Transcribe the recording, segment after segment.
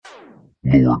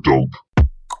Lore Dump.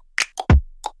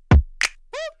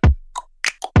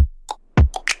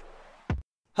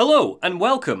 Hello, and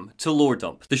welcome to Lore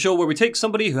Dump, the show where we take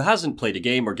somebody who hasn't played a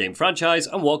game or game franchise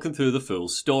and walk them through the full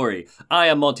story. I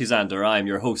am Monty Zander, I am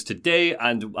your host today,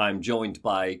 and I'm joined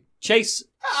by Chase.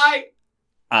 Hi!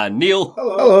 And Neil.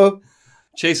 Hello.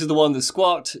 Chase is the one that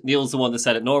squawked, Neil's the one that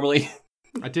said it normally.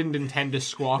 I didn't intend to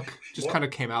squawk, just kind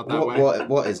of came out that way.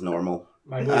 What is normal?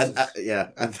 My voice Yeah,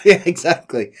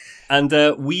 exactly. And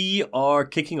we are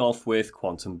kicking off with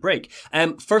Quantum Break.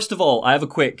 First of all, I have a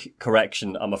quick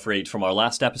correction, I'm afraid, from our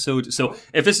last episode. So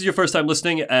if this is your first time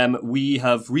listening, we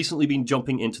have recently been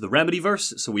jumping into the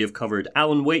Remedyverse. So we have covered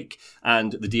Alan Wake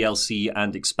and the DLC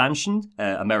and expansion,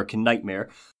 American Nightmare.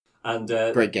 And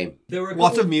Great game. There were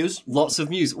Lots of Muse. Lots of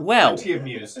Muse. Well, Plenty of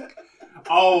Muse.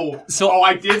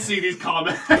 I did see these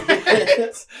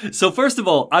comments. so first of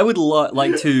all, I would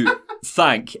like to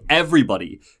thank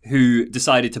everybody who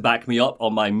decided to back me up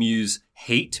on my Muse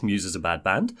hate. Muse is a bad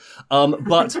band.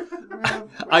 But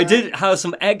I did have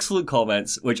some excellent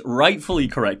comments which rightfully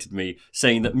corrected me,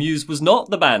 saying that Muse was not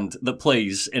the band that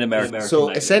plays in American So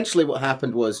Nightmare. essentially what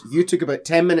happened was you took about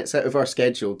 10 minutes out of our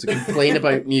schedule to complain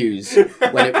about Muse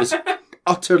when it was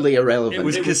utterly irrelevant. It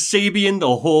was Kasabian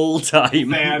the whole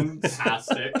time.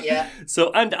 Fantastic. Yeah.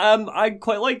 So, and I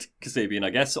quite liked Kasabian,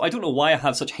 I guess. So I don't know why I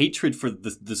have such hatred for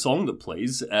the song that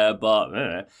plays, but...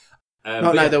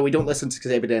 Not now, though. We don't listen to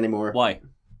Kasabian anymore. Why?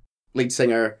 Lead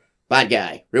singer, bad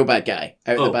guy. Real bad guy.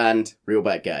 Out of Oh. the band, real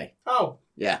bad guy. Oh,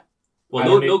 Yeah. Well,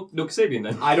 I no Kasabian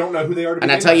then. I don't know who they are to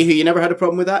And I begin tell you with. who you never had a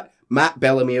problem with that? Matt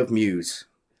Bellamy of Muse.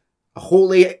 A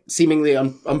wholly, seemingly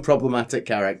unproblematic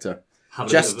character. Have a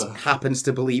Just bit of a- happens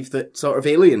to believe that sort of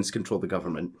aliens control the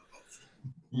government.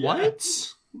 What?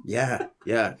 Yeah.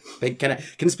 Big kind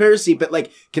of conspiracy, but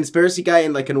like conspiracy guy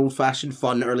in like an old-fashioned,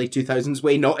 fun early 2000s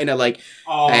way, not in a like,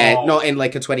 not in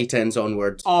like a 2010s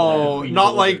onward.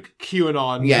 Not like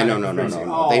QAnon. Yeah, kind no.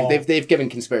 of crazy. They've given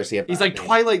conspiracy a bad He's like name.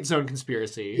 Twilight Zone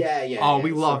conspiracy. Yeah. Oh,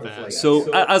 we love sort of it. like So,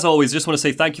 that. as always, just want to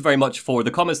say thank you very much for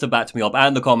the comments that backed me up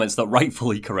and the comments that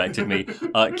rightfully corrected me.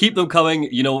 Keep them coming.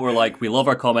 You know what we're like. We love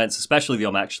our comments, especially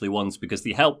the actually ones, because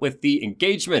they help with the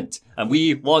engagement. And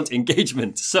we want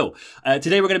engagement. So,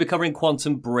 today we're going to be covering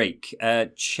Quantum Break.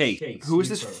 Chase. Who is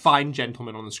this fine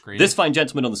gentleman on the screen? This fine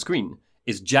gentleman on the screen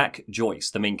is Jack Joyce,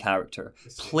 the main character,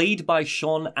 played by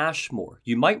Sean Ashmore.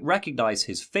 You might recognize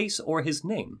his face or his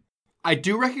name. I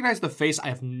do recognize the face. I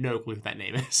have no clue who that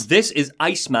name is. This is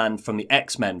Iceman from the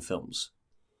X-Men films.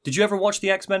 Did you ever watch the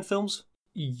X-Men films?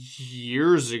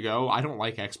 Years ago. I don't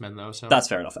like X-Men though, so That's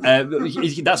fair enough.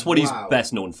 That's what he's Wow.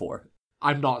 best known for.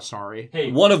 I'm not sorry.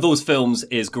 Hey, one of those films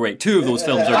is great. Two of those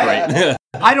films are great.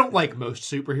 I don't like most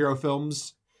superhero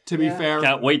films, to be fair.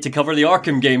 Can't wait to cover the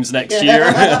Arkham games next year.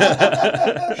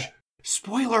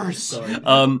 Spoilers!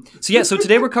 So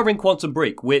today we're covering Quantum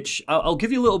Break, which I'll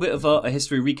give you a little bit of a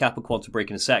history recap of Quantum Break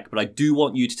in a sec, but I do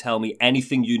want you to tell me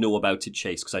anything you know about it,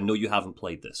 Chase, because I know you haven't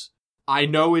played this. I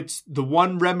know it's the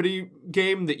one Remedy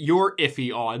game that you're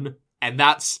iffy on, and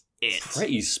that's it.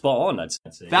 Pretty spot on, I'd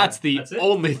say. That's the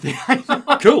only thing I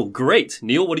know. Cool, great.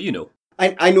 Neil, what do you know?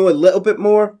 I know a little bit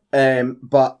more,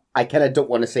 but I kind of don't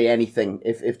want to say anything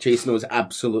if Chase knows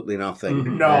absolutely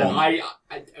nothing. No, I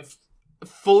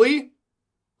fully,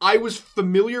 I was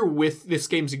familiar with this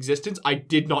game's existence. I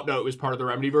did not know it was part of the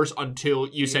Remedyverse until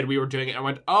you said we were doing it. I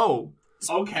went, oh,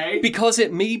 okay. Because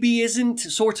it maybe isn't,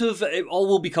 sort of, it all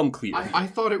will become clear. I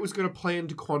thought it was going to play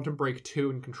into Quantum Break 2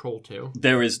 and Control 2.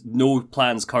 There is no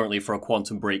plans currently for a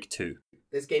Quantum Break 2.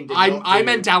 This game did I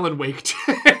meant Alan Wake 2.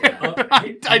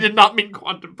 I did not mean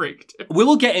Quantum Break 2. We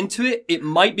will get into it. It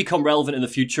might become relevant in the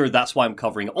future. That's why I'm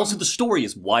covering it. Also, the story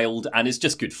is wild and it's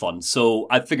just good fun. So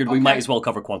I figured we might as well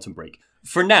cover Quantum Break.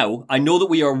 For now, I know that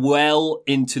we are well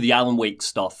into the Alan Wake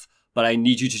stuff, but I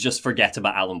need you to just forget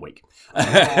about Alan Wake.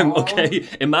 Okay?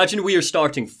 Imagine we are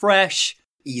starting fresh.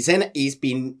 He's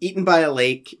been eaten by a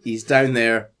lake. He's down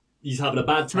there. He's having a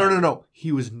bad time. No.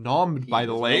 He was nommed by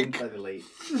the lake.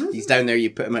 He's down there. You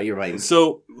put him out of your mind.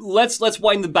 So let's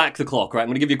wind back the clock, right? I'm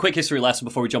going to give you a quick history lesson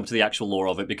before we jump to the actual lore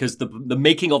of it, because the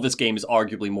making of this game is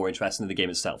arguably more interesting than the game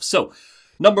itself. So,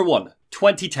 number 1,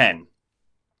 2010.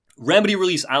 Remedy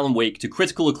released Alan Wake to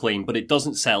critical acclaim, but it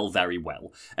doesn't sell very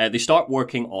well. They start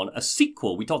working on a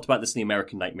sequel. We talked about this in the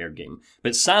American Nightmare game.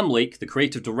 But Sam Lake, the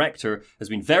creative director, has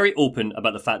been very open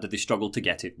about the fact that they struggled to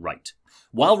get it right.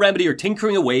 While Remedy are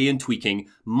tinkering away and tweaking,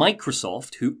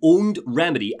 Microsoft, who owned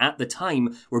Remedy at the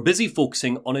time, were busy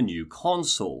focusing on a new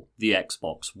console, the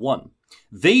Xbox One.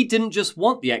 They didn't just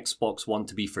want the Xbox One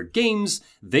to be for games,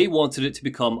 they wanted it to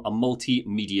become a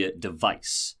multimedia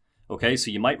device. Okay,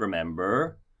 so you might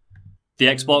remember the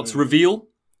Xbox reveal,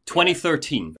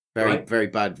 2013. Very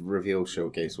bad reveal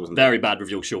showcase, wasn't it? Very bad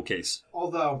reveal showcase.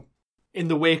 Although, in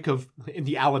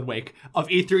the Alan wake of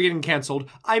E3 getting cancelled,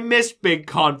 I missed big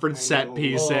conference set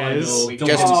pieces.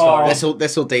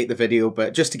 This will date the video,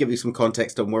 but just to give you some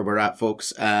context on where we're at,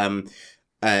 folks.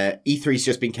 E3's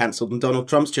just been cancelled and Donald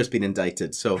Trump's just been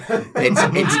indicted, so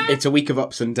it's a week of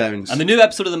ups and downs. And the new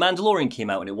episode of The Mandalorian came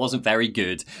out and it wasn't very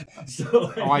good.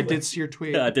 I did see your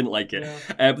tweet. I didn't like it.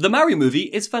 Yeah. The Mario movie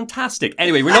is fantastic.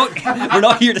 Anyway, we're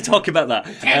not here to talk about that.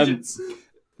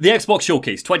 The Xbox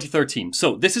Showcase 2013.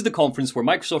 So this is the conference where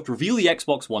Microsoft revealed the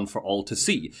Xbox One for all to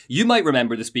see. You might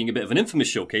remember this being a bit of an infamous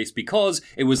showcase because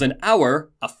it was a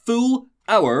full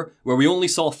hour, where we only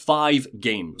saw 5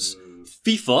 games.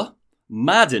 FIFA,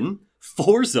 Madden,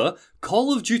 Forza,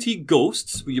 Call of Duty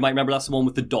Ghosts, you might remember that's the one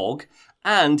with the dog,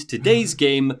 and today's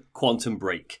game, Quantum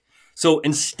Break. So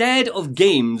instead of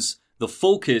games, the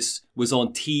focus was on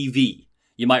TV.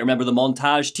 You might remember the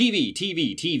montage,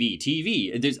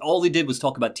 TV. All they did was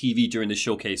talk about TV during the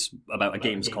showcase about a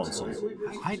games console.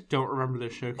 I don't remember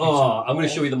this showcase. Oh, I'm going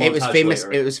to show you the montage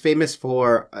later. It was famous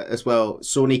for, as well,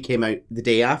 Sony came out the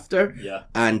day after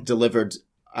and delivered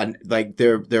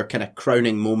their kind of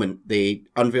crowning moment. They'd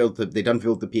unveiled the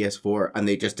PS4 and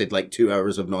they just did 2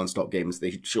 hours of non-stop games.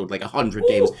 They showed 100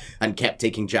 games and kept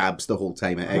taking jabs the whole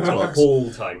time at Xbox. The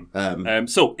whole time.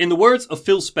 So, in the words of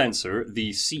Phil Spencer,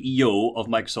 the CEO of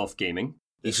Microsoft Gaming,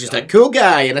 he's just a cool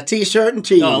guy in a t-shirt and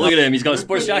jeans. Oh, look at him. He's got a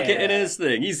sports jacket in his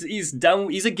thing. He's down.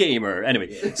 He's a gamer.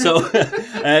 Anyway, so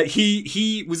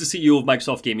he was the CEO of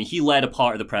Microsoft Gaming. He led a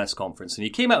part of the press conference and he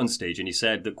came out on stage and he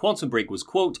said that Quantum Break was,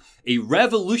 quote, a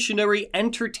revolutionary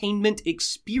entertainment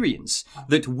experience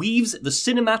that weaves the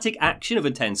cinematic action of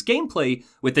intense gameplay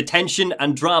with the tension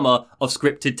and drama of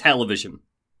scripted television,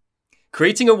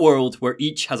 creating a world where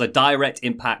each has a direct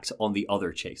impact on the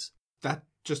other. Chase. That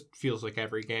just feels like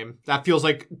every game. That feels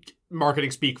like marketing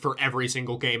speak for every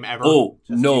single game ever. Oh,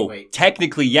 no.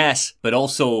 Technically, yes, but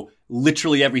also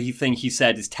literally everything he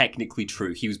said is technically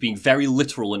true. He was being very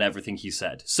literal in everything he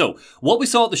said. So, what we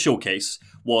saw at the showcase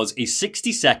was a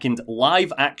 60-second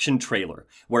live-action trailer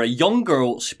where a young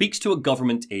girl speaks to a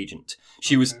government agent.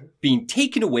 She was being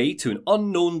taken away to an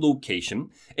unknown location.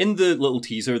 In the little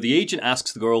teaser, the agent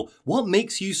asks the girl, "What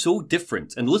makes you so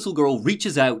different?" And the little girl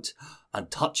reaches out and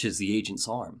touches the agent's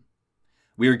arm.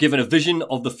 We are given a vision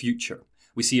of the future.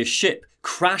 We see a ship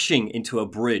crashing into a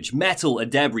bridge, metal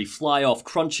and debris fly off,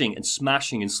 crunching and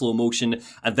smashing in slow motion,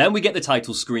 and then we get the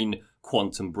title screen,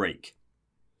 Quantum Break.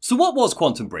 So what was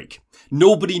Quantum Break?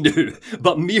 Nobody knew,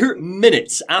 but mere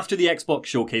minutes after the Xbox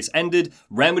showcase ended,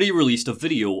 Remedy released a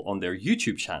video on their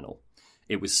YouTube channel.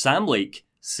 It was Sam Lake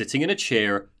sitting in a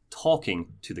chair,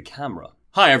 talking to the camera.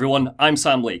 "Hi everyone, I'm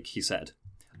Sam Lake," he said.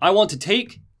 "I want to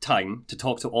take time to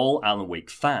talk to all Alan Wake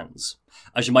fans.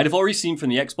 As you might have already seen from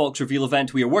the Xbox reveal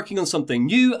event, we are working on something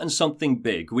new and something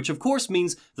big, which of course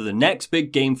means that the next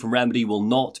big game from Remedy will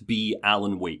not be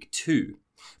Alan Wake 2.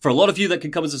 For a lot of you that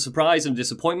could come as a surprise and a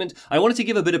disappointment, I wanted to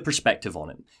give a bit of perspective on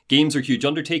it. Games are huge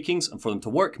undertakings, and for them to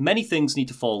work, many things need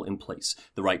to fall in place.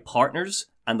 The right partners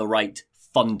and the right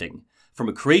funding. From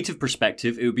a creative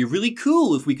perspective, it would be really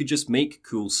cool if we could just make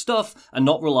cool stuff and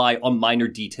not rely on minor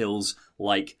details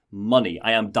like money."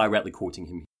 I am directly quoting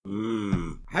him.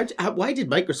 Why did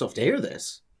Microsoft air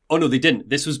this? Oh no, they didn't.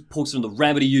 This was posted on the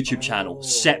Remedy YouTube channel,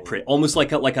 separate, almost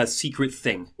like a secret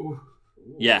thing.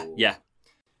 Yeah.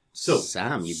 So,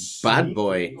 Sam, you bad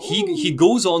boy. He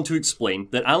goes on to explain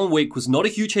that Alan Wake was not a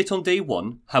huge hit on day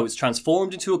one, how it's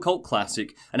transformed into a cult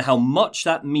classic, and how much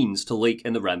that means to Lake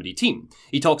and the Remedy team.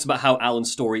 He talks about how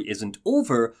Alan's story isn't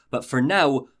over, but for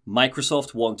now,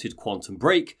 Microsoft wanted Quantum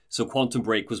Break, so Quantum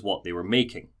Break was what they were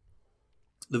making.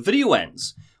 The video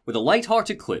ends with a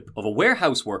light-hearted clip of a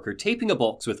warehouse worker taping a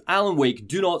box with Alan Wake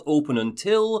do not open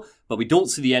until, but we don't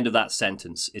see the end of that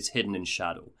sentence. It's hidden in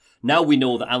shadow. Now we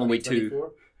know that Alan Wake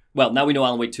 2... Well, now we know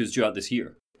Alan Wake 2 is due out this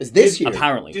year. Is this year?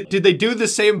 Apparently. Did they do the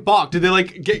same box? Did they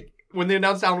get... When they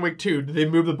announced Alan Wake 2, did they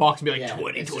move the box and be like,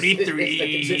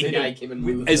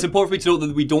 2023? It's important for me to note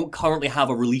that we don't currently have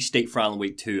a release date for Alan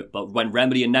Wake 2, but when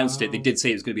Remedy announced it, they did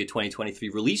say it was going to be a 2023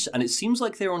 release, and it seems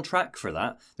like they're on track for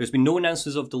that. There's been no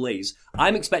announcements of delays.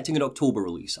 I'm expecting an October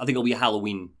release. I think it'll be a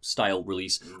Halloween-style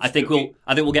release. I think we'll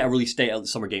get a release date at the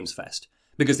Summer Games Fest.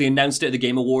 Because they announced it at the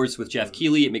Game Awards with Jeff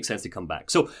Keighley, it makes sense to come back.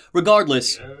 So,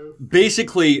 regardless,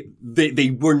 basically, they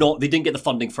didn't get the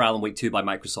funding for Alan Wake 2 by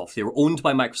Microsoft. They were owned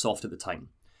by Microsoft at the time.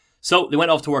 So, they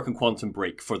went off to work on Quantum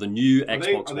Break for the new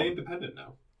Xbox One. Are they independent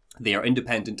now? They are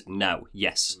independent now,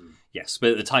 yes. Yes,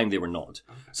 but at the time they were not.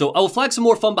 So I will flag some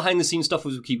more fun behind the scenes stuff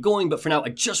as we keep going, but for now I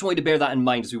just wanted to bear that in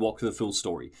mind as we walk through the full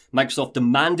story. Microsoft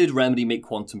demanded Remedy make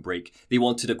Quantum Break. They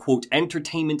wanted a, quote,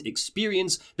 entertainment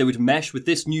experience that would mesh with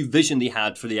this new vision they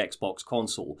had for the Xbox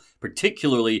console.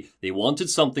 Particularly, they wanted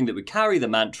something that would carry the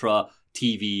mantra,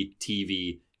 TV,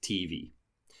 TV, TV.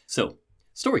 So,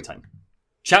 story time.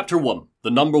 Chapter 1, the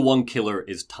number one killer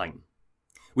is time.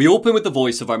 We open with the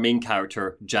voice of our main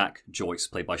character, Jack Joyce,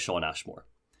 played by Shawn Ashmore.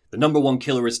 The number one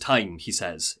killer is time, he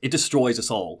says. It destroys us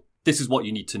all. This is what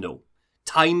you need to know.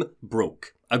 Time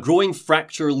broke. A growing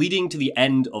fracture leading to the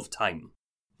end of time.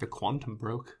 The quantum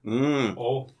broke.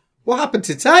 Oh. What happened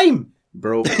to time?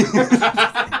 Broke.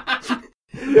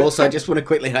 Also, I just want to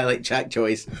quickly highlight Jack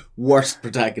Joyce, worst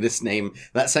protagonist name.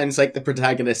 That sounds like the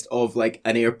protagonist of like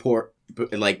an airport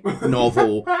like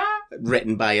novel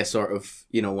written by a sort of,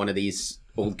 you know, one of these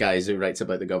old guys who writes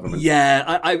about the government. Yeah,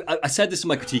 I said this in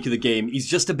my critique of the game. He's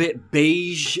just a bit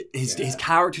beige. His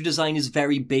character design is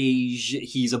very beige.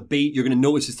 He's a beige. You're going to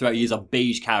notice this throughout. He is a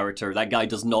beige character. That guy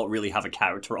does not really have a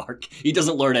character arc. He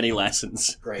doesn't learn any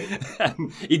lessons. Great.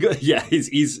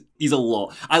 He's a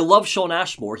lot. I love Shawn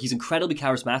Ashmore. He's incredibly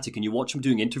charismatic, and you watch him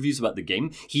doing interviews about the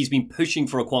game. He's been pushing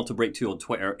for a Quantum Break 2 on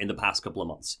Twitter in the past couple of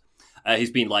months.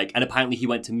 He's been like, and apparently he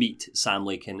went to meet Sam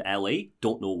Lake in LA.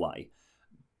 Don't know why.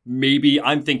 Maybe,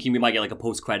 I'm thinking we might get like a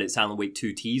post-credits Alan Wake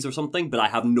 2 tease or something, but I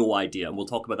have no idea, and we'll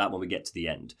talk about that when we get to the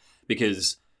end.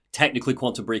 Because technically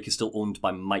Quantum Break is still owned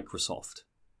by Microsoft.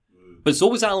 But so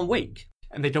was Alan Wake.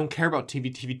 And they don't care about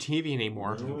TV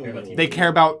anymore. They care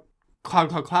about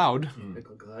cloud.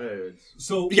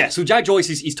 So Jack Joyce,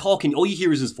 he's talking, all you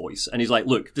hear is his voice, and he's like,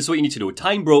 look, this is what you need to know.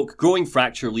 Time broke, growing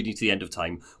fracture leading to the end of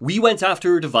time. We went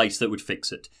after a device that would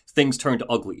fix it. Things turned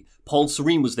ugly. Paul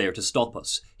Serene was there to stop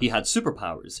us. He had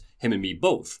superpowers. Him and me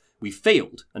both. We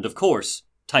failed. And of course,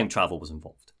 time travel was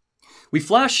involved. We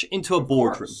flash into a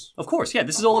boardroom. Of course, yeah,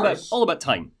 this is all about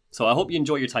time. So I hope you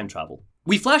enjoy your time travel.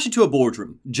 We flash into a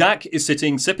boardroom. Jack is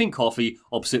sitting, sipping coffee,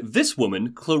 opposite this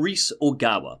woman, Clarice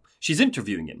Ogawa. She's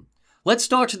interviewing him. Let's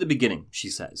start at the beginning, she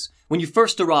says. When you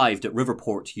first arrived at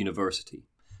Riverport University.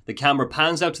 The camera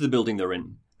pans out to the building they're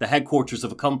in. The headquarters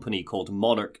of a company called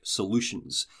Monarch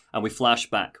Solutions, and we flash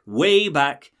back, way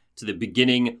back, to the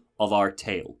beginning of our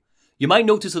tale. You might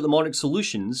notice that the Monarch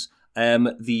Solutions,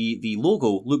 the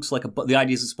logo looks like the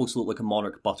idea is it's supposed to look like a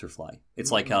monarch butterfly.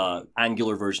 It's like a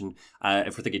angular version.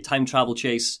 If we're thinking time travel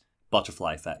chase,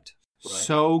 butterfly effect. Right?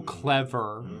 So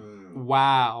clever.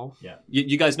 Wow. Yeah.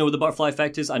 You guys know what the butterfly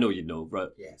effect is? I know you know, right?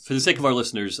 Yes. For the sake of our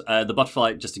listeners, the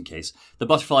butterfly, just in case, the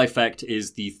butterfly effect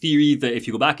is the theory that if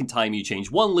you go back in time, you change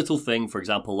one little thing, for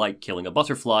example, like killing a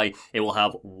butterfly, it will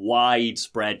have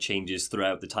widespread changes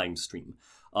throughout the time stream.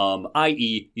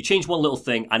 I.e., you change one little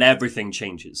thing and everything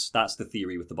changes. That's the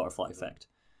theory with the butterfly effect.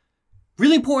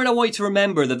 Really important, I want you to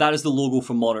remember that is the logo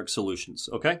for Monarch Solutions,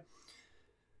 okay?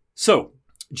 So,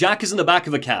 Jack is in the back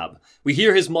of a cab. We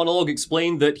hear his monologue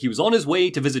explain that he was on his way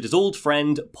to visit his old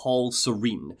friend, Paul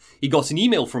Serene. He got an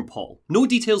email from Paul. No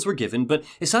details were given, but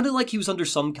it sounded like he was under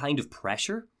some kind of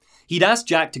pressure. He'd asked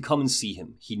Jack to come and see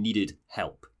him. He needed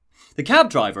help. The cab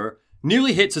driver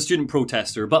nearly hits a student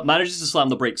protester, but manages to slam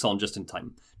the brakes on just in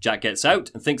time. Jack gets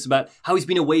out and thinks about how he's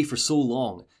been away for so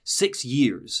long. 6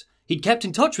 years. He'd kept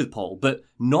in touch with Paul, but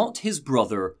not his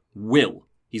brother, Will.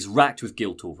 He's racked with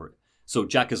guilt over it. So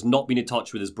Jack has not been in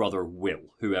touch with his brother Will,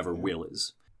 whoever Will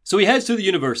is. So he heads to the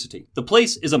university. The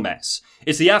place is a mess.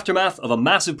 It's the aftermath of a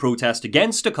massive protest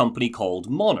against a company called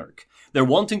Monarch. They're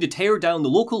wanting to tear down the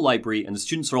local library and the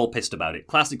students are all pissed about it.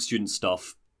 Classic student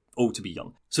stuff. Oh, to be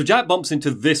young. So Jack bumps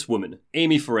into this woman,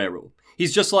 Amy Ferrero.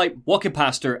 He's just like walking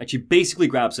past her and she basically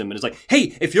grabs him and is like,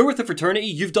 hey, if you're with the fraternity,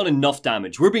 you've done enough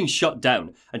damage. We're being shut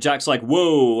down. And Jack's like,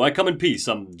 whoa, I come in peace.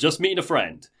 I'm just meeting a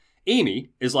friend. Amy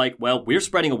is like, well, we're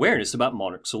spreading awareness about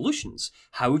Monarch Solutions.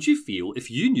 How would you feel if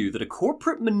you knew that a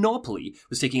corporate monopoly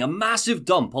was taking a massive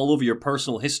dump all over your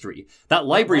personal history? That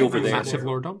library over there... Massive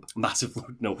lore dump? Massive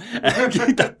lore... No.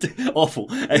 Awful.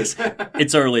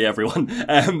 It's early, everyone.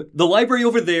 The library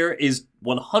over there is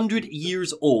 100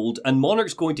 years old, and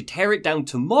Monarch's going to tear it down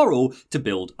tomorrow to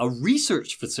build a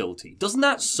research facility. Doesn't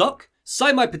that suck?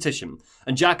 Sign my petition.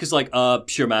 And Jack is like,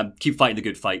 sure, man, keep fighting the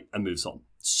good fight, and moves on.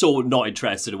 So not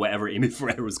interested in whatever Amy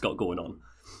Ferrero's got going on.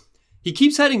 He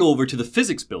keeps heading over to the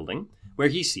physics building, where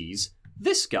he sees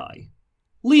this guy,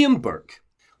 Liam Burke.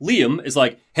 Liam is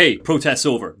like, hey, protest's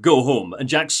over, go home. And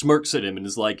Jack smirks at him and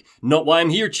is like, not why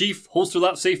I'm here, chief, holster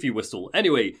that safety whistle.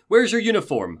 Anyway, where's your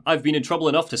uniform? I've been in trouble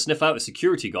enough to sniff out a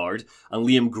security guard. And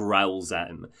Liam growls at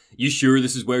him. You sure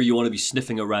this is where you want to be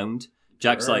sniffing around?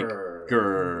 Jack's like,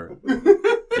 grrr.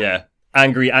 Yeah.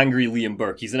 Angry Liam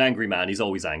Burke. He's an angry man. He's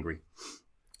always angry.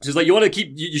 So he's like, you want to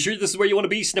keep... You sure this is where you want to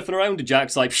be, sniffing around? And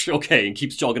Jack's like, okay, and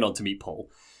keeps jogging on to meet Paul.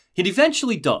 He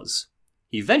eventually does.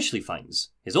 He eventually finds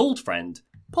his old friend,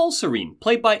 Paul Serene,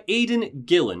 played by Aidan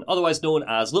Gillen, otherwise known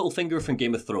as Littlefinger from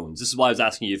Game of Thrones. This is why I was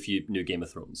asking you if you knew Game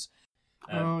of Thrones.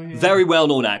 Very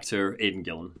well-known actor, Aidan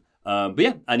Gillen. But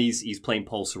yeah, and he's playing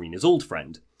Paul Serene, his old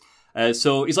friend.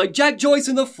 So he's like, Jack Joyce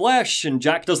in the flesh, and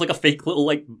Jack does like a fake little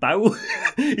like bow.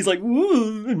 He's like,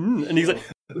 woo, and he's like,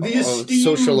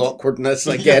 social awkwardness.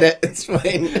 I get it. It's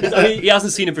fine. I mean, he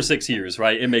hasn't seen him for 6 years,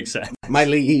 right? It makes sense. My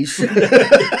liege.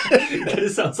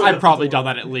 I've probably done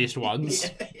that at least once.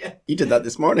 Yeah. You did that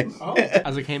this morning.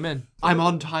 As I came in. I'm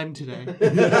on time today.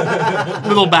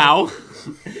 Little bow.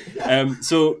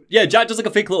 So yeah, Jack does like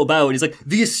a fake little bow, and he's like,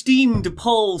 the esteemed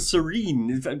Paul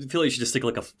Serene. I feel like you should just stick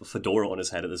like a fedora on his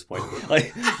head at this point.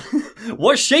 Like,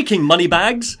 what's shaking,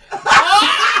 moneybags?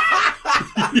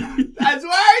 That's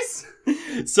worse.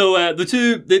 So the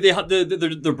two,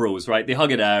 they're bros, right? They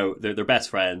hug it out. They're best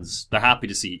friends. They're happy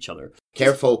to see each other.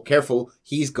 Careful.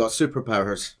 He's got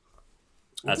superpowers.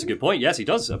 That's a good point. Yes, he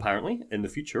does, apparently, in the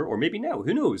future, or maybe now.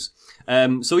 Who knows?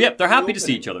 So yeah, they're happy to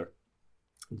see each other.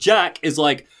 Jack is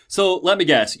like, so let me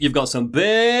guess, you've got some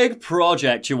big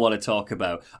project you want to talk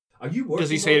about. Are you working? Does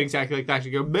he say it exactly like that?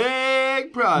 You go,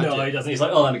 big project. No, he doesn't. He's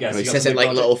like, oh, let me guess. No, he says it like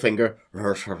Littlefinger.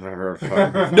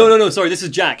 No. Sorry, this is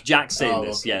Jack. Jack's saying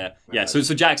this. Okay. Yeah. So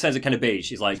Jack says it kind of beige.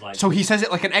 He's like. So he says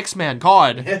it like an X-Man.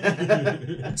 God.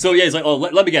 So yeah, he's like, oh,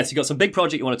 let me guess. You got some big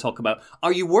project you want to talk about.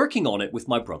 Are you working on it with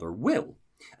my brother Will?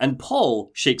 And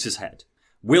Paul shakes his head.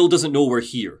 Will doesn't know we're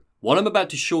here. What I'm about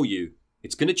to show you,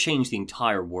 it's going to change the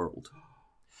entire world.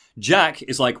 Jack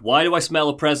is like, why do I smell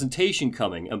a presentation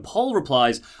coming? And Paul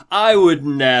replies, I would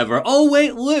never. Oh,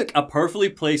 wait, look, a perfectly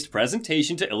placed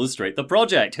presentation to illustrate the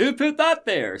project. Who put that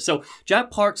there? So Jack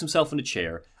parks himself in a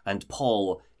chair, and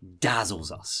Paul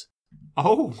dazzles us.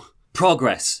 Oh.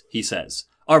 Progress, he says.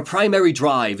 Our primary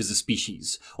drive as a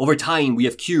species. Over time, we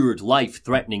have cured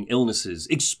life-threatening illnesses,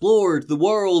 explored the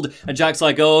world. And Jack's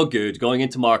like, oh, good, going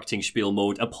into marketing spiel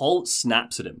mode. And Paul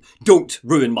snaps at him. Don't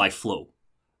ruin my flow.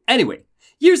 Anyway,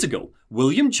 years ago,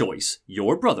 William Joyce,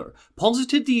 your brother,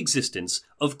 posited the existence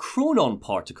of chronon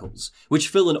particles, which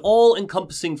fill an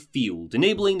all-encompassing field,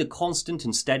 enabling the constant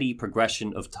and steady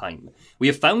progression of time. We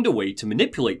have found a way to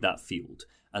manipulate that field,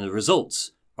 and the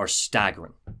results are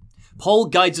staggering. Paul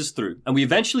guides us through, and we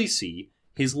eventually see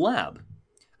his lab,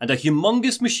 and a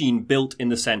humongous machine built in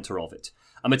the center of it.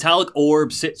 A metallic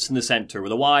orb sits in the center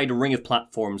with a wide ring of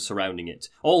platforms surrounding it,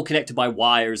 all connected by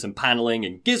wires and paneling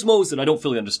and gizmos that I don't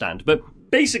fully understand. But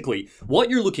basically, what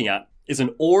you're looking at is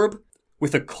an orb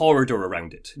with a corridor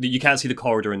around it. You can't see the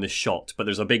corridor in this shot, but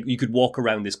there's you could walk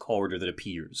around this corridor that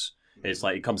appears. It's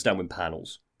like it comes down with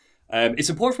panels. It's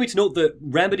important for me to note that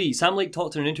Remedy, Sam Lake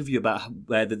talked in an interview about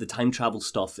the time travel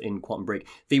stuff in Quantum Break.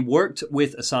 They worked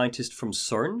with a scientist from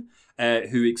CERN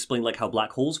who explained like how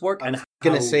black holes work. And I was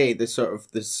going to say the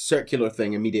circular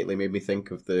thing immediately made me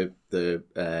think of the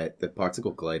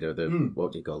particle collider.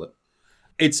 What do you call it?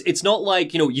 It's not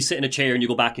like, you sit in a chair and you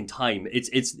go back in time.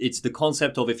 It's the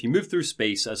concept of if you move through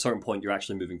space, at a certain point you're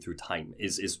actually moving through time,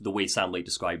 is the way Sam Lake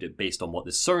described it based on what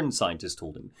the CERN scientist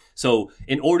told him. So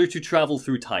in order to travel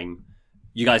through time,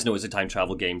 you guys know it's a time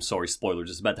travel game, sorry, spoilers,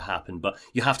 it's about to happen, but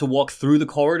you have to walk through the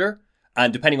corridor,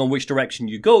 and depending on which direction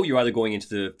you go, you're either going into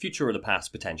the future or the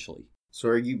past, potentially. So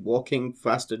are you walking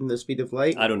faster than the speed of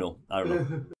light? I don't know.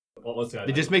 What was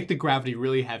they just make the gravity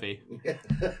really heavy.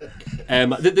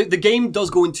 The game does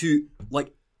go into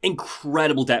like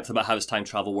incredible depth about how this time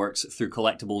travel works through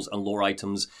collectibles and lore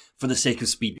items for the sake of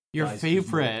speed. Your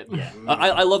favorite. Yeah.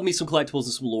 I love me some collectibles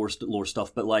and some lore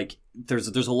stuff, but like there's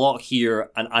a lot here,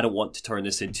 and I don't want to turn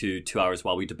this into 2 hours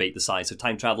while we debate the science of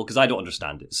time travel because I don't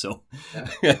understand it. So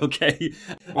okay,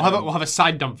 we'll have a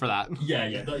side dump for that.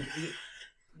 Yeah.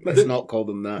 Let's not call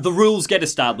them that. The rules get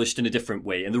established in a different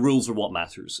way, and the rules are what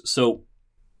matters. So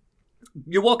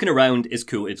you're walking around, it's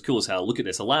cool as hell. Look at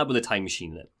this, a lab with a time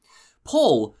machine in it.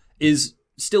 Paul is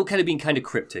still kind of being kind of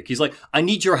cryptic. He's like, I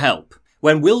need your help.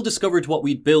 When Will discovered what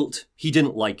we'd built, he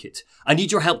didn't like it. I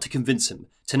need your help to convince him.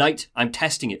 Tonight, I'm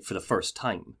testing it for the first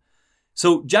time.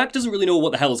 So Jack doesn't really know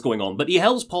what the hell is going on, but he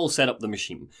helps Paul set up the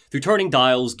machine. Through turning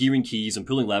dials, gearing keys, and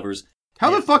pulling levers. How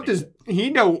the fuck does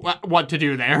he know what to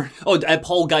do there? Oh,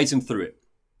 Paul guides him through it.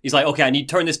 He's like, okay, I need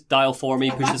to turn this dial for me.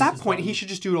 At that point, he should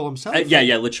just do it all himself.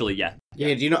 Yeah, literally, yeah.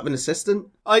 Yeah, do you not have an assistant?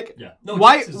 Like,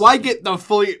 why get the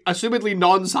fully, assumedly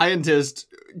non-scientist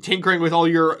tinkering with all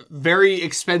your very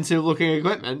expensive looking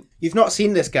equipment. You've not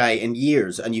seen this guy in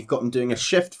years, and you've got him doing a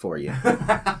shift for you.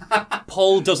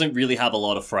 Paul doesn't really have a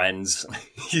lot of friends.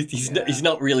 He's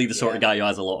not really the sort of guy who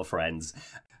has a lot of friends.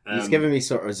 He's giving me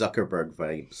sort of Zuckerberg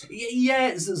vibes.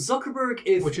 Yeah,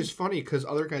 Zuckerberg. Which is funny, because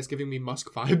other guy's giving me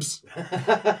Musk vibes.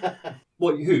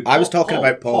 What? Who? I was talking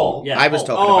about Paul. Yeah, I was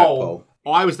Paul. talking about Paul.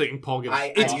 Oh, I was thinking Paul gives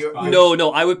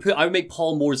No, I would make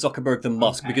Paul more Zuckerberg than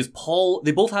Musk, because Paul,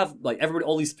 they both have, like, everybody,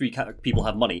 all these three people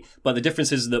have money, but the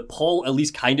difference is that Paul at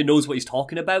least kind of knows what he's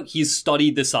talking about. He's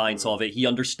studied the science of it. He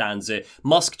understands it.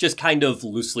 Musk just kind of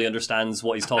loosely understands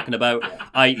what he's talking about,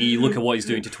 i.e. look at what he's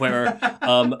doing to Twitter.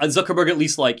 And Zuckerberg at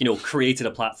least, like, created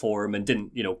a platform and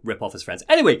didn't, rip off his friends.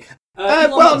 Anyway.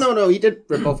 No, he did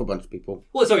rip off a bunch of people.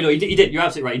 Well, sorry, no, he did. You're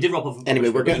absolutely right. He did rip off. Anyway,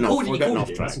 we're getting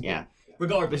off track. Yeah.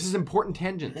 Regardless, this is important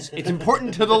tangents. It's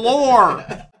important to the lore.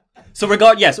 So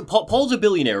yes, Paul's a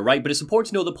billionaire, right? But it's important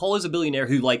to know that Paul is a billionaire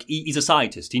who, like, he's a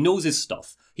scientist. He knows his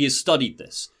stuff. He has studied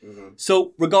this. Mm-hmm.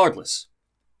 So regardless,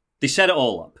 they set it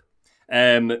all up.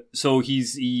 So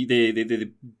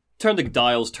they turn the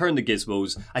dials, turn the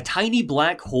gizmos. A tiny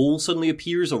black hole suddenly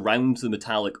appears around the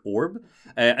metallic orb,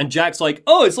 and Jack's like,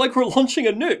 "Oh, it's like we're launching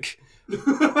a nuke."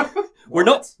 We're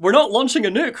not launching a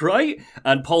nuke, right?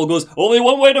 And Paul goes, only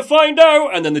one way to find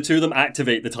out! And then the two of them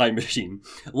activate the time machine.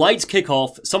 Lights kick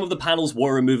off, some of the panels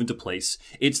whir and move into place.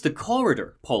 It's the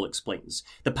corridor, Paul explains.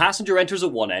 The passenger enters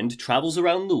at one end, travels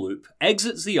around the loop,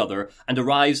 exits the other, and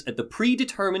arrives at the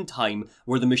predetermined time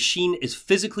where the machine is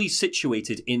physically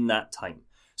situated in that time.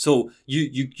 So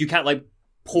you can't, like,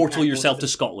 portal yourself to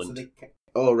Scotland.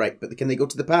 Oh, right, but can they go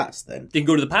to the past, then? They can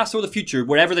go to the past or the future,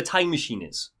 wherever the time machine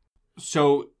is.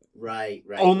 So... Right.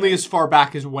 Only as far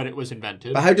back as when it was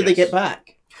invented. But how do they get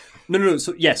back? No.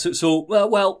 So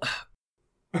well.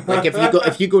 Like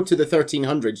if you go to the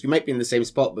 1300s, you might be in the same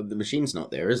spot, but the machine's not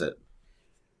there, is it?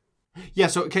 Yeah.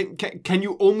 So can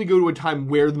you only go to a time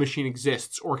where the machine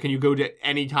exists, or can you go to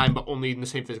any time but only in the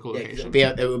same physical location?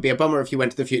 It would be a bummer if you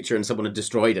went to the future and someone had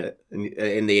destroyed it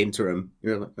in the interim.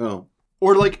 You're like, oh.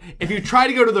 Or, like, if you try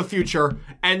to go to the future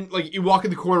and, like, you walk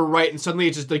in the corner right and suddenly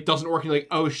it just, like, doesn't work and you're like,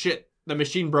 oh shit, the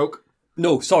machine broke.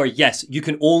 No, sorry, yes. You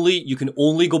can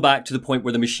only go back to the point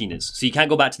where the machine is. So you can't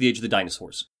go back to the age of the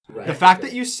dinosaurs. Right. The fact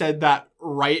that you said that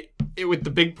right, with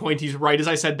the big pointies right as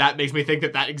I said that, makes me think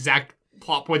that exact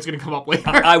plot point's going to come up later.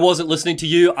 I wasn't listening to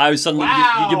you. I was suddenly...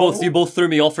 Wow. You both threw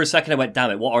me off for a second. I went,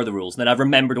 damn it, what are the rules? And then I've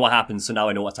remembered what happened, so now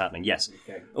I know what's happening. Yes.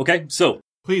 Okay, so...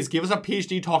 Please, give us a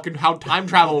PhD talking how time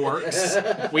travel works.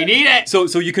 We need it! So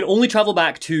you can only travel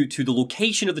back to the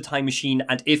location of the time machine,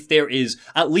 and if there is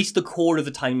at least the core of the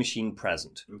time machine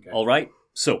present. Okay. All right?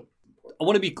 So, I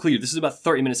want to be clear. This is about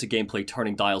 30 minutes of gameplay,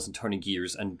 turning dials and turning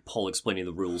gears, and Paul explaining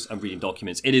the rules and reading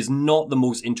documents. It is not the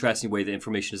most interesting way that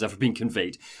information has ever been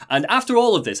conveyed. And after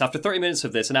all of this, after 30 minutes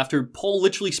of this, and after Paul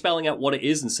literally spelling out what it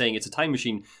is and saying it's a time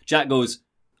machine, Jack goes,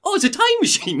 oh, it's a time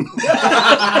machine!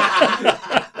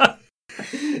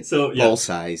 So yeah. Ball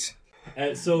size.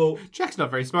 So Jack's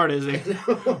not very smart, is he?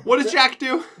 What does Jack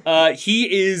do?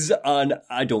 He is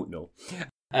I don't know.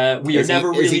 We are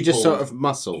never really. Is he just told. Sort of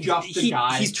muscle? Just a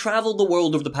guy. He's traveled the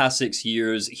world over the past 6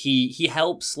 years. He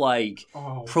helps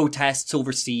protests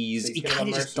overseas. He kind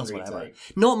of just does whatever.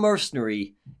 Not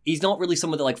mercenary. He's not really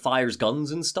someone that like fires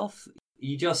guns and stuff.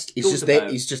 He's just a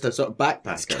sort of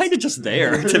backpacker. He's kind of just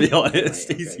there, to be honest.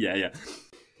 Right, okay. Yeah.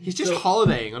 He's just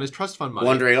holidaying on his trust fund money.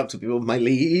 Wandering up to people, my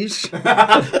liege.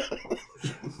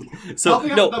 So,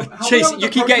 Chase, you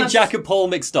keep getting Jack and Paul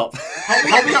mixed up.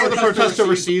 Helping out with the protest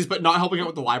overseas, but not helping out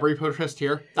with the library protest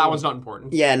here. That one's not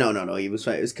important. Yeah, no. He was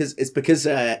fine. It's because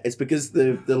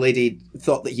the lady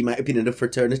thought that he might have been in a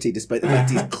fraternity, despite the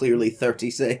fact he's clearly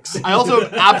 36. I also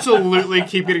absolutely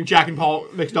keep getting Jack and Paul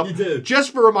mixed up. You do.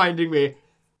 Just for reminding me.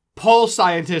 Paul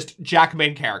scientist, Jack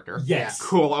main character. Yes.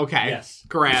 Cool, okay. Yes.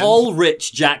 Grand. Paul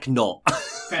rich, Jack not.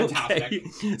 Fantastic.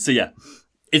 Okay. So yeah,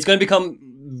 it's going to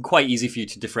become quite easy for you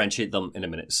to differentiate them in a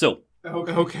minute. So.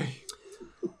 Okay.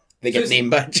 They get name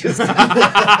badges.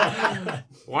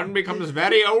 One becomes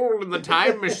very old in the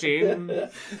time machine.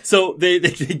 So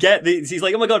he's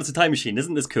like, oh my god, it's a time machine.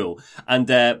 Isn't this cool? And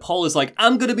Paul is like,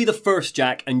 I'm going to be the first,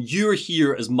 Jack, and you're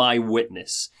here as my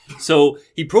witness. So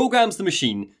he programs the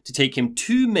machine to take him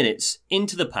 2 minutes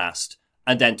into the past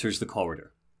and enters the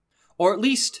corridor. Or at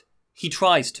least he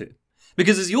tries to.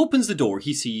 Because as he opens the door,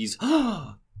 he sees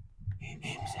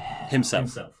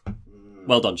himself.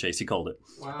 Well done, Chase, he called it.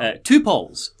 Wow. 2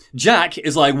 Pauls. Jack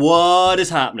is like, what is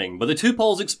happening? But the 2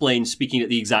 Pauls explain, speaking at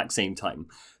the exact same time.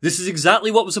 This is exactly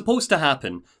what was supposed to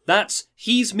happen. That's,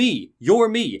 he's me, you're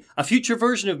me, a future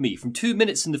version of me from 2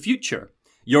 minutes in the future.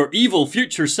 Your evil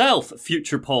future self,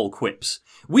 future Paul quips.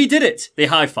 We did it! They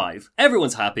high-five.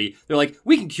 Everyone's happy. They're like,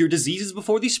 we can cure diseases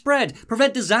before they spread,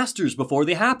 prevent disasters before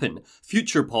they happen.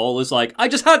 Future Paul is like, I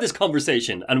just had this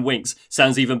conversation, and winks.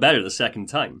 Sounds even better the second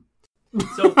time.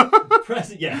 So,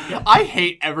 yeah. I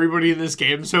hate everybody in this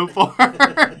game so far.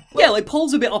 Yeah, like,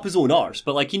 Paul's a bit up his own arse,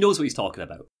 but, like, he knows what he's talking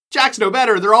about. Jack's no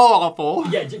better. They're all awful.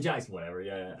 Yeah, Jack's whatever,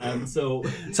 yeah. So,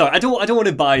 sorry, I don't want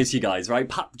to bias you guys,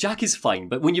 right? Jack is fine,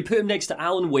 but when you put him next to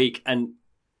Alan Wake, and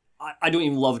I don't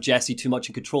even love Jesse too much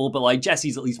in Control, but, like,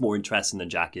 Jesse's at least more interesting than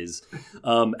Jack is.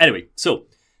 Anyway, so,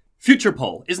 future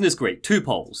Paul. Isn't this great? 2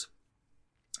 Pauls.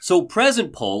 So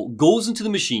present Paul goes into the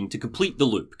machine to complete the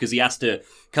loop because he has to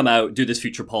come out, do this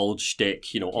future Paul shtick,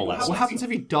 all that stuff. What happens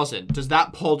if he doesn't? Does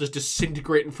that Paul just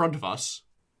disintegrate in front of us?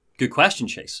 Good question,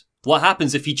 Chase. What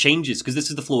happens if he changes? Because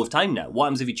this is the flow of time now. What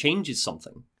happens if he changes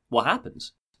something? What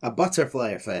happens? A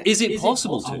butterfly effect. Is it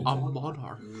possible to? A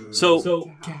monarch.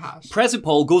 So present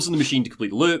Paul goes in the machine to complete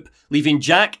the loop, leaving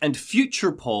Jack and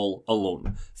future Paul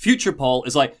alone. Future Paul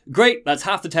is like, great, that's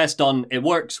half the test done, it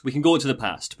works, we can go into the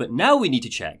past. But now we need to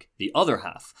check the other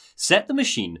half. Set the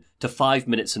machine to 5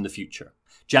 minutes in the future.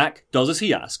 Jack does as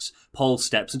he asks, Paul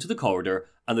steps into the corridor,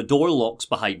 and the door locks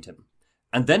behind him.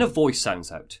 And then a voice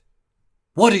sounds out.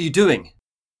 What are you doing?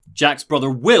 Jack's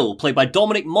brother Will, played by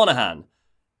Dominic Monaghan.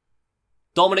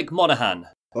 Dominic Monaghan.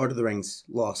 Lord of the Rings,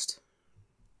 Lost.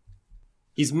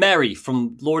 He's Merry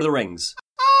from Lord of the Rings.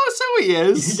 Oh, so he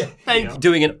is.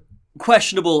 Doing an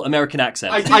questionable American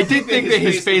accent. I did think that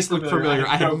his face looked familiar.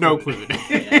 I have no clue.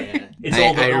 I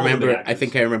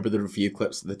think I remember the review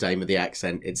clips at the time of the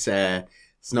accent. It's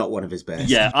not one of his best.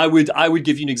 Yeah, I would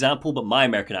give you an example, but my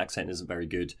American accent isn't very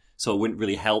good, so it wouldn't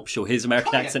really help show his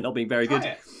American accent not being very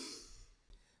good.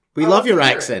 We love your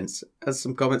accents, as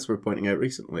some comments were pointing out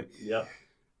recently. Yeah.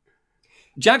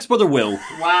 Jack's brother Will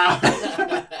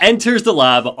enters the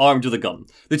lab armed with a gun.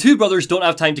 The 2 brothers don't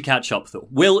have time to catch up, though.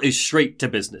 Will is straight to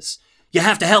business. You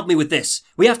have to help me with this.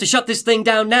 We have to shut this thing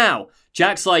down now.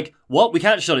 Jack's like, what? We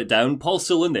can't shut it down. Paul's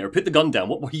still in there. Put the gun down.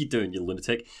 What are you doing, you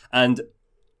lunatic? And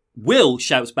Will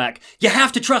shouts back, you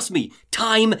have to trust me.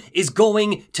 Time is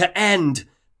going to end.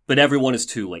 But everyone is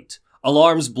too late.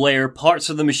 Alarms blare, parts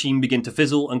of the machine begin to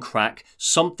fizzle and crack.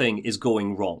 Something is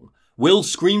going wrong. Will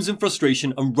screams in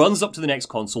frustration and runs up to the next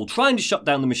console, trying to shut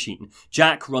down the machine.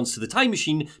 Jack runs to the time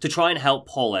machine to try and help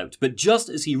Paul out, but just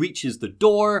as he reaches the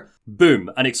door, boom,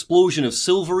 an explosion of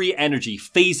silvery energy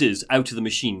phases out of the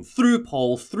machine, through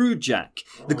Paul, through Jack.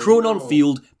 The Chronon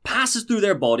field passes through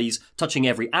their bodies, touching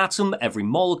every atom, every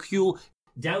molecule,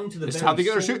 down to the This is how they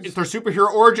get it's their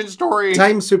superhero origin story.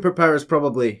 Time superpowers,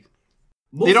 probably.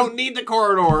 They don't need the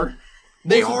corridor.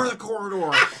 They are the corridor.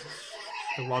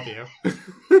 I love you.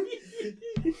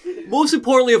 Most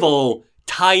importantly of all,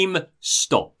 time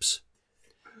stops.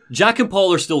 Jack and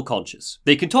Paul are still conscious.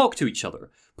 They can talk to each other.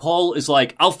 Paul is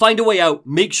like, I'll find a way out,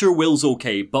 make sure Will's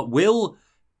okay, but Will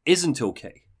isn't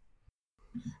okay.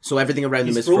 So everything around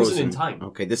He's them is frozen in time.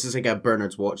 Okay, this is like a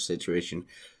Bernard's Watch situation.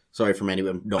 Sorry from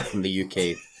anyone not from the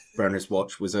UK. Bernard's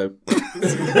Watch was a...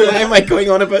 Why am I going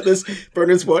on about this?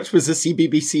 Bernard's Watch was a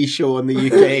CBBC show in the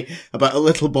UK about a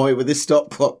little boy with a stop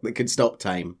clock that could stop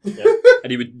time. Yeah. And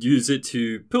he would use it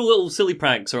to pull little silly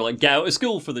pranks or like get out of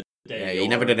school for the day. Yeah, he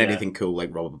never did anything cool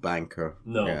like rob a bank or...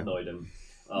 No, yeah. no, he didn't.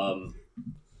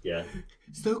 Yeah.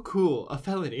 So cool, a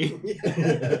felony.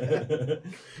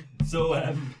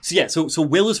 So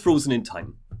Will is frozen in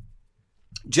time.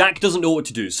 Jack doesn't know what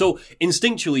to do, so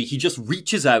instinctually he just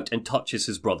reaches out and touches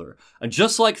his brother. And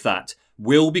just like that,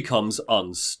 Will becomes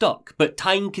unstuck, but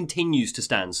time continues to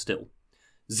stand still.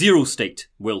 Zero state,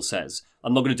 Will says.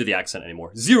 I'm not going to do the accent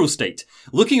anymore. Zero state.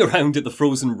 Looking around at the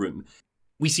frozen room,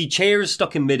 we see chairs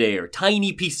stuck in midair,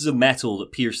 tiny pieces of metal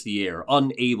that pierce the air,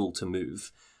 unable to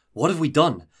move. What have we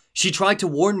done? She tried to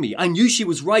warn me. I knew she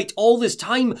was right all this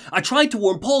time. I tried to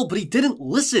warn Paul, but he didn't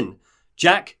listen.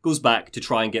 Jack goes back to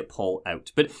try and get Paul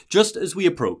out, but just as we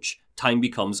approach, time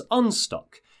becomes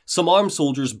unstuck. Some armed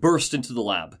soldiers burst into the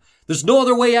lab. There's no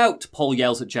other way out, Paul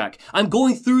yells at Jack. I'm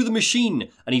going through the machine,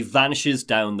 and he vanishes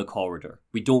down the corridor.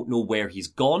 We don't know where he's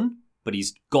gone, but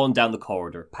he's gone down the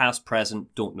corridor. Past,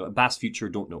 present, don't know. Past, future,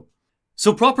 don't know.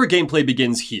 So proper gameplay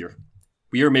begins here.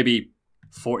 We are maybe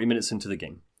 40 minutes into the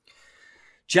game.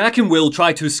 Jack and Will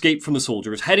try to escape from the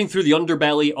soldiers, heading through the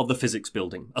underbelly of the physics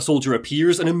building. A soldier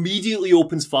appears and immediately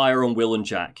opens fire on Will and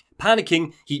Jack.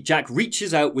 Panicking, Jack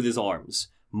reaches out with his arms,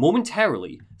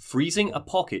 momentarily freezing a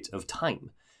pocket of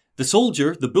time. The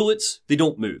soldier, the bullets, they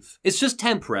don't move. It's just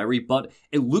temporary, but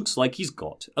it looks like he's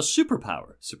got a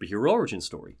superpower. Superhero origin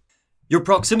story. Your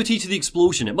proximity to the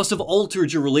explosion, it must have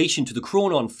altered your relation to the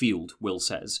Chronon field, Will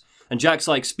says. And Jack's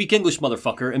like, speak English,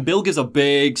 motherfucker. And Bill gives a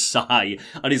big sigh.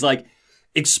 And he's like,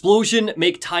 Explosion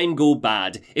make time go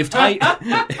bad. If time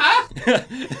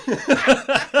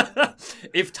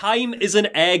if time is an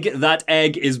egg, that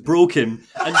egg is broken.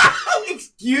 And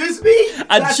Excuse me?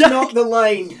 That's not the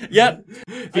line. Yep.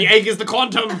 The egg is the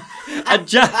quantum. And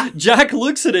Jack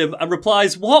looks at him and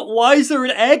replies, "What? Why is there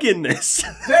an egg in this?"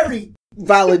 Very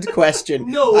valid question.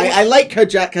 No. I like how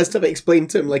Jack has to explain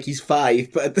to him like he's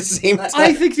 5, but at the same time...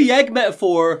 I think the egg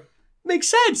metaphor makes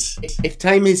sense. If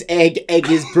time is egg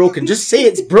is broken. Just say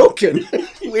it's broken.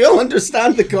 We all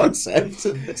understand the concept.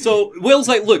 So Will's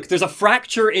like, look, there's a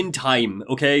fracture in time,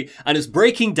 okay? And it's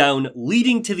breaking down,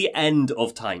 leading to the end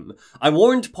of time. I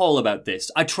warned Paul about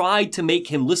this. I tried to make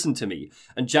him listen to me.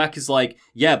 And Jack is like,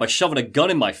 yeah, by shoving a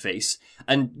gun in my face.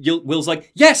 And Will's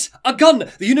like, yes, a gun!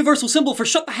 The universal symbol for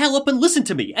shut the hell up and listen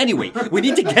to me. Anyway, we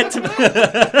need to get to...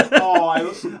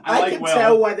 I like can Will.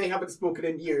 tell why they haven't spoken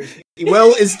in years.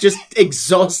 Will is just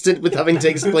exhausted with having to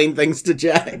explain things to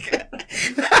Jack.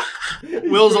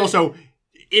 Will's also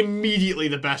immediately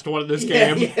the best one in this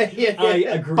game. I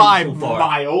agree By so far.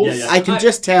 miles. Yeah. I can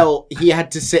just tell he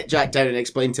had to sit Jack down and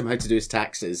explain to him how to do his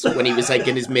taxes when he was like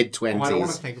in his mid-20s. I don't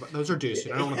want to think about those are due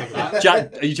soon. I don't want to think about that.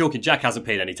 Jack, are you joking? Jack hasn't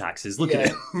paid any taxes. Look at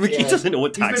him. He doesn't know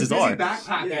what taxes are.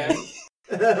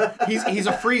 He's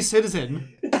a free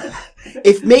citizen.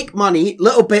 If make money,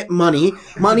 little bit money,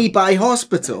 money buy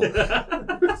hospital.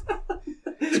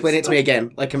 Explain it to me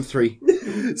again, like I'm 3.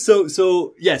 So he's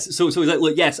like,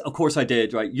 look, yes, of course I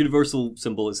did, right? Universal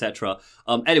symbol, etc.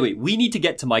 Anyway, we need to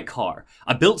get to my car.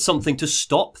 I built something to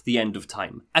stop the end of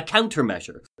time. A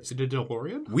countermeasure. Is it a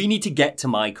DeLorean? We need to get to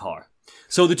my car.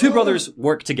 So the two brothers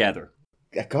work together.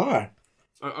 A car?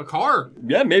 A car?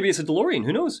 Yeah, maybe it's a DeLorean,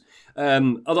 who knows?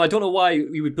 Although I don't know why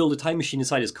we would build a time machine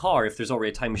inside his car if there's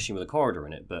already a time machine with a corridor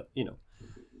in it, but, you know.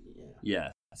 Yeah.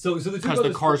 So the two Because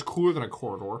brothers... the car's cooler than a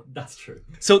corridor. That's true.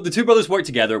 So the two brothers work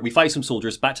together. We fight some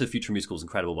soldiers. Back to the Future musical is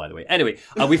incredible, by the way. Anyway,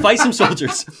 we fight some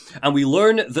soldiers, and we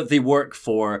learn that they work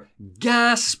for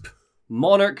gasp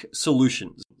Monarch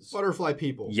Solutions. Butterfly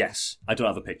people. Yes, I don't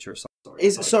have a picture.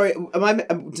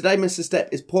 Did I miss a step?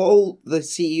 Is Paul the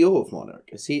CEO of Monarch?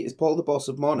 Is Paul the boss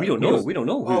of Monarch? We don't know. We don't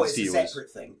know who the it's CEO a is.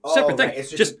 separate thing. Separate thing. Right.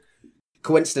 It's Just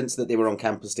coincidence that they were on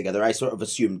campus together. I sort of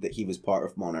assumed that he was part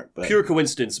of Monarch. But... pure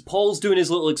coincidence. Paul's doing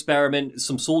his little experiment.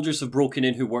 Some soldiers have broken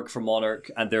in who work for Monarch,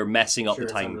 and they're messing up the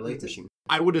time machine.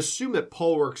 I would assume that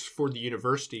Paul works for the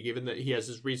university, given that he has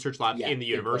his research lab in the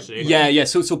university. Yeah.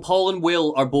 So Paul and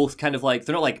Will are both kind of like,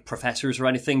 they're not like professors or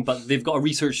anything, but they've got a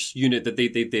research unit that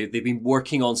they've been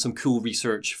working on some cool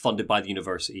research funded by the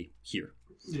university here.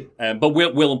 Yeah. But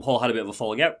Will and Paul had a bit of a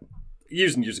falling out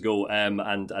years and years ago,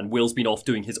 and Will's been off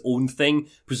doing his own thing,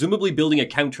 presumably building a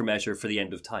countermeasure for the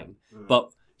end of time.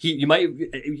 But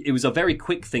it was a very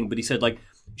quick thing, but he said, like,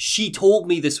 she told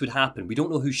me this would happen. We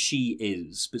don't know who she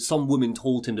is, but some woman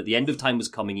told him that the end of time was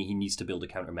coming and he needs to build a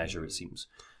countermeasure, it seems.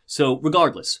 So,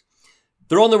 regardless,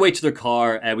 they're on their way to their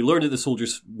car. We learned that the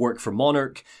soldiers work for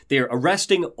Monarch. They're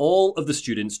arresting all of the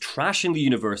students, trashing the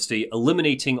university,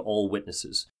 eliminating all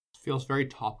witnesses. Feels very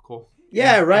topical.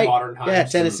 Yeah, right. Modern times. Yeah,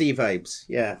 Tennessee vibes.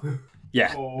 Yeah.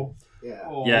 Yeah. Oh. Yeah.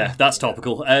 Oh. Yeah, that's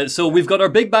topical. So we've got our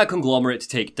big bad conglomerate to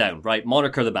take down, right?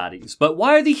 Monarch are the baddies. But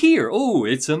why are they here? Oh,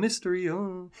 it's a mystery.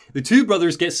 Oh. The two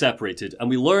brothers get separated, and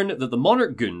we learn that the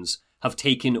Monarch goons have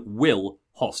taken Will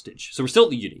hostage. So we're still at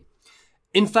the uni.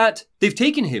 In fact, they've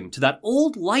taken him to that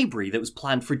old library that was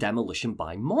planned for demolition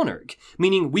by Monarch,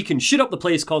 meaning we can shoot up the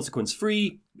place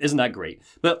consequence-free. Isn't that great?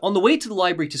 But on the way to the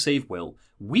library to save Will,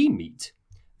 we meet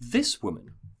this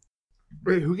woman.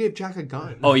 Wait, who gave Jack a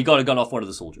gun? Oh, he got a gun off one of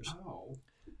the soldiers. Oh.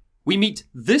 We meet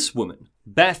this woman,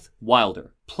 Beth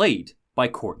Wilder, played by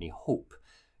Courtney Hope.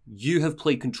 You have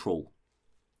played Control.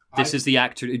 This is the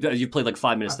actor. You've played like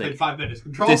 5 minutes. I played 5 minutes.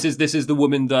 Control. This is the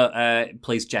woman that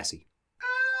plays Jessie.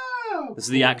 Oh, This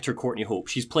is the actor Courtney Hope.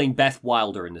 She's playing Beth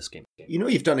Wilder in this game. You know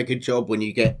you've done a good job when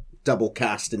you get double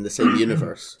cast in the same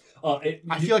universe. I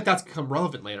feel like that's become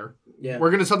relevant later. Yeah. We're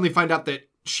going to suddenly find out that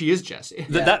she is Jessie.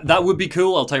 That would be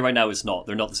cool. I'll tell you right now, it's not.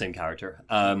 They're not the same character.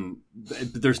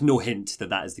 But there's no hint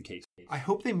that is the case. I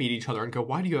hope they meet each other and go,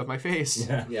 why do you have my face?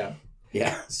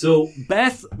 Yeah. So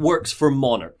Beth works for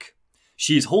Monarch.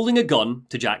 She's holding a gun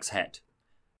to Jack's head.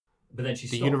 But then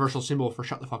she's The universal symbol for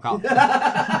shut the fuck up.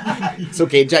 It's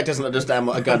okay, Jack doesn't understand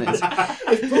what a gun is.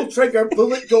 If pull trigger,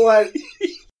 bullet go out.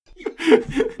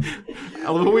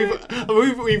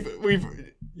 We've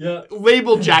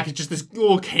labeled Jack as just this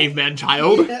little caveman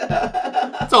child.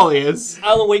 That's all he is.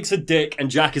 Alan Wake's a dick and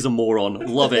Jack is a moron.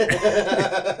 Love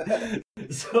it.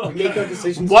 So, Make our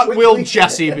decisions What quickly. will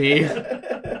Jessie be?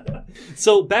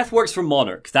 so Beth works for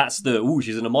Monarch.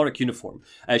 She's in a Monarch uniform.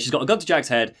 She's got a gun to Jack's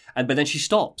head, but then she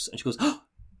stops and she goes, oh,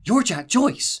 "You're Jack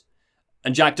Joyce."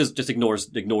 And Jack just ignores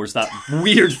that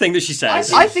weird thing that she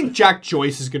says. I think Jack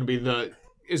Joyce is going to be the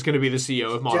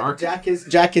CEO of Monarch.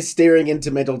 Jack is staring into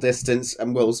middle distance,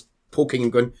 and Will's poking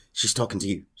and going, she's talking to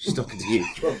you. She's talking to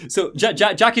you. So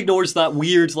Jack ignores that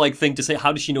weird thing to say,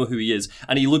 how does she know who he is?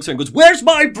 And he looks at her and goes, where's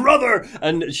my brother?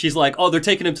 And she's like, oh, they're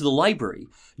taking him to the library.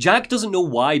 Jack doesn't know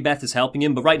why Beth is helping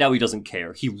him, but right now he doesn't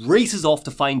care. He races off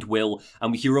to find Will,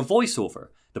 and we hear a voiceover.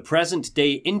 The present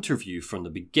day interview from the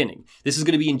beginning. This is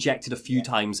going to be injected a few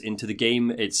times into the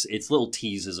game. It's little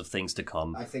teases of things to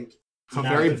come. I think how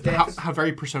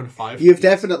very Persona 5. You've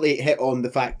definitely hit on the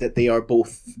fact that they are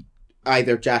both,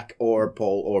 either Jack or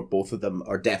Paul or both of them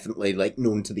are definitely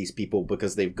known to these people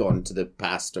because they've gone to the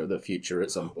past or the future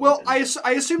at some point. Well, I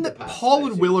assume that Paul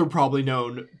and Will are probably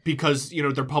known because,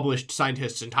 they're published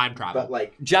scientists in time travel.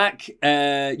 But Jack,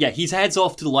 he heads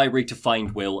off to the library to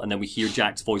find Will, and then we hear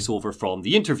Jack's voiceover from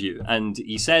the interview. And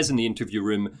he says in the interview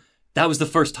room, that was the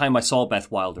first time I saw Beth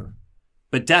Wilder,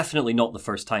 but definitely not the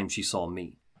first time she saw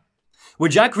me. When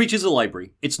Jack reaches the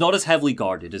library, it's not as heavily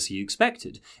guarded as he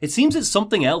expected. It seems that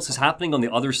something else is happening on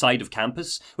the other side of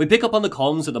campus. We pick up on the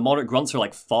comms that the Monarch grunts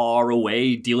are far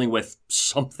away dealing with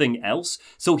something else,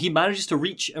 so he manages to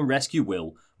reach and rescue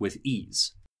Will with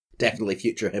ease. Definitely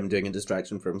future him doing a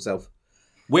distraction for himself.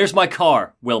 Where's my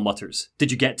car? Will mutters.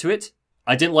 Did you get to it?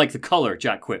 I didn't like the colour,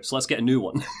 Jack quips. Let's get a new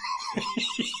one.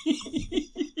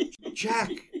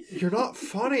 Jack, you're not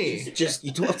funny. Just,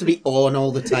 you don't have to be on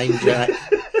all the time, Jack.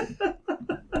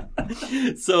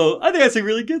 So I think that's a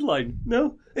really good line.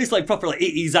 No, it's proper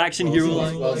 80s action hero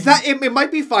line. That it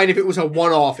might be fine if it was a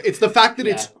one-off. It's the fact that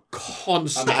it's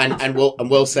constant. And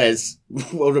Will says,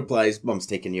 Will replies, "Mum's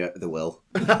taking you out of the will."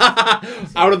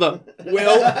 Out of the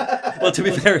will. Well, to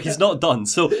be fair, he's not done.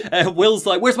 So Will's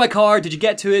like, "Where's my car? Did you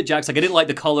get to it?" Jack's like, "I didn't like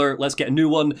the color. Let's get a new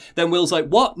one." Then Will's like,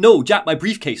 "What? No, Jack, my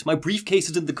briefcase. My briefcase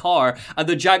is in the car." And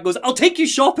then Jack goes, "I'll take you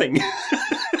shopping."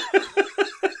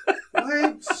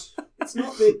 What? It's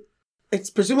not the. It's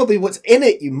presumably what's in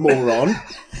it, you moron.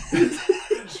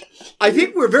 I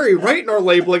think we're very right in our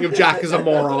labeling of Jack as a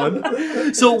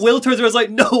moron. So Will turns around and is like,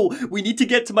 no, we need to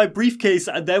get to my briefcase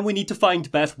and then we need to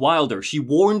find Beth Wilder. She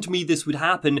warned me this would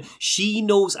happen. She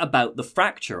knows about the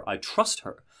fracture. I trust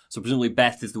her. So presumably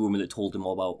Beth is the woman that told him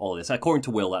all about all this. According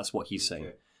to Will, that's what he's saying.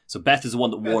 Okay. So Beth is the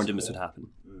one that warned him this would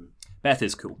happen. Beth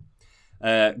is cool.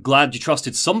 Glad you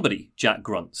trusted somebody, Jack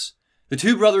grunts. The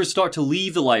two brothers start to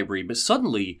leave the library, but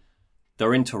suddenly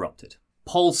they're interrupted.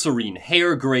 Paul Serene,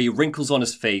 hair grey, wrinkles on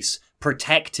his face,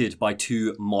 protected by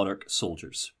two Monarch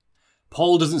soldiers.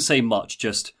 Paul doesn't say much,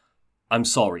 just, I'm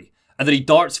sorry. And then he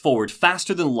darts forward,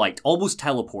 faster than light, almost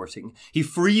teleporting. He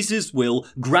freezes Will,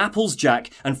 grapples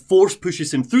Jack, and force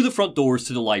pushes him through the front doors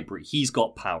to the library. He's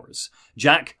got powers.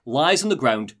 Jack lies on the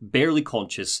ground, barely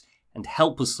conscious, and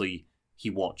helplessly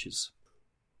he watches.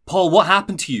 Paul, what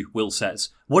happened to you? Will says.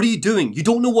 What are you doing? You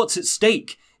don't know what's at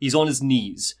stake. He's on his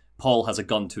knees. Paul has a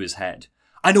gun to his head.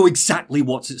 I know exactly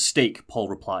what's at stake, Paul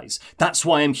replies. That's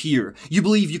why I'm here. You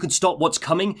believe you can stop what's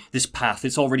coming? This path,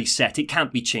 it's already set. It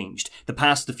can't be changed. The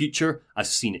past, the future, I've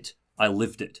seen it. I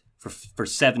lived it for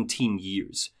 17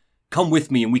 years. Come with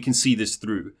me and we can see this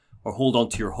through. Or hold on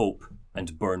to your hope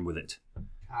and burn with it.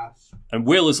 And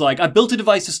Will is like, I built a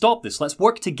device to stop this. Let's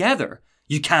work together.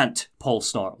 You can't, Paul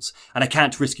snarls. And I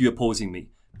can't risk you opposing me.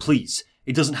 Please,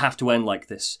 it doesn't have to end like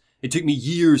this. It took me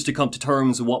years to come to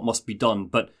terms with what must be done,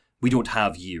 but we don't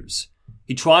have years.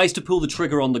 He tries to pull the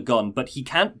trigger on the gun, but he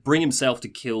can't bring himself to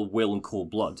kill Will in cold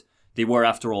blood. They were,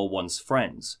 after all, once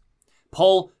friends.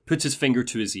 Paul puts his finger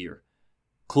to his ear,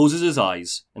 closes his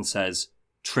eyes, and says,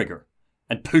 trigger,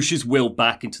 and pushes Will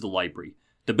back into the library.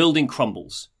 The building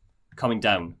crumbles, coming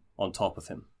down on top of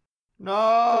him.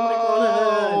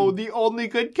 No, the only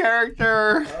good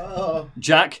character.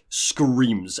 Jack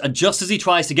screams, and just as he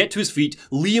tries to get to his feet,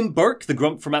 Liam Burke, the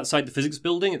grunt from outside the physics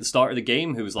building at the start of the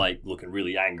game, who was looking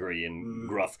really angry and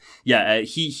gruff,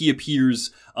 he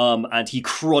appears and he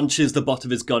crunches the butt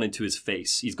of his gun into his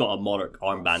face. He's got a Monarch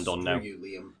armband on now. You,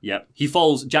 Liam. Yeah,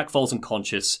 Jack falls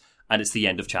unconscious, and it's the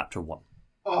end of chapter 1.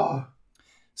 Oh.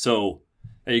 So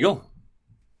there you go.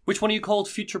 Which one are you called?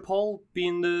 Future Paul,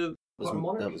 being the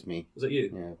that was me. Was it you?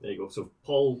 Yeah. There you go. So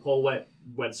Paul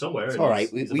went somewhere. It's all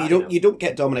right. You don't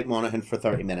get Dominic Monaghan for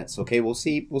 30 minutes. Okay, we'll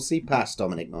see past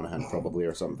Dominic Monaghan probably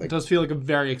or something. It does feel like a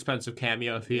very expensive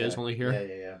cameo if he is only here.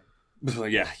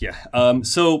 Yeah.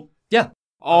 So yeah.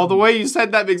 Oh, the way you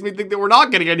said that makes me think that we're not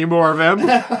getting any more of him.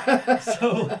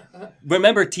 So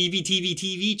remember,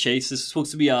 TV, Chase. This is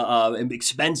supposed to be an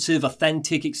expensive,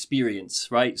 authentic experience,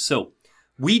 right? So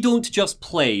we don't just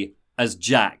play as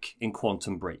Jack in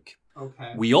Quantum Break.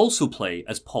 Okay. We also play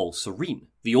as Paul Serene,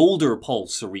 the older Paul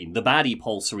Serene, the baddie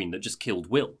Paul Serene that just killed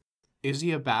Will. Is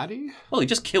he a baddie? Well, he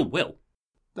just killed Will.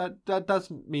 That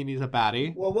doesn't mean he's a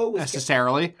baddie. Well, what was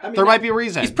necessarily. I mean, there might be a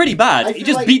reason. He's pretty bad. He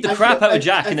just beat the crap out of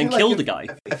Jack and then killed the guy.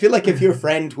 I feel like if your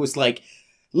friend was like,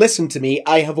 listen to me,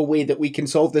 I have a way that we can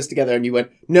solve this together, and you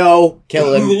went, no,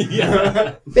 kill him.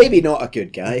 Yeah. Maybe not a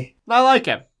good guy. I like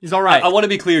him. He's all right. I want to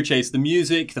be clear, Chase. The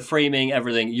music, the framing,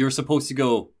 everything, you're supposed to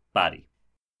go baddie.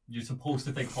 You're supposed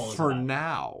to think Paul is for bad.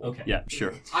 now. Okay. Yeah,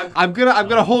 sure. I'm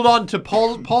gonna hold on to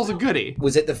Paul. Paul's a goodie.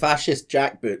 Was it the fascist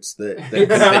jackboots that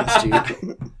convinced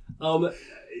you?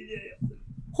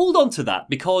 Hold on to that,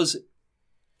 because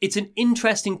it's an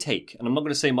interesting take, and I'm not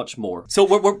going to say much more. So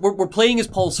we're playing as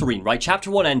Paul Serene, right?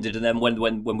 Chapter 1 ended, and then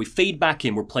when we fade back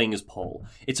in, we're playing as Paul.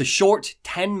 It's a short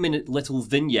 10-minute little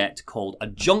vignette called A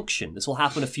Junction. This will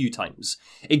happen a few times.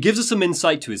 It gives us some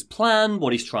insight to his plan,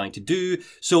 what he's trying to do.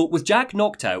 So with Jack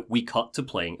knocked out, we cut to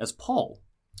playing as Paul.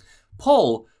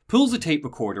 Paul pulls the tape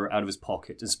recorder out of his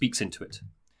pocket and speaks into it.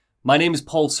 My name is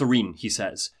Paul Serene, he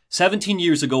says. 17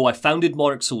 years ago, I founded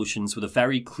Monarch Solutions with a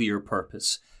very clear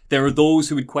purpose. There are those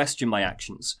who would question my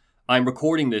actions. I am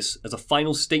recording this as a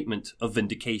final statement of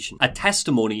vindication, a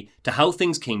testimony to how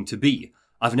things came to be.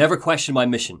 I've never questioned my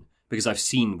mission, because I've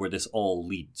seen where this all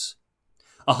leads.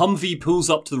 A Humvee pulls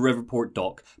up to the Riverport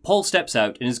dock. Paul steps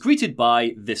out and is greeted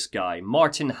by this guy,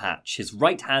 Martin Hatch, his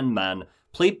right-hand man,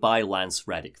 played by Lance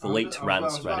Reddick, the late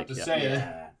Lance Reddick.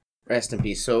 Rest in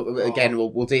peace. So again,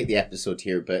 we'll date the episode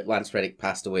here, but Lance Reddick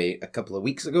passed away a couple of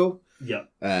weeks ago. Yeah.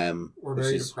 We're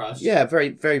very depressed. Yeah, very,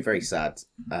 very, very sad.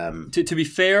 To be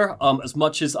fair, as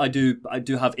much as I do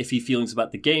have iffy feelings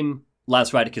about the game,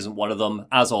 Lance Reddick isn't one of them.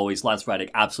 As always, Lance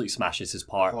Reddick absolutely smashes his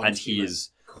part, and he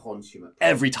is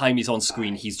every time he's on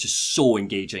screen, he's just so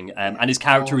engaging, and his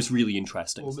character is really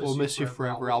interesting. We'll miss you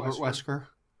forever, Albert Wesker.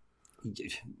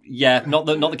 Yeah, not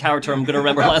the character I'm going to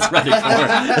remember Lance Reddick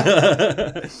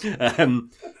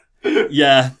for.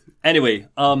 Yeah. Anyway,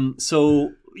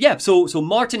 so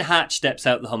Martin Hatch steps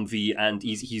out the Humvee, and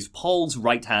he's Paul's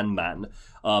right-hand man.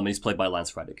 And he's played by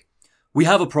Lance Reddick. We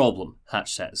have a problem,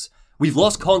 Hatch says. We've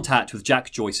lost contact with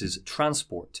Jack Joyce's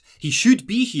transport. He should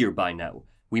be here by now.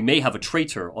 We may have a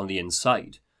traitor on the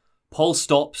inside. Paul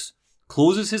stops,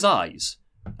 closes his eyes,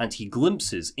 and he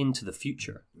glimpses into the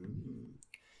future.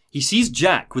 He sees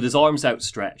Jack with his arms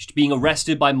outstretched, being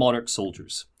arrested by Monarch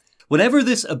soldiers. Whatever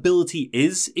this ability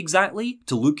is exactly,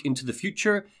 to look into the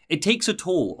future, it takes a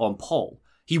toll on Paul.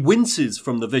 He winces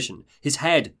from the vision. His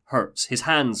head hurts. His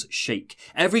hands shake.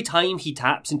 Every time he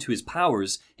taps into his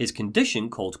powers, his condition,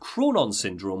 called Chronon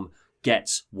Syndrome,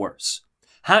 gets worse.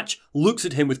 Hatch looks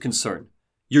at him with concern.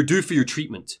 You're due for your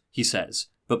treatment, he says,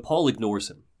 but Paul ignores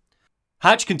him.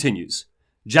 Hatch continues.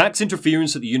 Jack's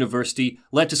interference at the university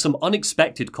led to some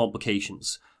unexpected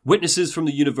complications. Witnesses from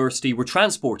the university were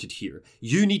transported here.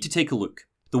 You need to take a look.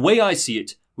 The way I see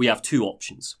it, we have two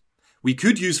options. We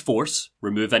could use force,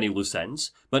 remove any loose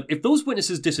ends, but if those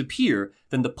witnesses disappear,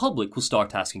 then the public will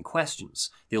start asking questions.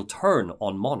 They'll turn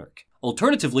on Monarch.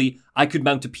 Alternatively, I could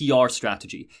mount a PR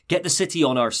strategy, get the city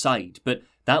on our side, but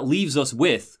that leaves us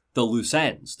with the loose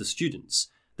ends, the students.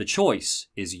 The choice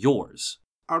is yours.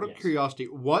 Out of curiosity,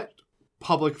 what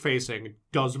public facing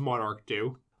does Monarch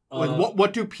do? Like,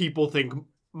 what do people think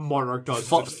Monarch does?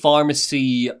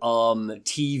 Pharmacy,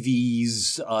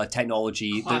 TVs,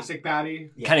 technology. Classic baddie?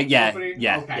 Kind of,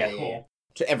 yeah. Okay, cool.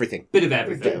 To everything. Bit of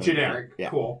everything. Generic. Yeah.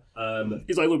 Cool.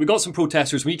 He's like, look, we got some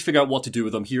protesters. We need to figure out what to do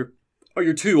with them. Here are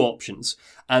your two options.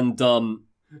 And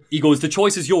he goes, the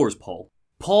choice is yours, Paul.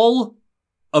 Paul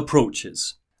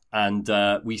approaches, and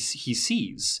he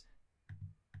sees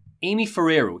Amy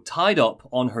Ferrero tied up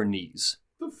on her knees.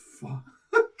 The fuck?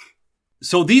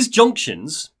 So these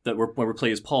junctions that when we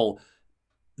play as Paul,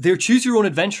 they're choose your own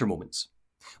adventure moments.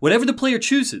 Whatever the player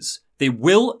chooses, they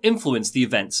will influence the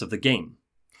events of the game.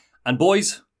 And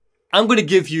boys, I'm going to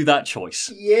give you that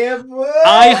choice. Yeah, boy.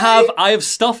 I have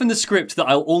stuff in the script that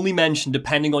I'll only mention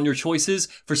depending on your choices.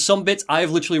 For some bits, I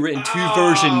have literally written two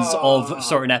versions of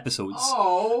certain episodes.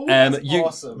 Oh, that's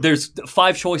awesome. There's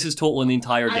 5 choices total in the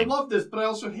entire game. I love this, but I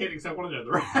also hate it because I want to know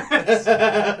the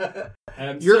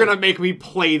rest. You're going to make me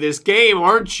play this game,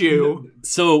 aren't you?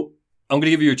 So, I'm going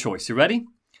to give you your choice. You ready?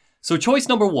 So, choice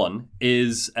number 1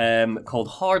 is called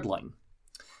Hardline.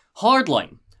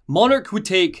 Hardline. Monarch would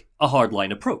take a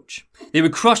hardline approach. They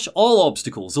would crush all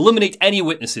obstacles, eliminate any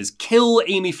witnesses, kill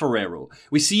Amy Ferrero.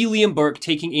 We see Liam Burke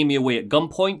taking Amy away at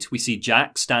gunpoint. We see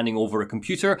Jack standing over a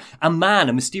computer. A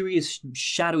mysterious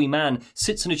shadowy man,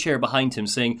 sits in a chair behind him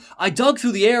saying, I dug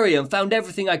through the area and found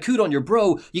everything I could on your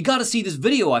bro. You gotta see this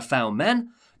video I found, man.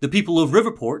 The people of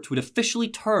Riverport would officially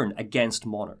turn against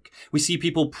Monarch. We see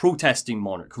people protesting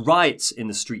Monarch, riots in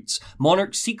the streets.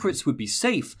 Monarch's secrets would be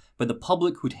safe, but the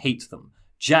public would hate them.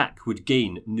 Jack would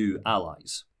gain new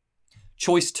allies.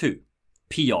 Choice 2,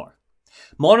 PR.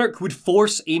 Monarch would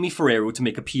force Amy Ferrero to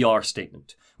make a PR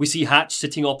statement. We see Hatch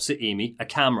sitting opposite Amy, a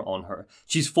camera on her.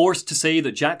 She's forced to say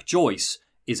that Jack Joyce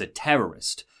is a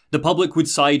terrorist. The public would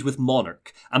side with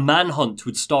Monarch. A manhunt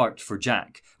would start for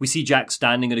Jack. We see Jack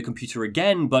standing at a computer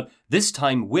again, but this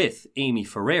time with Amy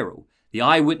Ferrero. The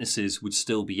eyewitnesses would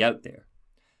still be out there.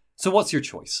 So what's your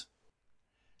choice?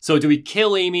 So do we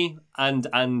kill Amy, and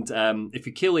if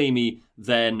we kill Amy,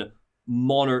 then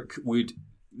Monarch would...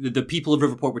 The people of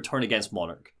Riverport would turn against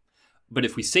Monarch. But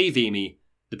if we save Amy,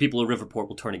 the people of Riverport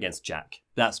will turn against Jack.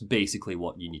 That's basically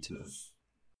what you need to know.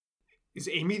 Is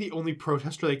Amy the only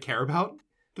protester they care about?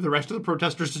 Do the rest of the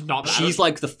protesters just not matter? She's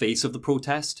like the face of the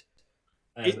protest.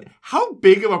 How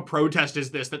big of a protest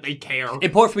is this that they care?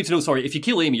 Important for me to know, sorry, if you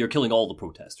kill Amy, you're killing all the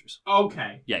protesters.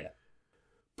 Okay. Yeah.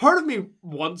 Part of me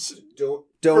wants... Don't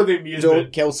for the amusement.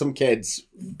 Don't kill some kids.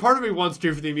 Part of me wants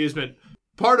to for the amusement.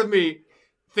 Part of me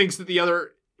thinks that the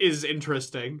other is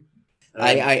interesting.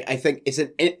 I think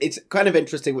it's kind of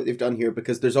interesting what they've done here,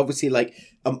 because there's obviously like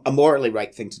a morally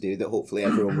right thing to do that hopefully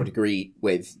everyone would agree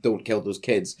with. Don't kill those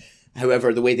kids.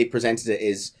 However, the way they presented it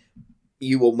is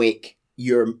you will make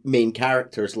your main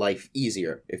character's life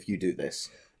easier if you do this.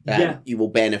 You will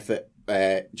benefit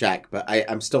Jack, but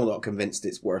I'm still not convinced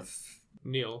it's worth...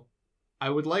 Neil,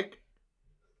 I would like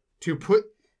to put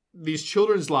these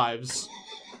children's lives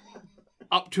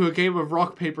up to a game of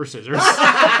rock, paper, scissors.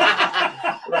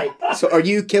 Right. So are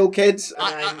you kill kids?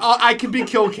 I can be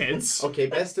kill kids. Okay,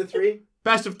 best of 3?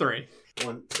 Best of 3.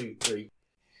 1, 2, 3.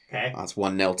 Okay. That's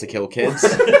 1-0 to kill kids.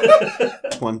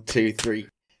 1, 2, 3.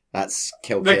 That's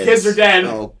kill the kids. The kids are dead.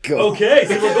 Oh, God. Okay,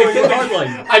 so we're going the hard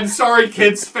line. I'm sorry,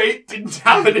 kids. Fate didn't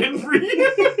have it in for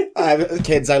you.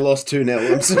 Kids, I lost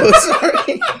 2-0. I'm so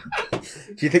sorry.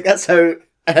 Do you think that's how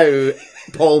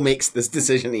Paul makes this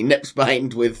decision? He nips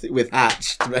behind with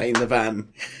Hatch behind the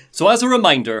van. So as a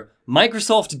reminder,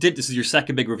 Microsoft did... This is your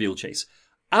second big reveal, Chase.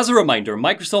 As a reminder,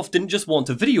 Microsoft didn't just want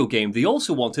a video game, they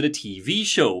also wanted a TV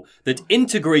show that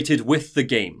integrated with the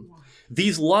game.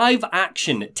 These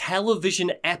live-action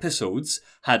television episodes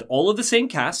had all of the same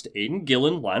cast. Aidan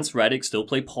Gillen, Lance Reddick still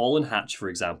play Paul and Hatch, for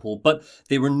example, but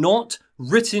they were not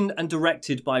written and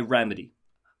directed by Remedy.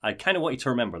 I kind of want you to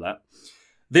remember that.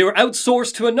 They were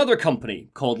outsourced to another company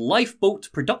called Lifeboat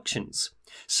Productions.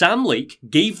 Sam Lake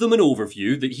gave them an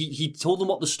overview that he told them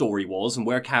what the story was and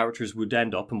where characters would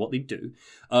end up and what they'd do.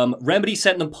 Remedy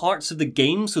sent them parts of the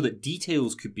game so that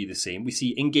details could be the same. We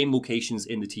see in-game locations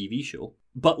in the TV show.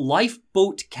 But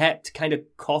Lifeboat kept kind of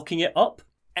cocking it up.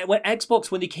 When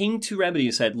Xbox, when they came to Remedy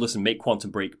and said, listen, make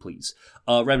Quantum Break, please.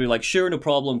 Remedy were like, sure, no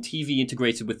problem, TV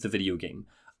integrated with the video game.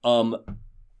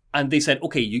 And they said,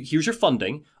 okay, here's your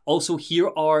funding. Also, here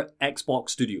are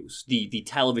Xbox Studios, the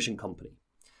television company.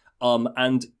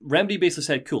 And Remedy basically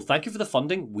said, cool, thank you for the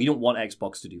funding. We don't want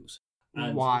Xbox Studios.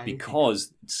 And why?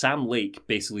 Because Sam Lake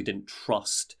basically didn't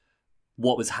trust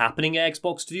what was happening at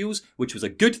Xbox Studios, which was a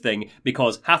good thing,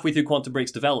 because halfway through Quantum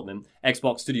Break's development,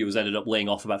 Xbox Studios ended up laying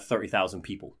off about 30,000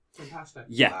 people. Fantastic.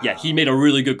 Yeah, he made a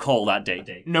really good call that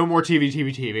day. No more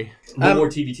TV. No more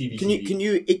TV. Can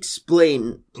you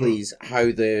explain, please,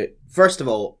 how the... First of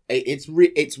all,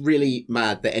 it's really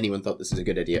mad that anyone thought this is a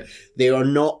good idea. They are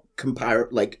not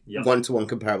one-to-one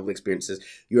comparable experiences.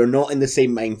 You are not in the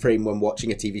same mind frame when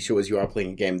watching a TV show as you are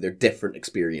playing a game. They're different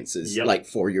experiences,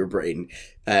 for your brain.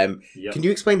 Can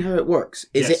you explain how it works?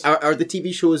 Are the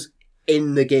TV shows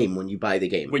in the game when you buy the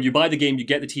game? When you buy the game, you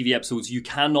get the TV episodes. You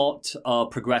cannot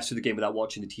progress through the game without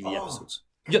watching the TV episodes.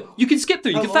 You can skip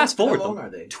through. You can fast forward them. How long are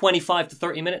they? 25 to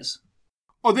 30 minutes.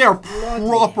 Oh, they are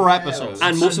proper episodes.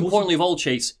 And most importantly of all,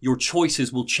 Chase, your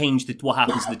choices will change what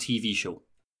happens in the TV show.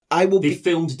 They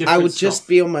filmed different I would just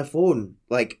be on my phone.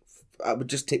 I would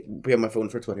just be on my phone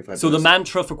for 25 minutes. So the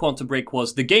mantra for Quantum Break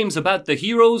was, the game's about the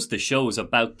heroes, the show's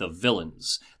about the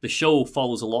villains. The show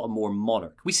follows a lot more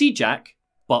Monarch. We see Jack,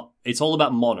 but it's all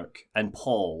about Monarch and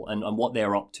Paul and what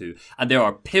they're up to. And there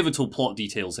are pivotal plot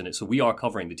details in it, so we are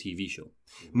covering the TV show.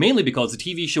 Mainly because the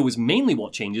TV show is mainly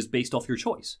what changes based off your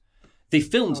choice. They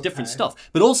filmed different stuff.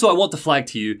 But also I want to flag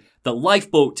to you that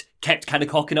Lifeboat kept kind of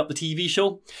cocking up the TV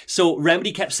show. So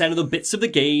Remedy kept sending them bits of the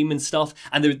game and stuff.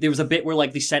 And there was a bit where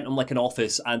they sent them an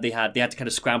office and they had to kind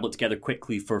of scramble it together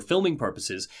quickly for filming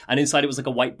purposes. And inside it was a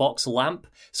white box lamp.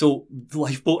 So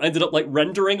Lifeboat ended up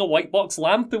rendering a white box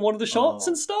lamp in one of the shots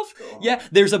and stuff. God. Yeah,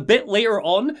 there's a bit later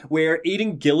on where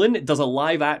Aidan Gillen does a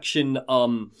live action,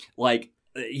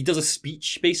 he does a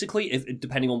speech, basically,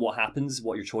 depending on what happens,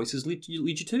 what your choices lead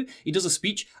you to. He does a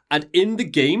speech, and in the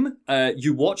game,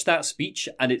 you watch that speech,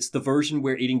 and it's the version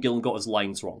where Aidan Gillen got his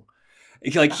lines wrong.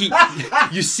 Like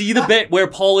you see the bit where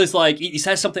Paul is like, he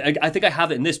says something, I think I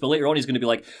have it in this, but later on he's going to be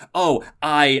like, oh,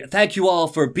 I thank you all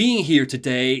for being here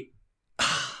today.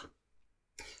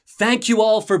 Thank you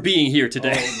all for being here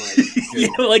today. Oh my you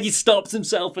know, like he stops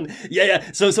himself and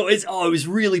So it was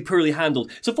really poorly handled.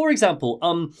 So for example,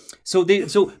 so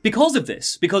because of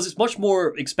this, because it's much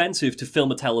more expensive to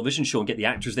film a television show and get the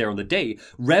actors there on the day,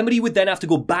 Remedy would then have to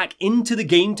go back into the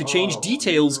game to change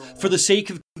details for the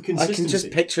sake of consistency. I can just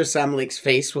picture Sam Lake's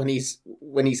face when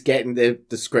he's getting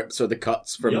the scripts or the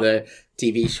cuts from the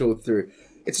TV show through.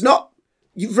 It's not.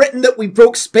 You've written that we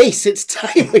broke space. It's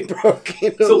time we broke.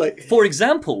 You know, so, for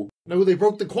example... No, they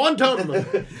broke the quantum!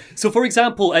 So, for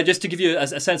example, just to give you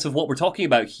a sense of what we're talking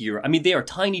about here, I mean, they are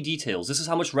tiny details. This is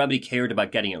how much Remedy cared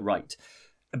about getting it right.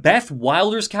 Beth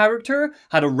Wilder's character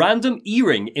had a random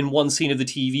earring in one scene of the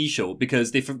TV show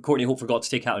because Courtney Hope forgot to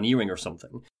take out an earring or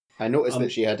something. I noticed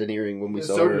that she had an earring when we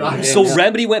saw her. So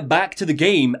Remedy went back to the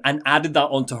game and added that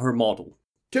onto her model.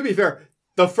 To be fair,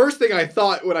 the first thing I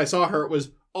thought when I saw her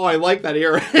was, oh, I like that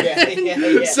earring.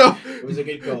 Yeah. So it was a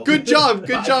good call. Good job,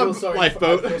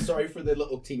 Lifeboat. I feel sorry for the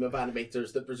little team of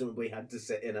animators that presumably had to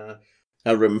sit in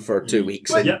a room for 2 weeks.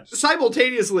 But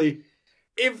simultaneously,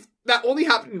 if that only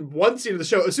happened in one scene of the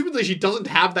show, assumedly she doesn't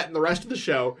have that in the rest of the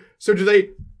show. So do they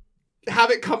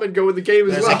have it come and go in the game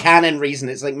as well? There's a canon reason.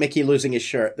 It's like Mickey losing his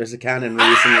shirt. There's a canon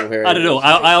reason. Where I don't know.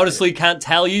 I honestly can't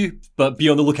tell you, but be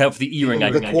on the lookout for the earring.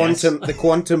 The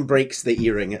quantum breaks the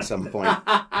earring at some point.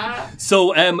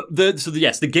 So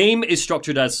the game is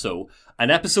structured as so: an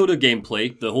episode of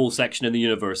gameplay, the whole section in the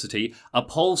university, a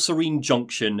Paul Serene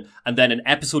junction, and then an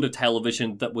episode of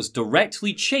television that was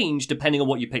directly changed depending on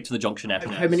what you picked to the junction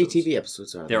episode. How many TV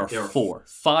episodes are there? There are 4.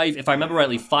 5, if I remember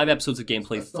rightly, 5 episodes of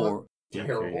gameplay. 4.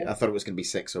 Okay. I thought it was going to be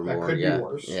 6 or more. Could be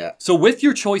worse. Yeah. So with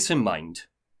your choice in mind,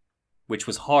 which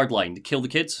was Hardline, to kill the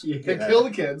kids? Yeah, kill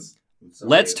the kids.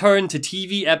 Let's turn to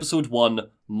TV episode 1,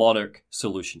 Monarch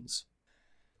Solutions.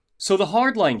 So the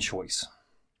Hardline choice.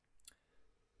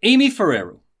 Amy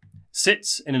Ferrero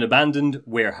sits in an abandoned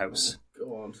warehouse.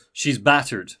 God. She's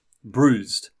battered,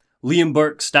 bruised. Liam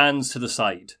Burke stands to the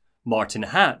side. Martin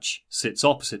Hatch sits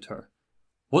opposite her.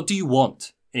 What do you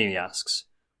want? Amy asks.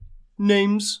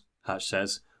 Names, Hatch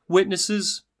says.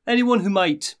 Witnesses. Anyone who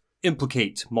might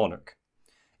implicate Monarch.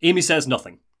 Amy says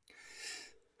nothing.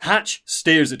 Hatch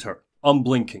stares at her,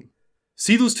 unblinking.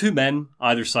 See those 2 men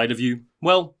either side of you?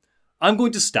 Well, I'm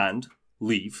going to stand,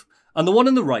 leave, and the one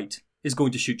on the right is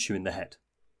going to shoot you in the head.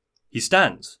 He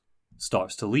stands,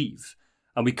 starts to leave,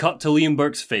 and we cut to Liam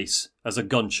Burke's face as a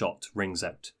gunshot rings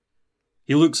out.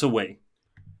 He looks away,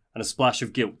 and a splash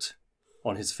of guilt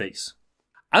on his face.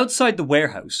 Outside the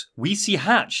warehouse, we see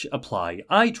Hatch apply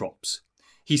eye drops.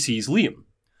 He sees Liam.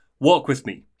 Walk with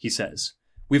me, he says.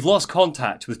 We've lost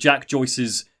contact with Jack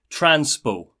Joyce's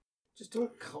transpo. Just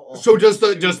don't cut off. So does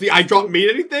the eye drop mean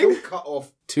anything? Don't cut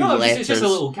off 2 letters. It's just a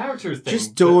little character thing.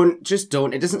 Just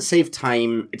don't. It doesn't save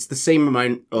time. It's the same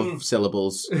amount of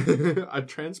syllables. A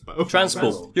transpo.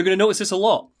 Transpo. You're going to notice this a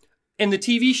lot. In the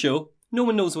TV show, no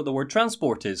one knows what the word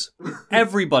transport is.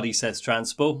 Everybody says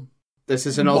transpo. This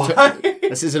is an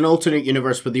alternate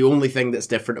universe where the only thing that's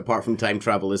different apart from time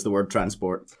travel is the word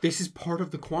transport. This is part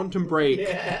of the quantum break.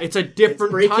 Yeah. It's a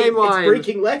different timeline. It's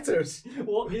breaking letters.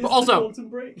 What is also, the quantum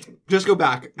break? Just go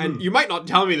back, and you might not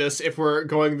tell me this if we're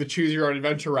going the choose your own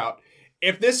adventure route.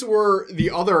 If this were the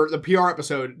PR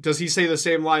episode, does he say the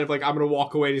same line of like, I'm going to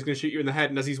walk away and he's going to shoot you in the head,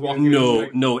 and as he's walking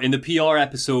No. In the PR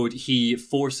episode, he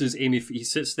forces Amy, he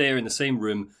sits there in the same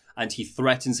room, and he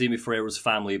threatens Amy Ferrero's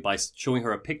family by showing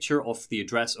her a picture of the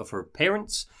address of her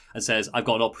parents and says, I've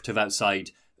got an operative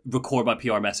outside, record my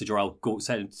PR message or I'll go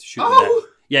send him to shoot them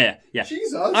dead. Yeah.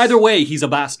 Jesus. Either way, he's a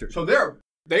bastard. So they are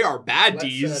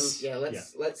baddies.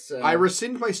 Let's I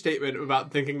rescind my statement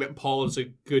about thinking that Paul is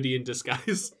a goodie in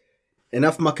disguise.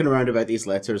 Enough mucking around about these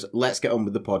letters. Let's get on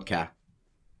with the podcast.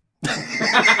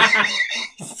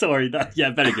 Sorry.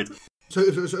 Very good.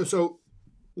 So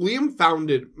Liam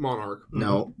founded Monarch.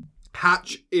 No.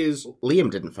 Hatch is... Liam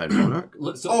didn't found Monarch.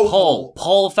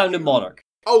 Paul founded Monarch.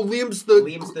 Oh, Liam's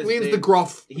the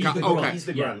gruff. He's the grunt. He's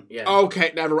the grunt. Yeah.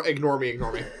 Okay, never. Ignore me.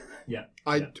 Yeah.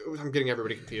 I'm getting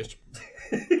everybody confused.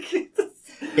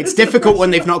 It's difficult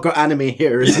when they've not got anime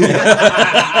hair, isn't it?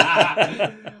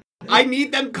 I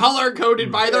need them color-coded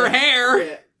by their hair.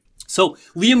 Yeah. So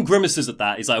Liam grimaces at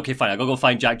that. He's like, okay, fine, I'll go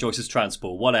find Jack Joyce's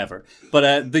transpo, whatever.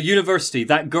 But the university,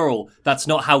 that girl, that's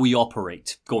not how we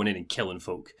operate, going in and killing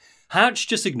folk. Hatch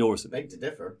just ignores him. Beg to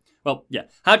differ. Well, yeah.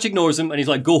 Hatch ignores him, and he's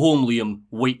like, go home, Liam,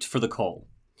 wait for the call.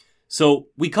 So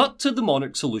we cut to the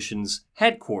Monarch Solutions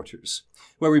headquarters,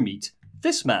 where we meet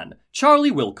this man,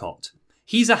 Charlie Wilcott.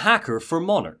 He's a hacker for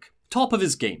Monarch. Top of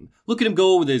his game. Look at him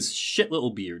go with his shit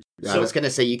little beard. I was going to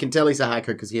say, you can tell he's a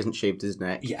hacker because he hasn't shaved his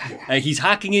neck. Yeah. He's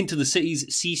hacking into the city's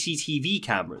CCTV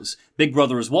cameras. Big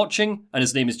Brother is watching, and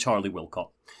his name is Charlie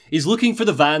Wilcott. He's looking for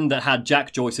the van that had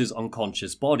Jack Joyce's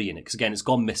unconscious body in it, because again, it's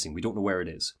gone missing. We don't know where it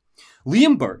is.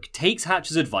 Liam Burke takes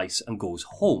Hatch's advice and goes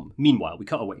home. Meanwhile, we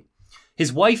cut away.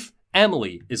 His wife,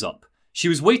 Emily, is up. She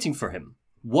was waiting for him,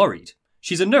 worried.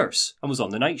 She's a nurse and was on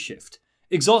the night shift.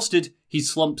 Exhausted, he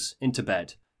slumps into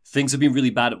bed. Things have been really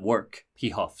bad at work, he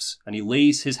huffs, and he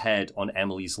lays his head on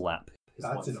Emily's lap.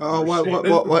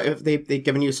 What if they've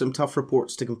given you some tough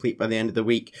reports to complete by the end of the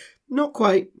week? Not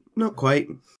quite.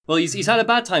 Well, he's had a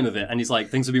bad time of it, and he's like,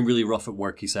 things have been really rough at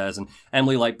work, he says, and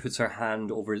Emily, like, puts her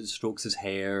hand over his, strokes his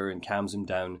hair and calms him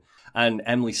down, and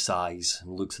Emily sighs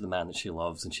and looks at the man that she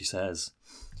loves, and she says,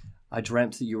 I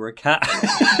dreamt that you were a cat.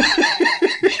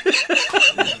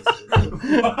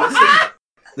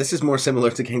 This is more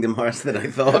similar to Kingdom Hearts than I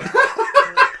thought.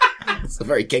 It's a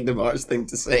very Kingdom Hearts thing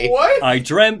to say. What? I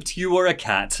dreamt you were a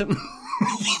cat.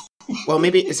 Well,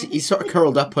 maybe he's sort of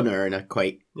curled up on her in a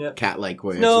quite cat-like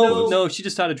way. No, she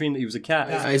just had a dream that he was a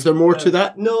cat. Is there more to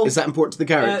that? No. Is that important to the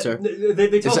character? They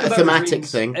Is it a thematic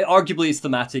thing? Arguably it's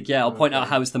thematic, yeah. I'll point out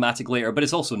how it's thematic later, but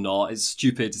it's also not. It's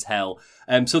stupid as hell.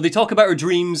 So they talk about her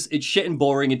dreams. It's shit and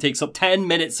boring. It takes up 10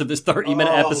 minutes of this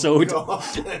 30-minute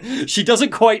episode. She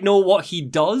doesn't quite know what he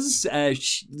does.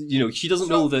 She doesn't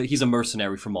know that he's a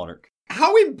mercenary for Monarch.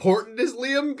 How important is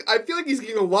Liam? I feel like he's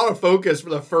getting a lot of focus for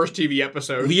the first TV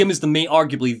episode. Liam is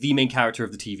arguably the main character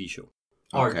of the TV show.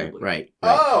 Okay, right.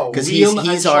 Oh, because he's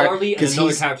Charlie and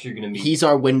another character you're going to meet. He's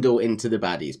our window into the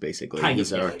baddies, basically.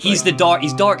 He's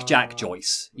dark Jack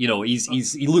Joyce.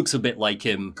 He looks a bit like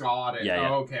him. Got it.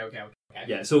 Yeah. Okay.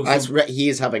 Yeah, so he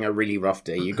is having a really rough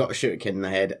day. You've got to shoot a kid in the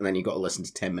head, and then you've got to listen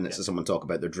to 10 minutes of someone talk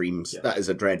about their dreams. Yeah. That is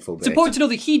a dreadful day. It's important to know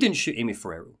that he didn't shoot Amy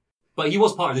Ferrero. But he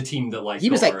was part of the team that he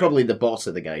was probably the boss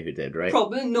of the guy who did, right?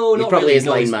 Probably no, he's not probably really. his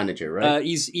line manager, right?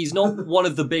 He's not one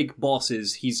of the big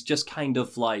bosses. He's just kind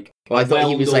of like. Well, I thought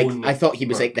he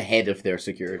was like the head of their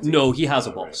security. No, he has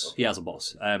a boss. Right. He has a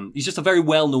boss. He's just a very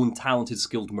well-known, talented,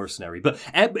 skilled mercenary. But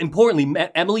importantly,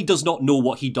 Emily does not know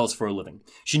what he does for a living.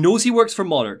 She knows he works for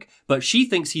Monarch, but she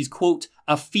thinks he's, quote,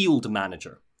 a field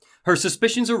manager. Her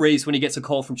suspicions are raised when he gets a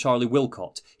call from Charlie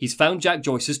Wilcott. He's found Jack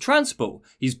Joyce's transpo.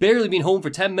 He's barely been home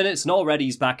for 10 minutes and already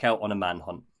he's back out on a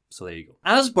manhunt. So there you go.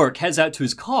 As Burke heads out to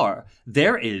his car,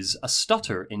 there is a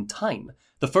stutter in time.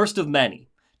 The first of many.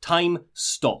 Time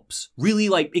stops. Really,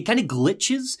 it kind of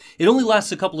glitches. It only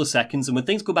lasts a couple of seconds, and when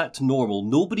things go back to normal,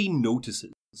 nobody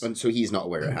notices. And so he's not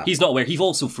aware it happened. He's not aware. He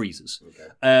also freezes.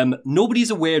 Okay. Nobody's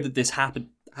aware that this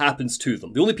happens to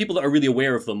them. The only people that are really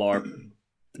aware of them are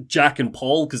Jack and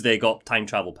Paul, because they got time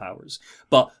travel powers.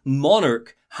 But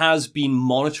Monarch has been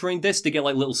monitoring this. They get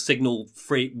little signal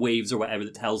freight waves or whatever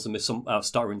that tells them if some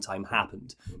stutter in time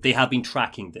happened. They have been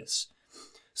tracking this.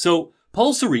 So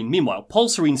meanwhile, Paul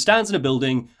Serene stands in a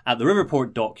building at the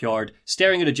Riverport dockyard,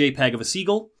 staring at a JPEG of a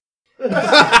seagull.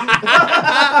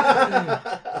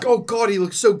 Oh god, he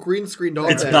looks so green screened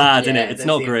on It's bad, isn't it? It's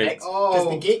not great.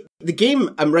 The game,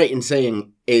 I'm right in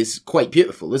saying, is quite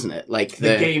beautiful, isn't it?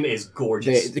 The game is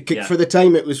gorgeous. For the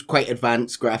time, it was quite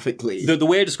advanced graphically. The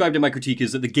way I described it in my critique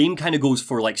is that the game kind of goes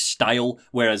for style,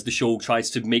 whereas the show tries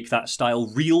to make that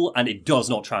style real, and it does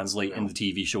not translate in the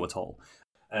TV show at all.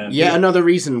 Another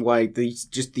reason why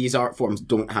these art forms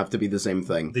don't have to be the same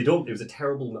thing. They don't. It was a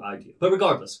terrible idea. But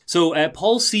regardless. So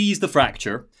Paul sees the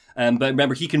fracture, but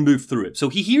remember, he can move through it. So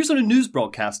he hears on a news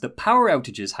broadcast that power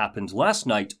outages happened last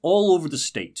night all over the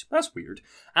state. That's weird.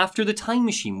 After the time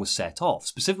machine was set off.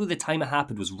 Specifically, the time it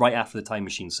happened was right after the time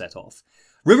machine set off.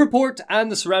 Riverport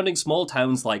and the surrounding small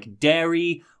towns like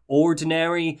Derry,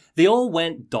 Ordinary, they all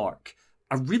went dark.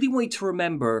 I really want you to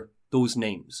remember those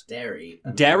names. Derry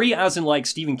as in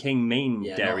Stephen King, Maine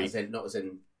Derry. Not as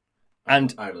in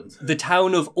and Ireland. The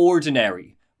town of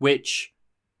Ordinary, which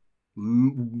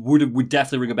would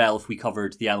definitely ring a bell if we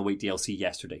covered the Alan Wake DLC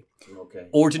yesterday. Okay.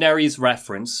 Ordinary is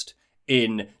referenced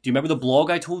in, do you remember the blog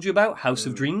I told you about, House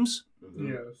of Dreams? Mm-hmm.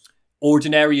 Yes.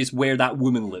 Ordinary is where that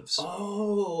woman lives.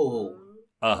 Oh.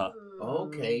 Uh-huh.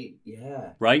 Okay,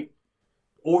 yeah. Right?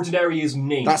 Ordinary is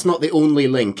named. That's not the only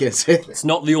link, is it? It's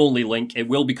not the only link. It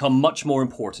will become much more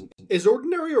important. Is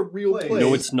Ordinary a real place?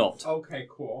 No, it's not. Okay,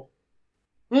 cool.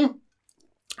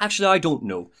 Actually, I don't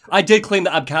know. I did claim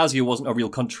that Abkhazia wasn't a real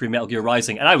country in Metal Gear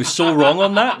Rising, and I was so wrong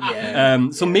on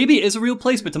that. So maybe it is a real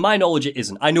place, but to my knowledge, it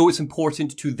isn't. I know it's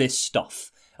important to this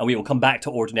stuff, and we will come back to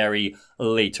Ordinary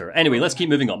later. Anyway, let's keep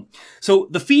moving on. So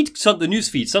the news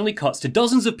feed suddenly cuts to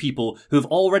dozens of people who have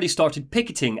already started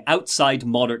picketing outside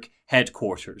Monarch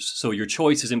headquarters. So your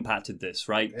choice has impacted this,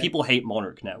 right? Yeah. People hate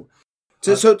Monarch now.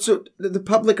 So the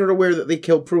public are aware that they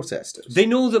killed protesters? They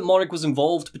know that Monarch was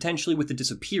involved potentially with the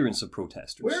disappearance of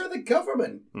protesters. Where are the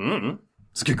government? Mm-hmm.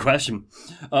 It's a good question.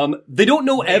 They don't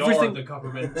know everything. They are the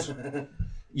government.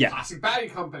 Yeah. Classic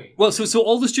bad company. Well, so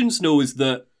all the students know is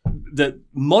that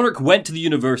Monarch went to the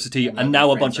university and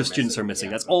now a bunch of students are missing.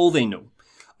 That's all they know.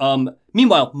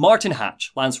 Meanwhile, Martin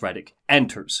Hatch, Lance Reddick,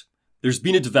 enters. There's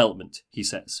been a development, he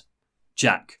says.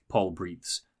 Jack, Paul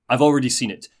breathes. I've already seen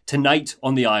it. Tonight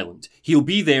on the island. He'll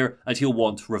be there and he'll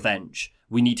want revenge.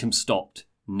 We need him stopped.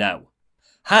 Now.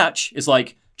 Hatch is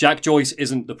like, Jack Joyce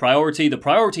isn't the priority. The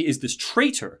priority is this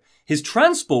traitor. His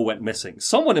transpo went missing.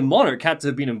 Someone in Monarch had to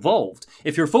have been involved.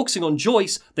 If you're focusing on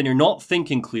Joyce, then you're not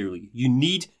thinking clearly. You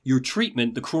need your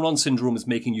treatment. The Chronon Syndrome is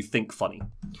making you think funny.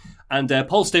 And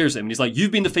Paul stares at him and he's like,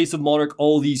 you've been the face of Monarch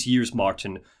all these years,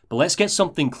 Martin. But let's get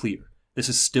something clear. This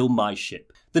is still my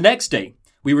ship. The next day,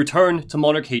 we return to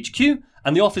Monarch HQ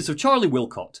and the office of Charlie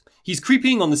Wilcott. He's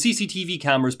creeping on the CCTV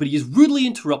cameras, but he is rudely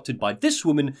interrupted by this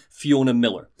woman, Fiona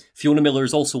Miller. Fiona Miller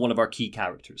is also one of our key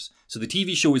characters. So the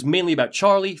TV show is mainly about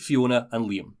Charlie, Fiona, and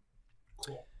Liam.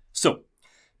 Cool. So,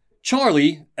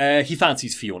 Charlie, he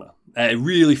fancies Fiona.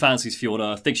 Really fancies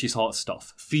Fiona, thinks she's hot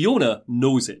stuff. Fiona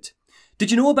knows it. Did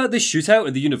you know about this shootout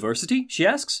at the university? She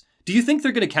asks. Do you think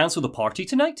they're going to cancel the party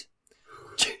tonight?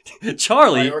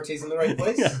 Charlie... Priorities in the right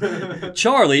place?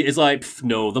 Charlie is like,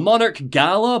 no, the Monarch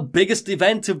Gala, biggest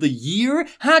event of the year?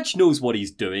 Hatch knows what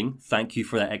he's doing. Thank you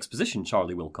for that exposition,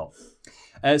 Charlie Wilcott.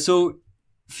 So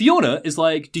Fiona is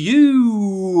like, do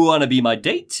you want to be my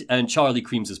date? And Charlie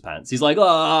creams his pants. He's like,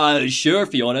 sure,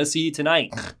 Fiona, see you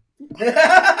tonight.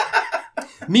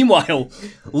 Meanwhile,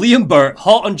 Liam Burt,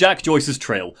 hot on Jack Joyce's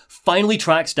trail, finally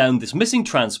tracks down this missing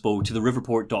transpo to the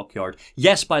Riverport dockyard.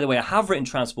 Yes, by the way, I have written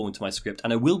transpo into my script,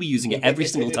 and I will be using it every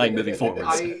single time moving forwards.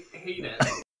 I hate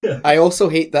it. I also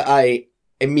hate that I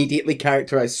immediately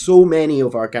characterize so many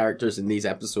of our characters in these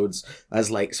episodes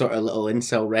as like sort of little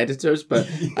incel redditors, but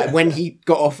when he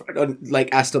got off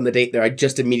like asked on the date there, I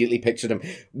just immediately pictured him,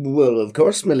 well, of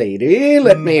course, milady,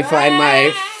 let me find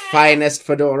my finest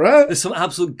fedora. There's some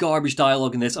absolute garbage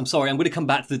dialogue in this. I'm sorry, I'm going to come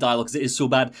back to the dialogue because it is so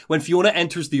bad. When Fiona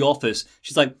enters the office,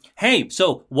 she's like, hey,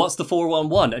 so what's the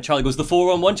 411? And Charlie goes, the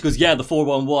 411? She goes, yeah, the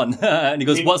 411. And he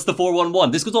goes, what's the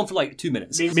 411? This goes on for like 2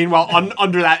 minutes. Meanwhile,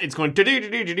 under that, it's going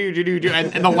do-do-do-do-do-do-do,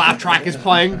 and the laugh track is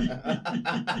playing.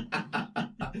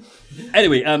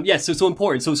 Anyway, so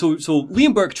important. So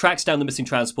Liam Burke tracks down the missing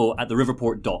transpo at the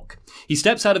Riverport dock. He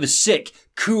steps out of his sick,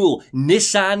 cool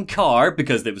Nissan car,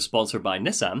 because they were sponsored by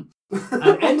Nissan.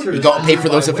 And enters. You got to pay for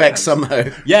those effects somehow.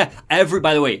 Yeah,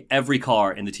 by the way, every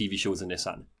car in the TV show is a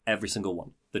Nissan. Every single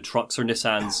one. The trucks are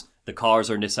Nissans, the cars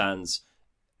are Nissans,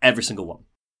 every single one.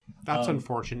 That's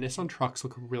unfortunate. Nissan trucks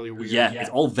look really weird. Yeah, it's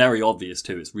all very obvious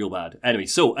too. It's real bad. Anyway,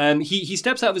 so he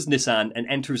steps out of his Nissan and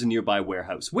enters a nearby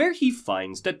warehouse where he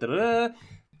finds the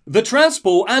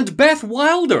transpo and Beth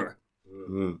Wilder.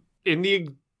 In the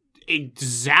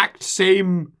exact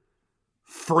same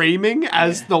framing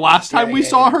as the last time we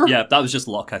saw her. Yeah, that was just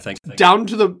luck, I think. Down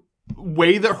to the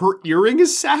way that her earring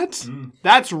is set.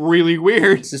 That's really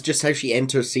weird. This is just how she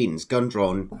enters scenes, gun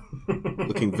drawn,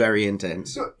 looking very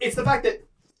intense. So it's the fact that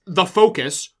the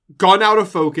focus, gone out of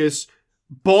focus,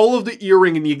 ball of the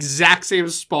earring in the exact same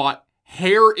spot,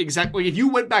 hair exactly. If you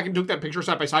went back and took that picture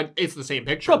side by side, it's the same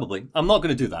picture. Probably. I'm not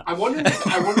going to do that. I wonder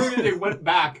if they went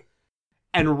back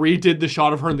and redid the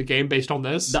shot of her in the game based on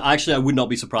this. Actually, I would not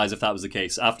be surprised if that was the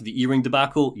case. After the earring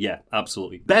debacle, yeah,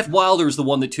 absolutely. Beth Wilder is the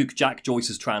one that took Jack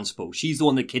Joyce's transpo. She's the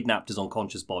one that kidnapped his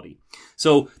unconscious body.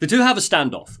 So the two have a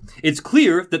standoff. It's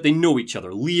clear that they know each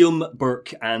other. Liam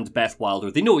Burke and Beth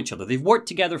Wilder, they know each other. They've worked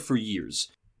together for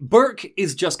years. Burke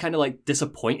is just kind of like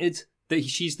disappointed that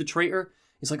she's the traitor.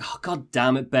 He's like, oh, God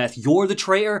damn it, Beth, you're the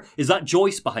traitor? Is that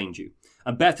Joyce behind you?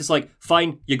 And Beth is like,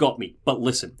 fine, you got me, but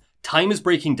listen. Time is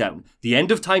breaking down. The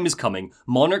end of time is coming.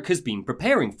 Monarch has been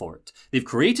preparing for it. They've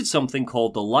created something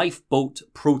called the Lifeboat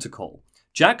Protocol.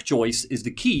 Jack Joyce is the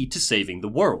key to saving the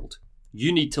world.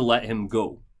 You need to let him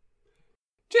go.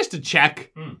 Just to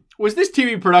check, was this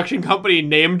TV production company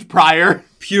named prior?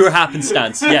 Pure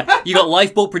happenstance, yeah. You got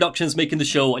Lifeboat Productions making the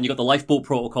show, and you got the Lifeboat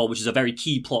Protocol, which is a very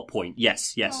key plot point.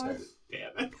 Yes. Oh,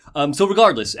 damn it. So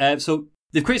regardless, so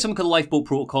they've created something called the Lifeboat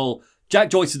Protocol. Jack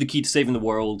Joyce is the key to saving the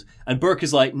world. And Burke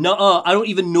is like, nuh-uh, I don't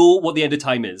even know what the end of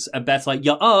time is. And Beth's like,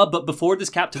 but before this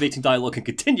captivating dialogue can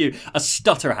continue, a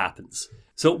stutter happens.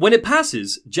 So when it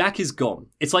passes, Jack is gone.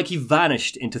 It's like he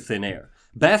vanished into thin air.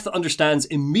 Beth understands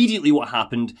immediately what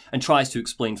happened and tries to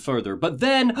explain further. But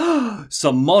then,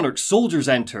 some Monarch soldiers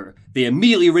enter. They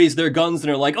immediately raise their guns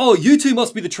and are like, oh, you two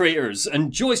must be the traitors.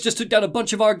 And Joyce just took down a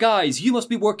bunch of our guys. You must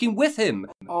be working with him.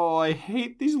 Oh, I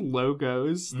hate these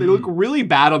logos. They look really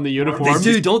bad on the uniforms.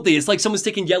 They do, don't they? It's like someone's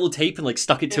taken yellow tape and like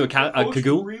stuck it to a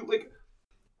cagoule.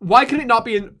 Why can it not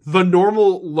be in the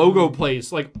normal logo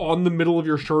place, like on the middle of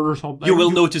your shirt or something? You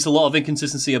will notice a lot of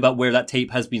inconsistency about where that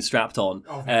tape has been strapped on.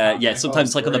 Sometimes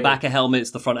it's like on the back of helmets,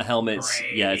 the front of helmets.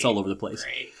 Great. Yeah, it's all over the place.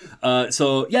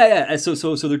 So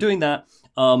they're doing that.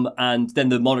 And then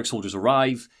the Monarch soldiers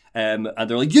arrive. And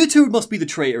they're like, you two must be the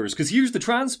traitors, because here's the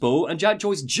transpo, and Jack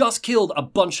Joyce just killed a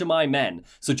bunch of my men.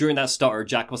 So during that stutter,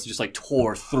 Jack must have just like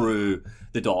tore through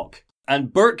the dock.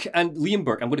 And Burke and Liam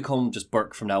Burke, I'm going to call him just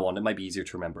Burke from now on, it might be easier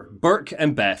to remember. Burke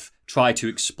and Beth try to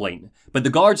explain, but the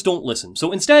guards don't listen.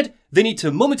 So instead, they need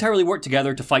to momentarily work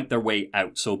together to fight their way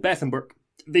out. So Beth and Burke,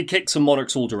 they kick some Monarch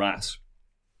soldier ass.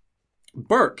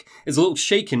 Burke is a little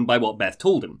shaken by what Beth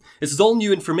told him. This is all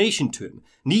new information to him.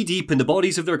 Knee-deep in the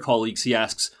bodies of their colleagues, he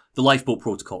asks, the lifeboat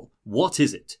protocol, what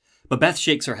is it? But Beth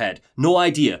shakes her head. No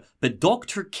idea, but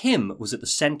Dr. Kim was at the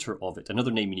center of it.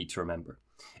 Another name you need to remember.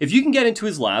 If you can get into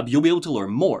his lab, you'll be able to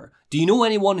learn more. Do you know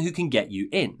anyone who can get you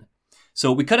in?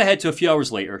 So we cut ahead to a few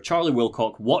hours later. Charlie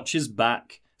Wilcock watches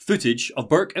back footage of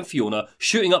Burke and Fiona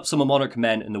shooting up some Monarch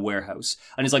men in the warehouse.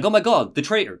 And he's like, oh my god, the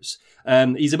traitors.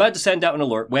 He's about to send out an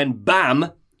alert when,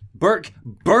 bam, Burke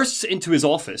bursts into his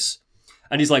office.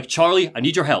 And he's like, Charlie, I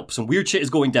need your help. Some weird shit is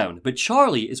going down. But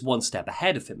Charlie is one step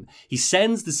ahead of him. He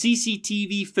sends the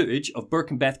CCTV footage of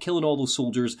Burke and Beth killing all those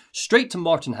soldiers straight to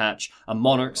Martin Hatch and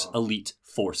Monarch's elite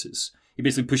forces. He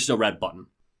basically pushes a red button.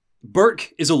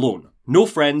 Burke is alone. No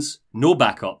friends, no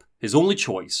backup. His only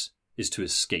choice is to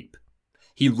escape.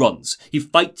 He runs. He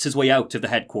fights his way out of the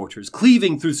headquarters,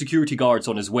 cleaving through security guards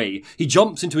on his way. He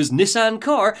jumps into his Nissan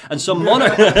car, and some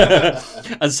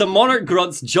Monarch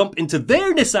grunts jump into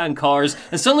their Nissan cars,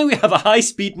 and suddenly we have a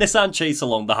high-speed Nissan chase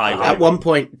along the highway. At one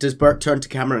point, does Burke turn to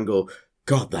camera and go,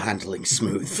 God, the handling's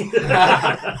smooth.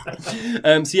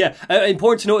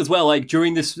 Important to note as well, like,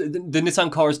 during this, the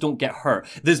Nissan cars don't get hurt.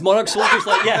 There's Monarch soldiers,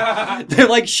 they're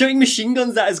like shooting machine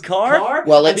guns at his car.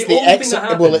 Well, it's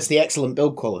the excellent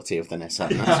build quality of the Nissan.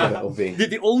 That's what it'll be.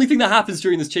 The only thing that happens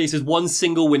during this chase is one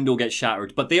single window gets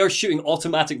shattered, but they are shooting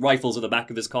automatic rifles at the back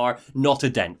of his car, not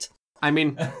a dent. I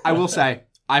mean, I will say,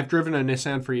 I've driven a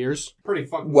Nissan for years. Pretty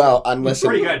fucking well, and listen,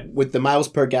 pretty good. With the miles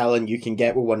per gallon you can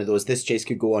get with one of those, this chase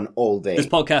could go on all day. This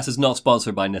podcast is not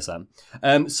sponsored by Nissan.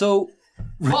 But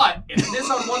if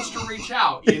Nissan wants to reach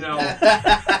out,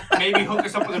 maybe hook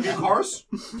us up with a few cars.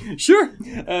 Sure.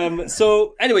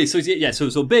 So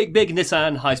big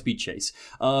Nissan high-speed chase.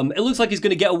 It looks like he's going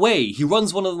to get away. He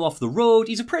runs one of them off the road.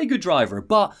 He's a pretty good driver,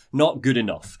 but not good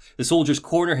enough. The soldiers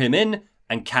corner him in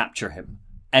and capture him.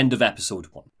 End of episode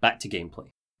 1. Back to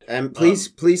gameplay.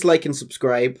 Please like and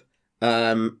subscribe,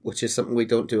 which is something we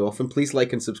don't do often. Please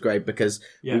like and subscribe because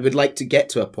we would like to get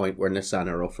to a point where Nissan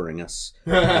are offering us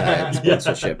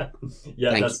sponsorship.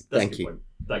 Thank you.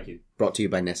 Thank you. Brought to you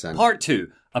by Nissan. Part 2.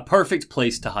 A perfect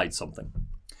place to hide something.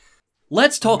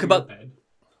 Let's talk about... bed.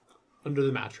 Under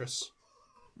the mattress.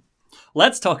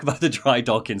 Let's talk about the dry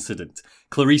dock incident.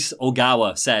 Clarice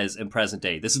Ogawa says in present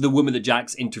day. This is the woman that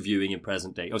Jack's interviewing in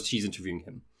present day. Oh, she's interviewing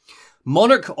him.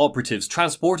 Monarch operatives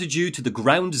transported you to the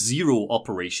Ground Zero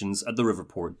operations at the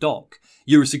Riverport dock.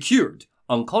 You were secured,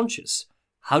 unconscious.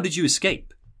 How did you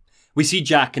escape? We see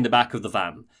Jack in the back of the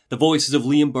van. The voices of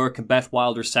Liam Burke and Beth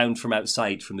Wilder sound from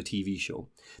outside from the TV show.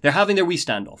 They're having their wee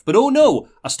standoff, but oh no,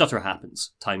 a stutter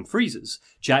happens. Time freezes.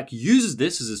 Jack uses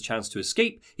this as his chance to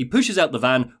escape. He pushes out the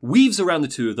van, weaves around the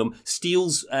two of them,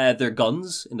 steals their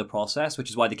guns in the process, which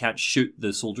is why they can't shoot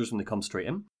the soldiers when they come straight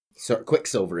in. Sort of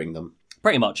quicksilvering them.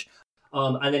 Pretty much.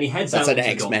 And then he heads out. That's an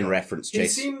X-Men reference,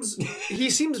 Chase. He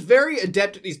seems very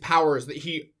adept at these powers that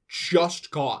he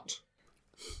just got.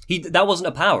 That wasn't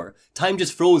a power. Time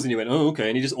just froze and he went, oh, okay.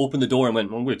 And he just opened the door and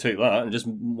went, I'm going to take that. And just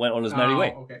went on his merry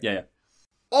way. Okay. Yeah.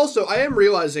 Also, I am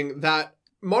realizing that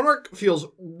Monarch feels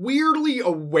weirdly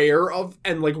aware of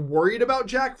and worried about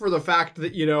Jack for the fact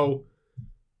that,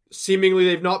 seemingly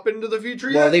they've not been to the future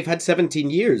yet. Well, they've had 17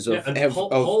 years of...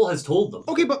 Paul has told them.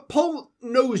 Okay, but Paul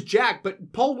knows Jack,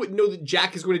 but Paul wouldn't know that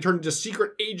Jack is going to turn into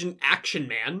Secret Agent Action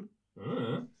Man.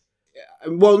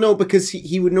 Well, no, because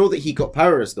he would know that he got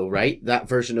powers, though, right? That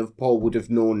version of Paul would have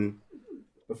known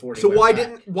before. So why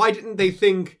didn't they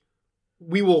think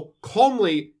we will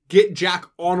calmly get Jack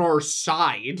on our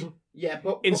side? Yeah,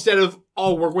 but instead of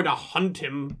we're going to hunt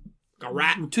him like a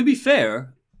rat. To be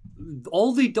fair,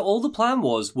 all the plan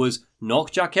was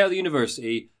knock Jack out of the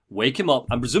university, wake him up,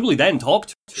 and presumably then talk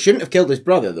to him. Shouldn't have killed his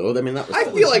brother, though. I mean, that was.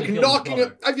 I feel like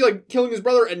brother. I feel like killing his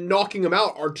brother and knocking him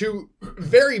out are two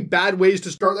very bad ways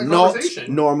to start that not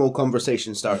conversation. normal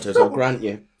conversation starters. I'll grant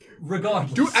you.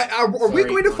 Regardless. Dude, are we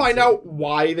going to find out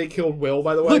why they killed Will,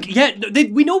 by the way? Look, yeah,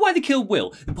 we know why they killed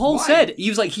Will. Paul said, he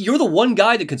was like, you're the one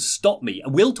guy that can stop me.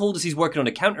 Will told us he's working on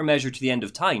a countermeasure to the end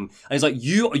of time. And he's like,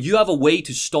 you have a way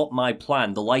to stop my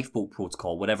plan, the lifeboat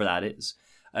protocol, whatever that is.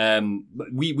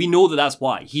 We know that's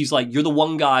why. He's like, you're the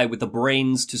one guy with the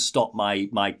brains to stop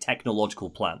my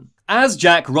technological plan. As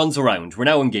Jack runs around, we're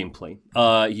now in gameplay.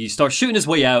 He starts shooting his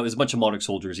way out. There's a bunch of Monarch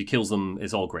soldiers. He kills them.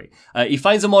 It's all great. He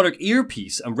finds a Monarch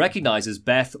earpiece and recognizes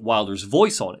Beth Wilder's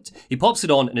voice on it. He pops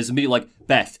it on and is immediately like,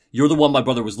 Beth, you're the one my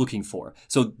brother was looking for.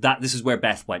 So this is where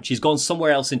Beth went. She's gone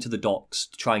somewhere else into the docks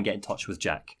to try and get in touch with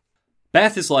Jack.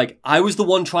 Beth is like, I was the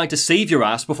one trying to save your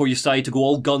ass before you decided to go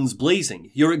all guns blazing.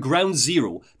 You're at Ground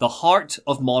Zero, the heart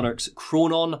of Monarch's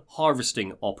Chronon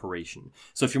harvesting operation.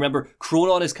 So if you remember,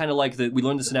 Chronon is kind of like we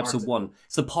learned this in episode 1.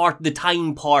 It's the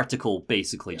time particle,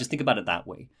 basically. Yeah. Just think about it that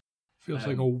way. Feels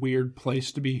like a weird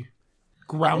place to be.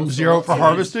 Ground Zero for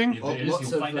harvesting? If it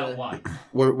is, you'll find out why.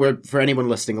 We're for anyone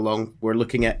listening along, we're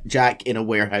looking at Jack in a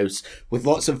warehouse with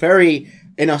lots of very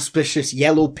inauspicious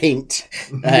yellow paint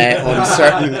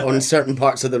on certain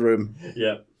parts of the room.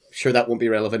 Yeah. Sure, that won't be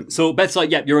relevant. So Beth's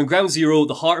like, you're in Ground Zero,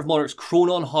 the heart of Monarch's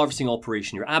Chronon harvesting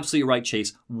operation. You're absolutely right,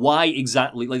 Chase. Why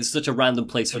exactly? Like, it's such a random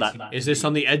place for that. Is this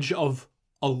on the edge of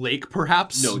a lake,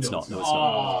 perhaps? No, it's not. No, it's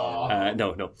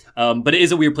not. No. But it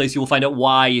is a weird place. You will find out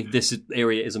why this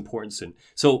area is important soon.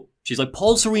 So she's like,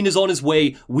 Paul Serena's on his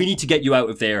way. We need to get you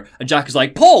out of there. And Jack is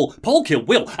like, Paul killed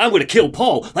Will. I'm going to kill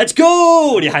Paul. Let's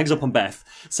go. And he hangs up on Beth.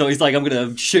 So he's like, I'm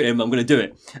going to shoot him. I'm going to do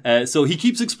it. So he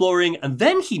keeps exploring. And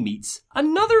then he meets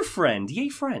another friend. Yay,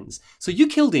 friends. So you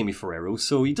killed Amy Ferrero.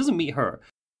 So he doesn't meet her.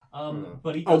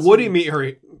 But he would he meet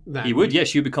her then? He would, yes.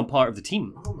 She would become part of the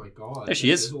team. Oh my god. There she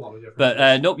is.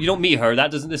 But nope, you don't meet her.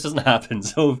 This doesn't happen.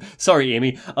 So sorry,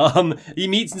 Amy. He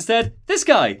meets instead this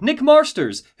guy, Nick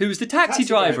Marsters, who's the taxi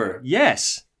driver.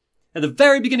 Yes. At the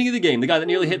very beginning of the game, the guy that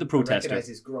nearly hit the protester. I recognize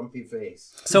his grumpy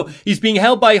face. So he's being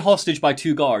held by hostage by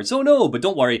 2 guards. Oh no, but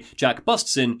don't worry. Jack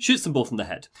busts in, shoots them both in the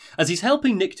head. As he's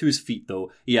helping Nick to his feet,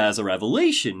 though, he has a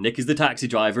revelation. Nick is the taxi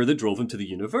driver that drove him to the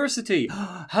university.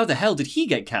 How the hell did he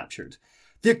get captured?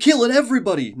 They're killing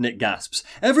everybody, Nick gasps.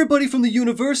 Everybody from the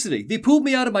university. They pulled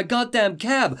me out of my goddamn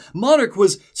cab. Monarch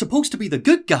was supposed to be the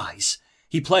good guys.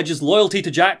 He pledges loyalty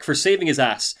to Jack for saving his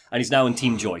ass, and he's now in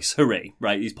Team Joyce. Hooray,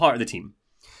 right? He's part of the team.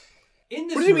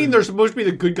 What do you mean they're supposed to be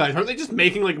the good guys? Aren't they just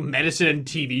making, like, medicine and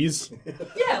TVs?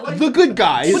 Yeah, like... The good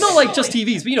guys. But not, like, just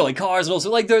TVs, but, like, cars and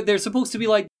also, like, they're supposed to be,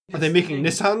 like... Are they making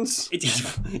Nissans?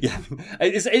 Yeah.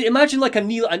 Imagine, like, an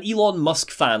Elon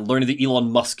Musk fan learning that Elon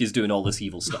Musk is doing all this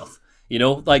evil stuff. You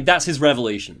know? Like, that's his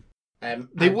revelation.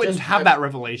 They wouldn't have that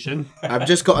revelation. I've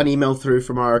just got an email through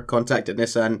from our contact at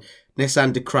Nissan.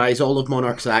 Nissan decries all of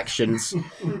Monarch's actions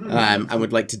and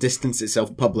would like to distance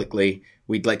itself publicly.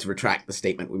 We'd like to retract the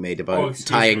statement we made about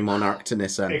tying Monarch to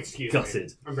Nissan. Excuse me.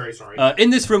 I'm very sorry. In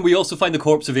this room, we also find the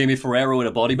corpse of Amy Ferrero in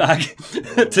a body bag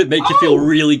to make you feel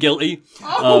really guilty.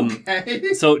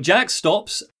 Okay. So Jack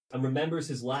stops and remembers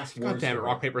his last words. God damn it,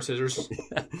 rock, paper, scissors.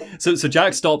 So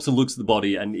Jack stops and looks at the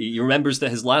body, and he remembers that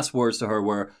his last words to her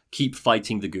were, keep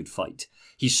fighting the good fight.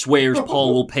 He swears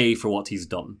Paul will pay for what he's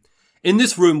done. In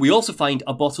this room, we also find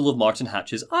a bottle of Martin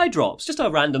Hatch's eye drops. Just a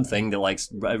random thing that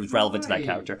is relevant to that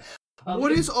character.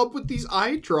 What is up with these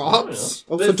eye drops?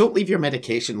 Also, don't leave your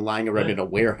medication lying around in a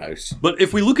warehouse. But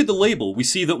if we look at the label, we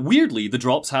see that weirdly the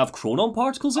drops have chronon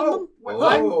particles in them.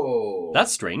 Oh.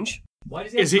 That's strange. Why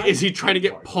does Is he trying to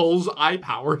get Paul's eye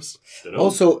powers?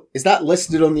 Also, is that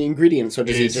listed on the ingredients, or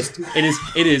does he just?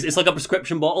 It is. It's like a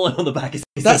prescription bottle, and on the back is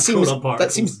That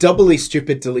seems doubly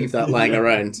stupid to leave that lying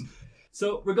around.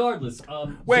 So, regardless,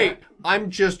 wait,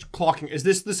 I'm just clocking. Is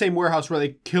this the same warehouse where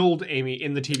they killed Amy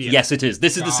in the TV? Yes, it is.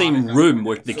 This is the same room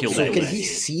where they killed Amy. Can he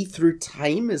see through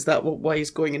time? Is that why he's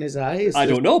going in his eyes? I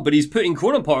don't know, but he's putting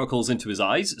chronon particles into his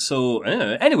eyes. So,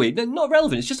 anyway, not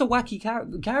relevant. It's just a wacky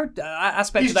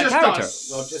aspect of that character.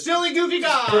 Silly, goofy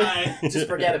guy. Just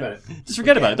forget about it. Just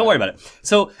forget about it. Don't worry about it.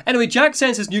 So, anyway, Jack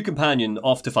sends his new companion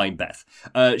off to find Beth.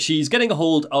 She's getting a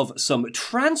hold of some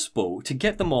transpo to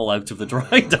get them all out of the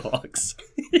dry docks.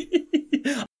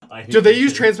 Do they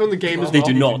use transpo in the game as well? They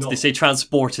do not. They say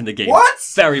transport in the game. What?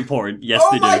 Very important. Yes,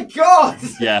 they do. Oh my god!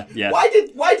 Yeah.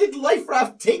 Why did Life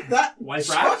Raft take that? Life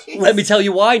Raft? Let me tell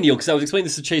you why, Neil, because I was explaining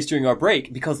this to Chase during our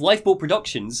break. Because Lifeboat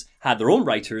Productions had their own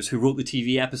writers who wrote the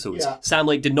TV episodes. Yeah. Sam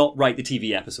Lake did not write the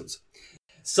TV episodes.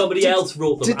 Somebody else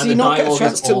wrote them. Did and he the not get a dialogue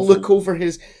chance is to awful. look over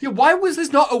his... Yeah, why was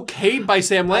this not okayed by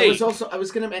Sam Lake? I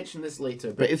was going to mention this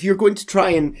later, but if you're going to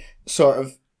try and sort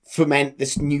of foment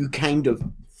this new kind of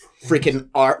freaking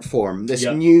art form, this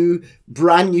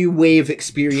brand new way of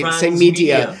experiencing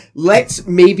media, let's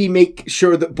maybe make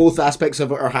sure that both aspects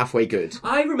of it are halfway good.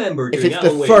 I remember If during it's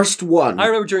Alan the Wake, first one. I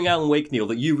remember during Alan Wake, Neil,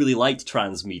 that you really liked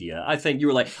transmedia. I think you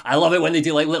were like, I love it when they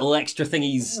do like little extra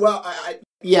thingies. Well,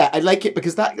 I like it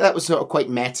because that was sort of quite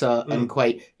meta and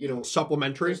quite,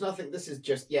 Supplementary. There's nothing, this is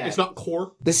just, It's not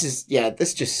core. this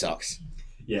this just sucks.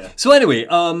 Yeah. So anyway,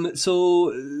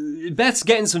 Beth's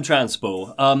getting some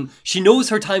transpo. She knows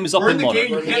her time is up We're in in the Monarch.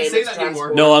 game. You can't say that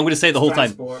anymore. No, I'm going to say it the whole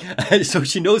time. Transport. So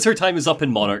she knows her time is up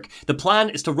in Monarch. The plan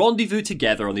is to rendezvous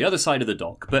together on the other side of the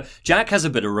dock, but Jack has a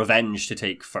bit of revenge to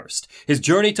take first. His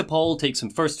journey to Paul takes him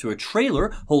first to a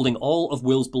trailer holding all of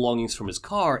Will's belongings from his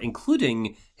car,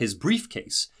 including his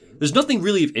briefcase. There's nothing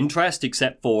really of interest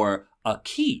except for a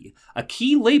key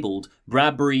labelled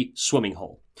Bradbury Swimming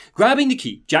Hall. Grabbing the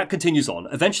key, Jack continues on,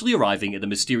 eventually arriving at the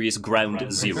mysterious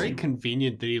Ground Zero. Very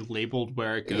convenient that he labeled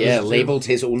where it goes. Yeah, labelled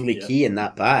his only key in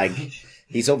that bag.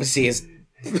 He's obviously his...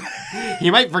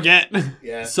 He might forget.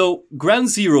 Yeah. So, Ground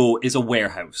Zero is a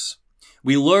warehouse.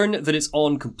 We learn that it's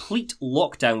on complete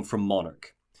lockdown from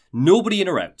Monarch. Nobody in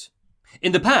or out.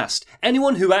 In the past,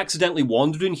 anyone who accidentally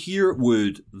wandered in here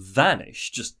would vanish,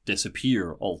 just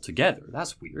disappear altogether.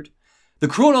 That's weird. The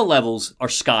Chronon levels are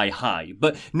sky high,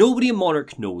 but nobody in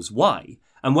Monarch knows why.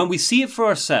 And when we see it for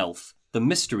ourselves, the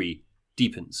mystery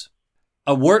deepens.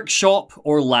 A workshop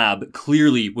or lab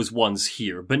clearly was once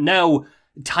here, but now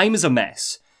time is a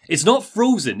mess. It's not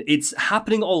frozen, it's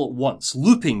happening all at once,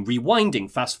 looping,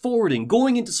 rewinding, fast-forwarding,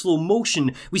 going into slow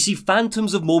motion. We see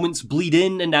phantoms of moments bleed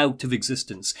in and out of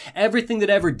existence. Everything that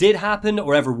ever did happen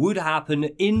or ever would happen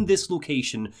in this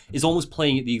location is almost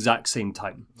playing at the exact same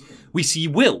time. We see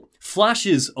Will,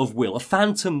 flashes of Will, a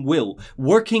phantom Will,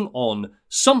 working on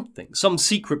something, some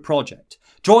secret project.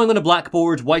 Drawing on a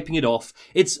blackboard, wiping it off.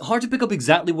 It's hard to pick up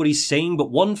exactly what he's saying,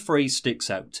 but one phrase sticks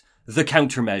out. The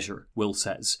countermeasure, Will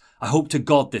says. I hope to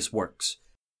God this works.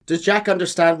 Does Jack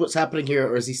understand what's happening here,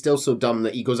 or is he still so dumb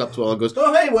that he goes up to Will and goes,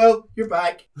 "Oh, hey, Will, you're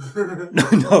back."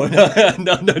 No,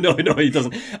 he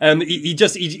doesn't.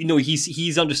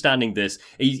 He's understanding this.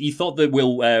 He thought that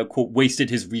Will, quote, wasted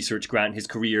his research grant, his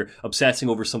career, obsessing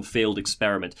over some failed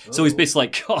experiment. So he's basically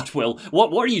like, God, Will,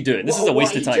 what are you doing? This is a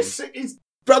waste of time. His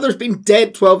brother's been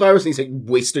dead 12 hours and he's like,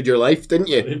 wasted your life, didn't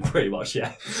you? Pretty much,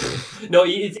 yeah. No,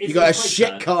 you got a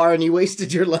shit car and you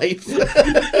wasted your life.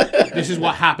 This is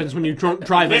what happens when you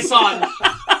drive This on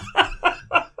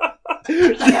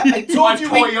I told you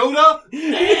Toyota.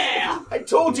 Yeah. I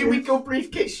told you we'd go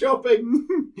briefcase shopping.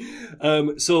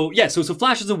 So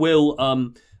flashes of Will,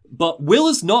 but Will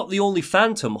is not the only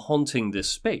phantom haunting this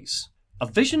space. A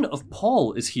vision of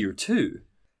Paul is here too.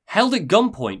 Held at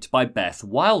gunpoint by Beth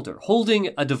Wilder,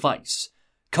 holding a device.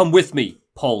 Come with me,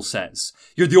 Paul says.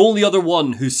 You're the only other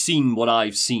one who's seen what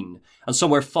I've seen. And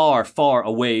somewhere far, far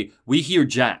away, we hear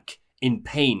Jack, in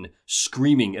pain,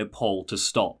 screaming at Paul to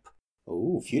stop.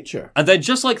 Oh, future. And then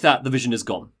just like that, the vision is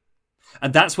gone.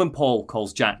 And that's when Paul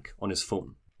calls Jack on his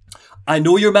phone. I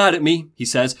know you're mad at me, he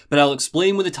says, but I'll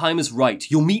explain when the time is right.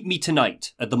 You'll meet me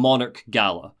tonight at the Monarch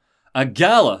Gala. A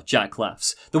gala, Jack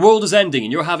laughs. The world is ending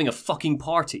and you're having a fucking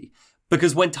party.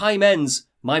 Because when time ends,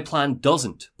 my plan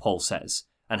doesn't, Paul says,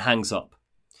 and hangs up.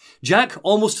 Jack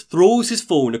almost throws his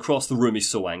phone across the room, he's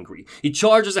so angry. He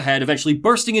charges ahead, eventually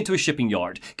bursting into a shipping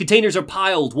yard. Containers are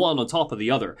piled one on top of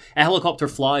the other. A helicopter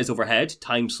flies overhead,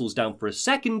 time slows down for a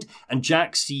second, and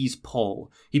Jack sees Paul.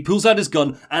 He pulls out his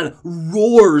gun and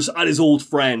roars at his old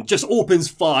friend, just opens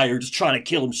fire, just trying to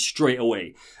kill him straight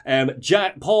away.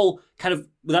 Paul, kind of,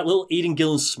 with that little Aidan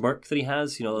Gillen smirk that he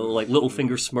has, like little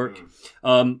finger smirk,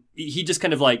 he just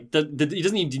kind of like, he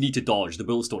doesn't even need to dodge, the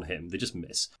bullets don't hit him, they just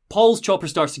miss. Paul's chopper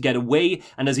starts to get away,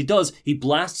 and as he does, he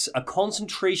blasts a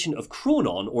concentration of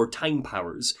chronon, or time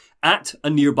powers, at a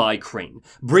nearby crane,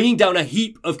 bringing down a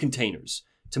heap of containers.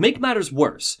 To make matters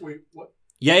worse... Wait, what?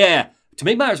 Yeah. To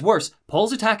make matters worse,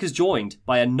 Paul's attack is joined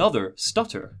by another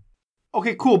stutter.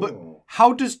 Okay, cool, but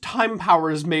how does time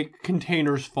powers make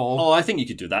containers fall? Oh, I think you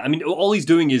could do that. I mean, all he's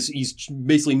doing is he's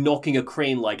basically knocking a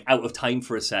crane, like, out of time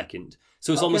for a second.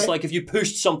 So it's almost like if you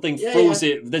pushed something, froze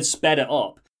it, then sped it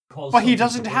up. But he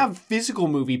doesn't have physical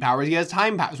movie powers, he has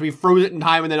time powers. So he froze it in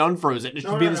time and then unfroze it. It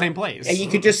should be in the same place. And you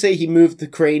could just say he moved the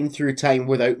crane through time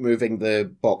without moving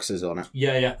the boxes on it.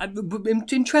 Yeah.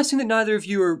 Interesting that neither of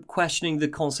you are questioning the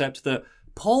concept that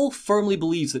Paul firmly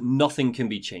believes that nothing can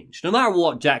be changed. No matter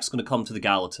what, Jack's going to come to the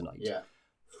gala tonight. Yeah.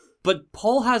 But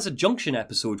Paul has a Junction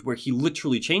episode where he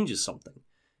literally changes something.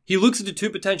 He looks into two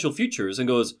potential futures and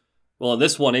goes, well, in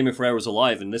this one, Amy Ferrero's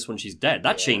alive, and in this one, she's dead.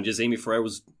 That changes Amy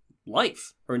Ferrero's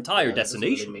life, her entire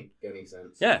destination. Doesn't really make any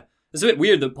sense. Yeah. It's a bit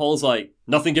weird that Paul's like,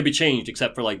 nothing can be changed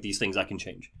except for like these things I can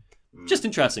change. Just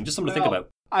interesting, just something to think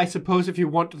about. I suppose if you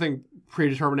want to think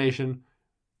predetermination,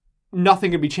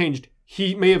 nothing can be changed.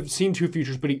 He may have seen two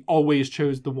futures, but he always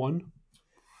chose the one.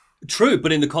 True,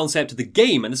 but in the concept of the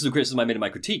game, and this is a criticism I made in my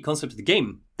critique, concept of the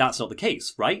game, that's not the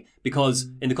case, right? Because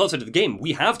in the concept of the game,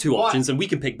 we have two options and we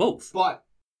can pick both. But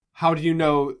how do you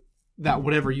know that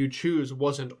whatever you choose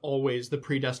wasn't always the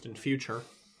predestined future?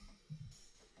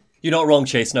 You're not wrong,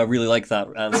 Chase, and I really like that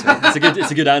answer.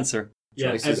 It's a good answer.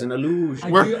 Choice is an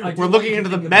illusion. We're looking into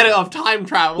the meta of time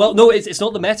travel. Well, no, it's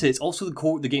not the meta. It's also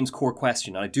the game's core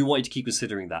question, and I do want you to keep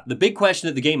considering that. The big question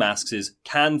that the game asks is,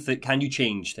 can you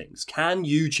change things? Can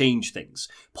you change things?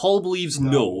 Paul believes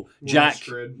no. Jack,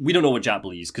 we don't know what Jack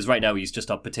believes, because right now he's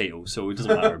just a potato, so it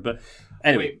doesn't matter. But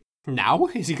anyway. Wait, now?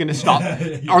 Is he going to stop?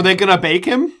 Are they going to bake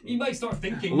him? He might start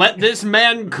thinking. Let this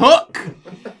man cook!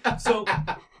 So...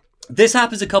 This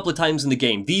happens a couple of times in the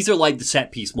game. These are like the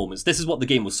set piece moments. This is what the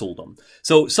game was sold on.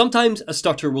 So sometimes a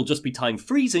stutter will just be time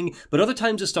freezing, but other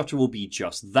times a stutter will be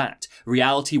just that.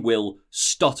 Reality will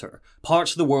stutter.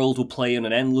 Parts of the world will play in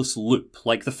an endless loop,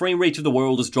 like the frame rate of the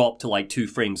world has dropped to like 2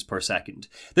 frames per second.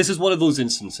 This is one of those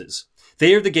instances.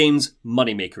 They are the game's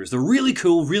moneymakers. They're really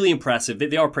cool, really impressive.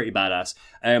 They are pretty badass.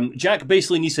 Jack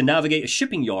basically needs to navigate a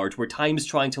shipping yard where time is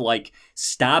trying to, like,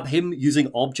 stab him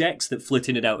using objects that flit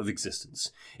in and out of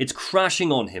existence. It's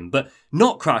crashing on him, but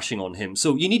not crashing on him.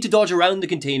 So you need to dodge around the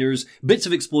containers, bits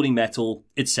of exploding metal,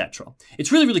 etc.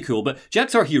 It's really, really cool, but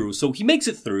Jack's our hero, so he makes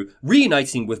it through,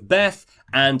 reuniting with Beth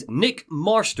and Nick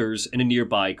Marsters in a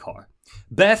nearby car.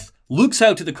 Beth looks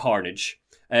out at the carnage,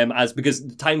 because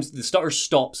the stutter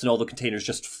stops and all the containers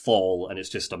just fall and it's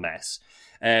just a mess.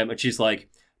 And she's like,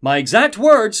 my exact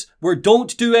words were,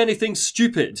 don't do anything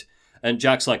stupid. And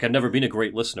Jack's like, I've never been a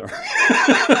great listener.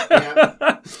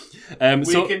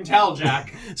 We can tell,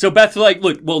 Jack. So Beth's like,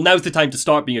 look, well, now's the time to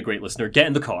start being a great listener. Get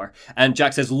in the car. And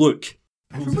Jack says, look.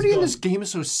 Everybody in this game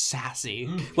is so sassy.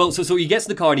 Well, so he gets in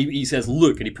the car and he says,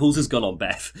 look, and he pulls his gun on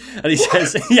Beth. And he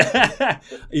says,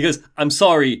 he goes, I'm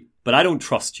sorry, but I don't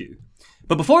trust you.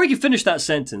 But before he can finish that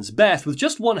sentence, Beth, with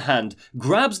just one hand,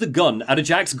 grabs the gun out of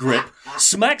Jack's grip,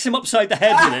 smacks him upside the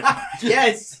head with it.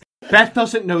 Yes! Beth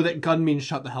doesn't know that gun means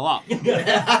shut the hell up.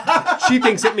 She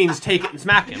thinks it means take it and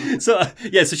smack him. So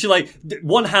she like, she's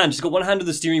got one hand on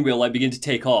the steering wheel, like begin to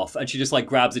take off, and she just like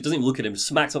grabs it, doesn't even look at him,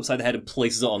 smacks upside the head and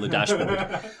places it on the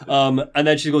dashboard. And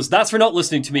then she goes, that's for not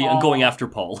listening to me and going after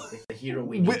Paul.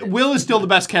 Will is still the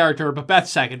best character, but Beth's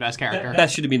second best character.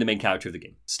 Beth should have been the main character of the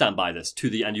game. Stand by this,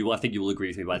 I think you will agree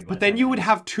with me by the way. But then you would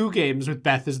have 2 games with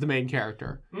Beth as the main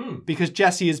character. Because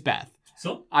Jessie is Beth.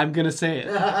 So? I'm going to say it.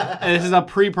 And this is a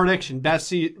pre-prediction.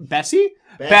 Bessie?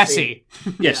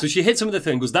 Yeah, so she hits him with the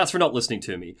thing, goes, that's for not listening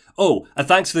to me. Oh, and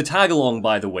thanks for the tag-along,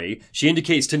 by the way. She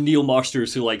indicates to Neil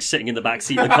Marsters, who, like, sitting in the back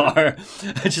seat of the car.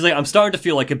 And she's like, I'm starting to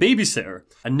feel like a babysitter.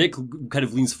 And Nick kind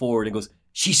of leans forward and goes,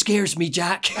 she scares me,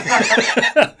 Jack.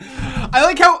 I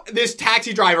like how this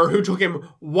taxi driver who took him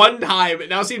one time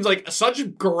now seems like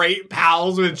such great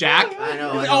pals with Jack. I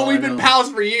know. We've been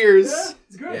pals for years. Yeah,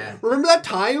 it's great. Yeah. Remember that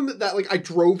time that like I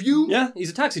drove you? Yeah, he's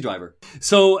a taxi driver.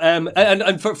 So,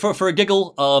 and for a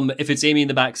giggle, if it's Amy in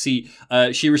the back seat,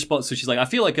 she responds. So she's like, I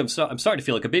feel like I'm starting to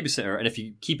feel like a babysitter. And if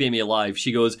you keep Amy alive,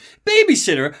 she goes,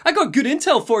 babysitter, I got good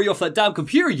intel for you off that damn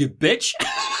computer, you bitch.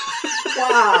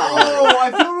 Wow. Oh,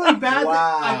 I feel really bad.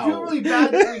 Wow. I feel really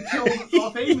bad that we killed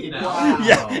off Amy now. Wow.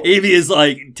 Yeah, Amy is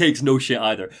like, takes no shit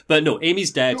either. But no,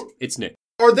 Amy's dead. It's Nick.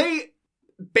 Are they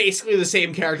basically the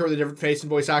same character with a different face and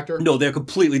voice actor? No, they're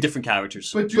completely different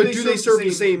characters. But do they serve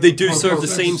the same? They do serve the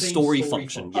same story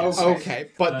function, yes.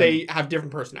 Okay, but they have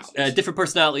different personalities. Different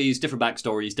personalities, different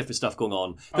backstories, different stuff going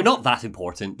on. They're not that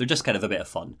important. They're just kind of a bit of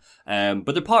fun.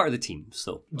 But they're part of the team,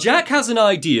 so. Jack has an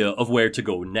idea of where to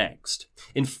go next.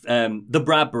 In the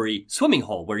Bradbury swimming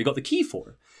hall, where he got the key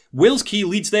for. Will's key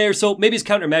leads there, so maybe his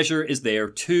countermeasure is there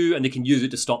too, and they can use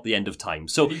it to stop the end of time.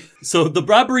 So the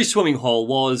Bradbury swimming hall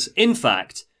was, in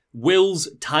fact, Will's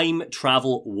time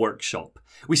travel workshop.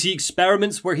 We see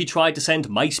experiments where he tried to send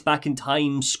mice back in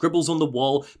time, scribbles on the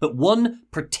wall, but one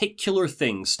particular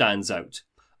thing stands out.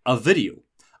 A video.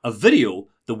 A video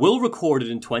that Will recorded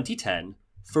in 2010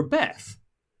 for Beth.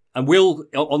 And Will,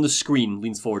 on the screen,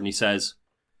 leans forward and he says,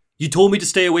 you told me to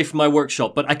stay away from my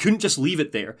workshop, but I couldn't just leave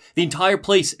it there. The entire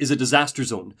place is a disaster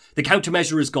zone. The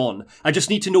countermeasure is gone. I just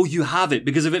need to know you have it,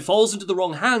 because if it falls into the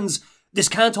wrong hands, this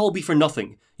can't all be for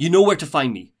nothing. You know where to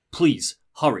find me. Please,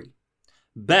 hurry.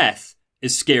 Beth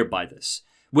is scared by this.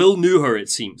 Will knew her, it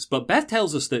seems, but Beth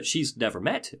tells us that she's never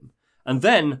met him. And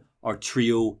then our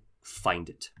trio find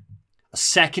it. A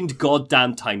second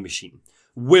goddamn time machine.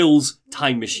 Will's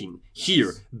time machine.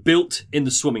 Here, built in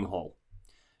the swimming hall.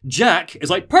 Jack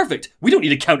is like, perfect, we don't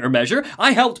need a countermeasure.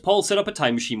 I helped Paul set up a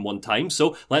time machine one time,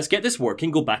 so let's get this working,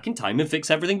 go back in time and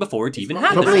fix everything before it even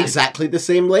happened. Probably exactly the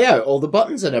same layout, all the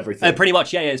buttons and everything. Pretty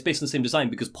much, yeah, it's based on the same design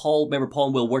because Paul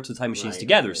and Will worked the time machines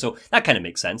together, so that kind of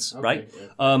makes sense, right?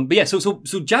 Yeah. But yeah, so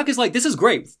Jack is like, this is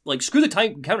great. Like, screw the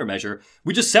time countermeasure.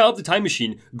 We just set up the time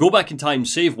machine, go back in time,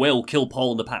 save Will, kill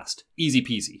Paul in the past. Easy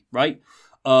peasy, right?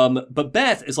 But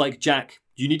Beth is like, Jack,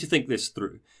 you need to think this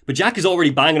through. But Jack is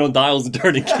already banging on dials and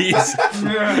turning keys.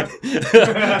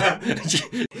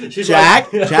 Jack,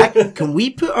 can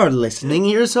we put our listening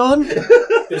ears on?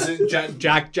 This is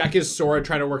Jack is Sora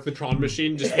trying to work the Tron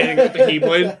machine, just hitting with the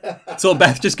keyblade. So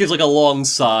Beth just gives like a long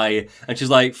sigh, and she's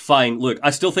like, fine, look,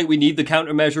 I still think we need the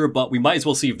countermeasure, but we might as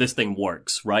well see if this thing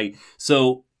works, right?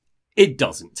 So it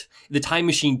doesn't. The time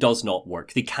machine does not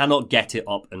work. They cannot get it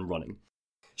up and running.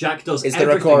 Jack does Is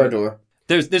there a corridor?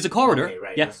 There's a corridor, okay,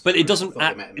 right, yeah, but it doesn't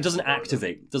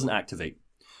activate. It doesn't activate.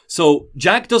 So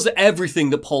Jack does everything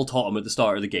that Paul taught him at the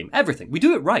start of the game. Everything. We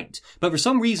do it right, but for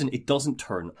some reason it doesn't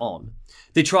turn on.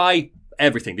 They try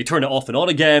everything. They turn it off and on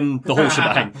again, the whole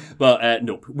shebang. But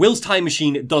nope. Will's time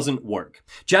machine doesn't work.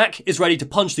 Jack is ready to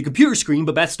punch the computer screen,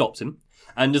 but Beth stops him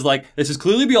and is like, this is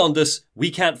clearly beyond us.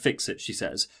 We can't fix it, she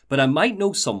says. But I might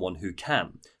know someone who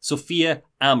can. Sophia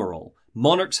Amaral,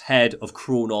 Monarch's head of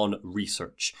Chronon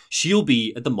research. She'll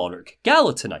be at the Monarch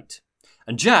Gala tonight.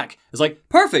 And Jack is like,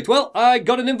 perfect, well, I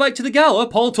got an invite to the gala.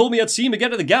 Paul told me I'd see him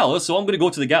again at the gala, so I'm going to go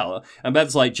to the gala. And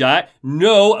Beth's like, Jack,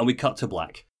 no, and we cut to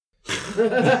black.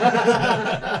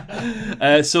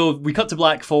 So we cut to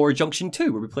black for Junction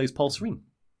 2, where we plays Paul Serene.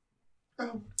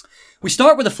 We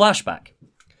start with a flashback.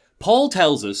 Paul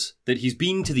tells us that he's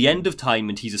been to the end of time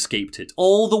and he's escaped it,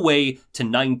 all the way to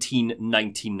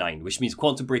 1999, which means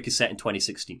Quantum Break is set in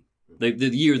 2016, the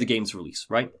year of the game's release,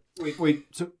 right? Wait,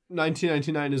 so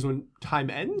 1999 is when time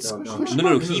ends?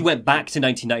 No, he went back to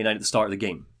 1999 at the start of the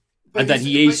game. And then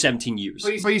he aged 17 years.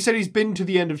 But you said he's been to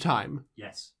the end of time.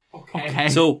 Yes. Okay.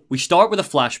 So we start with a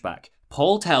flashback.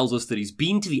 Paul tells us that he's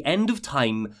been to the end of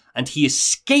time and he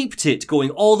escaped it going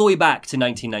all the way back to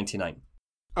 1999.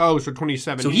 Oh, so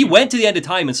 2017. So he went to the end of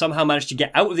time and somehow managed to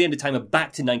get out of the end of time and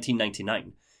back to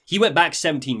 1999. He went back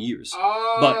 17 years.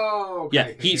 Oh, but,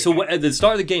 okay. Yeah, so at the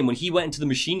start of the game, when he went into the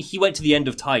machine, he went to the end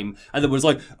of time and then was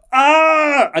like,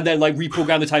 ah! And then like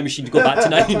reprogrammed the time machine to go back to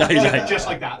 1999. Just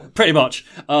like that. Pretty much.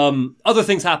 Other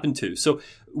things happened too. So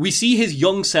we see his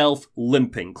young self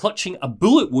limping, clutching a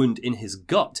bullet wound in his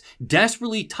gut,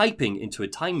 desperately typing into a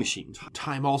time machine.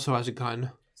 Time also has a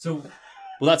gun.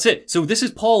 Well, that's it. So this is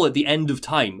Paul at the end of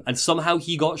time, and somehow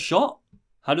he got shot.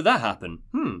 How did that happen?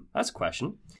 That's a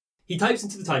question. He types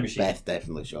into the time machine. Beth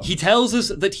definitely shot. He tells us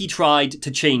that he tried to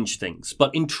change things,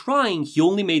 but in trying, he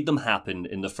only made them happen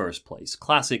in the first place.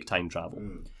 Classic time travel.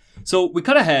 So we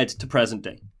cut ahead to present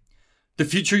day. The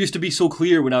future used to be so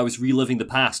clear when I was reliving the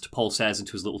past, Paul says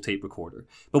into his little tape recorder.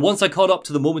 But once I caught up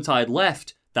to the moment I had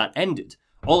left, that ended.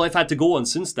 All I've had to go on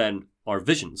since then are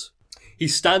visions.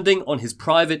 He's standing on his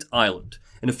private island.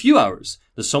 In a few hours,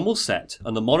 the sun will set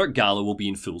and the Monarch Gala will be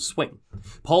in full swing.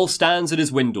 Paul stands at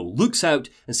his window, looks out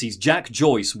and sees Jack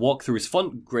Joyce walk through his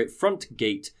front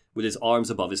gate with his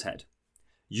arms above his head.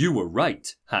 You were right,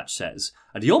 Hatch says,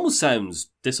 and he almost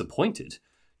sounds disappointed.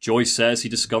 Joyce says he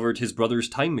discovered his brother's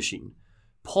time machine.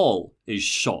 Paul is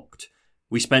shocked.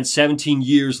 We spent 17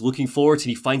 years looking for it and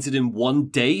he finds it in one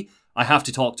day? I have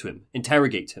to talk to him,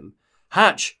 interrogate him.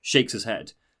 Hatch shakes his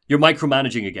head. You're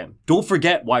micromanaging again. Don't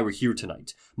forget why we're here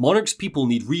tonight. Monarch's people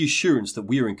need reassurance that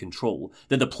we're in control,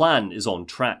 that the plan is on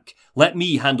track. Let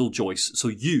me handle Joyce so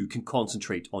you can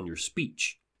concentrate on your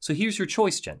speech. So here's your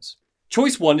choice, gents.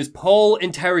 Choice 1 is Paul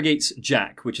interrogates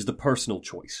Jack, which is the personal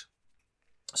choice.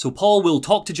 So Paul will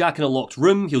talk to Jack in a locked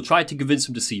room. He'll try to convince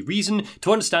him to see reason,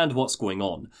 to understand what's going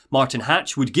on. Martin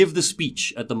Hatch would give the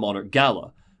speech at the Monarch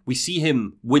Gala. We see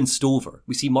him winced over.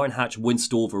 We see Martin Hatch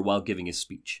winced over while giving his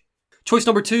speech. Choice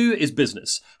number 2 is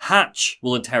business. Hatch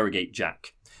will interrogate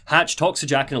Jack. Hatch talks to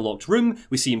Jack in a locked room.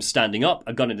 We see him standing up,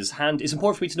 a gun in his hand. It's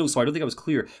important for me to know, sorry, I don't think I was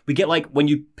clear. We get like, when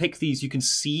you pick these, you can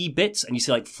see bits and you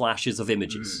see like flashes of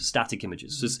images, static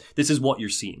images. So this is what you're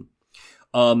seeing.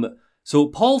 So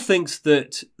Paul thinks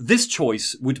that this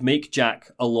choice would make Jack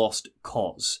a lost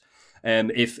cause,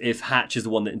 if Hatch is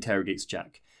the one that interrogates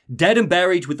Jack. Dead and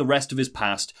buried with the rest of his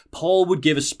past, Paul would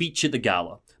give a speech at the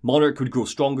gala. Monarch would grow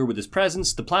stronger with his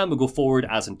presence. The plan would go forward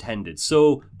as intended.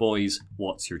 So, boys,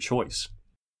 what's your choice?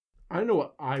 I know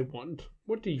what I want.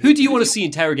 What do you? Who do you want to see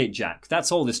interrogate Jack?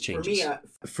 That's all this changes.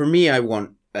 For me, I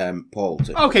want Paul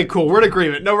to. Okay, cool. We're in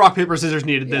agreement. No rock, paper, scissors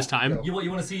needed this time. You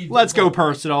want to see? Let's go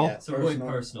personal. Yeah. So we're going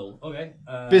personal. Okay.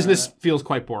 Business feels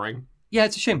quite boring. Yeah,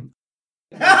 it's a shame.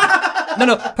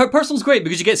 No. Personal's great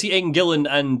because you get to see Aidan Gillen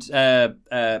and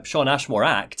Sean Ashmore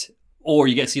act, or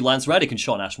you get to see Lance Reddick and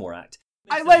Sean Ashmore act.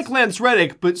 I like Lance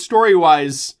Reddick, but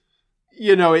story-wise,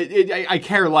 I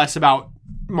care less about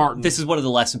Martin. This is one of the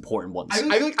less important ones.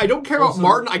 I don't care about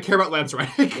Martin. I care about Lance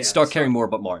Reddick. Start caring more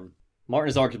about Martin. Martin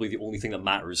is arguably the only thing that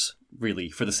matters, really,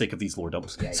 for the sake of these lore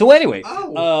dumps. Yeah, so anyway,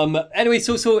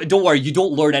 so don't worry, you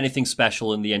don't learn anything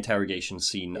special in the interrogation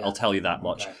scene. Yeah. I'll tell you that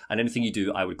much. Okay. And anything you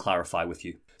do, I would clarify with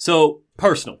you. So,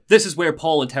 personal. This is where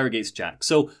Paul interrogates Jack.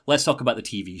 So, let's talk about the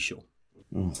TV show.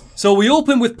 So, we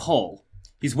open with Paul.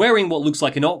 He's wearing what looks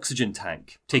like an oxygen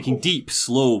tank, taking deep,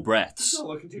 slow breaths. He's not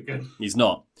looking too good. He's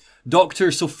not.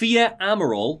 Dr. Sophia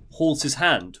Amaral holds his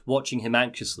hand, watching him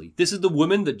anxiously. This is the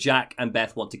woman that Jack and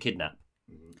Beth want to kidnap.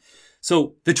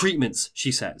 So, the treatments,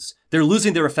 she says, they're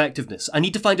losing their effectiveness. I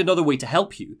need to find another way to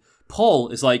help you. Paul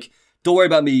is like, don't worry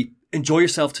about me. Enjoy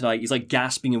yourself tonight. He's like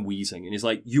gasping and wheezing. And he's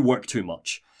like, you work too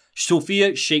much.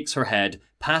 Sophia shakes her head,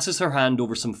 passes her hand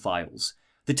over some files.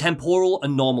 The temporal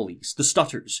anomalies, the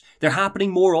stutters, they're happening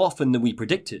more often than we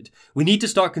predicted. We need to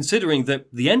start considering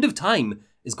that the end of time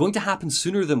is going to happen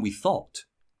sooner than we thought.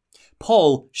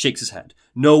 Paul shakes his head.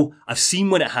 No, I've seen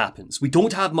when it happens. We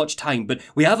don't have much time, but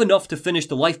we have enough to finish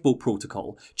the lifeboat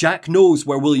protocol. Jack knows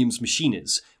where William's machine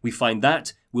is. We find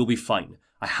that, we'll be fine.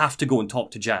 I have to go and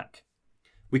talk to Jack.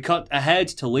 We cut ahead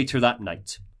to later that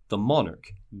night. The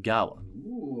Monarch Gala.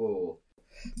 Ooh.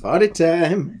 Party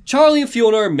time. Charlie and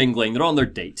Fiona are mingling. They're on their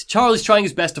date. Charlie's trying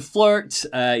his best to flirt.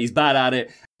 He's bad at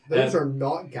it. Those are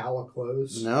not gala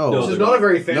clothes. No. This is not a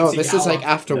very fancy No, this gala. is like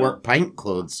after work pint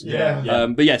clothes. Yeah.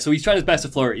 But yeah, so he's trying his best to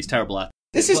flirt. He's terrible at it.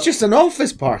 This is just an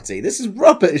office party. This is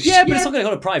rubbish. Yeah, but it's not going to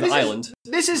go on a private island.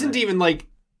 This isn't even like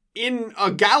in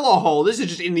a gala hall. This is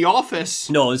just in the office.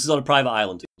 No, this is on a private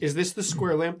island. Is this the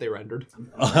square lamp they rendered?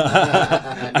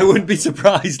 I wouldn't be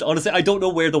surprised. Honestly, I don't know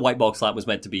where the white box lamp was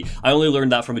meant to be. I only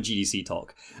learned that from a GDC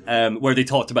talk, where they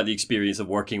talked about the experience of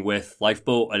working with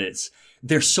Lifeboat, and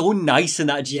they're so nice in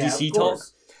that GDC talk.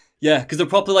 Yeah, because they're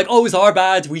probably like, oh, it was our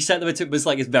bad. We sent them into it. But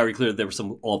it's very clear that there were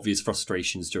some obvious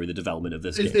frustrations during the development of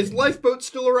this game. Is Lifeboat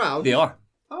still around? They are.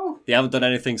 Oh. They haven't done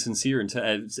anything sincere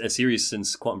a series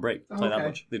since Quantum Break. That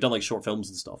much. They've done like short films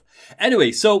and stuff.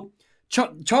 Anyway, so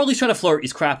Charlie's trying to flirt.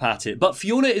 He's crap at it. But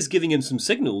Fiona is giving him some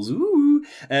signals. Ooh.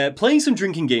 Playing some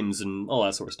drinking games and all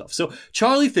that sort of stuff. So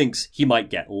Charlie thinks he might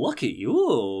get lucky.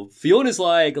 Ooh. Fiona's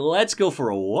like, let's go for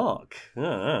a walk.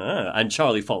 And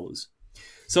Charlie follows.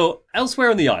 So,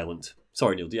 elsewhere on the island.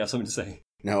 Sorry, Neil, do you have something to say?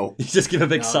 No. You just give a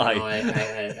big sigh. No,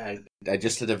 I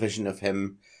just had a vision of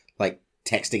him, like,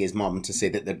 texting his mum to say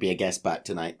that there'd be a guest back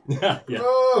tonight. Yeah.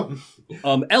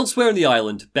 Elsewhere on the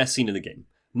island, best scene in the game.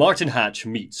 Martin Hatch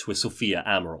meets with Sophia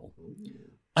Amaral.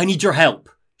 I need your help,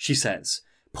 she says.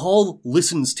 Paul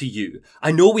listens to you.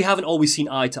 I know we haven't always seen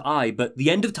eye to eye, but the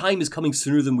end of time is coming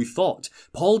sooner than we thought.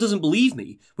 Paul doesn't believe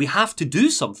me. We have to do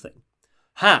something.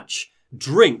 Hatch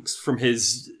drinks from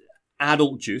his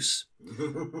adult juice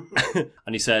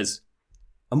and he says,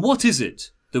 and what is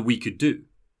it that we could do?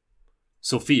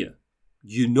 Sophia,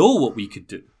 you know what we could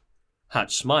do.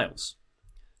 Hatch smiles.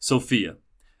 Sophia,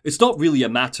 it's not really a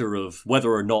matter of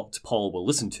whether or not Paul will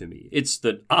listen to me. It's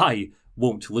that I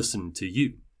won't listen to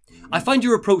you. I find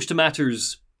your approach to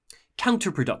matters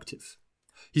counterproductive.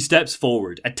 He steps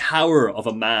forward, a tower of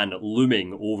a man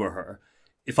looming over her.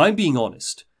 If I'm being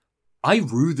honest, I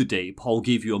rue the day Paul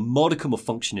gave you a modicum of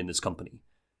function in this company.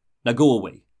 Now go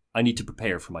away. I need to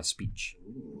prepare for my speech.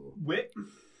 Wait.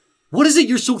 What is it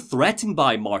you're so threatened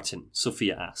by, Martin?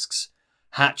 Sophia asks.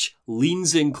 Hatch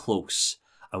leans in close,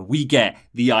 and we get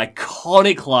the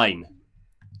iconic line.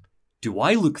 Do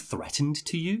I look threatened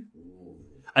to you?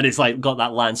 And it's like got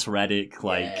that Lance Reddick,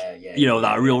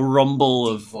 that real rumble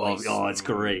of, oh, it's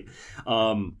great.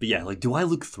 But yeah, like, do I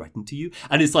look threatened to you?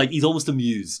 And it's like, he's almost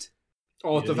amused.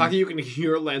 Oh, the fact that you can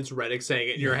hear Lance Reddick saying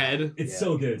it in your head. It's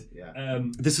so good. Yeah.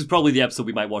 This is probably the episode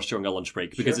we might watch during our lunch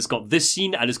break because it's got this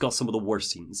scene and it's got some of the worst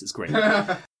scenes. It's great.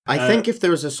 I think if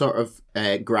there was a sort of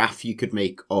graph you could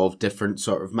make of different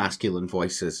sort of masculine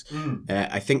voices,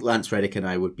 I think Lance Reddick and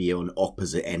I would be on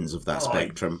opposite ends of that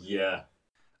spectrum. Yeah.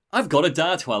 I've got a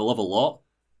dad who I love a lot,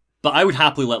 but I would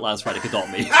happily let Lance Reddick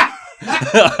adopt me.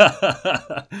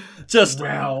 I just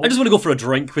want to go for a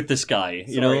drink with this guy.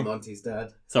 Sorry, Monty's dad.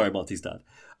 Sorry, Monty's dad.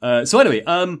 So anyway,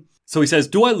 so he says,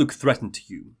 do I look threatened to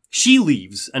you? She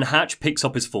leaves and Hatch picks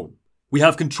up his phone. We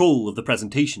have control of the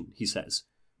presentation, he says.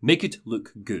 Make it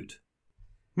look good.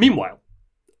 Meanwhile,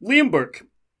 Liam Burke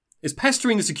is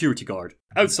pestering the security guard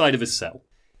outside of his cell.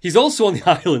 He's also on the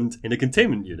island in a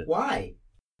containment unit. Why?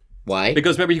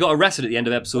 Because remember, he got arrested at the end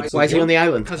of episode 4. Why is he on the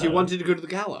island? Because he wanted to go to the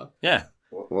gala. Yeah.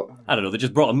 What? I don't know, they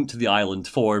just brought him to the island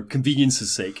for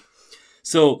convenience's sake.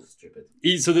 So,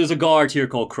 so there's a guard here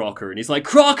called Crocker, and he's like,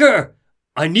 Crocker!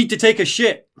 I need to take a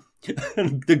shit.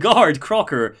 And the guard,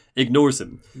 Crocker, ignores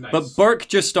him. Nice. But Burke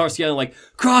just starts yelling like,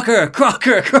 Crocker,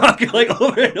 Crocker, Crocker, like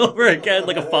over and over again,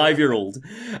 like a 5-year-old.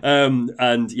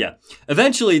 And yeah.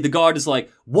 Eventually, the guard is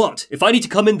like, what? If I need to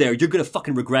come in there, you're gonna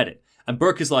fucking regret it. And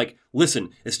Burke is like, listen,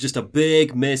 it's just a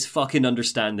big fucking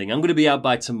understanding. I'm going to be out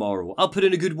by tomorrow. I'll put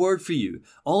in a good word for you.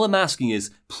 All I'm asking is,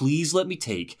 please let me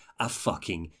take a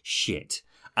fucking shit.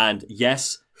 And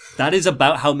yes, that is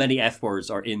about how many F words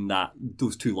are in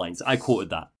those 2 lines. I quoted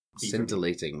that.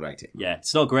 Scintillating writing. Yeah,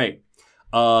 it's not great.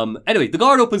 Anyway, the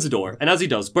guard opens the door, and as he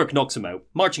does, Burke knocks him out,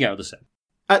 marching out of the cell.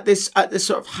 At this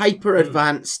sort of hyper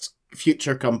advanced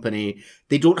future company,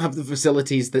 they don't have the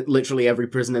facilities that literally every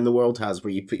prison in the world has,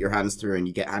 where you put your hands through and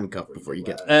you get handcuffed before you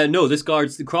get. No, this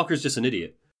Crocker's just an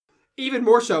idiot. Even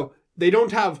more so, they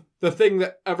don't have the thing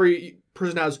that every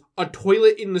prison has, a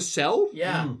toilet in the cell.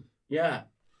 Yeah.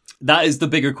 That is the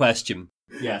bigger question.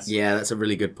 Yes. Yeah, that's a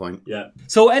really good point. Yeah.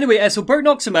 So anyway, so Burke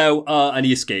knocks him out, and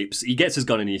he escapes. He gets his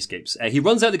gun and he escapes. He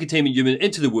runs out the containment unit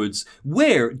into the woods,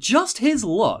 where, just his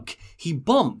luck, he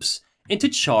bumps into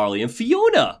Charlie and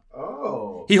Fiona.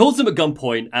 Oh. He holds them at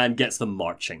gunpoint and gets them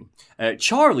marching.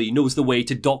 Charlie knows the way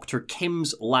to Dr.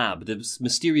 Kim's lab, the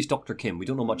mysterious Dr. Kim. We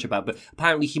don't know much about, but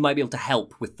apparently he might be able to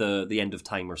help with the end of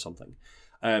time or something.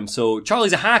 So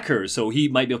Charlie's a hacker, so he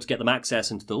might be able to get them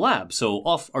access into the lab. So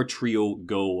off our trio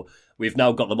go. We've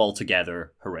now got them all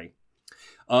together. Hooray.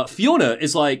 Fiona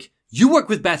is like, you work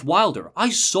with Beth Wilder. I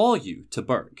saw you, to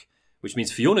Burke. Which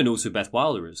means Fiona knows who Beth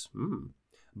Wilder is.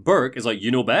 Burke is like,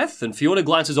 you know Beth? And Fiona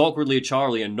glances awkwardly at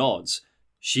Charlie and nods.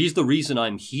 She's the reason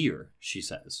I'm here, she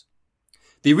says.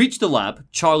 They reach the lab.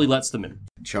 Charlie lets them in.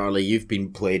 Charlie, you've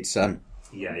been played, son.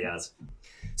 Yeah, he has.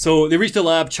 So they reach the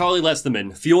lab. Charlie lets them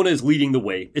in. Fiona is leading the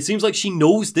way. It seems like she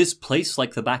knows this place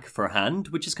like the back of her hand,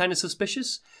 which is kind of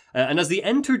suspicious. And as they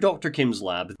enter Dr. Kim's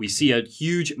lab, we see a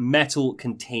huge metal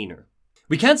container.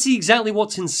 We can't see exactly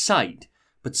what's inside,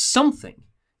 but something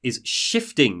is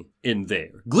shifting in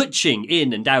there, glitching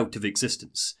in and out of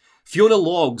existence. Fiona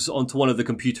logs onto one of the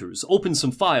computers, opens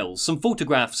some files, some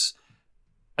photographs,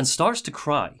 and starts to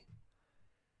cry.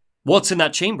 What's in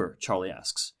that chamber? Charlie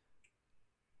asks.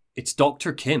 It's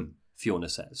Dr. Kim, Fiona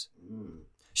says.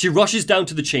 She rushes down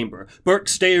to the chamber. Burke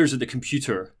stares at the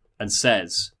computer and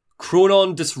says,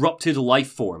 Chronon disrupted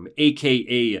life form,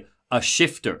 aka a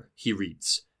shifter, he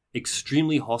reads.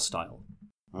 Extremely hostile.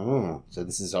 Oh, so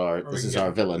this is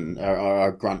our villain,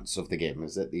 our grunts of the game,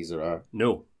 is it? These are our...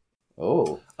 No.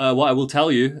 Oh. What I will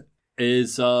tell you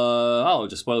is, I'll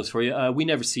just spoil this for you. We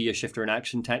never see a shifter in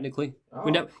action, technically.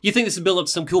 Oh. You think this would build up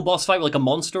to some cool boss fight, like a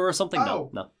monster or something?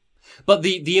 Oh. No. But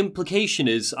the implication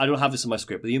is, I don't have this in my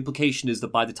script, but the implication is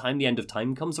that by the time the end of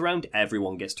time comes around,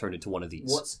 everyone gets turned into one of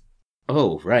these.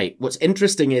 Oh, right. What's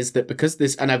interesting is that because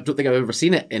this, and I don't think I've ever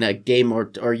seen it in a game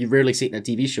or you rarely see it in a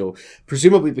TV show,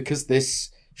 presumably because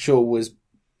this show was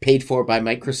paid for by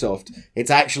Microsoft,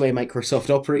 it's actually a Microsoft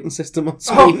operating system on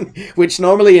screen, which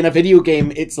normally in a video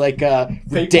game, it's like a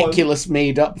ridiculous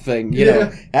made up thing, you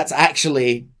know. That's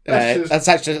actually... that's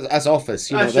actually as Office,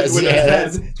 you know.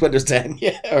 That's Windows 10,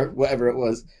 yeah, or whatever it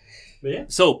was. But yeah.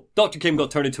 So Dr. Kim got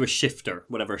turned into a shifter,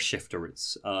 whatever a shifter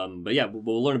is. But yeah,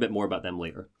 we'll learn a bit more about them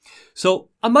later. So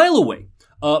a mile away,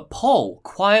 Paul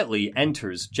quietly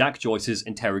enters Jack Joyce's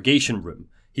interrogation room.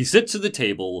 He sits at the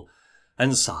table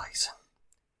and sighs.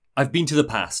 I've been to the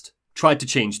past, tried to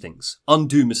change things,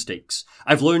 undo mistakes.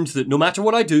 I've learned that no matter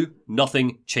what I do,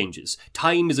 nothing changes.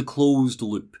 Time is a closed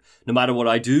loop. No matter what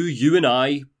I do, you and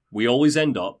I, we always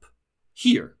end up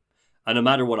here. And no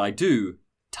matter what I do,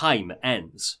 time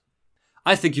ends.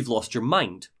 I think you've lost your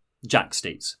mind, Jack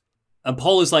states. And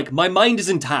Paul is like, my mind is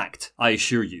intact, I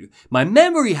assure you. My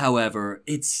memory, however,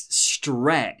 it's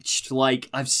stretched, like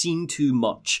I've seen too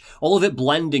much, all of it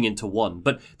blending into one.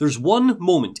 But there's one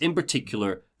moment in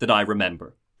particular that I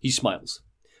remember. He smiles.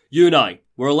 You and I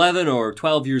were 11 or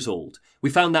 12 years old.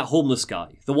 We found that homeless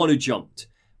guy, the one who jumped.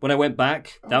 When I went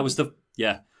back, that was the...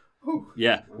 Yeah.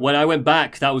 When I went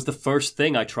back, that was the first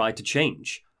thing I tried to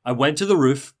change. I went to the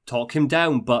roof, talked him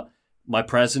down, but my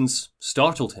presence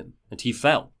startled him, and he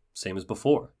fell. Same as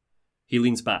before. He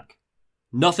leans back.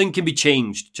 Nothing can be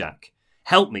changed, Jack.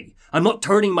 Help me. I'm not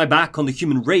turning my back on the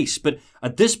human race, but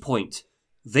at this point,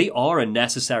 they are a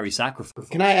necessary sacrifice.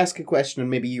 Can I ask a question,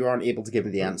 and maybe you aren't able to give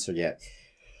me the answer yet?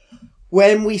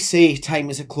 When we say time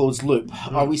is a closed loop,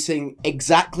 are we saying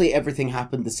exactly everything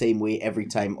happened the same way every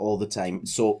time, all the time?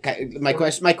 So my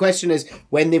question is,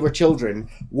 when they were children,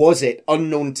 was it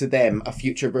unknown to them a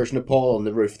future version of Paul on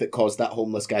the roof that caused that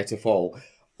homeless guy to fall?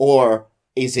 Or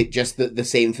is it just that the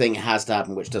same thing has to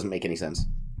happen, which doesn't make any sense?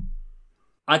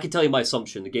 I can tell you my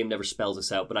assumption. The game never spells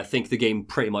this out, but I think the game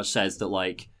pretty much says that,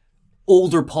 like,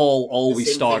 older Paul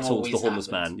always starts with the homeless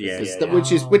man.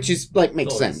 Which is like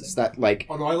makes sense. That like.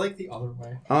 Oh no, I like the other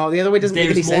way. Oh, the other way doesn't make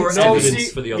any sense. There's more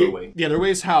evidence for the other way. The other way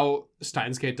is how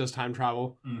Steins Gate does time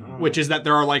travel, which is that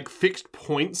there are like fixed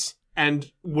points,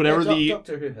 and whatever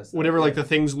the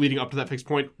things leading up to that fixed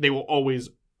point, they will always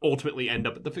ultimately end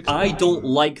up at the fixed point. I don't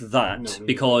like that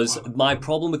because my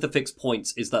problem with the fixed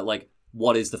points is that, like,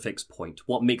 what is the fixed point?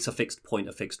 What makes a fixed point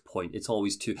a fixed point? It's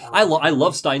always too. I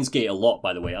love Steins Gate a lot,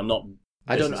 by the way.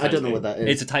 I don't know what that is.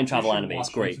 It's a time travel anime. It's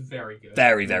great. It's very good.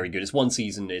 Very, very good. It's one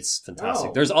season. It's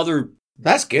fantastic. There's other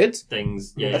That's good.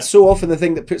 things. Yeah. That's so often the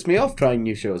thing that puts me off trying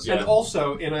new shows. And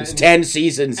also It's 10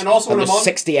 seasons and also there's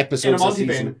 60 in a episodes a Monty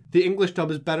season. vein, the English dub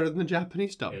is better than the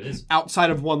Japanese dub. It is. Outside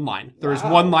of one line. There is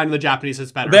one line in the Japanese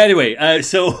that's better. But anyway,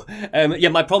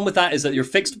 my problem with that is that your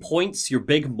fixed points, your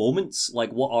big moments,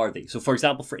 like, what are they? So, for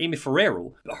example, for Amy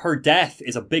Ferrero, her death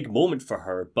is a big moment for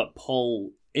her, but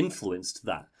Paul influenced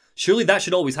that. Surely that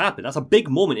should always happen. That's a big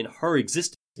moment in her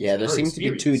existence. Yeah, there seems to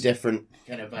be two different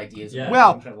kind of ideas. Yeah.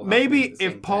 Well, maybe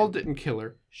if Paul didn't kill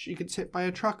her, she could sit by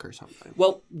a truck or something.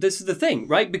 Well, this is the thing,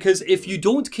 right? Because if you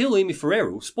don't kill Amy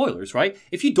Ferrero, spoilers, right?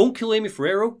 If you don't kill Amy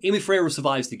Ferrero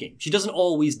survives the game. She doesn't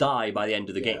always die by the end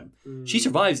of the game. She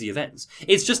survives the events.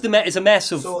 It's just it's a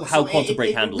mess of how Quantum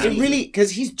Break handles it. It really,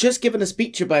 because he's just given a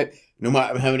speech about no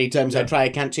matter how many times I try, I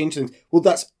can't change things. Well,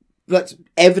 that's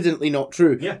evidently not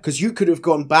true. Yeah. Because you could have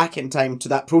gone back in time to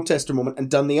that protester moment and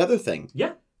done the other thing.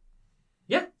 Yeah.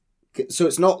 Yeah. So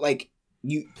it's not like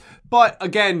you... But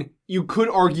again, you could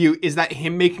argue, is that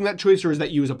him making that choice or is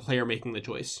that you as a player making the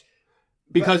choice?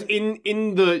 Because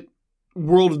in the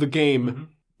world of the game,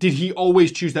 did he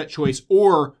always choose that choice?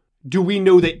 Or do we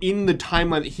know that in the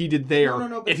timeline that he did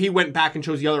there, if he went back and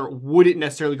chose the other, would it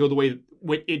necessarily go the way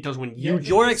it does when you...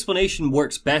 Your explanation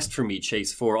works best for me,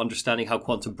 Chase, for understanding how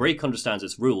Quantum Break understands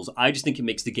its rules. I just think it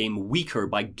makes the game weaker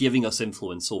by giving us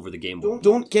influence over the game.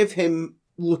 Don't give him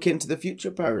look into the future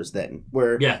powers then,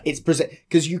 where it's present,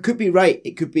 because you could be right,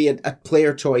 it could be a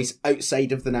player choice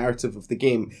outside of the narrative of the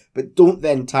game, but don't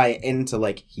then tie it into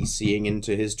like he's seeing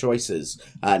into his choices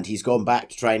and he's gone back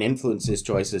to try and influence his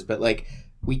choices, but like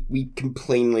we can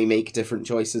plainly make different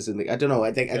choices in the... I don't know,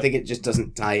 I think it just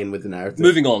doesn't tie in with the narrative.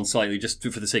 Moving on slightly, just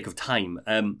for the sake of time.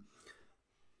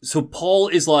 So Paul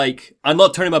is like, I'm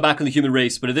not turning my back on the human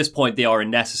race, but at this point they are a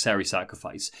necessary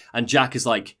sacrifice. And Jack is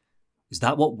like, is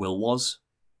that what Will was?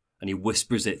 And he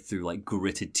whispers it through like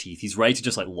gritted teeth. He's ready to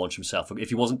just like launch himself. If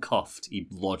he wasn't cuffed,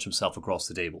 he'd launch himself across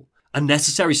the table. A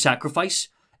necessary sacrifice?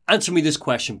 Answer me this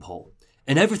question, Paul.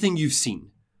 In everything you've seen,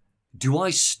 do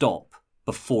I stop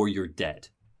before you're dead?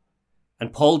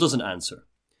 And Paul doesn't answer.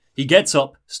 He gets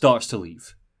up, starts to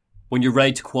leave. When you're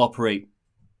ready to cooperate,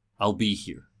 I'll be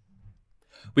here.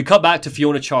 We cut back to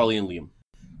Fiona, Charlie, and Liam.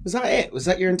 Was that it? Was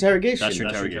that your interrogation? That's your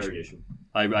interrogation.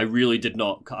 I really did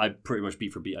not... I pretty much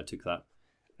beat for beat. I took that.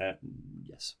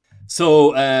 Yes.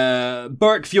 So,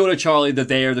 Burke, Fiona, Charlie,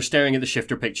 they're staring at the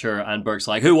shifter picture, and Burke's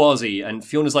like, who was he? And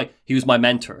Fiona's like, he was my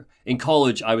mentor. In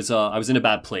college, I was in a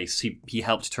bad place. He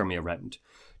helped turn me around.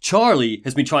 Charlie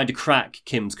has been trying to crack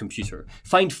Kim's computer,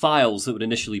 find files that would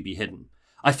initially be hidden.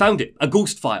 I found it, a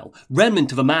ghost file,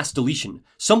 remnant of a mass deletion.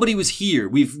 Somebody was here.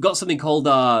 We've got something called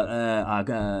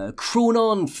a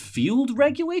Chronon field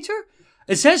regulator.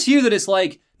 It says here that it's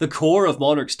like the core of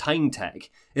Monarch's time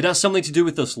tech. It has something to do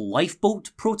with this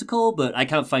lifeboat protocol, but I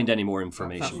can't find any more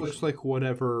information. That looks like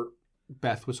whatever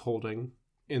Beth was holding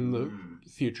in the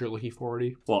future looking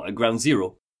forward. What, at Ground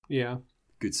Zero? Yeah.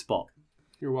 Good spot.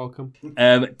 You're welcome.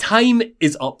 Time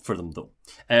is up for them, though.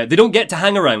 They don't get to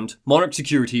hang around. Monarch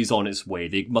security is on its way.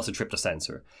 They must have tripped a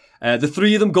sensor. The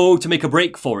three of them go to make a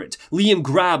break for it. Liam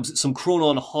grabs some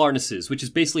Chronon harnesses, which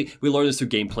is basically, we learn this through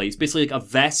gameplay, it's basically like a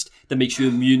vest that makes you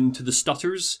immune to the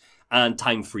stutters and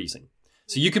time freezing.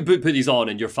 So you can put these on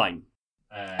and you're fine.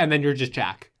 And then you're just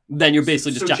Jack. Then you're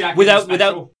basically just Jack. Jack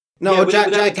Without... No,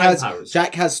 Yeah,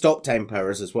 Jack has stop time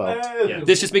powers as well. Yeah.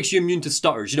 This just makes you immune to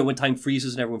stutters. You know, when time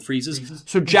freezes and everyone freezes.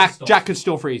 So Jack could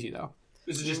still freeze you, though.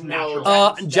 This is just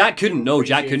natural. Jack couldn't. No,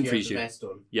 Jack couldn't freeze you.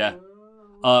 Yeah.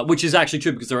 Which is actually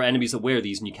true because there are enemies that wear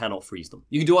these and you cannot freeze them.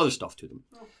 You can do other stuff to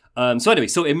them. So anyway,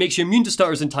 so it makes you immune to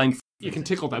stutters and time. You can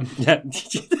tickle them. Yeah.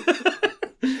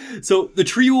 So the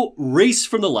trio race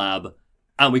from the lab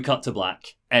and we cut to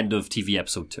black. End of TV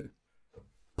episode 2.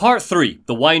 Part 3,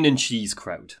 the wine and cheese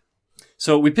crowd.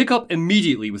 So we pick up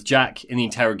immediately with Jack in the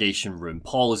interrogation room.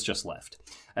 Paul has just left.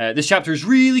 This chapter is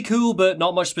really cool, but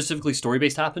not much specifically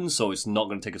story-based happens, so it's not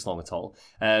going to take us long at all.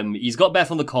 He's got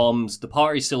Beth on the comms, the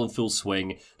party's still in full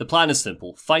swing. The plan is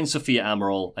simple. Find Sophia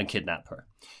Amaral and kidnap her.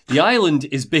 The island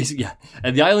is basically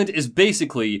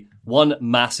one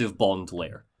massive Bond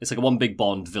lair. It's like a one big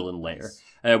Bond villain lair.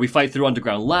 We fight through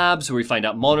underground labs where we find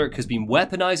out Monarch has been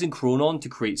weaponizing Chronon to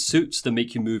create suits that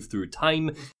make you move through time.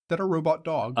 Is that a robot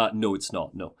dog? No, it's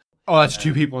not, no. Oh, that's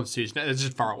two people in suits. It's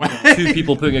just far away. Two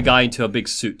people putting a guy into a big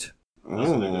suit.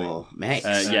 Oh,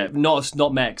 mechs. Yeah,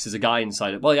 not mechs. There's a guy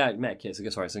inside it. Well, yeah, mech. Yes,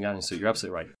 sorry, it's a guy in a suit. You're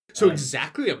absolutely right. So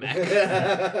exactly a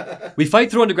mech. We fight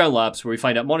through underground labs where we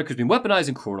find out Monarch has been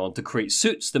weaponizing Chronon to create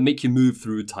suits that make you move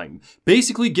through time,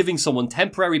 basically giving someone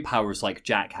temporary powers like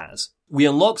Jack has. We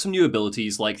unlock some new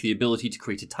abilities like the ability to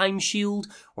create a time shield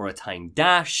or a time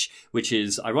dash, which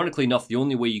is, ironically enough, the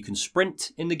only way you can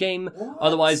sprint in the game. What?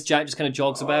 Otherwise, Jack just kind of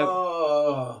jogs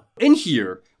about. In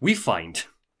here, we find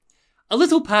a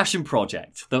little passion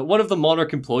project that one of the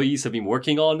Monarch employees have been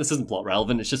working on. This isn't plot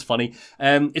relevant, it's just funny.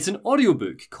 It's an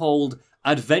audiobook called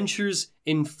Adventures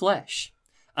in Flesh.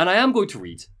 And I am going to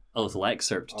read a little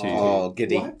excerpt to you. Oh,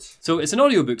 giddy. What? So it's an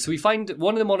audiobook. So we find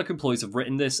one of the Monarch employees have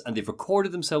written this and they've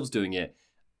recorded themselves doing it.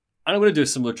 And I'm going to do a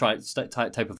similar type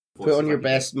of voice. Put on your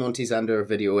best Monty Zander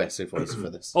video essay voice for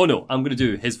this. Oh no, I'm going to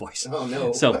do his voice. Oh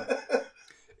no. So,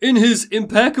 in his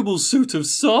impeccable suit of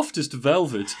softest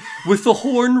velvet, with the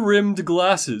horn-rimmed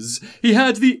glasses, he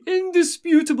had the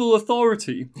indisputable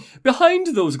authority. Behind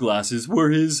those glasses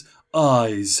were his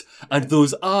eyes, and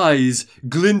those eyes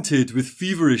glinted with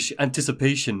feverish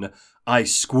anticipation. I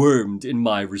squirmed in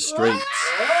my restraints.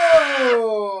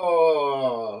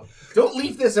 Oh! Don't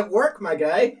leave this at work, my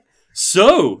guy.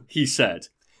 So, he said,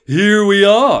 here we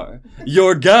are.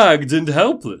 You're gagged and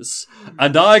helpless,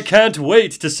 and I can't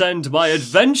wait to send my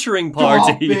adventuring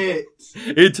party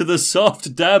into the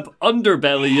soft, damp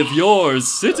underbelly of your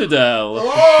citadel.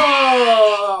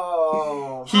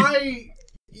 Oh!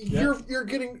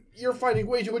 You're finding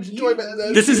way too much enjoyment.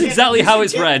 This is exactly how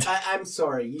it's read. I'm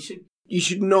sorry. You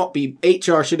should not be.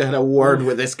 HR should have had a word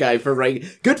with this guy for writing.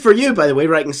 Good for you, by the way,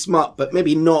 writing smut, but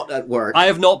maybe not at work. I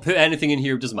have not put anything in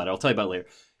here. It doesn't matter. I'll tell you about it later.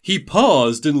 He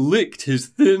paused and licked his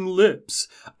thin lips,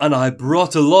 and I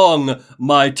brought along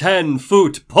my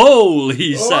 10-foot pole,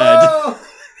 he said. Oh!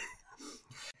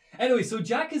 Anyway, so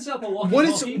Jack is up a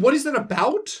walkie-talkie. What is that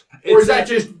about? Or is that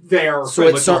just there? So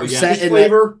it's sort of set in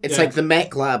flavor? It's like the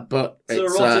mech lab, but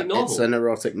It's an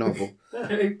erotic novel.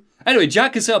 Anyway,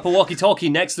 Jack has set up a walkie-talkie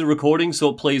next to the recording so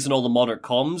it plays on all the Monarch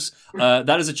comms.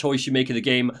 That is a choice you make in the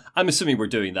game. I'm assuming we're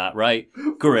doing that, right?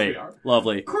 Great. We are.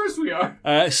 Lovely. Of course we are.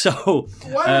 So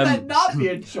Why would that not be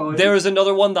a choice? there is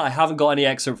another one that I haven't got any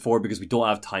excerpt for because we don't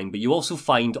have time, but you also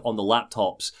find on the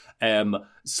laptops,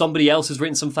 somebody else has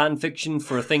written some fan fiction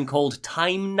for a thing called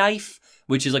Time Knife,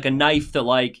 which is like a knife that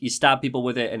like you stab people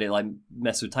with it and it like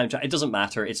messes with time. It doesn't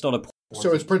matter. It's not a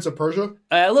So it's Prince of Persia?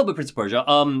 a little bit Prince of Persia.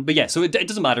 But yeah, so it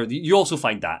doesn't matter. You also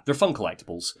find that. They're fun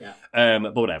collectibles. Yeah.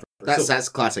 But whatever. That's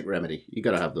classic Remedy. You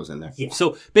gotta have those in there. Yeah.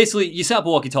 So basically, you set up a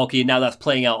walkie-talkie, and now that's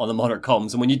playing out on the Monarch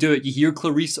comms. And when you do it, you hear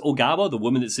Clarice Ogawa, the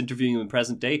woman that's interviewing him in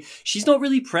present day. She's not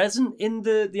really present in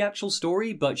the actual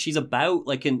story, but she's about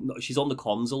she's on the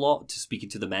comms a lot, to speaking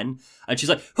to the men. And she's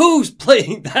like, "Who's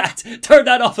playing that? Turn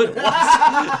that off at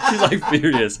once!" She's like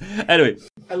furious. Anyway,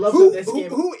 I love Who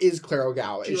is Claire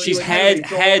Ogawa? Is she's she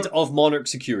head of Monarch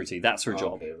security. That's her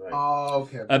job. Okay, right. Oh,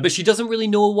 okay. But she doesn't really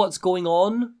know what's going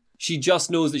on. She just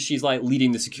knows that she's like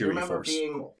leading the security force.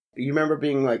 You remember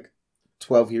being like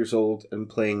 12 years old and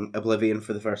playing Oblivion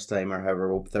for the first time, or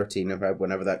however old, 13 or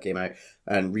whenever that came out,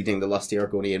 and reading The Lusty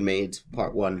Argonian Maid,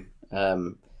 Part 1,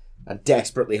 and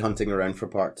desperately hunting around for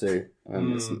Part 2.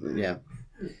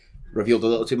 Revealed a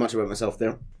little too much about myself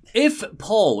there. If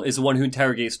Paul is the one who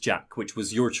interrogates Jack, which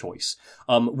was your choice,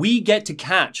 we get to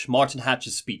catch Martin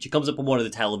Hatch's speech. It comes up on one of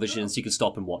the televisions, so you can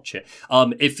stop and watch it.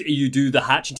 If you do the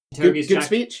Hatch interrogates Good Jack...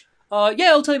 speech? Yeah,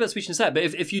 I'll tell you about speech in a sec. But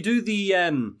if you do the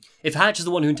if Hatch is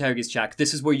the one who interrogates Jack,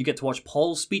 this is where you get to watch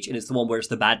Paul's speech, and it's the one where it's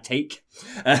the bad take.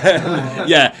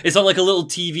 Yeah, it's not like a little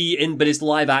TV but it's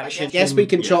live action. I guess we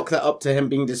can chalk that up to him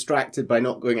being distracted by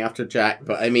not going after Jack.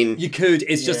 But I mean, you could.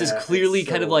 It's just as clearly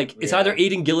kind of like it's either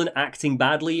Aidan Gillen acting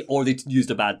badly or they used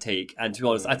a bad take. And to be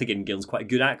honest, I think Aidan Gillen's quite a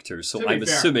good actor, so I'm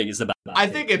assuming it's the bad. I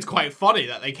think it's quite funny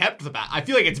that they kept the bad. I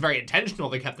feel like it's very intentional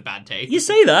they kept the bad take. You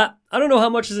say that. I don't know how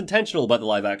much is intentional about the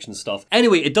live action stuff.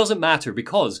 Anyway, it doesn't matter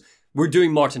because we're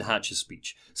doing Martin Hatch's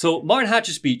speech. So Martin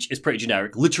Hatch's speech is pretty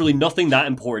generic. Literally nothing that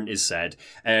important is said.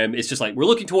 It's just like, we're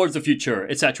looking towards the future,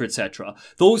 etc., etc.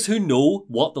 Those who know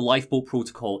what the Lifeboat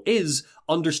Protocol is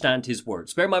understand his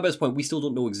words. Bear in mind, by this point, we still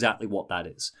don't know exactly what that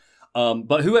is.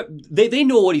 But they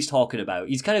know what he's talking about.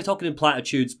 He's kind of talking in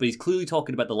platitudes, but he's clearly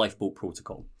talking about the lifeboat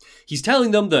protocol. He's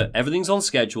telling them that everything's on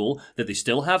schedule, that they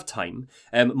still have time.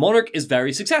 Monarch is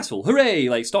very successful. Hooray!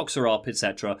 Like, stocks are up,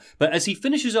 etc. But as he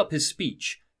finishes up his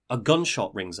speech, a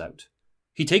gunshot rings out.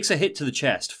 He takes a hit to the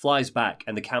chest, flies back,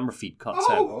 and the camera feed cuts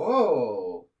out.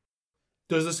 Oh.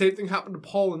 Does the same thing happen to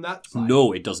Paul in that side?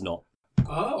 No, it does not.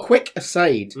 Oh. Quick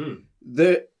aside.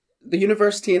 The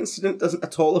university incident doesn't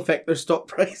at all affect their stock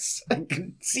price. I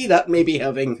can see that maybe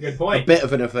having Good a point. bit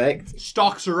of an effect.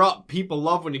 Stocks are up. People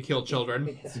love when you kill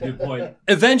children. That's a good point.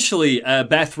 Eventually,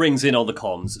 Beth rings in on the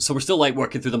comms, so we're still like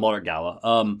working through the Monarch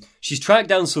Gala. She's tracked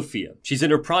down Sophia. She's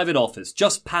in her private office,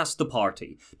 just past the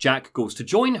party. Jack goes to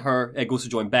join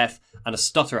Beth, and a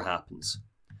stutter happens.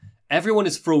 Everyone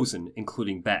is frozen,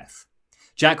 including Beth.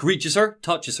 Jack reaches her,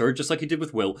 touches her, just like he did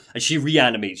with Will, and she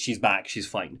reanimates. She's back. She's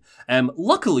fine.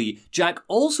 Luckily, Jack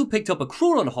also picked up a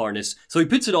Chronon harness, so he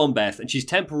puts it on Beth, and she's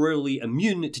temporarily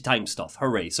immune to time stuff.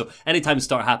 Hooray. So anytime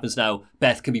stutter happens now,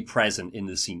 Beth can be present in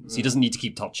the scene. So he doesn't need to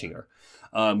keep touching her,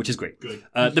 which is great. Good.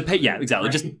 Yeah, exactly.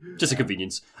 Just a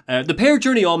convenience. The pair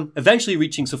journey on, eventually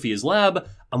reaching Sophia's lab,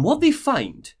 and what they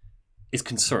find is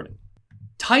concerning.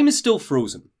 Time is still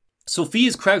frozen. Sophie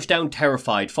is crouched down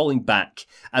terrified, falling back,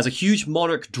 as a huge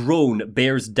Monarch drone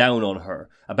bears down on her,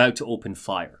 about to open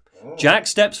fire. Jack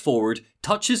steps forward,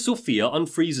 touches Sophia,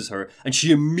 unfreezes her, and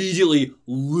she immediately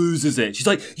loses it. She's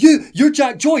like, you're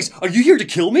Jack Joyce, are you here to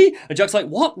kill me? And Jack's like,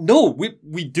 what? No,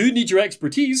 we do need your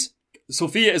expertise.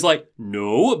 Sophia is like,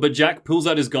 no, but Jack pulls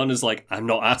out his gun and is like, I'm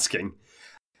not asking.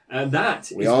 And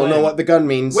that We all know what the gun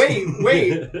means.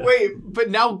 Wait, but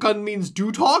now gun means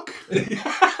do talk?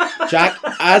 Jack,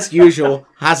 as usual,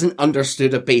 hasn't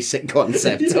understood a basic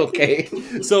concept, okay?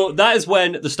 So that is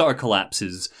when the stutter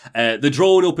collapses. The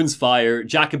drone opens fire.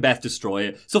 Jack and Beth destroy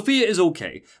it. Sophia is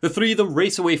okay. The three of them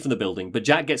race away from the building, but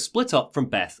Jack gets split up from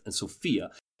Beth and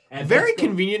Sophia. And Very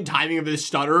convenient timing of this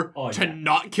stutter to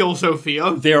not kill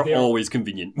Sophia. They're always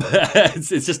convenient. it's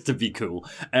just to be cool.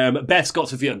 Beth's got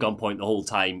Sophia at gunpoint the whole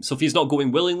time. Sophia's not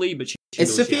going willingly, but she Is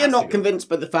knows she Sophia has to not go. convinced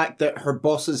by the fact that her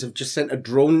bosses have just sent a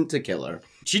drone to kill her?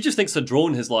 She just thinks the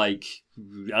drone has, like,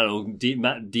 I don't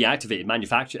know, deactivated,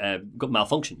 got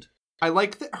malfunctioned. I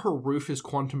like that her roof is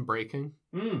quantum breaking.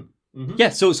 Yeah,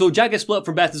 so Jack gets split up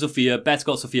from Beth and Sophia. Beth's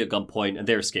got Sophia at gunpoint, and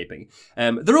they're escaping.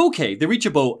 They're okay. They reach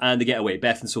a boat, and they get away,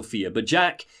 Beth and Sophia. But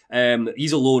Jack,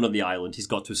 he's alone on the island. He's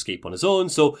got to escape on his own,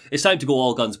 so it's time to go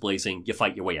all guns blazing. You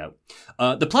fight your way out.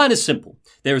 The plan is simple.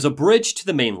 There's a bridge to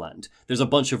the mainland. There's a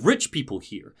bunch of rich people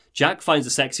here. Jack finds a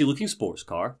sexy-looking sports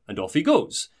car, and off he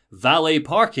goes. Valet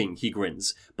parking, he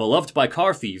grins. Beloved by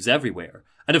car thieves everywhere.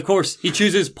 And of course, he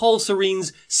chooses Paul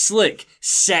Serene's slick,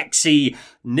 sexy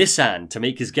Nissan to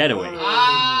make his getaway.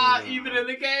 Even in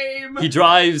the game. He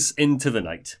drives into the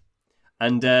night.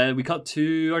 And we cut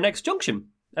to our next junction.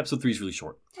 Episode 3 is really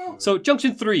short. So,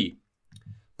 Junction 3.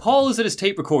 Paul is at his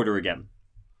tape recorder again.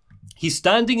 He's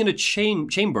standing in a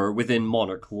chamber within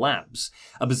Monarch Labs.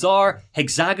 A bizarre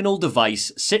hexagonal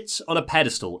device sits on a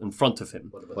pedestal in front of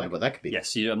him. Wonder what that could be.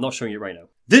 Yes, I'm not showing it right now.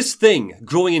 This thing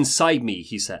growing inside me,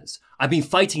 he says. I've been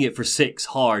fighting it for 6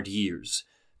 hard years.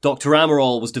 Dr.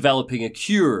 Amaral was developing a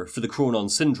cure for the Chronon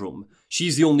syndrome.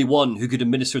 She's the only one who could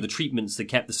administer the treatments that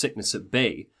kept the sickness at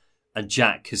bay. And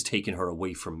Jack has taken her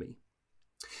away from me.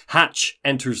 Hatch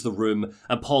enters the room,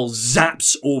 and Paul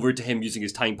zaps over to him using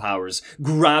his time powers,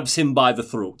 grabs him by the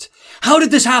throat. How did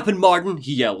this happen, Martin?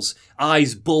 He yells,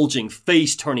 eyes bulging,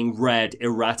 face turning red,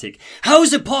 erratic. How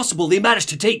is it possible they managed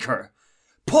to take her?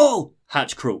 Paul,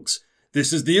 Hatch croaks.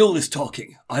 This is the illness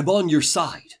talking. I'm on your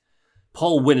side.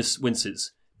 Paul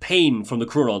winces. Pain from the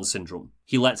Chronon syndrome.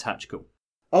 He lets Hatch go.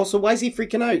 Also, why is he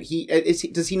freaking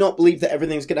out? Does he not believe that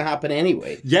everything's going to happen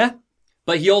anyway? Yeah.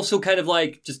 But he also kind of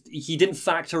he didn't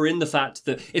factor in the fact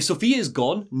that if Sophia is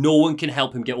gone, no one can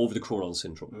help him get over the Chronon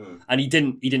syndrome. And he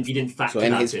didn't factor So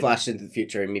in that his in. flash into the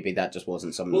future, maybe that just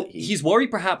wasn't something that he... He's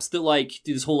worried perhaps that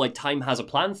this whole time has a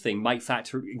plan thing might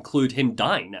include him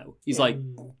dying now. He's like,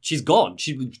 she's gone.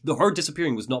 Her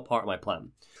disappearing was not part of my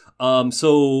plan.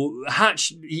 So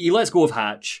Hatch, he lets go of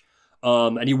Hatch,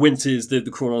 and he winces. The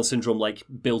Chronon syndrome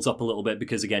builds up a little bit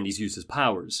because again he's used his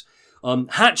powers.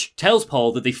 Hatch tells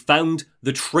Paul that they found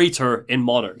the traitor in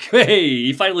Monarch. Hey,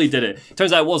 he finally did it.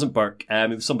 Turns out it wasn't Burke, it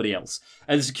was somebody else.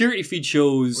 And the security feed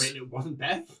shows... Wait, it wasn't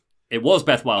Beth? It was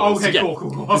Beth Wilder. Okay,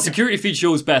 cool. The security feed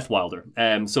shows Beth Wilder.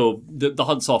 So the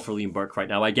hunt's off for Liam Burke right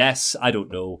now, I guess. I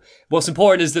don't know. What's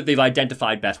important is that they've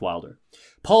identified Beth Wilder.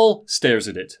 Paul stares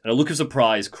at it, and a look of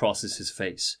surprise crosses his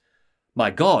face. My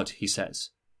God, he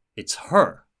says. It's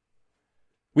her.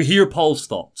 We hear Paul's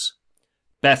thoughts.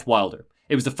 Beth Wilder.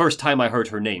 It was the first time I heard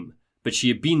her name, but she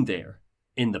had been there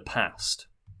in the past.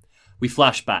 We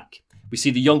flash back. We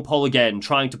see the young Paul again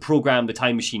trying to program the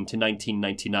time machine to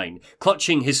 1999,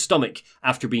 clutching his stomach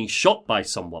after being shot by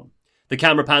someone. The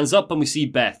camera pans up and we see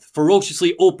Beth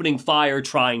ferociously opening fire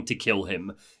trying to kill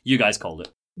him. You guys called it.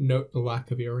 Note the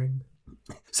lack of earring.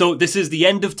 So this is the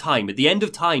end of time. At the end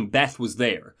of time, Beth was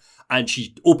there and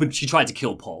she tried to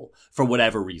kill Paul for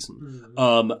whatever reason.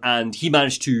 And he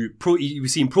managed to, we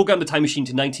see him program the time machine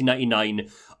to 1999,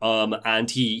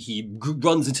 and he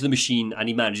runs into the machine and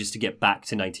he manages to get back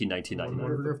to 1999. I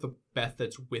wonder if the Beth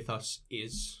that's with us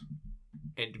is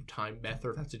end of time Beth,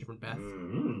 or if that's a different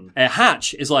Beth.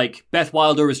 Hatch is like, Beth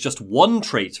Wilder is just one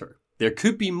traitor. There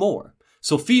could be more.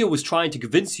 Sophia was trying to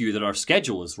convince you that our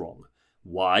schedule is wrong.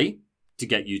 Why? To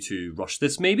get you to rush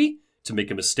this, maybe? To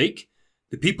make a mistake?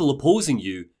 The people opposing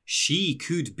you, she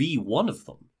could be one of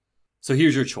them. So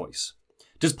here's your choice.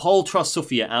 Does Paul trust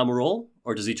Sophia Amaral,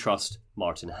 or does he trust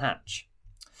Martin Hatch?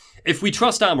 If we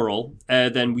trust Amaral,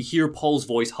 then we hear Paul's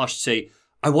voice hushed say,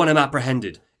 I want him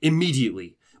apprehended,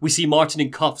 immediately. We see Martin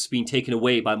in cuffs being taken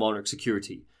away by Monarch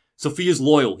security. Sophia's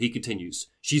loyal, he continues.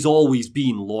 She's always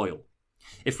been loyal.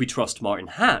 If we trust Martin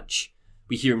Hatch,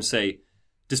 we hear him say,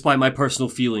 despite my personal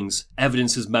feelings,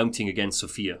 evidence is mounting against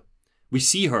Sophia. We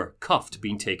see her cuffed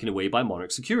being taken away by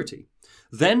Monarch security.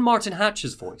 Then Martin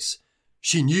Hatch's voice.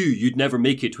 She knew you'd never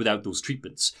make it without those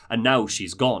treatments, and now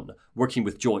she's gone, working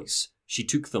with Joyce. She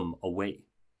took them away.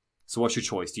 So what's your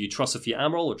choice? Do you trust Sophia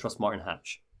Amaral or trust Martin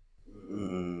Hatch?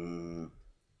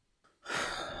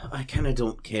 I kind of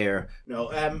don't care.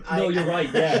 No, you're right,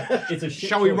 yeah. It's a shit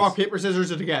Shall we choice. rock, paper,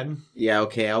 scissors it again? Yeah,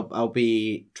 okay, I'll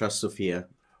be trust Sophia.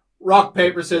 Rock,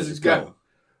 paper, scissors, go.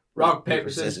 Rock, paper,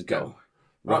 scissors, go.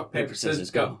 Rock, paper, scissors,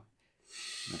 go.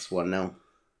 That's one now.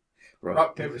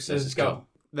 Rock, paper, scissors, go.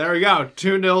 There we go.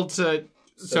 2-0 to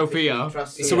Sophia.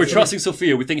 So we're trusting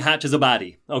Sophia. We think Hatch is a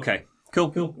baddie. Okay,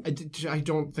 cool. I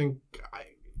don't think...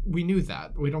 we knew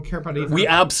that. We don't care about either. We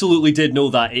absolutely did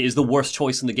know that. It is the worst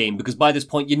choice in the game, because by this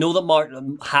point, you know that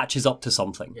Martin Hatch is up to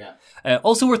something. Yeah.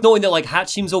 Also worth knowing that, like, Hatch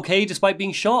seems okay despite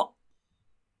being shot.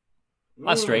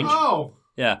 That's strange. Oh!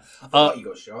 Yeah. you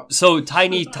got shot. So,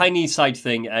 tiny side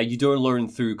thing. You do learn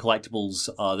through collectibles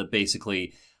that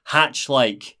basically Hatch,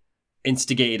 like,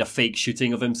 instigated a fake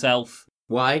shooting of himself.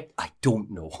 Why? I don't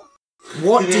know.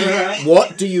 What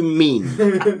do you mean?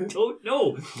 I don't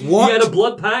know. What He had a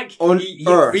blood pack. on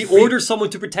earth? He orders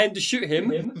someone to pretend to shoot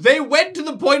him. They went to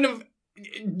the point of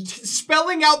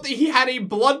spelling out that he had a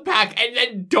blood pack and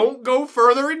then don't go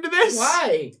further into this?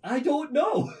 Why? I don't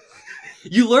know.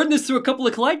 You learn this through a couple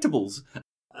of collectibles.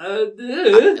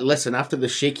 Listen, after the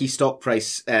shaky stock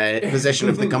price position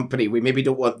of the company, we maybe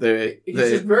don't want the He's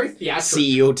just very theatrical.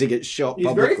 CEO to get shot He's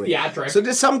publicly. very theatrical. So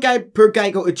did some poor guy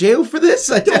go to jail for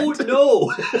this? I Don't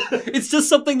know. It's just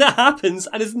something that happens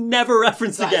and is never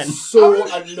referenced again. So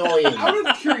annoying. Out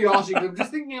of curiosity, I'm just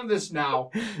thinking of this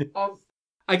now.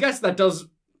 I guess that does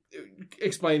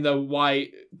explain, though, why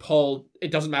it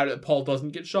doesn't matter that Paul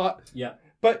doesn't get shot. Yeah.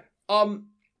 But,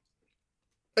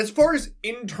 as far as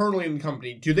internally in the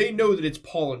company, do they know that it's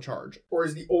Paul in charge? Or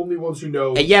is the only ones who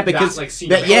know Yeah, because that, like,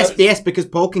 senior yes, because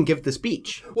Paul can give the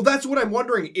speech. Well, that's what I'm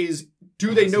wondering is,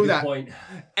 do they know that? Point.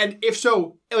 And if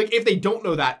so, like, if they don't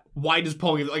know that, why does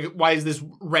Paul why is this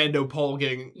rando Paul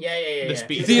getting the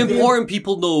speech? The important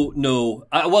people know.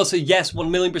 Well, so yes,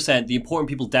 1,000,000%. The important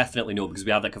people definitely know because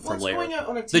we have that confirmed What's later. going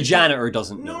on a The TV? janitor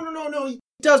doesn't know. No. He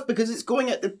does because it's going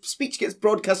at the speech gets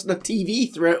broadcast on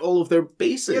TV throughout all of their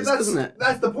bases, doesn't it?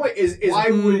 That's the point. Is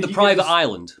why would The he private give this-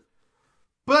 island.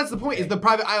 But that's the point. Is the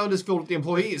private island is filled with the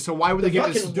employees? So why would they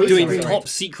give this? fucking Doing Right. top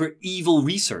secret evil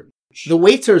research. The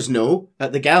waiters know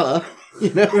at the gala.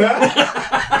 You know,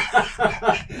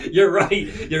 You're right.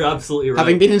 You're absolutely right.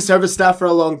 having been in service staff for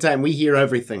a long time, we hear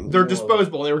everything. They're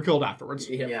disposable. They were killed afterwards.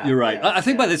 You're right. I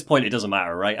think by this point it doesn't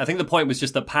matter, right? I think the point was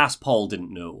just that past Paul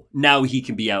didn't know. Now he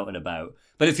can be out and about.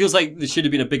 But it feels like there should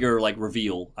have been a bigger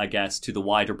reveal, I guess, to the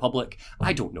wider public.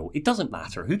 I don't know. It doesn't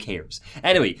matter. Who cares?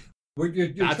 Anyway, you're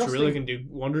That's trusting- really going to do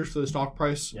wonders for the stock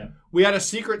price. Yeah. We had a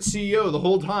secret CEO the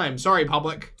whole time. Sorry,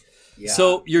 public. Yeah.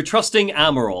 So you're trusting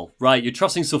Amaral, right? You're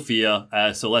trusting Sophia.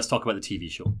 So let's talk about the TV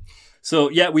show. So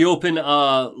yeah, we open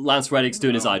Lance Reddick's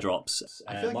doing his eye drops.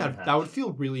 I feel like that would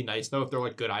feel really nice though if they're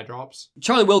like good eye drops.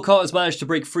 Charlie Wilcott has managed to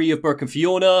break free of Burke and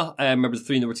Fiona. Remember the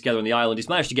three that were together on the island. He's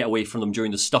managed to get away from them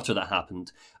during the stutter that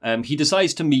happened. He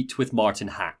decides to meet with Martin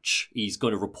Hatch. He's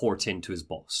going to report in to his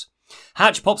boss.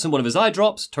 Hatch pops in one of his eye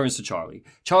drops, turns to Charlie.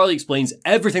 Charlie explains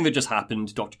everything that just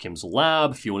happened, Dr. Kim's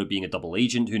lab, Fiona being a double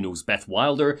agent who knows Beth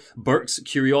Wilder, Burke's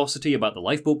curiosity about the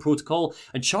lifeboat protocol,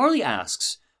 and Charlie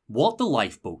asks, what the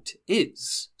lifeboat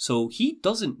is. So he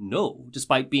doesn't know,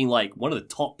 despite being like one of the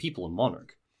top people in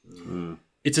Monarch.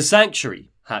 It's a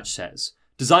sanctuary, Hatch says,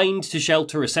 designed to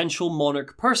shelter essential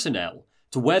Monarch personnel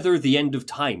to weather the end of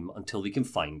time until they can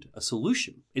find a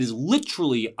solution. It is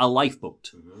literally a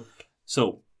lifeboat.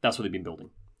 So that's what they've been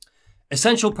building.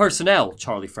 Essential personnel,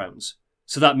 Charlie frowns.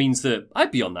 So that means that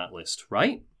I'd be on that list,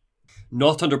 right?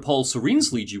 Not under Paul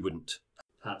Serene's lead, you wouldn't,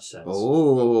 Hatch says.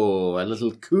 Oh, a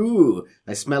little coo.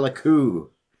 I smell a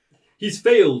coo. He's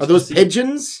failed. Are those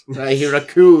pigeons? I hear a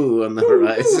coo on the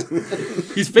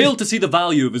horizon. He's failed to see the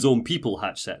value of his own people,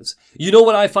 Hatch says. You know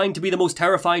what I find to be the most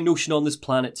terrifying notion on this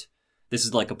planet? This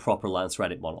is like a proper Lance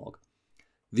Reddick monologue.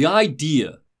 The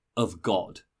idea of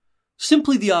God.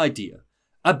 Simply the idea.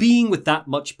 A being with that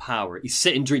much power. He's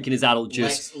sitting drinking his adult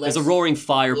juice. There's a roaring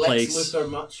fireplace. Lex Luthor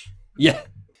much? Yeah.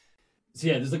 So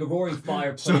yeah, there's like a roaring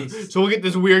fireplace. So we'll get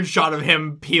this weird shot of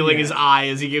him peeling his eye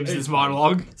as he gives this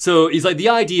monologue. So he's like, the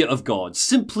idea of God,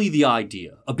 simply the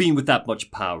idea, a being with that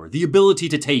much power, the ability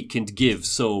to take and give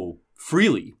so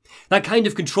freely. That kind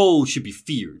of control should be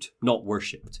feared, not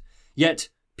worshipped. Yet,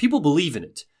 people believe in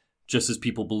it, just as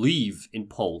people believe in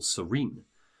Paul Serene.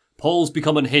 Paul's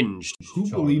become unhinged. Who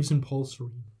believes in Paul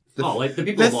Serene? Like the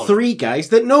people. The three guys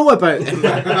that know about him.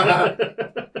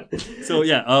 So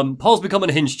yeah, Paul's become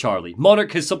unhinged, Charlie.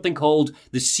 Monarch has something called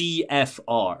the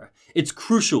CFR. It's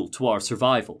crucial to our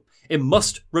survival. It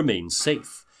must remain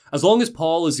safe. As long as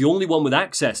Paul is the only one with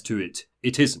access to it,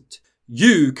 it isn't.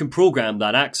 You can program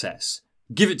that access.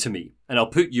 Give it to me, and I'll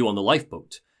put you on the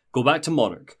lifeboat. Go back to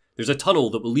Monarch. There's a tunnel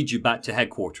that will lead you back to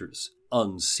headquarters,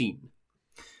 unseen.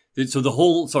 So the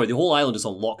whole island is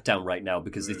on lockdown right now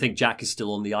because they think Jack is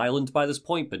still on the island by this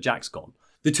point, but Jack's gone.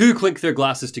 The two clink their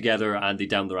glasses together and they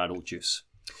down their adult juice.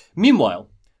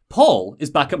 Meanwhile, Paul is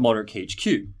back at Monarch HQ.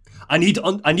 I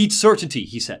need certainty,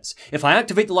 he says. If I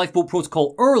activate the lifeboat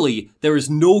protocol early, there is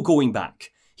no going back.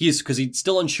 Because he's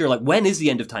still unsure, like, when is the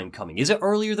end of time coming? Is it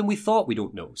earlier than we thought? We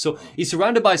don't know. So he's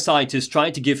surrounded by scientists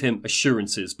trying to give him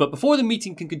assurances. But before the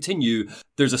meeting can continue,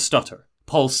 there's a stutter.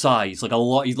 Paul sighs like a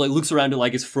lot. He like looks around at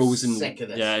like his frozen. Sick of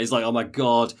this. Yeah, he's like, oh my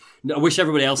god. I wish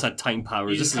everybody else had time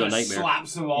powers. This is a nightmare.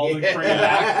 Slaps them all and bring it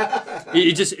back.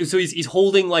 He's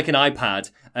holding like an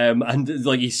iPad, and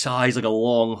like he sighs like a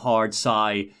long, hard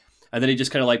sigh. And then he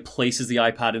just kind of like places the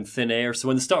iPad in thin air. So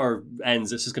when the stutter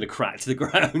ends, it's just going to crack to the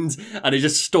ground. And he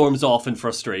just storms off in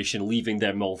frustration, leaving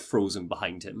them all frozen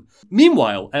behind him.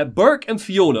 Meanwhile, Burke and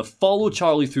Fiona follow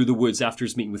Charlie through the woods after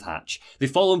his meeting with Hatch. They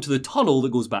follow him to the tunnel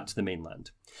that goes back to the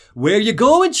mainland. Where you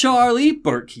going, Charlie?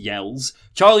 Burke yells.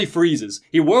 Charlie freezes.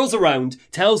 He whirls around,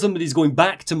 tells them that he's going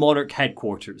back to Monarch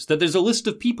headquarters, that there's a list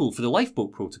of people for the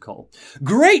lifeboat protocol.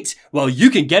 Great! Well, you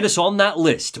can get us on that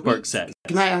list, Burke says.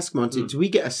 Can I ask, Monty, do we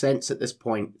get a sense at this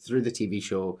point through the TV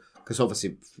show, because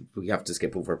obviously we have to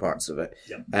skip over parts of it,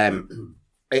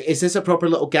 is this a proper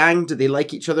little gang? Do they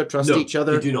like each other, trust each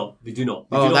other? They do not.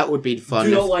 That would be fun.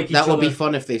 Do not like each that would other. be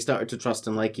fun if they started to trust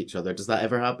and like each other. Does that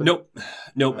ever happen? Nope.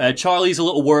 Charlie's a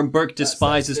little worm. Burke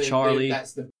despises Charlie.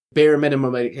 That's the bare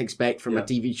minimum I expect from a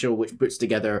TV show which puts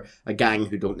together a gang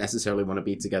who don't necessarily want to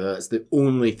be together. That's the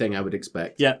only thing I would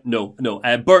expect. Yeah, no.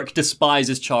 Burke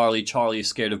despises Charlie. Charlie is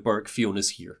scared of Burke. Fiona's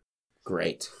here.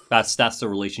 Great. That's the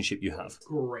relationship you have.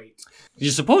 Great.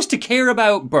 You're supposed to care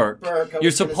about Burke.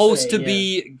 You're supposed to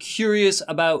be curious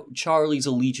about Charlie's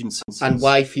allegiances. And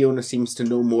why Fiona seems to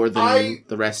know more than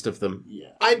the rest of them. Yeah.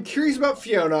 I'm curious about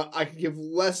Fiona. I could give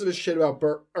less of a shit about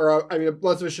Burke,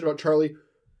 less of a shit about Charlie.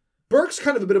 Burke's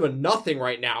kind of a bit of a nothing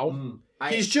right now.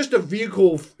 He's just a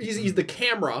vehicle. He's the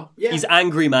camera. Yeah. He's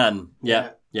angry man.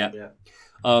 Yeah.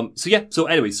 So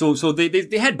anyway, so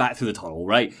they head back through the tunnel,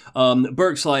 right?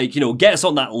 Burke's like, get us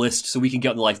on that list so we can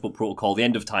get on the lifeboat protocol, the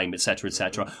end of time, etc.,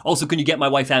 etc. Also, can you get my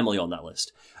wife Emily on that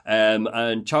list?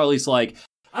 And Charlie's like,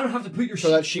 I don't have to put your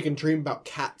so that she can dream about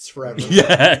cats forever.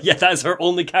 Yeah, that's her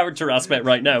only character aspect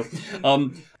right now.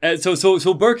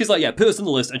 So Burke is like, put us on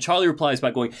the list, and Charlie replies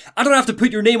back going, I don't have to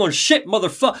put your name on shit,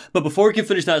 motherfucker. But before he can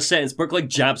finish that sentence, Burke like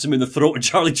jabs him in the throat, and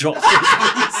Charlie drops him.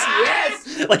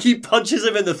 Yes! Like he punches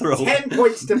him in the throat. 10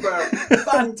 points to Burke.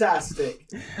 Fantastic.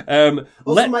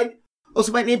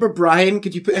 Also, my neighbour Brian,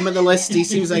 could you put him on the list? He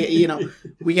seems like,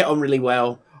 we get on really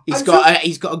well. He's got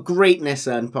a great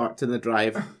Nissan parked in the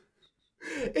drive.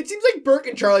 It seems like Burke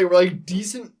and Charlie were like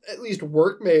decent, at least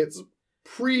workmates,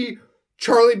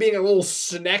 pre-Charlie being a little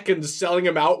sneck and selling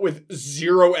him out with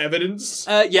zero evidence.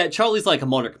 Charlie's like a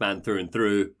Monarch man through and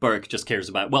through. Burke just cares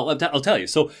about... Well, I'll tell you.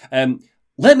 So,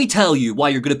 let me tell you why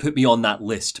you're going to put me on that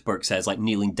list, Burke says, like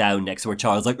kneeling down next to where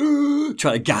Charlie's like,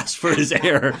 trying to gasp for his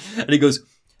air. And he goes,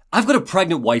 I've got a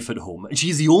pregnant wife at home, and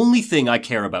she's the only thing I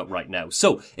care about right now.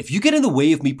 So, if you get in the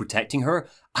way of me protecting her,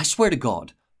 I swear to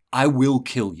God, I will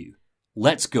kill you.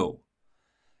 Let's go.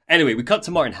 Anyway, we cut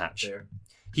to Martin Hatch. There.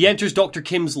 He enters Dr.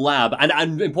 Kim's lab,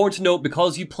 and important to note,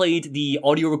 because you played the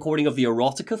audio recording of the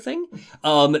erotica thing,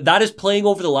 that is playing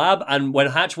over the lab, and when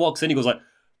Hatch walks in, he goes like,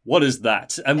 what is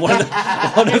that? And one of the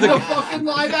fucking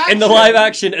live action. in the live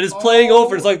action, and it's playing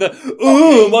over. It's like the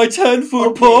my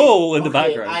 10-foot pole in the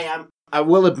background. I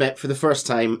will admit, for the first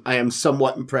time, I am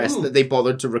somewhat impressed that they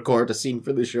bothered to record a scene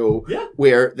for the show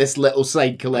where this little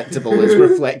side collectible is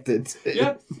reflected.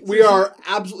 Yeah, we are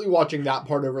absolutely watching that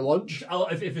part over lunch.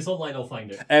 If it's online, I'll find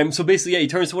it. So basically, he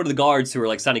turns to one of the guards who are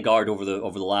like standing guard over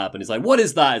the lab, and he's like, "What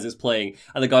is that?" As it's playing,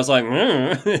 and the guy's like,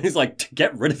 He's like,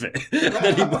 "Get rid of it."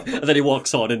 and then he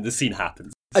walks on, and the scene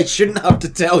happens. I shouldn't have to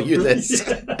tell you this.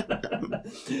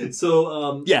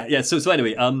 So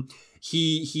anyway,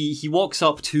 he walks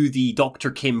up to the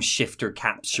Dr. Kim shifter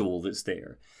capsule that's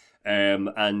there,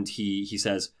 and he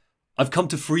says, "I've come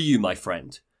to free you, my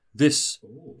friend. This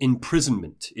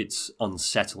imprisonment, it's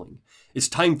unsettling. It's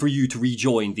time for you to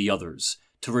rejoin the others,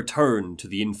 to return to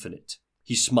the infinite."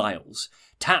 He smiles,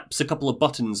 taps a couple of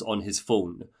buttons on his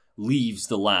phone, leaves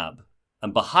the lab,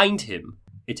 and behind him,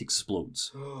 it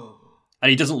explodes. And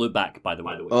he doesn't look back, by the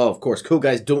way. Oh, of course. Cool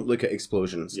guys don't look at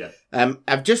explosions. Yeah.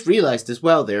 I've just realised as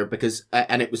well there, because,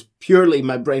 and it was purely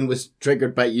my brain was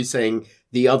triggered by you saying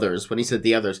the others, when he said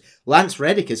the others. Lance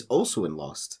Reddick is also in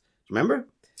Lost. Remember?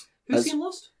 Who's he in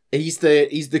Lost? He's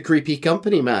the creepy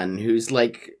company man who's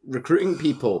like recruiting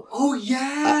people. Oh,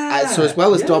 yeah! So as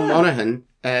well as Don Monaghan,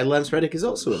 Lance Reddick is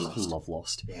also in Lost. I love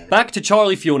Lost. Yeah. Back to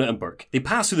Charlie, Fiona and Burke. They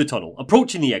pass through the tunnel,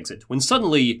 approaching the exit, when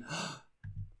suddenly...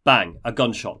 Bang, a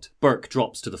gunshot. Burke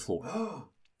drops to the floor.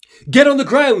 "Get on the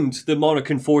ground!" the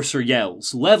Monarch Enforcer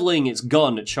yells, levelling its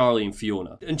gun at Charlie and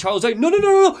Fiona. And Charlie's like,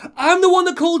 No, I'm the one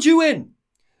that called you in.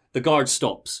 The guard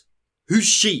stops. "Who's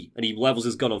she?" And he levels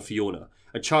his gun on Fiona.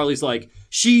 And Charlie's like,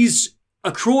 "She's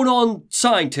a Chronon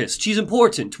scientist. She's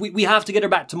important. We have to get her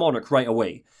back to Monarch right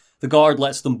away." The guard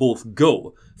lets them both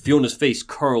go. Fiona's face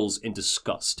curls in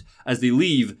disgust. As they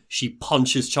leave, she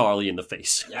punches Charlie in the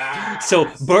face. Yes. So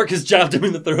Burke has jabbed him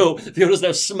in the throat. Fiona's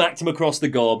now smacked him across the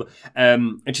gob.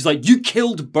 And she's like, "You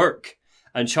killed Burke."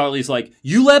 And Charlie's like,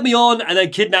 "You led me on and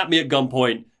then kidnapped me at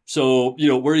gunpoint. So,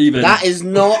 we're even." That is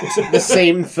not the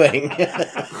same thing.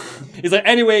 He's like,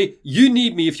 "Anyway, you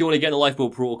need me if you want to get in the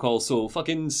lifeboat protocol, so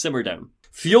fucking simmer down."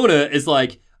 Fiona is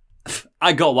like,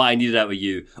 "I got what I needed out of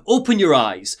you. Open your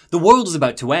eyes. The world is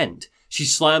about to end." She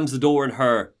slams the door in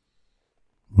her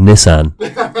Nissan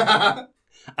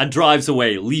and drives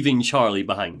away, leaving Charlie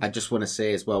behind. I just want to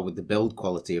say as well, with the build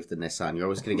quality of the Nissan, you're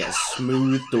always going to get a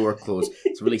smooth door close.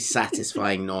 It's a really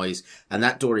satisfying noise, and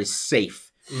that door is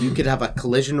safe. You could have a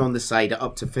collision on the side at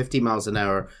up to 50 miles an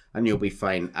hour, and you'll be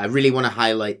fine. I really want to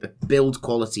highlight the build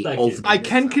quality of the I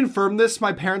can confirm this.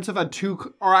 My parents have had 2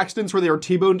 car accidents where they were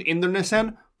T-boned in their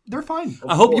Nissan. They're fine.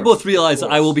 I hope you both realise that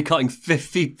I will be cutting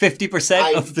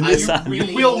 50% of the Nissan.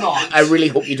 You will not. I really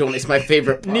hope you don't. It's my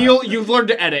favourite part. Neil, you've learned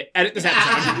to edit. Edit this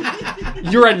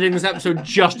episode. You're editing this episode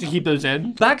just to keep those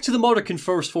in. Back to the Monarch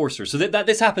Enforcer. So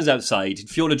this happens outside.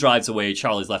 Fiona drives away.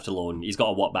 Charlie's left alone. He's got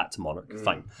to walk back to Monarch.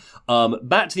 Fine.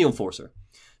 Back to the Enforcer.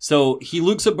 So he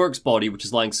looks at Burke's body, which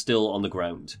is lying still on the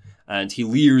ground, and he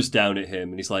leers down at him,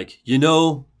 and he's like,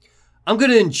 "I'm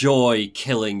going to enjoy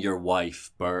killing your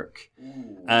wife, Burke."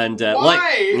 And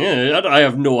Why? I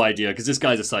have no idea, because this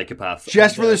guy's a psychopath.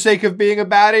 Just for the sake of being a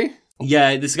baddie?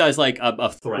 Yeah, this guy's like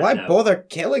a threat. Why now. bother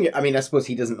killing it? I mean, I suppose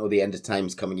he doesn't know the end of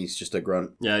time's coming. He's just a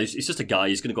grunt. Yeah, he's just a guy.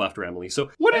 He's going to go after Emily.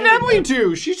 So What did Emily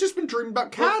do? She's just been dreaming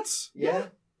about cats. Yeah.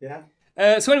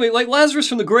 So anyway, like Lazarus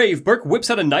from the grave, Burke whips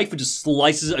out a knife and just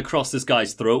slices it across this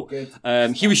guy's throat.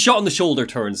 He was shot in the shoulder,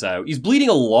 turns out. He's bleeding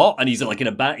a lot, and he's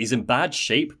he's in bad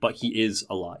shape, but he is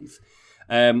alive.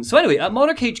 So anyway, at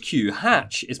Monarch HQ,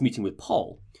 Hatch is meeting with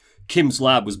Paul. Kim's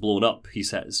lab was blown up, he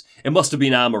says. It must have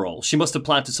been Amaral. She must have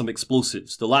planted some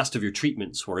explosives. The last of your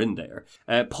treatments were in there.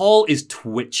 Paul is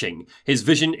twitching. His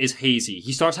vision is hazy.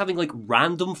 He starts having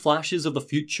random flashes of the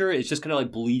future. It's just kind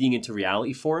of bleeding into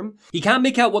reality for him. He can't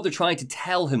make out what they're trying to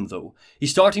tell him, though.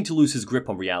 He's starting to lose his grip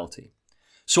on reality.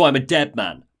 "So I'm a dead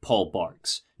man," Paul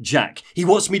barks. "Jack, he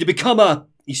wants me to become a..."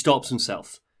 He stops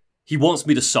himself. "He wants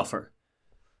me to suffer."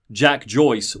 Jack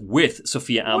Joyce with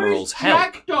Sophia Amaral's help. What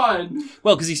has Jack done?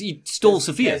 Well, because he stole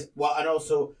Sophia. Yes, well, and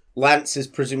also Lance has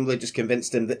presumably just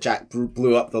convinced him that Jack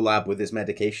blew up the lab with his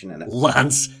medication in it.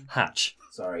 Lance Hatch.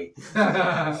 Sorry.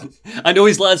 I know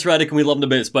he's Lance Reddick and we love him a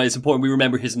bit, but it's important we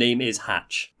remember his name is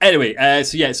Hatch. Anyway,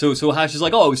 so Hatch is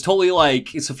like, oh, it was totally like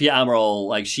Sophia Amaral,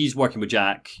 like she's working with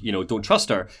Jack, don't trust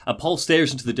her. And Paul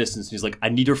stares into the distance and he's like, I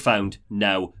need her found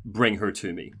now, bring her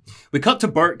to me. We cut to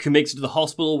Burke, who makes it to the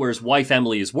hospital where his wife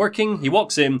Emily is working. He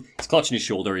walks in, he's clutching his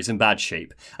shoulder, he's in bad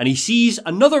shape. And he sees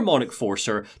another Monarch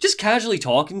Forcer just casually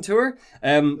talking to her.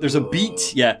 There's a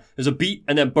beat,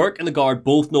 and then Burke and the guard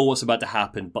both know what's about to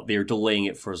happen, but they are delaying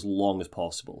it for as long as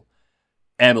possible.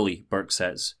 Emily, Burke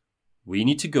says, we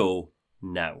need to go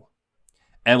now.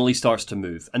 Emily starts to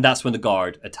move, and that's when the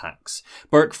guard attacks.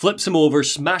 Burke flips him over,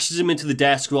 smashes him into the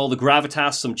desk with all the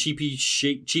gravitas some cheap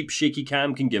shaky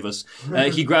cam can give us.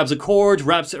 He grabs a cord,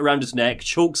 wraps it around his neck,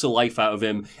 chokes the life out of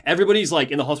him. Everybody's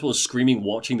in the hospital screaming,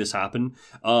 watching this happen.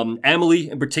 Emily,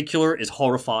 in particular, is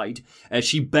horrified.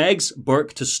 She begs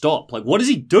Burke to stop. What is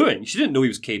he doing? She didn't know he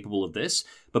was capable of this,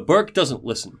 but Burke doesn't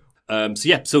listen.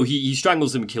 So he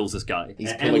strangles him and kills this guy.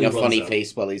 He's pulling a funny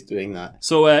face while he's doing that.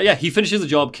 So, he finishes the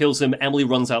job, kills him. Emily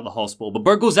runs out of the hospital. But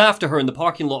Burke goes after her in the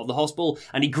parking lot of the hospital,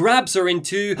 and he grabs her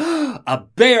into a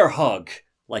bear hug,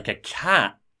 like a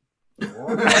cat. She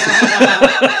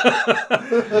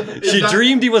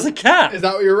dreamed he was a cat. Is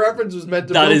that what your reference was meant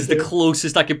to be? That is the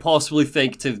closest I could possibly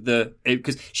think to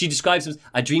because she describes him as,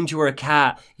 I dreamed you were a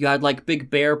cat. You had, big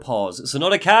bear paws. So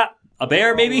not a cat, a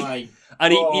bear, maybe?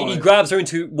 And he grabs her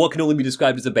into what can only be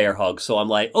described as a bear hug. So I'm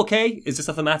like, okay, is this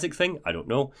a thematic thing? I don't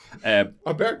know.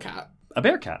 A bear cat. A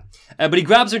bear cat. But he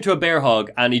grabs her into a bear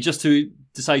hug, and he just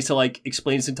decides to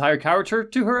explain his entire character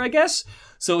to her, I guess.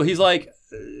 So he's like,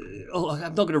 I'm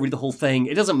not going to read the whole thing.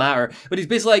 It doesn't matter. But he's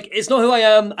basically like, it's not who I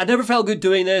am. I never felt good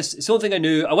doing this. It's the only thing I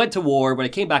knew. I went to war. When I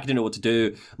came back, I didn't know what to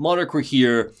do. Monarch were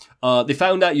here. They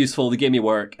found that useful. They gave me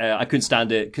work. I couldn't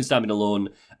stand it. Couldn't stand being alone.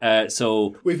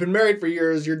 So we've been married for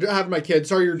years. You're having my kid.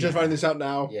 Sorry, you're just finding this out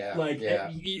now.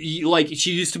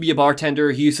 She used to be a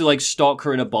bartender. He used to stalk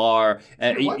her in a bar.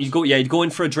 He'd go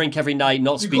in for a drink every night,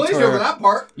 not speak to her. Over that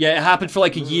part. Yeah, it happened for a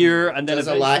year, and then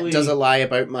does a lie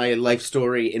about my life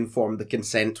story inform the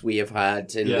consent we have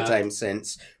had in the time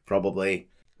since? Probably.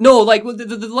 No,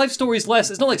 the life story is less.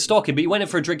 It's not like stalking, but he went in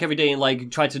for a drink every day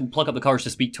and tried to pluck up the courage to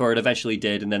speak to her, and eventually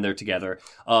did, and then they're together.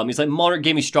 He's like, Monarch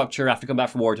gave me structure after coming back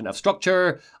from war. I didn't have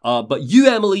structure. But you,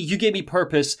 Emily, you gave me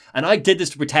purpose, and I did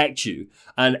this to protect you.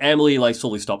 And Emily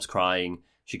slowly stops crying.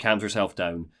 She calms herself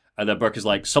down, and then Burke is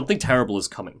like, something terrible is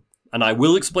coming, and I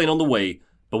will explain on the way,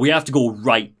 but we have to go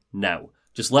right now.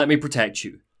 Just let me protect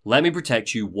you. Let me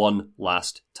protect you one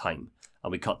last time.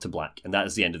 And we cut to black, and that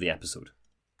is the end of the episode.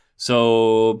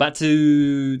 So, back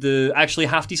to the actually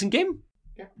half-decent game?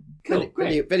 Yeah. Cool,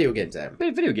 great. Video game time.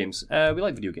 Video games. We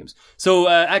like video games. So,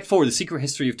 Act 4, The Secret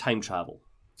History of Time Travel.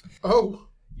 Oh.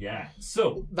 Yeah.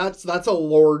 So, That's a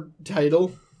lore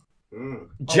title.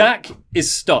 Jack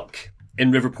is stuck in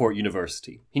Riverport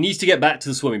University. He needs to get back to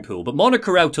the swimming pool, but Monarch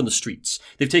are out on the streets.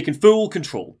 They've taken full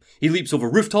control. He leaps over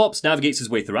rooftops, navigates his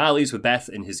way through alleys with Beth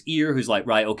in his ear, who's like,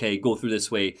 right, okay, go through this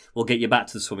way. We'll get you back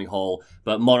to the swimming hall.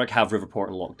 But Monarch have Riverport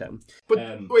in lockdown.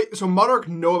 But wait, so Monarch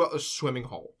know about the swimming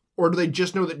hall? Or do they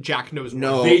just know that Jack knows?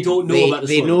 No, they don't know about the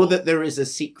They swimming know hall. that there is a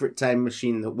secret time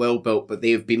machine that well built, but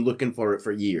they have been looking for it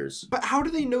for years. But how do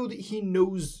they know that he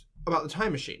knows about the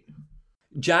time machine?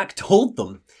 Jack told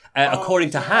them, according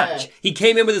to Hatch. He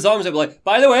came in with his arms up like,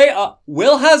 by the way,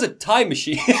 Will has a time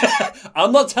machine.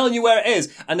 I'm not telling you where it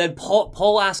is. And then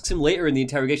Paul asks him later in the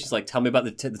interrogation, he's like, tell me about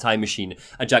the time machine.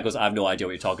 And Jack goes, I have no idea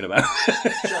what you're talking about.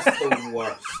 Just the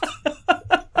worst.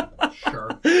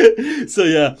 Sure. So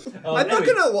yeah. I'm not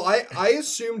gonna lie, I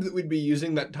assumed that we'd be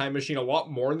using that time machine a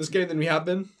lot more in this game than we have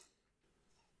been.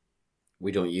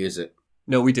 We don't use it.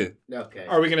 No, we do. Okay.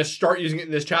 Are we gonna start using it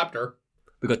in this chapter?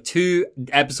 We've got 2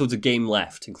 episodes of game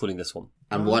left, including this one.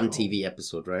 And 1 TV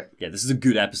episode, right? Yeah, this is a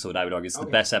good episode, I would argue. It's the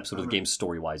best episode of the game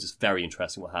story-wise. It's very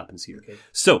interesting what happens here. Okay.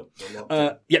 So,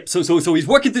 so he's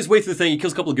working his way through the thing. He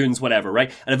kills a couple of goons, whatever,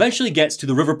 right? And eventually gets to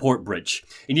the Riverport Bridge.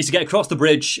 He needs to get across the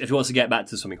bridge if he wants to get back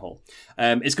to the swimming hall.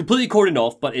 It's completely cordoned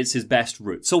off, but it's his best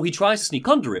route. So he tries to sneak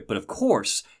under it, but of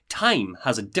course, time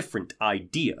has a different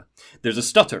idea. There's a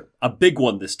stutter, a big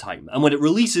one this time. And when it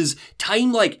releases,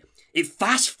 time it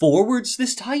fast forwards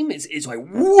this time. It's like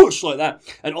whoosh like that.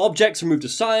 And objects are moved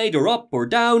aside or up or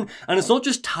down. And it's not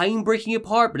just time breaking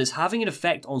apart, but it's having an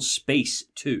effect on space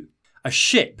too. A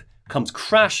ship comes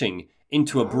crashing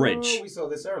into a bridge. Oh, we saw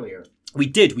this earlier. We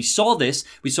did. We saw this.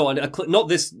 We saw a clip, not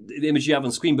this image you have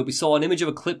on screen, but we saw an image of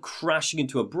a clip crashing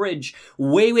into a bridge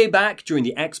way back during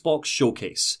the Xbox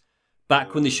showcase.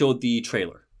 Back when they showed the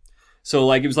trailer. So,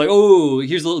 like, it was like, oh,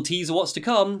 here's a little tease of what's to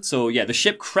come. So, yeah, the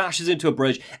ship crashes into a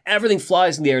bridge, everything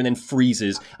flies in the air and then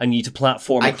freezes, and you need to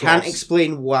platform across. I can't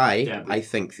explain why I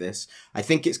think this. I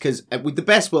think it's because, with the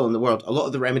best will in the world, a lot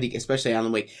of the Remedy, especially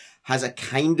Alan Wake, has a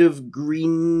kind of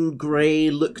green-grey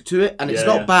look to it, and it's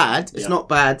not bad. It's not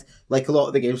bad. Like, a lot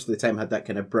of the games for the time had that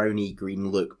kind of browny green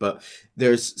look, but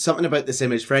there's something about this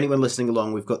image. For anyone listening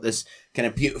along, we've got this kind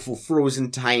of beautiful frozen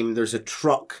time. There's a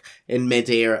truck in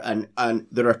midair, and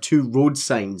there are 2 road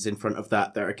signs in front of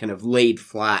that are kind of laid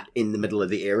flat in the middle of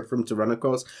the air for him to run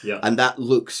across. Yeah. And that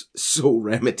looks so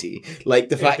Remedy. Like,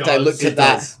 the fact I looked at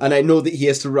that, and I know that he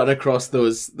has to run across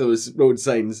those road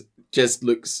signs just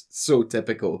looks so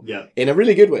typical. Yeah. In a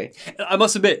really good way. I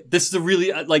must admit, this is a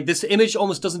really, like, this image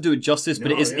almost doesn't do it justice,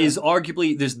 but it is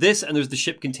arguably, there's this and there's the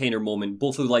ship container moment,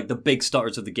 both of, like, the big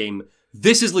starters of the game.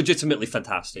 This is legitimately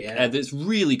fantastic. And it's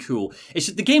really cool. It's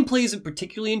just, the gameplay isn't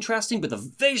particularly interesting, but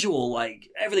the visual, like,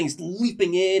 everything's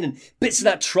leaping in and bits of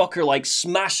that truck are, like,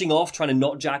 smashing off, trying to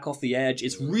knock Jack off the edge.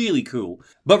 It's really cool.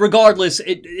 But regardless,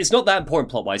 it's not that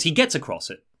important plot-wise. He gets across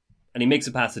it. And he makes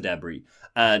it past the debris.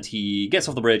 And he gets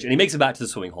off the bridge and he makes it back to the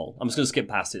swimming hole. I'm just going to skip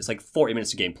past it. It's like 40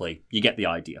 minutes of gameplay. You get the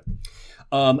idea.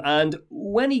 And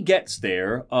when he gets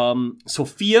there,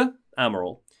 Sophia,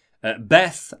 Amaral,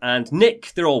 Beth, and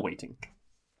Nick, they're all waiting.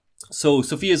 So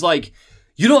Sophia's like,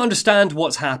 you don't understand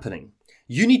what's happening.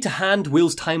 You need to hand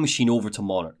Will's time machine over to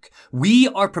Monarch. We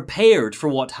are prepared for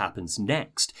what happens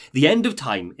next. The end of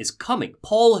time is coming.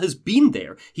 Paul has been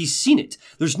there. He's seen it.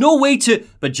 There's no way to...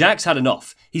 But Jack's had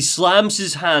enough. He slams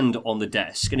his hand on the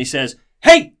desk and he says,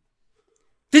 hey!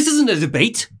 This isn't a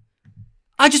debate.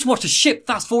 I just watched a ship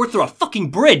fast forward through a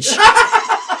fucking bridge.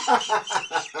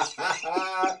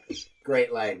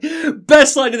 Great line.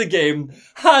 Best line of the game.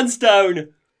 Hands down.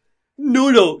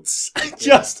 No notes.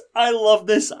 I love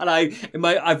this, and I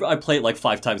play it like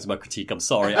 5 times in my critique. I'm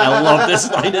sorry. I love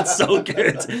this line. It's so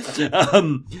good.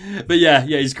 But yeah,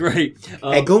 he's great.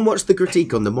 Go and watch the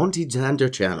critique on the Monty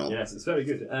Zander channel. Yes, it's very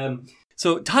good.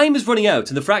 So time is running out,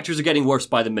 and the fractures are getting worse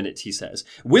by the minute, he says.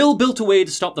 Will built a way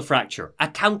to stop the fracture, a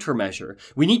countermeasure.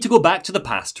 We need to go back to the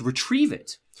past to retrieve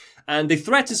it. And they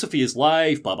threaten Sophia's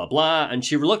life, blah, blah, blah, and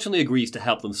she reluctantly agrees to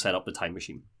help them set up the time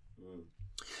machine.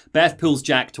 Beth pulls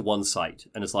Jack to one side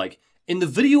and is like, in the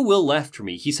video Will left for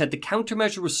me, he said the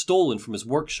countermeasure was stolen from his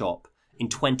workshop in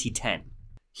 2010.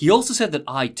 He also said that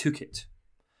I took it.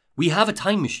 We have a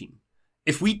time machine.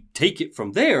 If we take it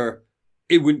from there,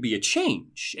 it wouldn't be a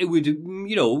change. It would,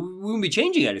 we wouldn't be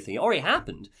changing anything. It already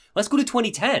happened. Let's go to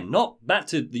 2010, not back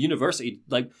to the university.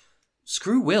 Like,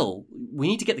 screw Will. We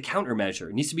need to get the countermeasure.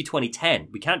 It needs to be 2010.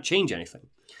 We can't change anything.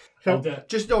 So,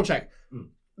 just double check.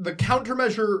 The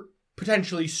countermeasure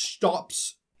potentially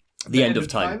stops the end of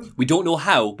time. We don't know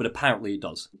how, but apparently it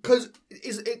does. Because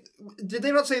did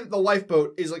they not say that the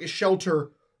lifeboat is like a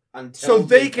shelter Until so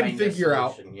they can figure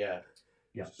out? Yeah.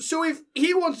 So if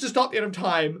he wants to stop the end of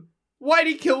time, why'd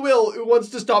he kill Will who wants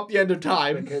to stop the end of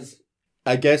time? Because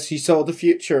I guess he saw the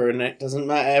future and it doesn't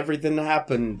matter everything that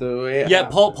happened the way it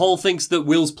happened. Paul thinks that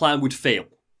Will's plan would fail.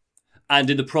 And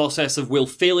in the process of Will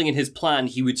failing in his plan,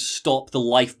 he would stop the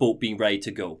lifeboat being ready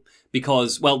to go.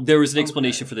 Because, well, there is an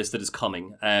explanation for this that is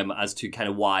coming as to kind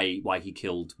of why he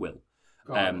killed Will.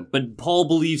 But Paul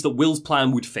believes that Will's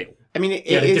plan would fail. I mean, it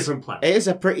is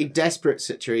a pretty desperate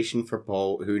situation for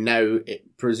Paul, who now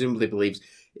presumably believes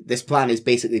this plan is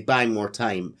basically buying more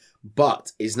time,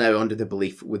 but is now under the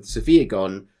belief with Sophia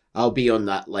gone, I'll be on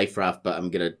that life raft, but I'm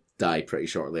going to die pretty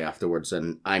shortly afterwards,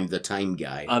 and I'm the time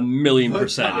guy.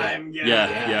 1,000,000%.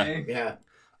 Yeah.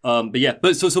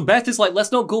 But so Beth is like,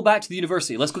 let's not go back to the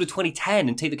university. Let's go to 2010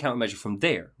 and take the countermeasure from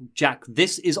there. Jack,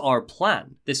 this is our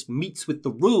plan. This meets with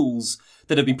the rules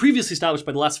that have been previously established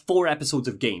by the last 4 episodes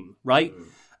of game, right?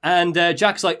 And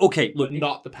Jack's like, okay, look.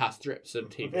 Not the past trips of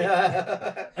TV.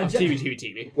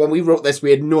 TV. When we wrote this, we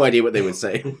had no idea what they would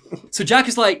say. So Jack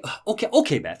is like,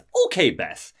 okay,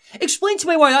 Beth. Explain to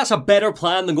me why that's a better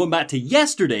plan than going back to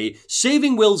yesterday,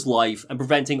 saving Will's life, and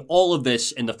preventing all of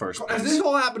this in the first place. This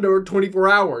all happened over 24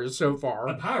 hours so far.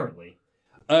 Apparently.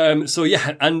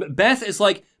 And Beth is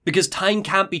like, because time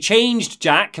can't be changed,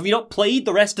 Jack. Have you not played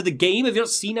the rest of the game? Have you not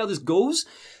seen how this goes?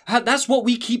 That's what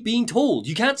we keep being told.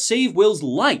 You can't save Will's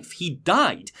life. He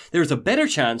died. There's a better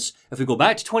chance if we go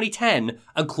back to 2010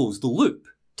 and close the loop.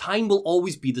 Time will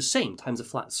always be the same. Time's a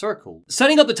flat circle.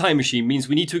 Setting up the time machine means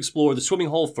we need to explore the swimming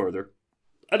hall further.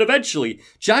 And eventually,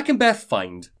 Jack and Beth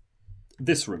find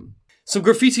this room. Some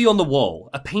graffiti on the wall.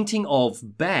 A painting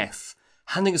of Beth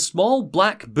handing a small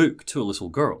black book to a little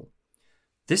girl.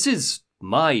 This is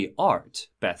my art,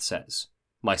 Beth says.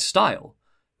 My style.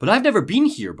 But I've never been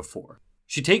here before.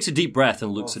 She takes a deep breath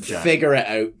and looks at Jack. Figure it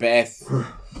out, Beth.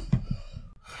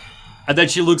 And then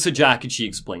she looks at Jack and she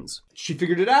explains. She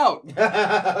figured it out.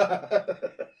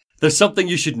 There's something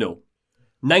you should know.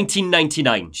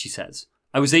 1999, she says.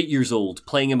 I was 8 years old,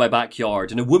 playing in my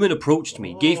backyard, and a woman approached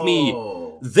me, gave me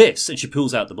this, and she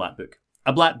pulls out the black book.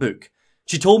 A black book.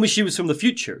 She told me she was from the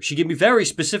future. She gave me very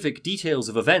specific details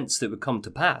of events that would come to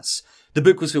pass. The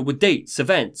book was filled with dates,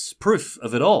 events, proof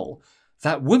of it all.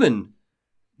 That woman,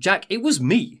 Jack, it was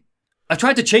me. I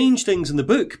tried to change things in the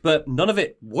book, but none of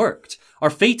it worked. Our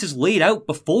fate is laid out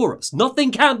before us.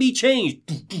 Nothing can be changed.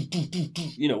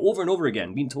 Over and over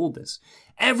again, being told this.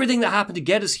 Everything that happened to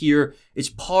get us here is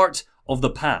part of the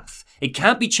path. It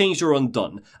can't be changed or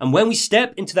undone. And when we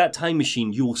step into that time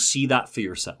machine, you will see that for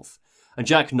yourself. And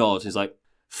Jack nods and he's like,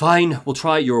 fine, we'll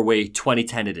try it your way.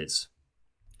 2010 it is.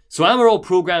 So Amaral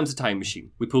programs the time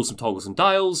machine. We pull some toggles and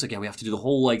dials. Again, we have to do the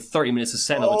whole 30 minutes of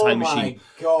setting up the time machine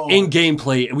in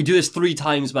gameplay. And we do this 3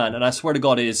 times, man. And I swear to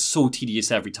God, it is so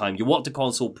tedious every time. You walk to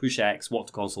console, push X, walk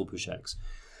to console, push X.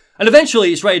 And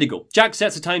eventually, it's ready to go. Jack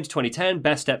sets the time to 2010.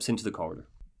 Beth steps into the corridor.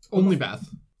 Only Beth.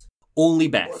 Only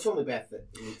Beth. What's only Beth?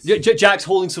 Jack's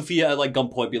holding Sophia at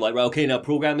gunpoint, be like, right, okay, now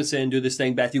program this in, do this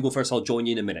thing. Beth, you go first, I'll join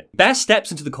you in a minute. Beth steps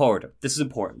into the corridor. This is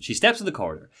important. She steps into the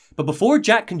corridor. But before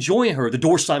Jack can join her, the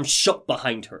door slams shut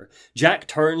behind her. Jack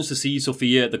turns to see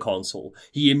Sophia at the console.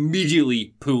 He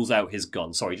immediately pulls out his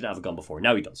gun. Sorry, he didn't have a gun before.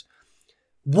 Now he does.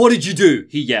 What did you do?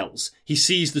 He yells. He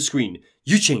sees the screen.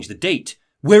 You changed the date.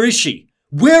 Where is she?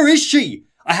 Where is she?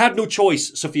 I had no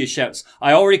choice, Sophia shouts.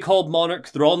 I already called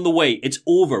Monarch. They're on the way. It's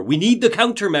over. We need the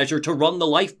countermeasure to run the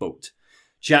lifeboat.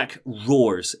 Jack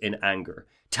roars in anger,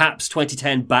 taps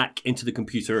 2010 back into the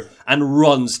computer, and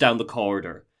runs down the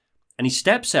corridor. And he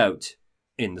steps out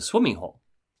in the swimming hall.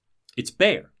 It's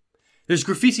bare. There's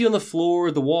graffiti on the floor,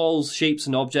 the walls, shapes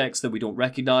and objects that we don't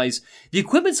recognize. The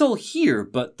equipment's all here,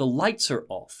 but the lights are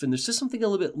off, and there's just something a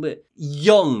little bit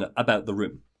young about the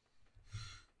room.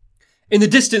 In the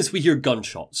distance, we hear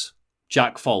gunshots.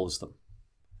 Jack follows them.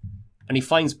 And he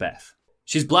finds Beth.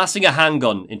 She's blasting a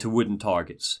handgun into wooden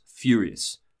targets.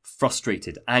 Furious,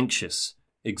 frustrated, anxious,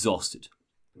 exhausted.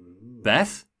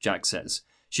 Beth, Jack says.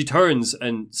 She turns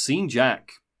and, seeing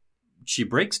Jack, she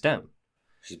breaks down.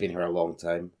 She's been here a long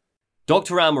time.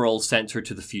 Dr. Amaral sent her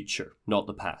to the future, not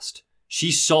the past.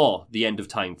 She saw the end of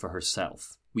time for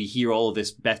herself. We hear all of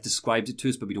this. Beth describes it to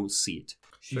us, but we don't see it.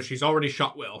 So she's already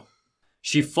shot Will.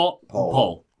 She fought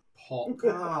Paul.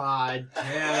 God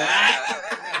damn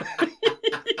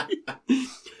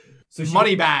it.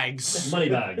 Money bags.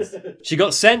 She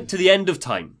got sent to the end of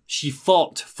time. She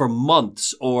fought for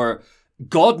months or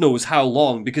God knows how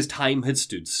long because time had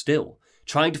stood still,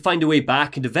 trying to find a way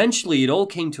back, and eventually it all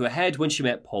came to a head when she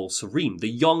met Paul Serene, the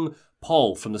young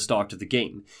Paul from the start of the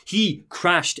game. He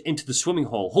crashed into the swimming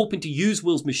hall, hoping to use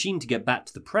Will's machine to get back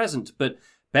to the present, but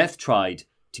Beth tried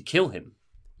to kill him.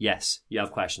 Yes, you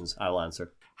have questions. I'll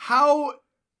answer. How,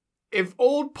 if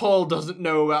old Paul doesn't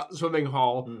know about the swimming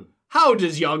hall, how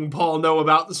does young Paul know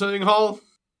about the swimming hall?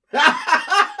 That's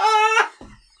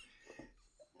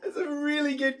a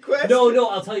really good question. No,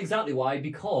 I'll tell you exactly why.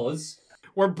 Because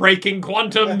we're breaking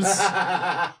quantums.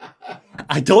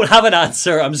 I don't have an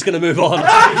answer. I'm just going to move on.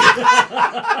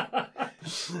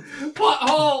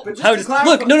 Pothole.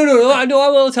 Look, no. I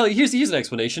will tell you. Here's an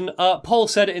explanation. Paul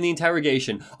said it in the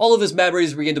interrogation. All of his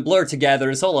memories begin to blur together.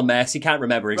 It's all a mess. He can't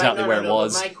remember exactly where it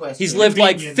was. He's lived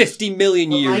like 50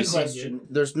 million years. My question,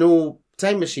 there's no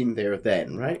time machine there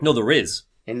then, right? No, there is.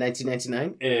 In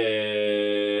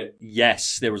 1999?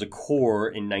 Yes, there was a core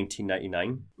in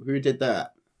 1999. Who did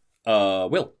that?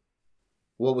 Will.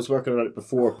 Will was working on it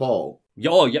before Paul.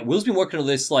 Yeah, Will's been working on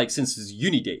this since his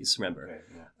uni days, remember? Right,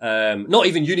 yeah. Not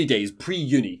even uni days,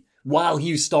 pre-uni. While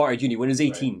he started uni, when he was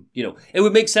 18. Right. It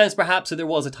would make sense perhaps that there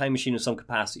was a time machine of some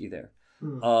capacity there.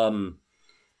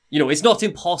 It's not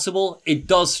impossible. It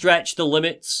does stretch the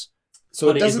limits. So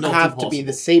it doesn't have to be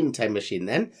the same time machine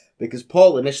then, because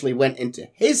Paul initially went into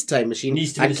his time machine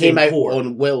and came out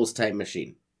on Will's time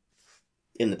machine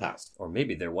in the past. Or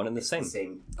maybe they're one and the same. The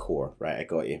same core, right? I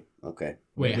got you. Okay.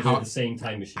 Wait, how the same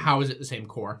time machine? How is it the same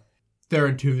core? They're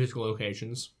in 2 physical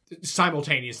locations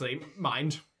simultaneously.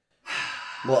 Mind.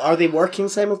 Well, are they working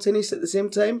simultaneously at the same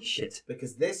time? Shit.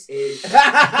 Because this is...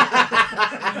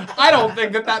 I don't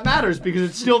think that matters because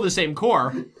it's still the same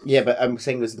core. Yeah, but I'm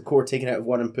saying was the core taken out of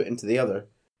one and put into the other.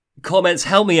 Comments,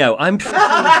 help me out. I'm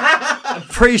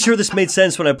pretty sure this made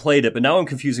sense when I played it, but now I'm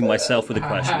confusing myself with the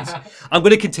questions. I'm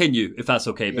going to continue, if that's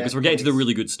okay, because we're getting to the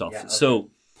really good stuff. Yeah, okay. So...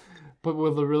 But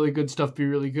will the really good stuff be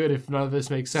really good if none of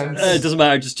this makes sense? It doesn't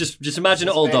matter. Just imagine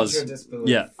it all does.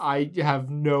 Yeah. I have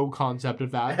no concept of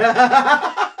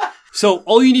that. So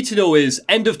all you need to know is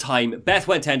end of time. Beth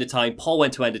went to end of time. Paul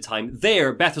went to end of time.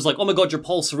 There, Beth was like, "Oh my God, you're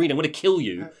Paul Serene. I'm going to kill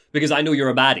you because I know you're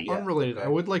a baddie." Unrelated. I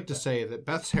would like to say that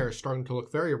Beth's hair is starting to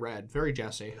look very red, very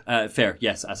Jesse. Fair.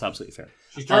 Yes, that's absolutely fair.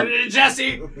 She's turning into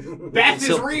Jesse. Beth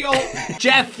is real.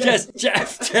 Jeff.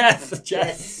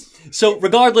 Jeff. So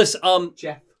regardless,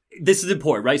 Jeff. this is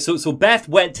important, right? So Beth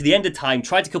went to the end of time,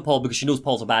 tried to kill Paul because she knows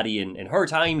Paul's a baddie in her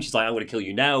time. She's like, "I'm going to kill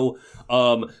you now."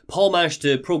 Paul managed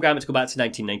to program it to go back to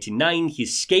 1999. He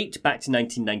escaped back to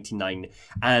 1999,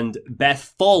 and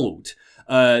Beth followed.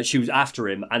 She was after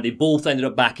him, and they both ended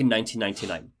up back in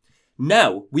 1999.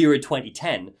 Now, we are in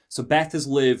 2010, so Beth has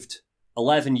lived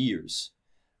 11 years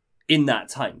in that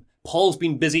time. Paul's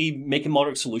been busy making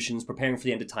Monarch solutions, preparing for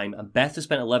the end of time, and Beth has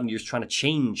spent 11 years trying to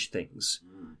change things.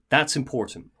 That's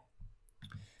important.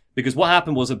 Because what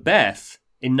happened was that Beth,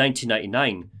 in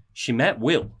 1999, she met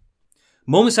Will.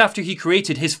 Moments after he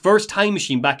created his first time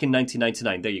machine back in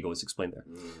 1999. There you go, it's explained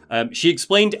there. She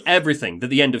explained everything, that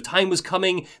the end of time was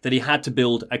coming, that he had to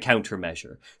build a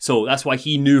countermeasure. So that's why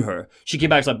he knew her. She came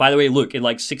back and was like, "By the way, look, in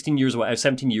like 16 years or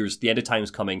 17 years, the end of time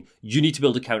is coming. You need to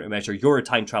build a countermeasure. You're a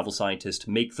time travel scientist.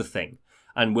 Make the thing."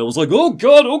 And Will was like, "Oh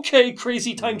God, okay,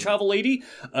 crazy time travel lady."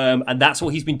 And that's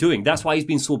what he's been doing. That's why he's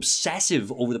been so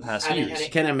obsessive over the past years. And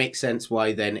it kind of makes sense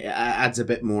why then it adds a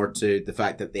bit more to the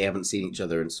fact that they haven't seen each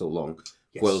other in so long.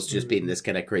 Yes. Will's just been this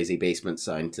kind of crazy basement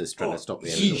scientist trying to stop the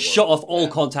end of the world. He shut off all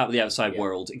contact with the outside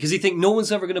world because he think no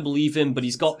one's ever going to believe him, but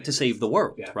he's got to save the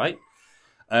world, right?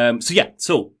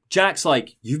 So Jack's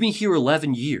like, "You've been here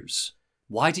 11 years.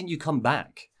 Why didn't you come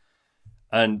back?"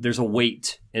 And there's a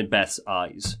weight in Beth's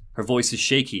eyes. Her voice is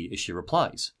shaky as she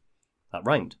replies. That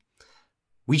rhymed.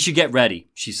 "We should get ready,"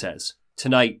 she says.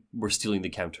 "Tonight, we're stealing the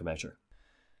countermeasure."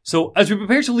 So as we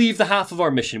prepare to leave the half of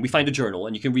our mission, we find a journal,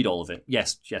 and you can read all of it.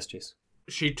 Yes, Jace.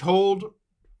 She told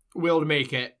Will to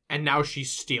make it, and now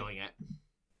she's stealing it.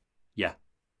 Yeah.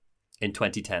 In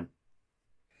 2010.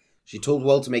 She told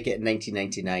Will to make it in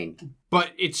 1999. But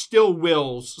it's still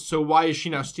Will's, so why is she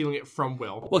now stealing it from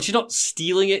Will? Well, she's not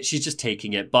stealing it, she's just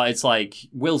taking it. But it's like,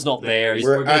 Will's not there.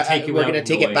 We're going to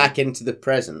take it back into the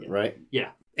present, right? Yeah.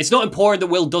 It's not important that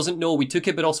Will doesn't know we took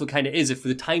it, but also kind of is if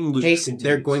the time loop continues.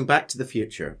 They're going back to the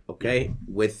future, okay?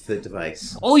 With the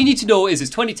device. All you need to know is it's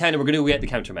 2010 and we're going to get the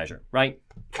countermeasure, right?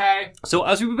 Okay. So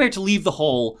as we prepare to leave the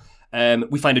hall,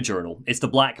 we find a journal. It's the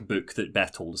black book that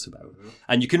Beth told us about. Mm-hmm.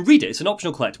 And you can read it. It's an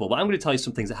optional collectible, but I'm going to tell you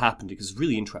some things that happened because it's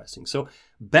really interesting. So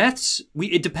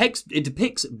it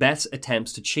depicts Beth's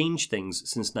attempts to change things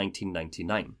since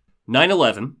 1999.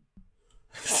 9/11.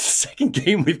 Second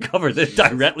game we've covered that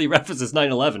directly references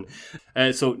 9/11.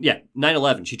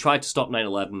 9/11. She tried to stop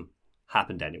 9/11.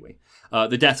 Happened anyway.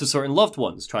 The deaths of certain loved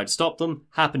ones. Tried to stop them.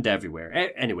 Happened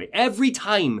everywhere. Anyway, every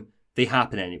time they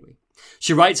happen anyway.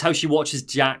 She writes how she watches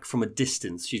Jack from a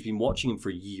distance. She's been watching him for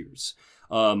years.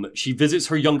 She visits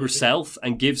her younger self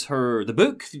and gives her the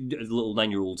book, the little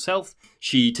 9-year-old self.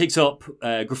 She takes up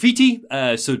graffiti,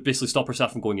 so basically stop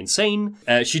herself from going insane.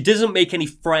 She doesn't make any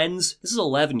friends. This is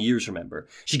 11 years, remember.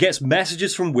 She gets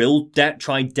messages from Will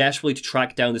trying desperately to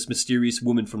track down this mysterious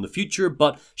woman from the future,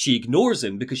 but she ignores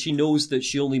him because she knows that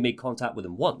she only made contact with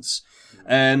him once.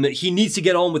 He needs to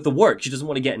get on with the work. She doesn't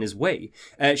want to get in his way.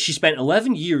 She spent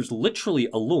 11 years literally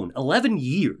alone. 11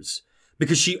 years.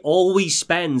 Because she always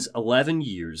spends 11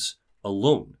 years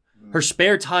alone. Her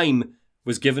spare time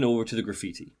was given over to the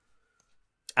graffiti.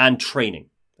 And training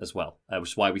as well.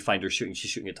 Which is why we find her shooting. She's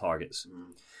shooting at targets.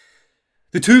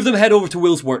 The two of them head over to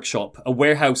Will's workshop, a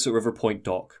warehouse at River Point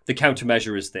Dock. The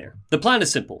countermeasure is there. The plan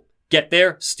is simple. Get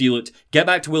there, steal it, get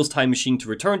back to Will's time machine to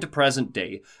return to present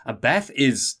day. And Beth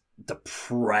is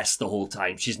depressed the whole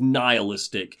time. She's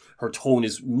nihilistic. Her tone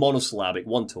is monosyllabic.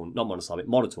 One tone, not monosyllabic,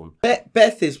 monotone.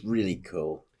 Beth is really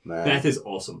cool, man. Beth is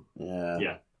awesome.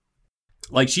 Yeah.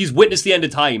 Like, she's witnessed the end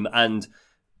of time, and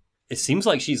it seems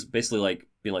like she's basically like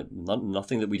been like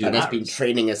nothing that we do. And has been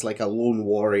training as like a lone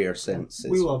warrior since.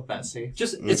 We love Betsy.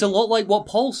 It's a lot like what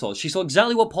Paul saw. She saw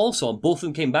exactly what Paul saw, and both of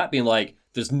them came back being like,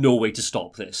 "There's no way to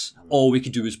stop this. All we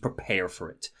could do is prepare for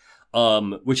it,"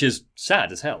 which is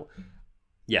sad as hell.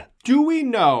 Yeah. Do we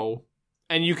know,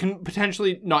 and you can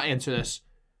potentially not answer this,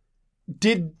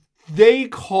 did they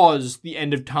cause the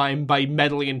end of time by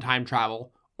meddling in time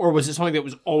travel? Or was it something that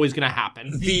was always going to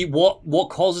happen? What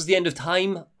causes the end of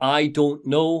time? I don't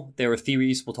know. There are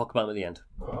theories. We'll talk about them at the end.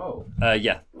 Oh.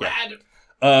 Yeah. Rad.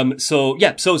 So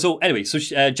anyway,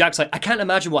 Jack's like, I can't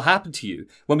imagine what happened to you.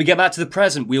 When we get back to the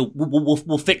present,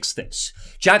 we'll fix this.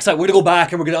 Jack's like, we're gonna go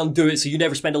back and we're gonna undo it so you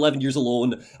never spend 11 years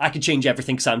alone. I can change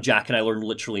everything 'cause I'm Jack and I learned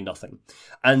literally nothing.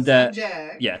 And,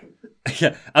 Jack. yeah.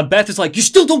 Yeah. And Beth is like, you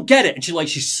still don't get it. And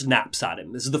she snaps at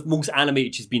him. This is the most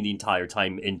animated she's been the entire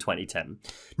time in 2010.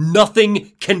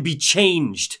 Nothing can be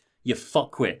changed, you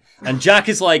fuckwit. And Jack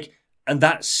is like, and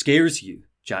that scares you,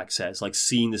 Jack says, like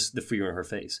seeing the fear in her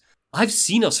face. I've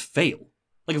seen us fail.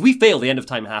 Like if we fail, the end of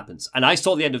time happens. And I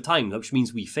saw the end of time, which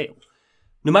means we fail.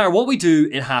 No matter what we do,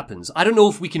 it happens. I don't know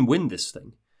if we can win this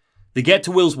thing. They get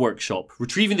to Will's workshop.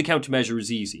 Retrieving the countermeasure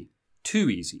is easy. Too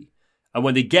easy. And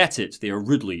when they get it, they are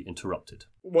rudely interrupted.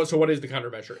 So what is the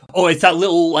countermeasure? Oh, it's that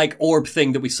little, orb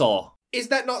thing that we saw. Is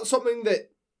that not something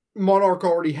that Monarch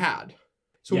already had?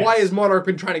 So Yes. why has Monarch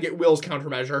been trying to get Will's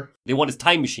countermeasure? They want his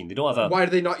time machine. They don't have a... Why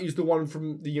do they not use the one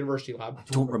from the university lab?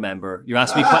 Don't remember. You're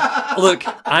asking me... Look,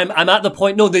 I'm at the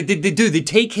point... No, they do. They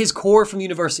take his core from the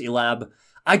university lab.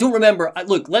 I don't remember.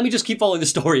 Look, let me just keep following the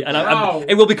story, and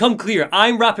it will become clear.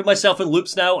 I'm wrapping myself in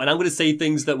loops now, and I'm going to say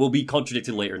things that will be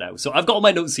contradicted later now. So I've got all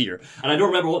my notes here, and I don't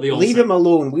remember what they all Leave say. him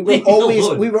alone. We Leave him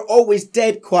alone. were always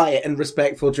dead quiet and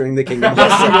respectful during the Kingdom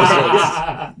Hearts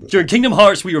episodes. During Kingdom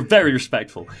Hearts, we were very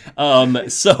respectful. They're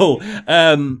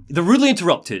rudely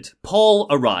interrupted. Paul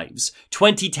arrives.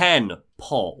 2010,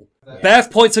 Paul.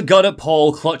 Beth points a gun at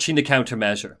Paul, clutching the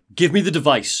countermeasure. Give me the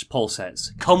device, Paul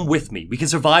says. Come with me. We can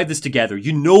survive this together.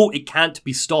 You know it can't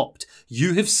be stopped.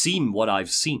 You have seen what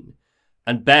I've seen.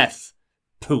 And Beth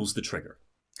pulls the trigger.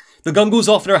 The gun goes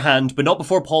off in her hand, but not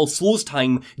before Paul slows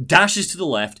time, dashes to the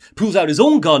left, pulls out his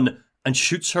own gun, and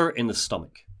shoots her in the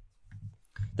stomach.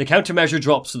 The countermeasure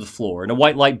drops to the floor, and a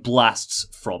white light blasts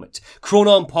from it.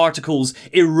 Chronon particles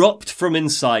erupt from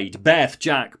inside. Beth,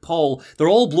 Jack, Paul, they're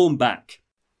all blown back.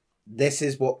 This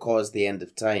is what caused the end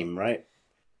of time, right?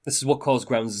 This is what caused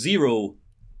Ground Zero,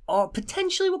 or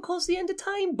potentially what caused the end of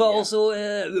time, but also,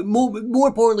 more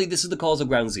importantly, this is the cause of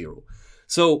Ground Zero.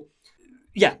 So,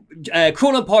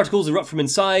 chronon particles erupt from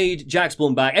inside, Jack's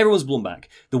blown back, everyone's blown back.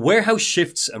 The warehouse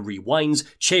shifts and rewinds,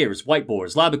 chairs,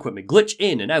 whiteboards, lab equipment glitch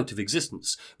in and out of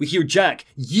existence. We hear Jack,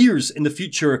 years in the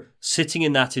future, sitting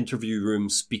in that interview room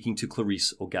speaking to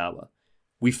Clarice Ogawa.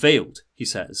 We failed, he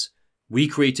says. We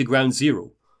created Ground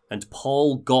Zero. And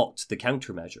Paul got the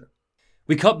countermeasure.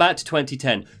 We cut back to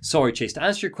 2010. Sorry, Chase, to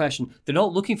answer your question, they're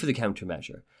not looking for the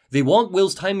countermeasure. They want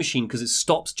Will's time machine because it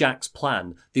stops Jack's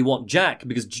plan. They want Jack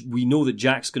because we know that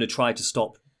Jack's going to try to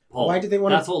stop Paul. Why do they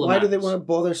want to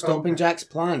bother stopping Jack's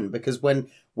plan? Because when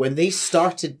they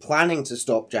started planning to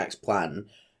stop Jack's plan,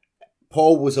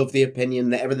 Paul was of the opinion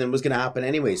that everything was going to happen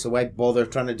anyway, so why bother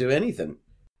trying to do anything?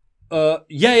 But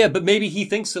maybe he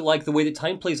thinks that the way that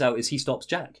time plays out is he stops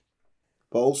Jack.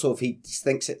 But also, if he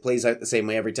thinks it plays out the same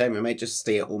way every time, he might just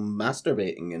stay at home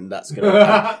masturbating, and that's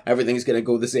gonna everything's gonna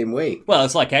go the same way. Well,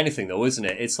 it's like anything, though, isn't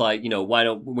it? It's like, why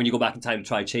don't, when you go back in time to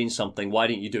try to change something, why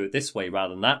didn't you do it this way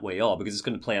rather than that way? Oh, because it's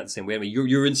going to play out the same way. I mean,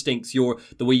 your instincts, the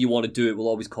way you want to do it will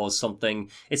always cause something.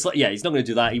 It's like, he's not going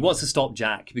to do that. He wants to stop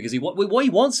Jack because what he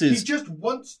wants is he just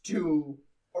wants to.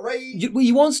 Alright.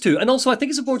 He wants to, and also I think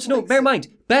it's important to note, bear in mind,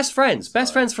 best friends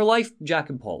for life, Jack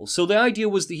and Paul. So the idea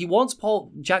was that he wants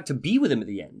Jack to be with him at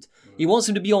the end. He wants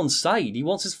him to be on side. He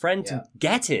wants his friend to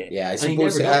get it. Yeah, I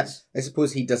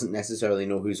suppose he doesn't necessarily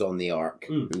know who's on the Ark,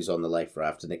 who's on the life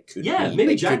raft, and it could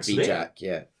be Jack.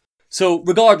 Yeah. So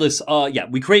regardless,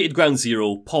 we created Ground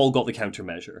Zero. Paul got the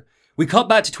countermeasure. We cut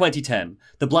back to 2010.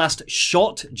 The blast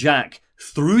shot Jack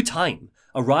through time,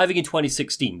 arriving in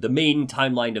 2016, the main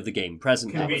timeline of the game,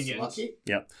 present day.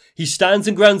 Yeah. He stands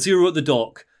in Ground Zero at the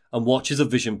dock and watches a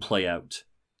vision play out,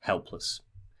 helpless.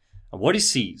 And what he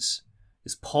sees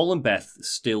is Paul and Beth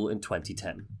still in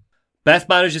 2010. Beth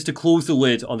manages to close the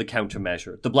lid on the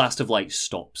countermeasure. The blast of light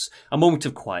stops. A moment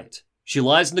of quiet. She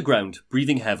lies on the ground,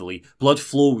 breathing heavily. Blood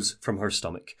flows from her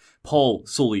stomach. Paul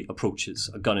slowly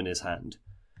approaches, a gun in his hand.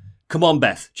 Come on,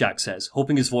 Beth, Jack says,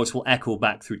 hoping his voice will echo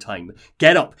back through time.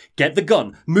 Get up, get the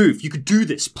gun, move, you could do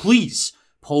this, please.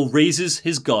 Paul raises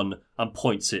his gun and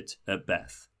points it at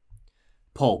Beth.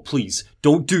 Paul, please,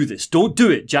 don't do this, don't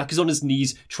do it. Jack is on his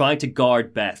knees trying to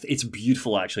guard Beth. It's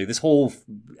beautiful, actually, this whole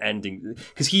ending,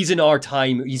 because he's in our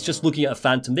time, he's just looking at a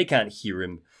phantom, they can't hear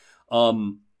him.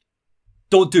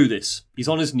 Don't do this. He's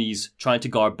on his knees trying to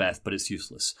guard Beth, but it's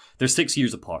useless. They're 6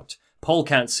 years apart. Paul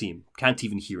can't see him, can't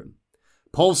even hear him.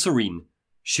 Paul Serene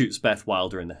shoots Beth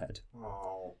Wilder in the head.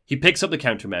 Oh. He picks up the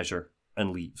countermeasure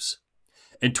and leaves.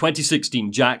 In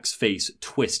 2016, Jack's face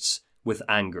twists with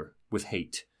anger, with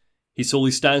hate. He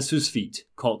slowly stands to his feet,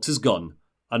 cocks his gun,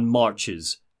 and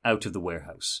marches out of the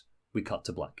warehouse. We cut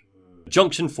to black.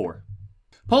 Junction 4.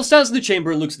 Paul stands in the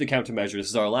chamber and looks at the countermeasure. This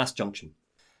is our last junction.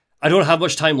 I don't have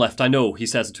much time left, I know, he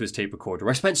says into his tape recorder.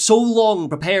 I spent so long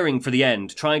preparing for the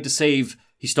end, trying to save...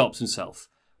 He stops himself.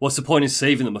 What's the point in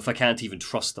saving them if I can't even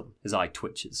trust them? His eye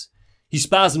twitches. He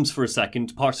spasms for a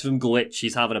second, parts of him glitch,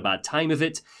 he's having a bad time of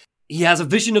it. He has a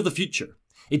vision of the future.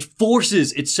 It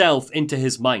forces itself into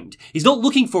his mind. He's not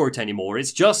looking for it anymore,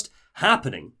 it's just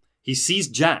happening. He sees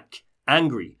Jack,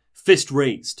 angry, fist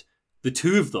raised. The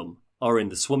two of them are in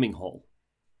the swimming hall.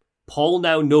 Paul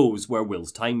now knows where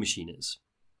Will's time machine is.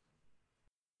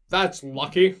 That's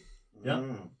lucky. Yeah.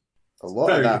 A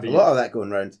lot of that going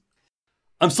round.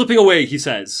 I'm slipping away, he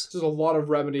says. There's a lot of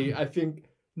remedy. I think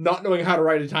not knowing how to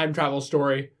write a time travel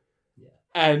story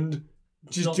and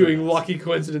just doing lucky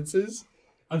coincidences.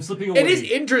 I'm slipping away. It is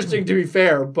interesting, to be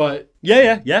fair, but...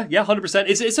 Yeah, 100%.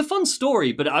 It's a fun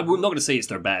story, but I'm not going to say it's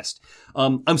their best.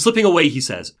 I'm slipping away, he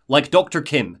says, like Dr.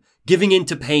 Kim, giving in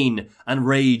to pain and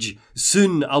rage.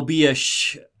 Soon I'll be a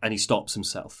And he stops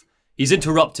himself. He's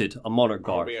interrupted a Monarch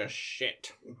guard. I'll be a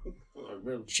shit.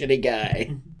 Real shitty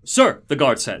guy. Sir, the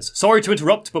guard says, sorry to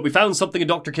interrupt, but we found something in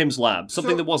Dr. Kim's lab.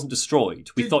 Something that wasn't destroyed.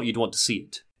 We thought you'd want to see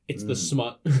it. It's the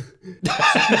smut.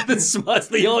 The smut,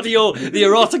 the audio, the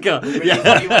erotica.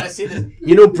 You want to see this?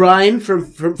 You know Brian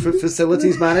from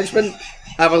facilities management?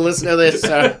 Have a listen to this,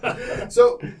 sir.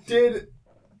 So, did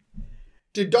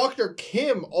Dr.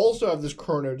 Kim also have this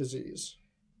chrono disease?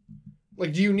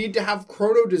 Like, do you need to have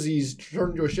chrono disease to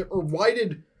turn into a ship? Or why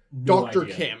did Dr.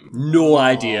 Kim? No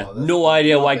idea. Oh, No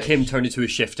idea why rubbish. Kim turned into a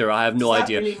shifter. I have no Does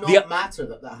idea. that really not matter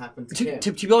that happened to him?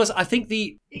 To be honest, I think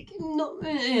We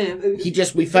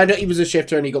found out he was a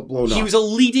shifter and he got blown up. he was a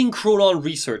leading Chronon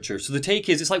researcher. So the take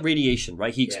is, it's like radiation,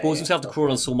 right? He exposed himself to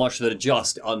Chronon so much that it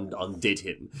just undid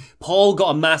him. Paul got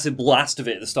a massive blast of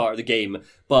it at the start of the game,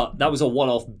 but that was a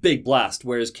one-off big blast,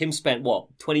 whereas Kim spent,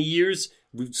 20 years?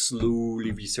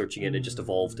 Slowly researching it and it just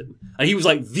evolved him. And he was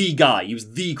like the guy. He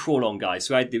was the Chronon guy,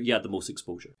 so he had the most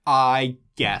exposure. I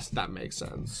guess that makes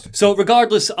sense. So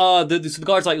regardless, the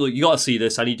guard's like, look, you gotta see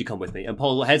this, I need you to come with me. And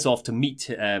Paul heads off to meet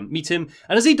him. And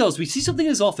as he does, we see something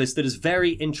in his office that is very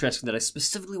interesting that I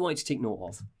specifically wanted to take note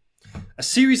of. A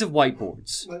series of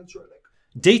whiteboards.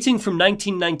 Dating from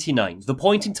 1999, the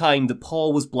point in time that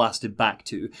Paul was blasted back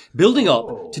to, building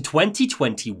up to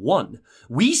 2021.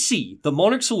 We see that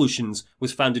Monarch Solutions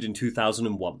was founded in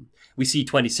 2001. We see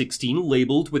 2016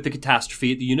 labelled with the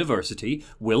catastrophe at the university,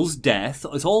 Will's death,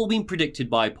 has all been predicted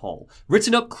by Paul,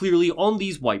 written up clearly on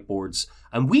these whiteboards.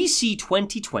 And we see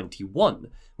 2021,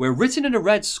 where written in a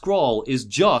red scrawl is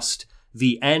just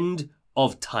the end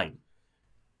of time.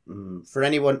 For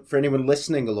anyone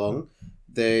listening along,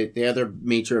 the other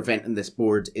major event in this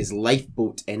board is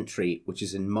Lifeboat Entry, which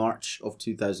is in March of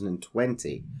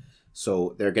 2020.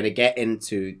 So they're going to get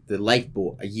into the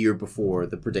lifeboat a year before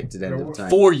the predicted end of time.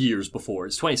 4 years before.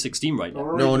 It's 2016 right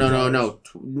now. No.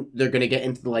 They're going to get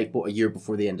into the lifeboat a year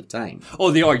before the end of time.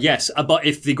 Oh, they are, yes. But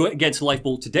if they get into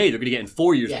Lifeboat today, they're going to get in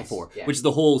 4 years Yes, before. yeah. Which is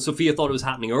the whole, Sophia thought it was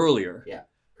happening earlier. Yeah,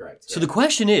 correct. So the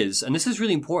question is, and this is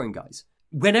really important, guys,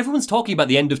 when everyone's talking about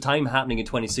the end of time happening in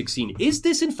 2016, is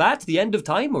this in fact the end of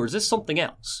time or is this something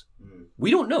else?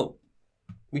 We don't know.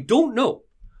 We don't know.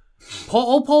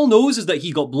 All Paul knows is that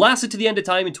he got blasted to the end of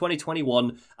time in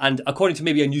 2021, and according to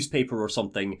maybe a newspaper or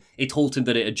something, it told him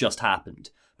that it had just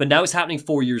happened. But now it's happening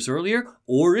 4 years earlier,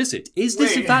 or is it? Is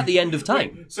this in fact the end of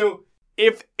time? So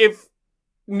if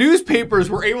newspapers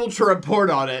were able to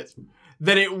report on it,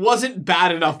 then it wasn't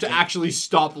bad enough to actually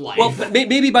stop life. Well,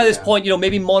 maybe by this point,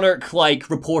 maybe Monarch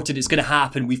reported it's going to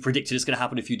happen. We've predicted it's going to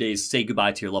happen in a few days. Say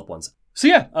goodbye to your loved ones. So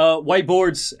yeah,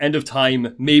 whiteboards, end of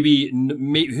time. Maybe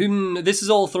this is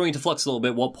all throwing into flux a little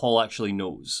bit. What Paul actually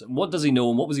knows, what does he know,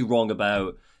 and what was he wrong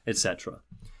about, etc.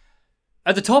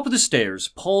 At the top of the stairs,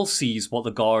 Paul sees what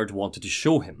the guard wanted to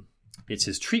show him. It's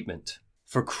his treatment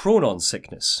for Chronon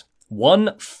sickness.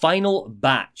 One final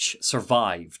batch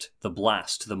survived the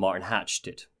blast that Martin Hatch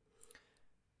did.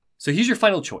 So here's your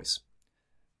final choice.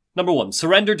 Number 1,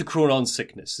 surrender to Chronon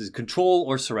sickness. Is control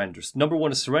or surrender? Number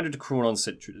 1 is surrender to Chronon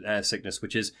sickness,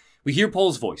 which is, we hear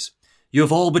Paul's voice. You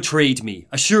have all betrayed me,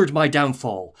 assured my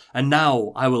downfall, and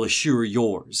now I will assure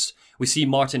yours. We see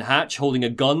Martin Hatch holding a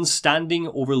gun standing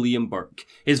over Liam Burke.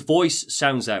 His voice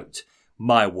sounds out.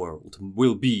 My world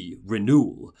will be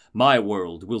renewal. My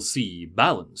world will see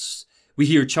balance. We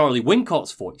hear Charlie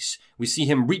Wincott's voice. We see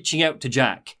him reaching out to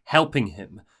Jack, helping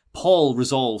him. Paul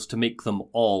resolves to make them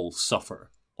all suffer.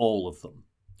 All of them.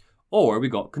 Or we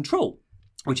got control,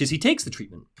 which is he takes the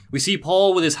treatment. We see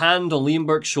Paul with his hand on Liam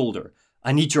Burke's shoulder.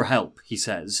 I need your help, he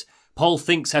says. Paul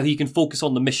thinks how he can focus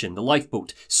on the mission, the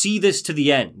lifeboat, see this to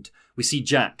the end. We see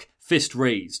Jack, fist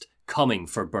raised, coming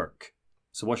for Burke.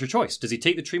 So what's your choice? Does he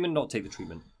take the treatment, not take the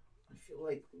treatment? I feel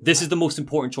like This is the most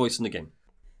important choice in the game.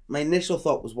 My initial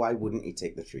thought was, why wouldn't he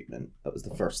take the treatment? That was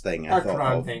the first thing I That's thought what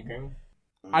I'm of. thinking.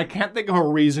 I can't think of a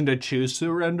reason to choose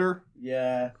surrender.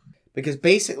 Yeah. Because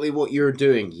basically what you're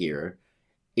doing here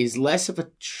is less of a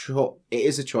choice. It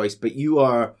is a choice, but you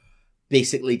are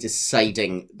basically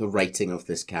deciding the writing of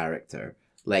this character.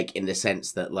 Like, in the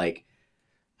sense that, like,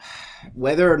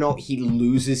 whether or not he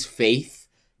loses faith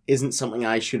isn't something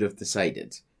I should have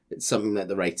decided. It's something that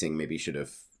the writing maybe should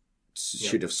have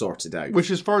sorted out. Which,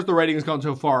 as far as the writing has gone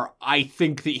so far, I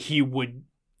think that he would,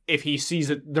 if he sees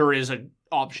that there is an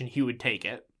option, he would take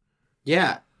it.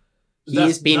 Yeah.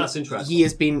 That's interesting. He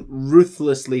has been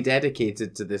ruthlessly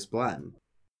dedicated to this plan.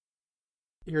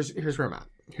 Here's where I'm at.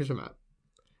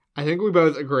 I think we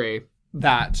both agree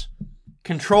that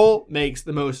control makes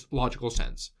the most logical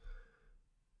sense.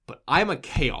 But I'm a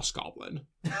chaos goblin.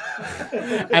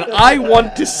 And I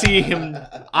want to see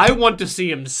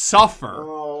him suffer.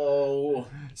 Oh.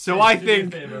 So I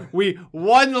think we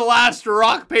won the last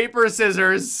rock, paper,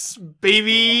 scissors,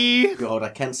 baby. God, I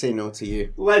can't say no to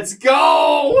you. Let's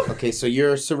go. Okay, so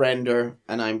you're surrender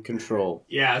and I'm control.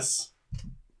 Yes.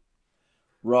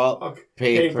 Rock,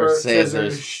 paper,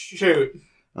 scissors. Shoot.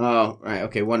 Oh, right,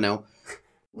 okay, 1-0.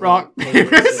 Rock,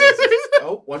 paper, scissors.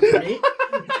 Oh, one for me.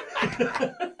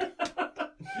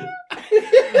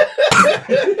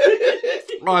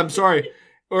 Oh, I'm sorry.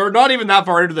 We're not even that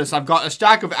far into this. I've got a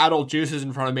stack of adult juices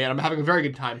in front of me, and I'm having a very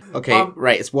good time. Okay,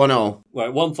 right, it's 1-0.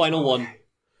 Right, one final one.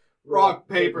 Rock,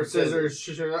 paper, scissors.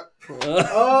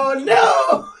 Oh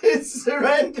no! It's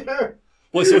surrender!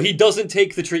 Well, so he doesn't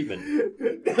take the treatment.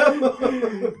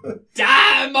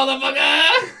 Damn,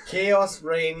 motherfucker! Chaos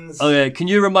reigns. Okay, can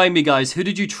you remind me, guys, who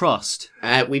did you trust?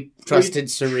 We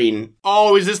trusted Serene.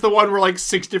 Oh, is this the one where like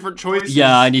 6 different choices?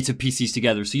 Yeah, I need to piece these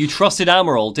together. So you trusted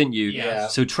Amaral, didn't you? Yeah.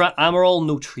 So Amaral,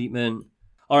 no treatment.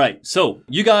 All right, so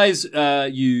you guys,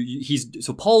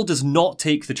 so Paul does not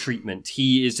take the treatment.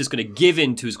 He is just going to give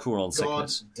in to his Chronon God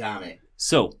sickness. damn it.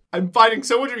 So I'm finding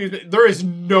so much amusement. There is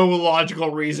no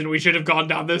logical reason we should have gone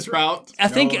down this route. I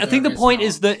think there the is point not.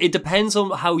 is that it depends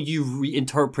on how you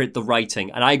reinterpret the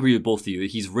writing, and I agree with both of you.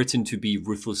 He's written to be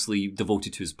ruthlessly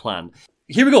devoted to his plan.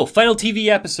 Here we go, final TV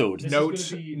episode. Note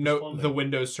the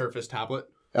Windows Surface tablet.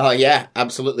 Oh yeah,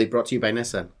 absolutely. Brought to you by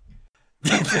Nissan.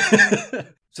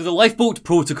 So the lifeboat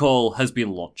protocol has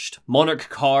been launched. Monarch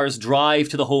cars drive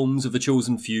to the homes of the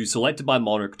chosen few selected by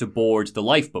Monarch to board the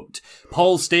lifeboat.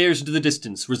 Paul stares into the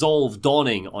distance, resolve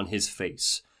dawning on his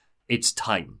face. It's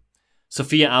time.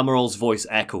 Sophia Amaral's voice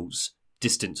echoes,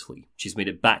 distantly. She's made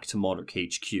it back to Monarch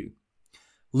HQ.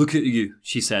 Look at you,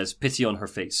 she says, pity on her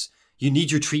face. You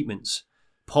need your treatments.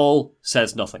 Paul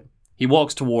says nothing. He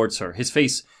walks towards her. His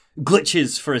face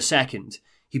glitches for a second.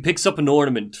 He picks up an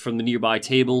ornament from the nearby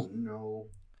table. No.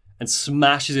 And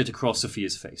smashes it across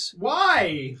Sophia's face.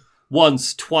 Why?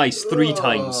 Once, twice, 3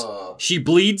 times. She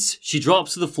bleeds, she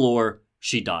drops to the floor,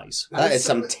 she dies. That is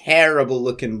some terrible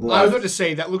looking I was blood. about to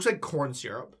say, that looks like corn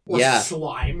syrup. Or Yeah.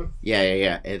 slime.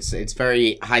 Yeah. It's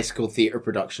very high school theatre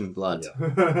production blood.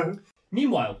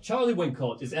 Meanwhile, Charlie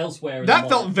Wincott is elsewhere. That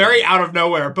felt very out of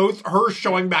nowhere. Both her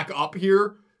showing back up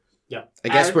here. Yeah. I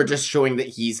guess we're just showing that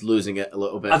he's losing it a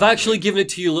little bit. I've actually given it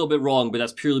to you a little bit wrong, but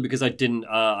that's purely because I didn't.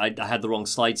 I had the wrong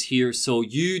slides here. So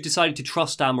you decided to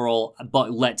trust Amaral,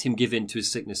 but let him give in to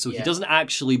his sickness. So he doesn't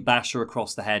actually bash her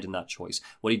across the head in that choice.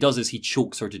 What he does is he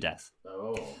chokes her to death.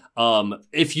 Oh.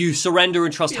 If you surrender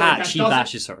and trust Yeah, like Hatch, that he doesn't-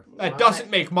 bashes her. That doesn't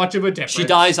make much of a difference. She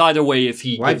dies either way if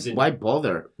he Why, gives in. why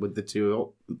bother with the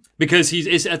two? Because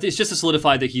it's just to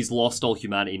solidify that he's lost all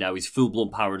humanity now. He's full-blown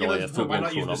Yeah, paranoia, that's the point. Why full-blown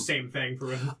not use the Chronon. same thing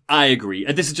for him? I agree.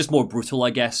 This is just more brutal, I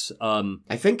guess.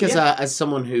 I think as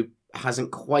someone who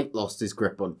hasn't quite lost his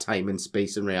grip on time and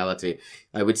space and reality,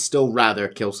 I would still rather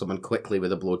kill someone quickly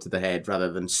with a blow to the head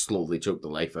rather than slowly choke the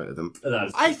life out of them.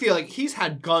 I feel like he's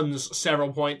had guns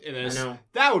several points in this. I know.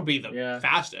 That would be the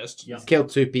fastest. Yeah.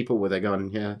 Killed 2 people with a gun,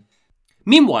 yeah.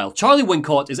 Meanwhile, Charlie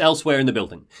Wincott is elsewhere in the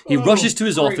building. He rushes to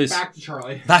his Great, office. Back to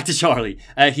Charlie. Back to Charlie.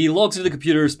 He logs into the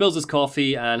computer, spills his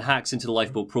coffee, and hacks into the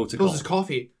lifeboat protocol. Spills his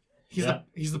coffee. He's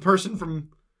the person from.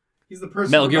 He's the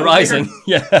person. Metal from Gear Rising.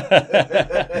 Yeah.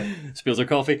 Spills her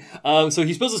coffee. So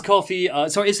he spills his coffee.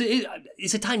 Sorry,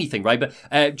 it's a tiny thing, right?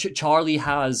 But Charlie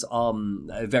has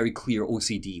a very clear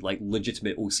OCD, like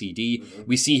legitimate OCD. Mm-hmm.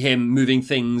 We see him moving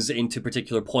things into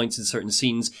particular points in certain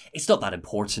scenes. It's not that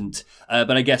important.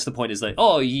 But I guess the point is like,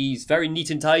 oh, he's very neat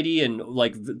and tidy and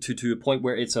like to a point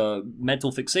where it's a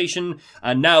mental fixation.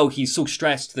 And now he's so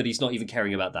stressed that he's not even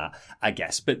caring about that, I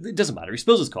guess. But it doesn't matter. He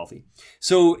spills his coffee.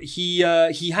 So he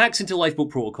hacks into Lifeboat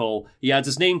Protocol, he adds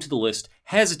his name to the list,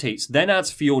 hesitates, then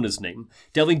adds Fiona's name.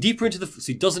 Delving deeper into so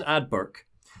he doesn't add Burke.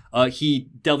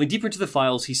 Delving deeper into the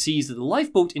files, he sees that the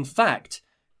lifeboat, in fact,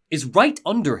 is right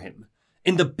under him,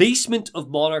 in the basement of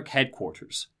Monarch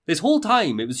headquarters. This whole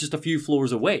time, it was just a few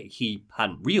floors away. He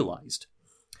hadn't realised.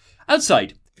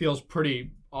 Outside. Feels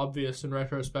pretty obvious in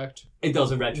retrospect. It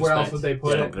does in retrospect. Where else would they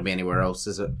put It's not it? going to be anywhere else,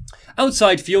 is it?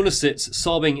 Outside, Fiona sits,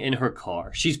 sobbing in her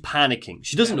car. She's panicking.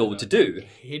 She doesn't know what to do.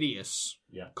 Hideous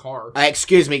car.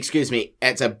 Excuse me.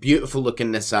 It's a beautiful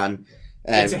looking Nissan.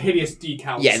 It's a hideous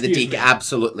decal. Yeah, the Excuse me.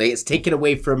 absolutely. It's taken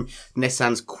away from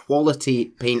Nissan's quality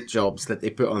paint jobs that they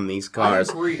put on these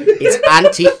cars. I agree.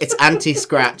 It's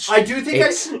anti-scratch. I do think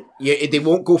they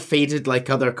won't go faded like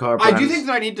other car brands. I do think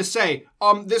that I need to say,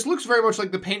 this looks very much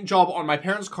like the paint job on my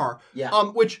parents' car. Yeah.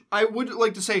 Which I would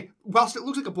like to say, whilst it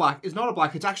looks like a black, it's not a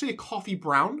black. It's actually a coffee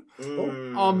brown.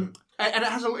 And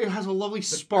it has a lovely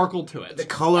sparkle to it. The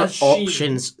colour A sheen.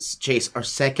 options, Chase, are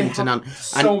second to have none.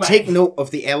 so And many. take note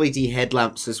of the LED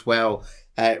headlamps as well.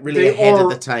 Really ahead of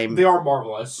the time. They are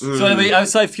marvelous. So anyway,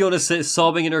 outside Fiona sits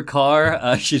sobbing in her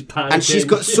car. She's panicking. And she's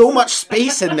got so much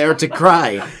space in there to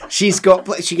cry. She can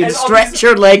And stretch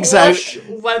on her legs out. plush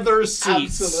leather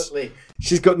seats. Absolutely.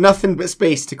 She's got nothing but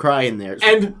space to cry in there.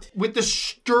 And with the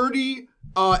sturdy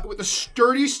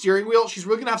steering wheel, she's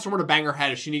really gonna have somewhere to bang her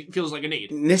head if she feels like a need.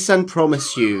 Nissan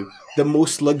promise you the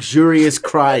most luxurious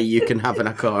cry you can have in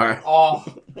a car. Oh.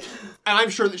 And I'm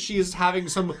sure that she is having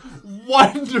some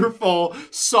wonderful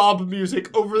sob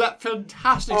music over that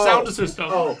fantastic sound system.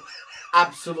 Oh,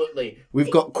 absolutely.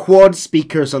 We've got quad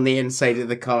speakers on the inside of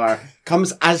the car.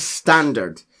 Comes as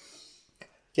standard.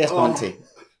 Yes, Monty.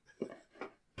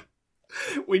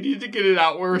 We need to get it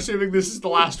out. We're assuming this is the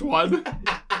last one.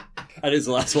 That is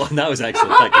the last one. That was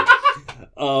excellent. Thank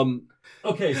you.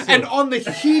 Okay, so... And on the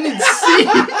heated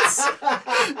seats.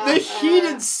 The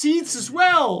heated seats as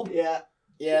well.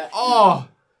 Yeah. Oh.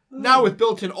 Now with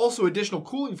built-in also additional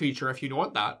cooling feature if you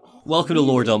want that. Welcome to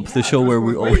Lore Dump, the show where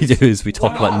all we do is we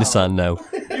talk about Nissan now.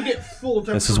 You get full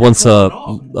This was once a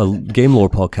game lore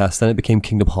podcast, then it became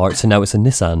Kingdom Hearts, and now it's a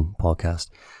Nissan podcast.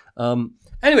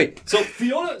 Anyway, so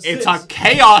Fiona sits... It's a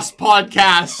chaos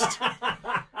podcast.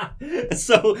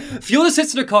 So Fiona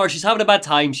sits in her car, she's having a bad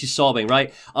time, she's sobbing,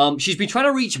 right? She's been trying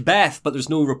to reach Beth, but there's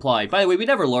no reply. By the way, we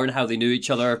never learned how they knew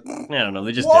each other. I don't know,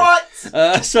 they just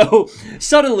did. So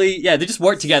suddenly, they just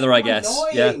work together, I guess.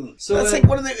 Annoying. Yeah. So that's like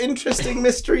one of the interesting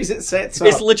mysteries it sets up.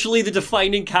 it's literally the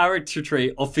defining character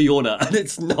trait of Fiona, and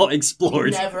it's not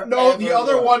explored. No, the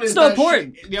other one is It's not that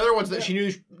important. the other one's that she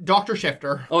knew Dr.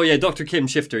 Shifter. Oh yeah, Dr. Kim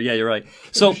Shifter. Yeah, you're right.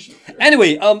 So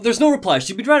anyway, there's no reply.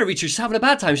 She's been trying to reach her. She's having a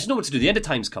bad time. She doesn't know what to do. The end of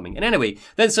time's coming. And anyway,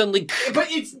 then suddenly, But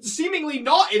it's seemingly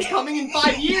not. It's coming in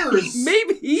 5 years.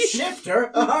 maybe.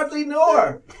 Shifter? I hardly know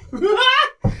her.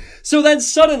 So then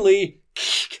suddenly,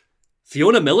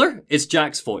 Fiona Miller? It's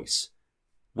Jack's voice.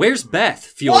 Where's Beth?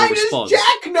 Fiona Why responds. does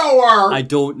Jack know her? I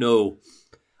don't know.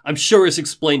 I'm sure it's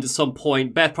explained at some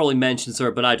point. Beth probably mentions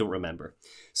her, but I don't remember.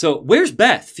 So, where's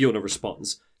Beth? Fiona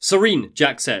responds. Serene,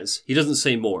 Jack says. He doesn't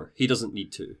say more. He doesn't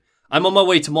need to. I'm on my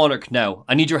way to Monarch now.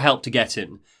 I need your help to get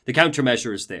in. The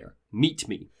countermeasure is there. Meet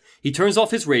me. He turns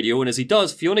off his radio, and as he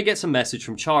does, Fiona gets a message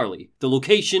from Charlie, the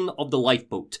location of the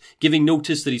lifeboat, giving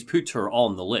notice that he's put her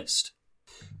on the list.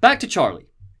 Back to Charlie.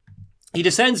 He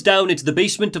descends down into the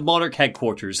basement of Monarch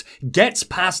headquarters, gets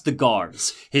past the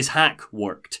guards. His hack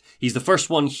worked. He's the first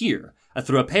one here, and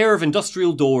through a pair of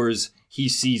industrial doors, he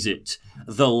sees it.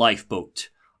 The lifeboat.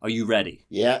 Are you ready?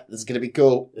 Yeah, this is going to be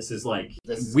cool. This is like...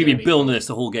 This is We've gonna been be building cool. this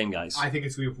the whole game, guys. I think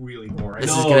it's going to be really boring. This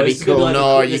No, is going to be it's gonna cool. be like-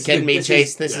 No, are you this- kidding me, this Chase?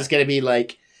 is- This yeah. is going to be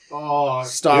like Oh,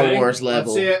 Star okay. Wars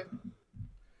level. Let's see it.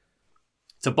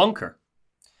 It's a bunker.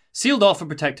 Sealed off and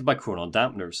protected by chronon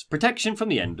dampeners. Protection from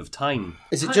the end of time.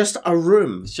 Is it just a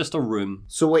room? It's just a room.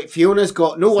 So wait, Fiona's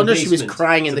got... No wonder she was basement.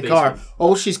 crying in It's the a car. basement.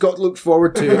 All she's got to look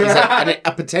forward to is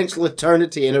a potential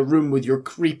eternity in a room with your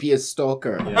creepiest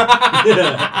stalker.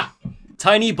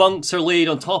 Tiny bunks are laid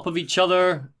on top of each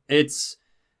other. It's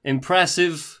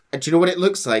impressive. And do you know what it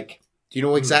looks like? Do you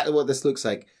know exactly what this looks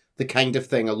like? The kind of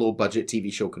thing a low-budget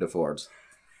TV show could afford.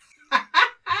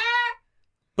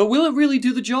 But will it really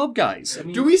do the job, guys? I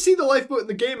mean, Do we see the lifeboat in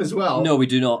the game as well? No, we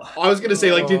do not. I was going to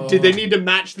say, like, did they need to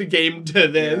match the game to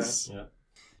this?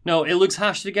 No, it looks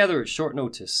hashed together at short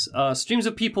notice. Streams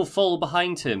of people follow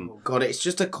behind him. God, it's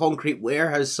just a concrete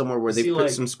warehouse somewhere where they See, put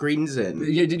like- some screens in.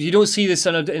 You don't see this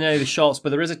in any of the shots, but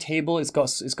there is a table. It's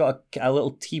got a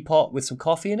little teapot with some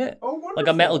coffee in it, Oh, wonderful. like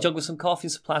a metal jug with some coffee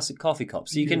and some plastic coffee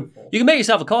cups. So you can make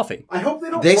yourself a coffee. I hope they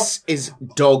don't... This is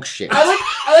dog shit. I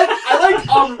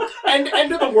like,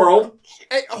 end of the world.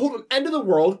 Hold on, end of the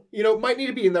world. You know, might need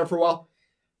to be in there for a while.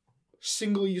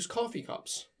 single-use coffee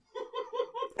cups.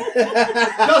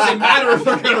 Doesn't matter if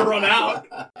they're gonna run out.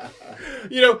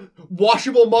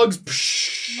 Washable mugs.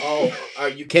 Psh. Oh, are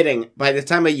you kidding? By the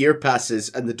time a year passes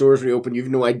and the doors reopen, you've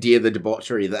no idea the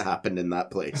debauchery that happened in that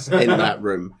place, in that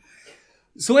room.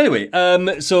 So anyway,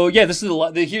 this is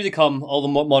here they come, all the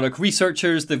Monarch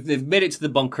researchers. They've made it to the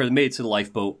bunker. They made it to the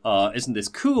lifeboat. Isn't this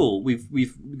cool? We've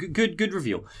good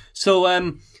reveal. So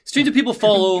stranger people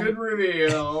follow. Good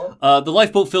reveal. The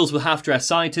lifeboat fills with half-dressed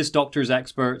scientists, doctors,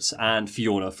 experts, and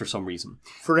Fiona for some reason.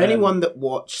 For anyone that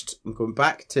watched, I'm going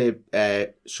back to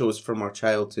shows from our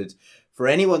childhood. For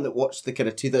anyone that watched the kind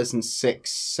of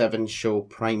 2006-7 show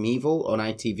Primeval on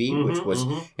ITV, which was,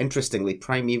 interestingly,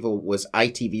 Primeval was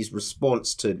ITV's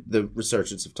response to the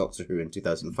resurgence of Doctor Who in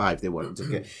 2005. They wanted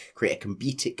to create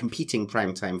a competing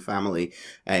primetime family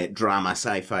drama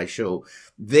sci-fi show.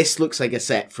 This looks like a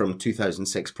set from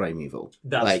 2006 Primeval.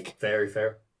 That's very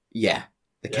fair. Yeah.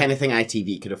 The kind of thing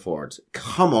ITV could afford.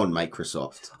 Come on,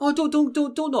 Microsoft. Oh,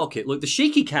 don't knock it. Look, the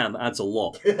shaky cam adds a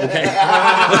lot. Okay.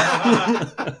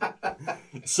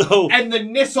 And the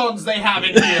Nissons they have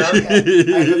in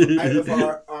here. Out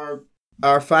of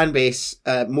our fan base,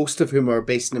 most of whom are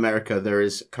based in America, there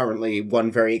is currently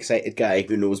one very excited guy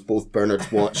who knows both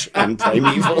Bernard's Watch and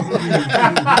Primeval.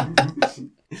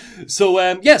 So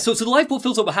the lifeboat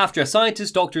fills up with half-dressed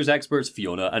scientists, doctors, experts,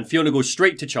 Fiona, and Fiona goes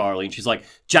straight to Charlie, and she's like,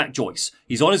 Jack Joyce,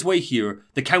 he's on his way here,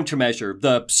 the countermeasure,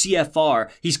 the CFR,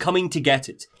 he's coming to get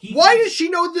it. Why does she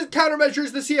know the countermeasure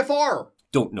is the CFR?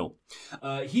 Don't know.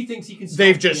 He thinks he can stop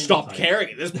They've the just end stopped of time. caring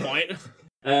at this point.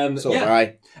 So have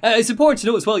I. It's important to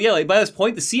know as well, like by this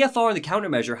point, the CFR and the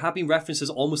countermeasure have been referenced as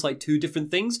almost like two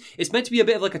different things. It's meant to be a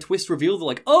bit of like a twist reveal. They're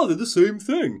like, oh, they're the same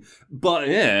thing. But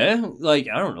I don't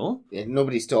know. Yeah,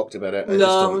 nobody's talked about it.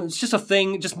 It's just a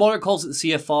thing. Just Monarch calls it the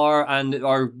CFR, and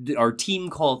our team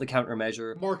call it the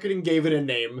countermeasure. Marketing gave it a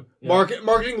name. Yeah.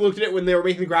 Marketing looked at it when they were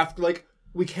making the graphic, like,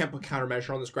 we can't put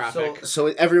countermeasure on this graphic. So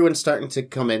everyone's starting to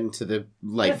come into the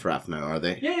life raft now, are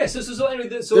they? Yeah. So anyway,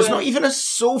 there's not even a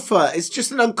sofa. It's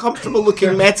just an uncomfortable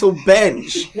looking metal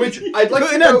bench. Which I'd like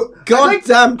Put to in know. a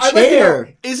goddamn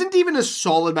chair. Isn't even a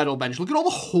solid metal bench. Look at all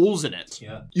the holes in it.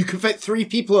 Yeah. You can fit 3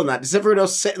 people on that. Does everyone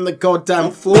else sit on the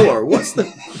goddamn floor? What's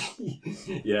the?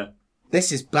 Yeah.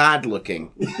 This is bad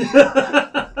looking.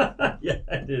 Yeah,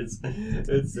 it is.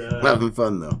 It's We're having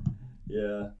fun though.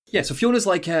 Yeah, so Fiona's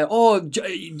like,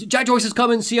 Jack Joyce is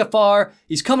coming, CFR,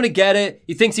 he's coming to get it,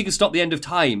 he thinks he can stop the end of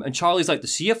time. And Charlie's like, the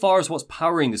CFR is what's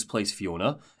powering this place,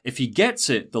 Fiona. If he gets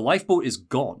it, the lifeboat is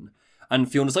gone. And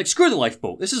Fiona's like, screw the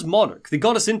lifeboat, this is Monarch, they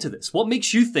got us into this. What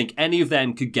makes you think any of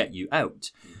them could get you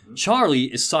out? Charlie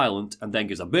is silent and then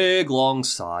gives a big, long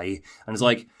sigh and is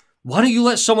like, why don't you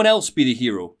let someone else be the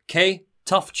hero, okay?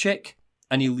 Tough chick.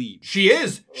 And he leaves. She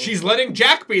is. She's letting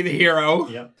Jack be the hero.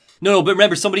 Yeah. No, but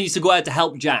remember, somebody needs to go out to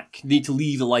help Jack. They need to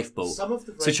leave the lifeboat.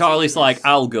 So Charlie's like,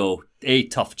 I'll go. A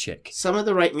tough chick. Some of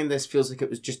the writing in this feels like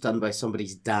it was just done by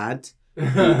somebody's dad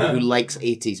who likes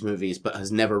 80s movies but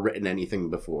has never written anything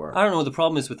before. I don't know what the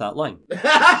problem is with that line.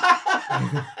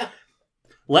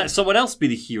 Let someone else be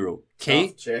the hero. Okay?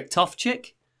 Tough chick. Tough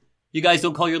chick? You guys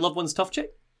don't call your loved ones tough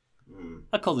chick?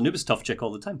 I call the Nubis tough chick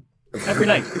all the time. Every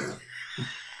night.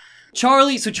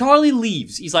 Charlie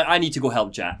leaves. He's like, I need to go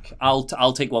help Jack.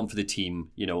 I'll take one for the team.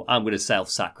 I'm going to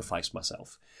self-sacrifice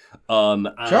myself.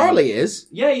 Charlie is?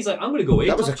 Yeah, he's like, I'm going to go.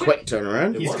 That was a quick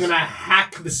turnaround. He's going to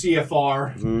hack the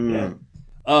CFR. Yeah.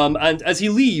 And as he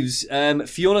leaves,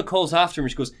 Fiona calls after him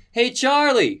and she goes, hey,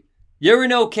 Charlie, you're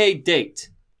an okay date.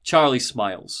 Charlie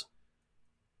smiles.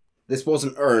 This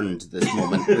wasn't earned, this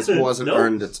moment. This wasn't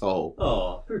earned at all.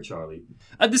 Oh, poor Charlie.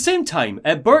 At the same time,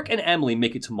 Burke and Emily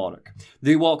make it to Monarch.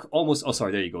 They walk almost... Oh,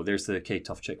 sorry, there you go. There's the Kate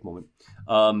Tough Chick moment.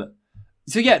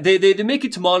 They make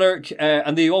it to Monarch,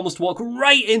 and they almost walk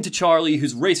right into Charlie,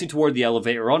 who's racing toward the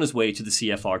elevator on his way to the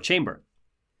CFR chamber.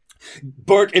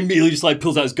 Burke immediately just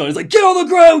pulls out his gun. He's like, get on the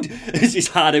ground! He's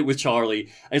had it with Charlie.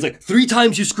 And he's like, 3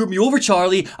 times you screwed me over,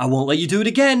 Charlie. I won't let you do it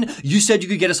again. You said you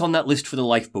could get us on that list for the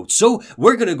lifeboat. So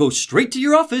we're going to go straight to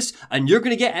your office and you're going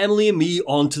to get Emily and me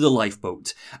onto the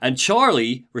lifeboat. And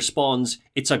Charlie responds,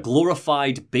 it's a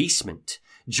glorified basement.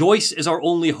 Joyce is our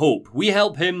only hope. We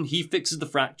help him, he fixes the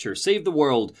fracture, save the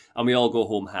world, and we all go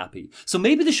home happy. So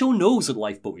maybe the show knows that the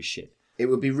lifeboat is shit. It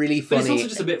would be really funny. But it's also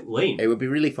just a bit lame. It would be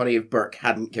really funny if Burke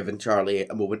hadn't given Charlie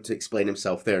a moment to explain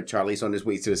himself there. Charlie's on his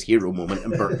way to his hero moment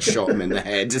and Burke shot him in the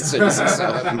head as soon as he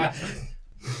saw him.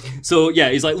 So, yeah,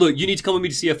 he's like, look, you need to come with me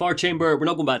to CFR chamber. We're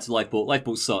not going back to the lifeboat.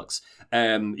 Lifeboat sucks.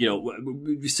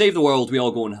 We save the world, we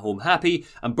all go home happy.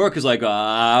 And Burke is like,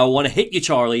 I want to hit you,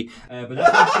 Charlie. But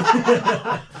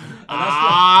that's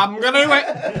I'm gonna do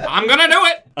it. I'm gonna do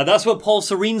it. And that's when Paul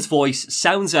Serene's voice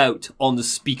sounds out on the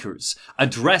speakers,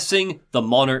 addressing the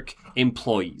Monarch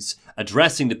employees,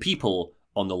 addressing the people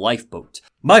on the lifeboat.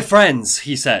 My friends,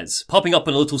 he says, popping up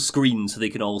on a little screen so they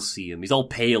can all see him. He's all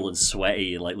pale and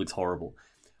sweaty and looks horrible.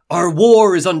 Our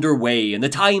war is underway, and the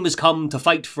time has come to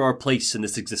fight for our place in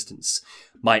this existence.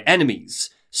 My enemies,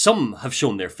 some have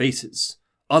shown their faces.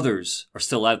 Others are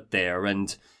still out there,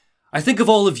 and I think of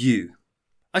all of you.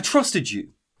 I trusted you,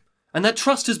 and that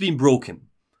trust has been broken.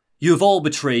 You have all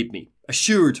betrayed me,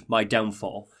 assured my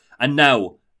downfall, and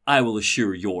now I will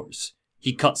assure yours.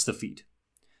 He cuts the feed.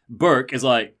 Burke is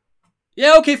like,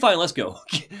 yeah, okay, fine, let's go.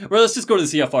 Well, let's just go to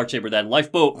the CFR chamber then.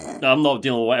 Lifeboat, I'm not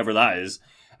dealing with whatever that is.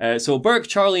 So Burke,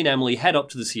 Charlie, and Emily head up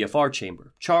to the CFR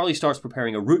chamber. Charlie starts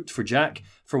preparing a route for Jack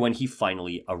for when he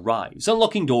finally arrives,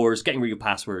 unlocking doors, getting rid of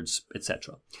passwords,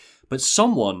 etc. But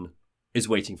someone is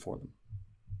waiting for them.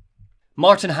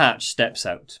 Martin Hatch steps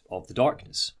out of the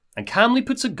darkness and calmly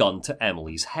puts a gun to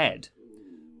Emily's head.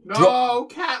 No,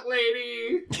 cat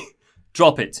lady!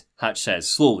 Drop it, Hatch says,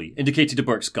 slowly, indicating to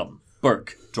Burke's gun.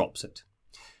 Burke drops it.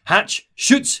 Hatch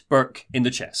shoots Burke in the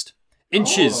chest.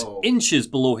 Inches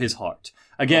below his heart.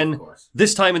 Again,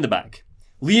 this time in the back.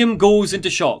 Liam goes into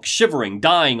shock, shivering,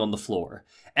 dying on the floor.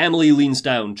 Emily leans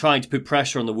down, trying to put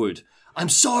pressure on the wood. I'm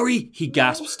sorry, he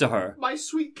gasps to her. My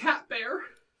sweet cat bear.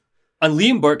 And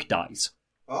Liam Burke dies.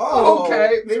 Oh,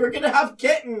 Okay. They were gonna have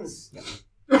kittens.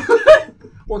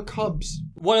 Or cubs.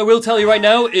 What I will tell you right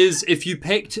now is if you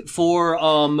picked for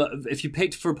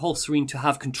Paul Serene to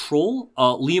have control,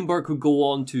 Liam Burke would go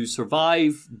on to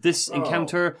survive this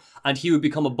encounter and he would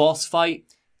become a boss fight.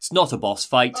 It's not a boss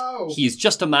fight. Oh. He is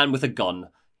just a man with a gun.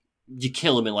 You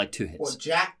kill him in like 2 hits. Well,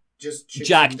 Jack just shoots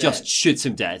Jack him just dead. shoots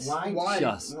him dead. Why?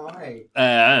 Just-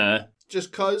 Why?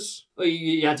 Just cause. Well,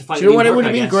 you had to fight Do you know what? It Liam would Burke,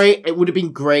 have I been guess. great. It would have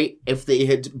been great if they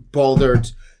had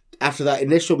bothered after that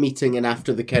initial meeting and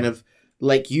after the kind of,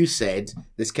 like you said,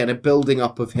 this kind of building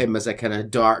up of him as a kind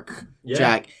of dark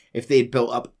Jack. If they had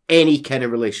built up any kind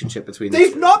of relationship between They've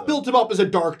the two not of them. built him up as a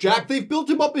Dark Jack. They've built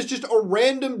him up as just a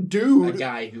random a dude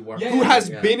guy who worked who has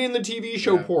yeah. been in the TV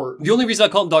show port. The only reason I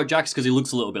call him Dark Jack is because he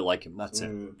looks a little bit like him. That's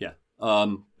it. Yeah.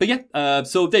 But yeah,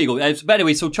 so there you go. But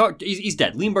anyway, so he's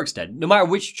dead. Liam Burke's dead. No matter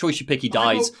which choice you pick, he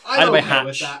dies. I'm Either by okay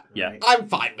with Hatch. that. Yeah. I'm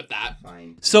fine with that.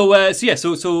 Fine.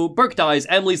 So Burke dies.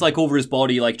 Emily's like over his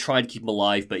body, like trying to keep him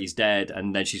alive, but he's dead.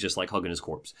 And then she's just like hugging his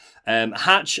corpse.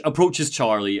 Hatch approaches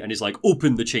Charlie and is like,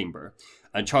 open the chamber.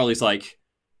 And Charlie's like,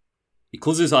 he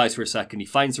closes his eyes for a second. He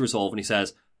finds the resolve and he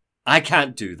says, I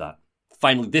can't do that.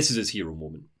 Finally, this is his hero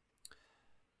moment.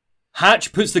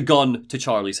 Hatch puts the gun to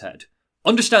Charlie's head.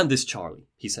 Understand this, Charlie,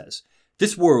 he says.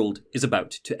 This world is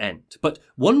about to end, but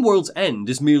one world's end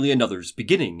is merely another's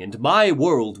beginning, and my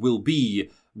world will be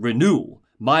renewal.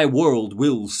 My world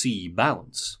will see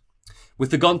balance. With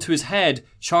the gun to his head,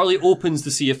 Charlie opens the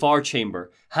CFR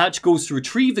chamber. Hatch goes to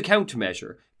retrieve the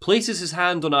countermeasure, places his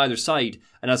hand on either side,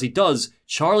 and as he does,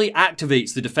 Charlie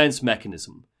activates the defense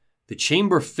mechanism. The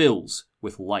chamber fills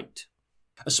with light.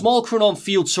 A small chronon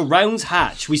field surrounds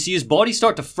Hatch. We see his body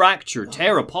start to fracture,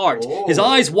 tear apart. His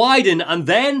eyes widen, and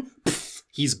then, pff,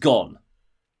 he's gone.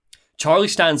 Charlie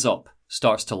stands up,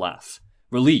 starts to laugh,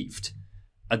 relieved.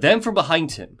 And then from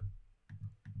behind him,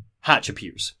 Hatch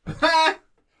appears.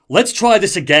 Let's try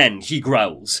this again, he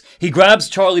growls. He grabs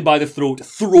Charlie by the throat,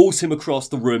 throws him across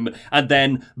the room, and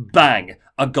then, bang,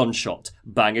 a gunshot.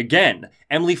 Bang again.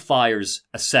 Emily fires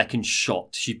a second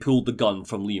shot. She pulled the gun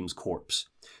from Liam's corpse.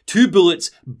 2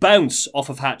 bullets bounce off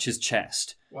of Hatch's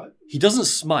chest. What? He doesn't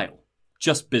smile,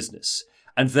 just business.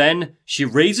 And then she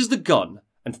raises the gun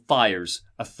and fires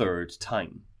a third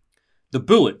time. The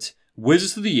bullet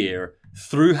whizzes through the air,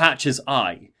 through Hatch's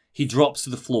eye. He drops to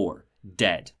the floor,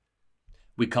 dead.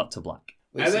 We cut to black.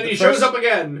 Wait, And so then the he first- shows up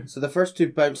again. So the first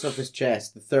 2 bounce off his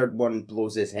chest, the third one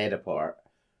blows his head apart.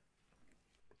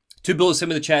 2 bullets hit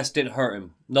him in the chest, didn't hurt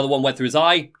him. Another one went through his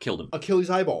eye, killed him. Achilles'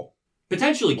 eyeball.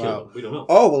 Potentially Wow. killed him. We don't know.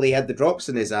 Oh, well, he had the drops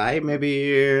in his eye.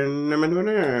 Maybe...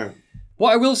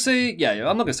 What I will say, yeah,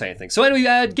 I'm not going to say anything. So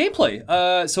anyway,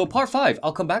 gameplay. So part 5,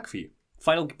 I'll come back for you.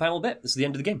 Final bit. This is the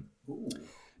end of the game.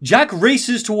 Jack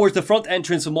races towards the front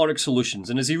entrance of Monarch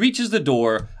Solutions, and as he reaches the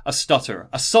door, a stutter,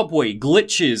 a subway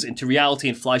glitches into reality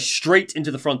and flies straight into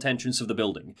the front entrance of the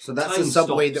building. So that's Time the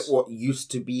subway stops. that what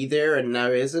used to be there and now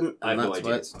isn't? I have And no that's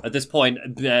idea. what's- At this point,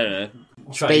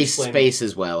 Space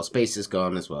as well. Space is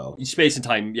gone as well. space and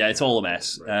time, yeah, it's all a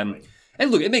mess. And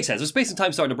look, it makes sense. If space and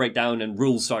time starting to break down and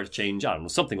rules start to change, I don't know,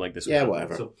 something like this. would Yeah, happen.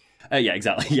 whatever. So, Yeah,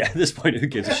 exactly. Yeah, at this point, who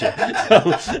gives a shit?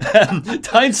 So,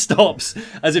 time stops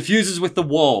as it fuses with the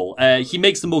wall. He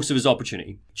makes the most of his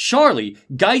opportunity. Charlie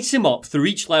guides him up through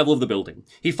each level of the building.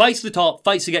 He fights to the top,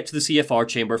 fights to get to the CFR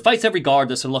chamber, fights every guard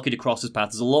that's unlucky to cross his path.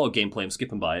 There's a lot of gameplay, I'm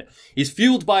skipping by it. He's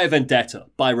fueled by a vendetta,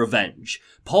 by revenge.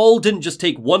 Paul didn't just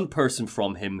take one person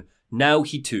from him, now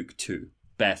he took two.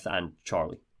 Beth and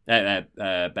Charlie.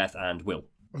 Beth and Will.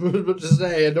 But to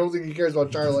say, I don't think he cares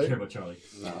about Charlie.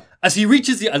 No. As he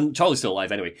reaches and Charlie's still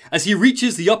alive anyway. As he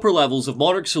reaches the upper levels of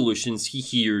Monarch Solutions, he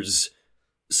hears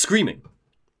screaming.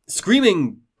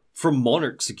 Screaming from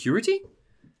Monarch security?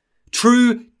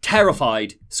 True,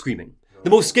 terrified screaming. The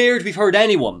most scared we've heard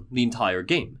anyone the entire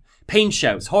game. Pain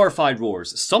shouts, horrified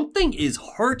roars. Something is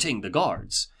hurting the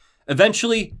guards.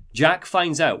 Eventually, Jack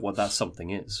finds out what that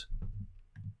something is.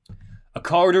 A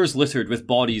corridor is littered with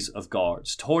bodies of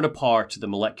guards, torn apart at the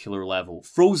molecular level,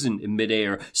 frozen in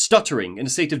midair, stuttering in a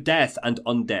state of death and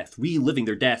undeath, reliving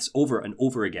their deaths over and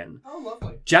over again. Oh,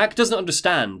 lovely. Jack doesn't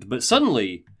understand, but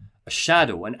suddenly, a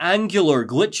shadow, an angular,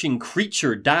 glitching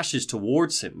creature dashes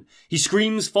towards him. He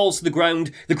screams, falls to the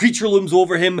ground, the creature looms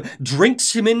over him,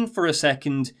 drinks him in for a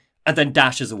second, and then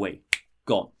dashes away.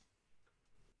 Gone.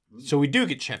 So we do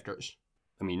get shifters.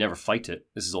 I mean, you never fight it.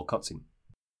 This is all cutscene.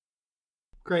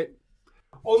 Great.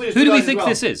 Only Who do we think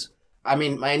this is? I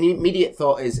mean, my immediate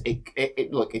thought is,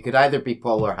 it could either be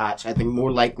Paul or Hatch. I think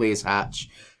more likely is Hatch,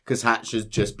 because Hatch has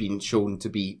just been shown to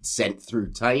be sent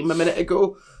through time a minute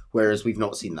ago, whereas we've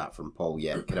not seen that from Paul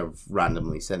yet, kind of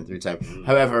randomly sent through time.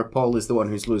 However, Paul is the one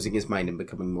who's losing his mind and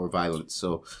becoming more violent,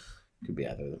 so it could be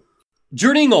either of them.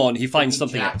 Journeying on, he finds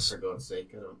something Jack, else. for God's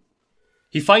sake. I don't...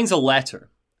 He finds a letter,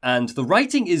 and the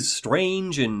writing is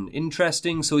strange and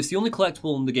interesting, so it's the only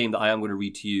collectible in the game that I am going to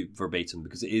read to you verbatim,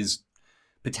 because it is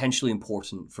potentially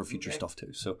important for future stuff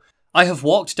too. So, I have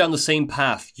walked down the same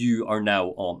path you are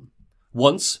now on.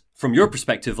 Once, from your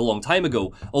perspective a long time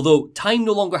ago, although time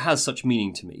no longer has such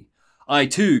meaning to me, I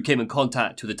too came in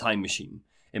contact with a time machine.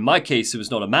 In my case, it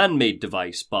was not a man-made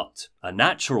device, but a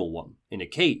natural one, in a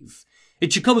cave.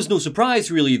 It should come as no surprise,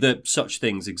 really, that such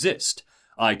things exist.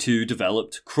 I too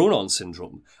developed Chronon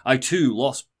Syndrome. I too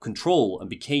lost control and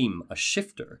became a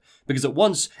shifter. Because at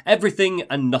once, everything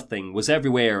and nothing was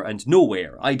everywhere and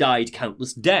nowhere. I died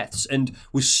countless deaths and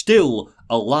was still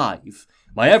alive.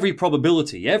 My every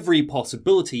probability, every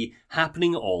possibility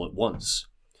happening all at once.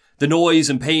 The noise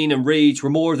and pain and rage were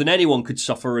more than anyone could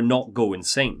suffer and not go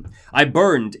insane. I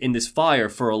burned in this fire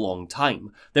for a long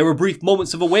time. There were brief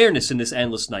moments of awareness in this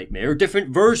endless nightmare,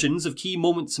 different versions of key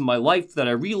moments in my life that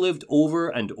I relived over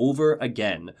and over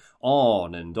again,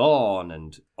 on and on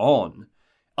and on.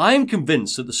 I am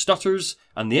convinced that the stutters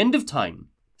and the end of time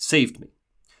saved me.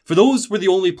 For those were the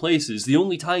only places, the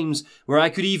only times where I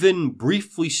could even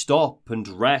briefly stop and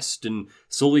rest and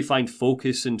slowly find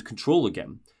focus and control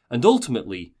again. And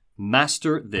ultimately,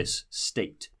 master this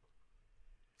state.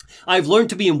 I've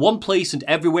learned to be in one place and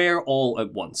everywhere all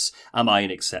at once. Am I an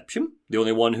exception? The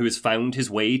only one who has found his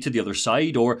way to the other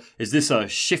side? Or is this a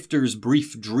shifter's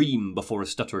brief dream before a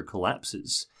stutter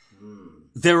collapses?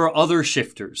 There are other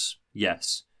shifters,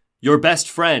 yes. Your best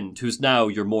friend, who's now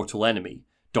your mortal enemy.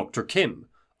 Dr. Kim.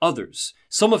 Others,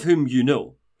 some of whom you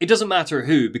know. It doesn't matter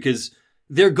who, because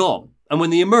they're gone. And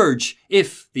when they emerge,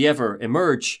 if they ever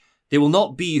emerge, they will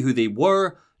not be who they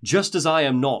were, just as I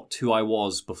am not who I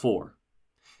was before.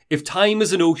 If time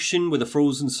is an ocean with a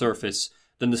frozen surface,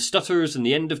 then the stutters and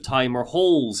the end of time are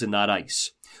holes in that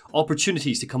ice,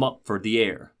 opportunities to come up for the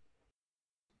air.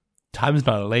 Time's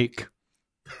not a lake.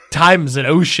 Time's an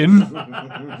ocean.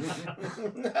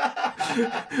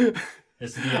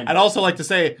 I'd also like to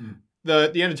say,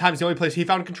 the end of time is the only place he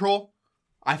found control.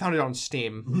 I found it on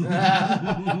Steam.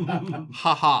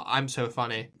 Haha, I'm so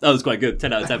funny. That was quite good.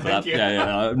 10 out of 10 for that. Thank you.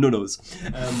 Yeah, no notes.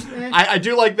 I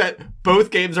do like that both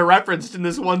games are referenced in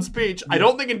this one speech. I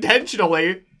don't think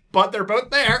intentionally, but they're both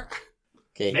there.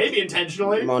 Okay. Maybe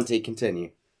intentionally. Monty,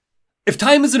 continue. If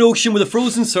time is an ocean with a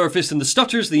frozen surface and the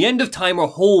stutters at the end of time are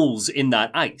holes in that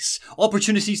ice,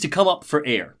 opportunities to come up for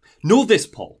air. Know this,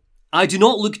 Paul. I do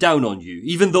not look down on you,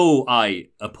 even though I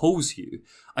oppose you.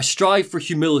 I strive for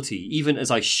humility, even as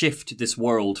I shift this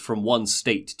world from one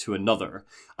state to another.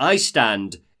 I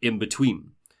stand in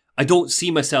between. I don't see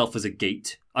myself as a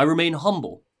gate. I remain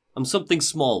humble. I'm something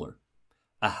smaller.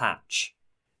 A hatch.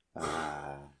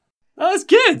 That's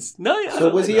good. No, yeah, So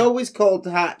was he always called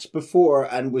Hatch before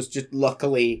and was just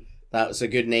luckily that was a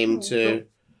good name to...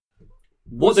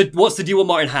 What's the deal with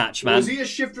Martin Hatch, man? Was he a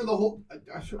shifter the whole...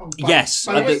 Yes.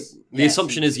 By the way, The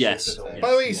assumption is yes.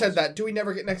 by the way, you said that. Do we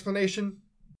never get an explanation?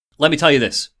 Let me tell you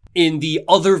this. In the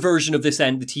other version of this the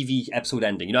TV episode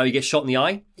ending, you know how he gets shot in the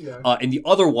eye? Yeah. In the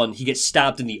other one, he gets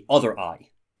stabbed in the other eye.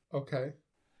 Okay.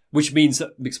 Which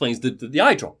explains the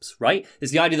eye drops, right?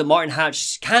 It's the idea that Martin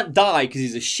Hatch can't die because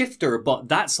he's a shifter, but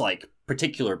that's like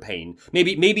particular pain.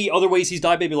 Maybe other ways he's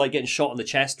died, maybe like getting shot in the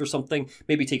chest or something.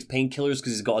 Maybe he takes painkillers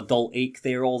because he's got a dull ache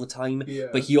there all the time. Yeah.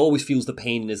 But he always feels the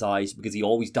pain in his eyes because he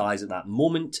always dies at that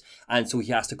moment, and so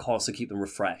he has to constantly keep them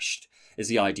refreshed. Is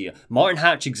the idea. Martin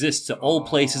Hatch exists at all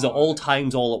places, at all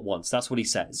times, all at once. That's what he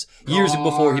says. Years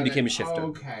before he became a shifter.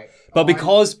 Okay. But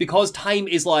because time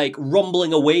is like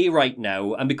rumbling away right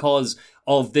now, and because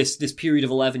of this period of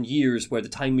 11 years where the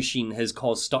time machine has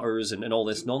caused stutters and all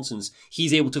this nonsense,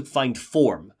 he's able to find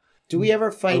form. Do we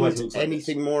ever find Otherwise it looks like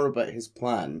anything more about his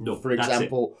plan? No, For that's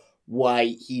example, why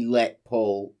he let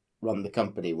Paul run the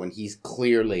company when he's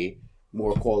clearly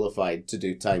more qualified to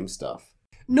do time stuff.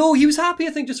 No, he was happy, I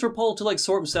think, just for Paul to like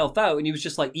sort himself out, and he was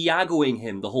just like Iagoing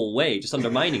him the whole way, just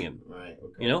undermining him. Right,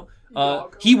 okay. You know?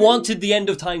 He wanted the end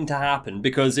of time to happen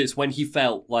because it's when he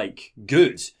felt like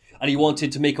good. And he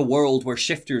wanted to make a world where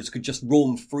shifters could just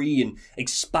roam free and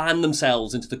expand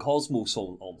themselves into the cosmos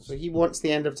almost. So he wants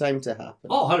the end of time to happen.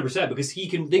 Oh, 100%, because he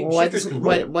can... Why shifters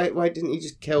didn't he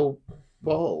just kill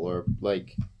Paul? Or,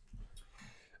 like...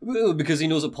 Well, because he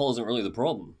knows that Paul isn't really the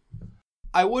problem.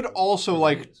 I would also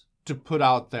like to put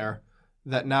out there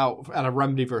that now at a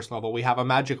Remedyverse level, we have a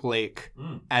magic lake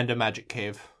and a magic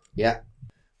cave. Yeah.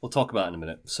 We'll talk about it in a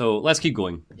minute. So let's keep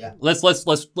going. Yeah. Let's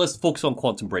focus on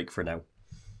Quantum Break for now.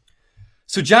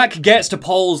 So Jack gets to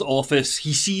Paul's office.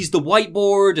 He sees the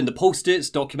whiteboard and the post-its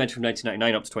documented from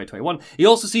 1999 up to 2021. He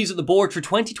also sees that the board for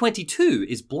 2022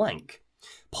 is blank.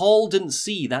 Paul didn't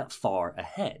see that far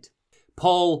ahead.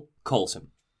 Paul calls him.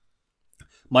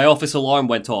 My office alarm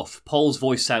went off. Paul's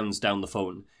voice sounds down the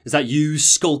phone. Is that you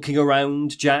skulking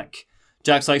around, Jack?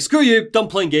 Jack's like, screw you, done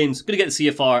playing games. I'm going to get the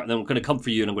CFR and then I'm going to come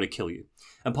for you and I'm going to kill you.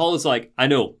 And Paul is like, I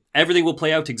know. Everything will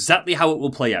play out exactly how it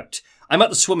will play out. I'm at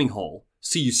the swimming hall.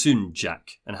 See you soon,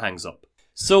 Jack. And hangs up.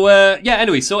 So,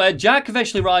 Jack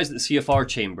eventually arrives at the CFR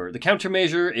chamber. The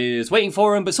countermeasure is waiting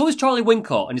for him, but so is Charlie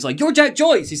Wincott. And he's like, you're Jack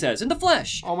Joyce, he says, in the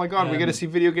flesh. Oh my god, we get to see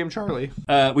Video Game Charlie.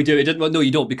 We do. No,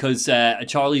 you don't, because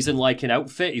Charlie's in like an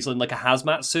outfit. He's in like a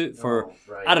hazmat suit for,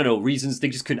 I don't know, reasons. They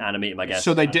just couldn't animate him, I guess.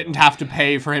 So they didn't have to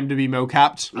pay for him to be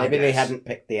mocapped? Maybe they hadn't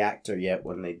picked the actor yet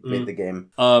when they made the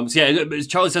game.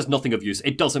 Charlie says nothing of use.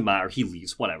 It doesn't matter. He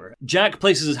leaves. Whatever. Jack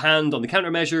places his hand on the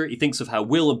countermeasure. He thinks of how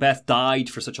Will and Beth died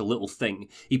for such a little thing.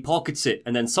 He pockets it,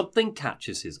 and then something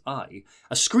catches his eye.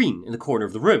 A screen in the corner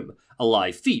of the room. A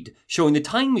live feed showing the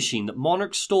time machine that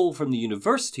Monarch stole from the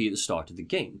university at the start of the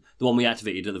game. The one we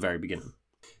activated at the very beginning.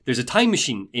 There's a time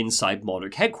machine inside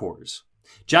Monarch headquarters.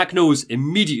 Jack knows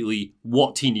immediately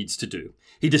what he needs to do.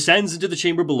 He descends into the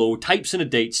chamber below, types in a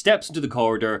date, steps into the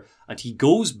corridor, and he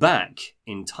goes back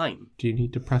in time. Do you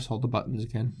need to press all the buttons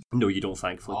again? No, you don't,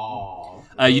 thankfully. Oh.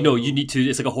 You need to,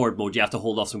 it's like a horde mode. You have to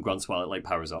hold off some grunts while it like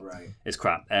powers up. Right. It's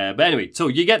crap. But anyway, so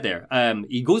you get there.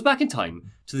 He goes back in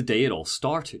time to the day it all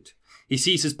started. He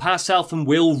sees his past self and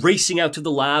Will racing out of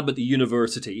the lab at the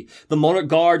university. The Monarch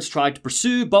guards try to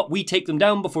pursue, but we take them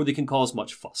down before they can cause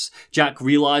much fuss. Jack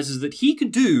realizes that he can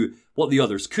do what the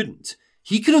others couldn't.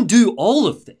 He can undo all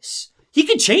of this. He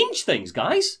can change things,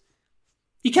 guys.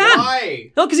 He can.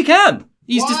 Why? No, because he can.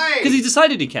 Why? Because he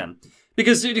decided he can.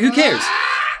 Because who cares?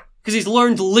 Because he's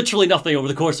learned literally nothing over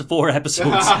the course of 4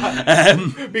 episodes.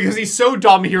 Because he's so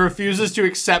dumb, he refuses to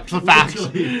accept the fact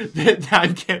that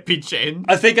time can't be changed.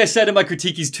 I think I said in my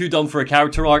critique he's too dumb for a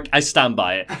character arc. I stand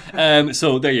by it.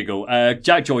 So there you go.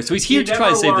 Jack Joyce. So he's here to try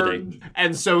and save the day.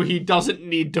 And so he doesn't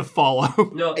need to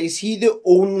follow. No. Is he the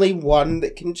only one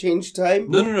that can change time?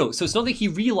 No. So it's not that he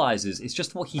realizes, it's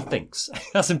just what he thinks.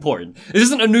 That's important. This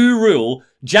isn't a new rule.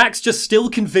 Jack's just still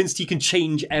convinced he can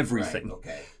change everything. Right,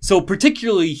 okay. So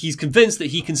particularly, he's convinced that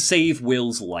he can save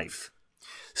Will's life.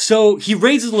 So he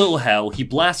raises a little hell, he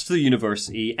blasts to the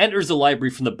university, enters the library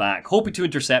from the back, hoping to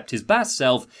intercept his past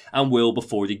self and Will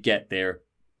before they get there.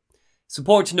 It's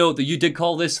important to note that you did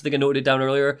call this, I think I noted it down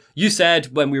earlier. You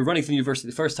said when we were running through the university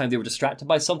the first time they were distracted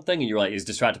by something, and you're like, he's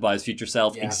distracted by his future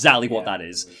self. Yeah. Exactly what that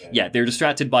is. Okay. Yeah, they're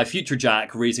distracted by future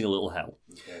Jack raising a little hell.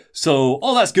 Okay. So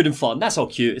all that's good and fun. That's all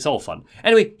cute. It's all fun.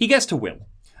 Anyway, he gets to Will.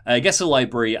 He gets to the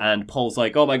library and Paul's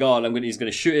like, oh my god, he's going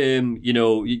to shoot him. You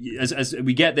know, as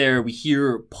we get there, we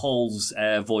hear Paul's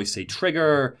voice say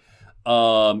trigger.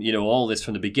 All this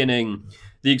from the beginning.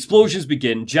 The explosions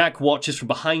begin. Jack watches from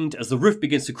behind as the roof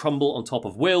begins to crumble on top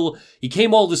of Will. He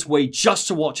came all this way just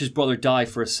to watch his brother die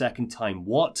for a second time.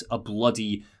 What a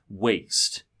bloody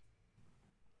waste.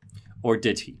 Or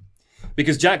did he?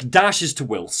 Because Jack dashes to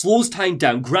Will, slows time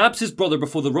down, grabs his brother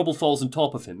before the rubble falls on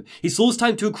top of him. He slows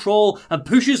time to a crawl and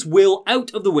pushes Will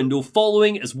out of the window,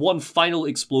 following as one final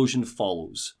explosion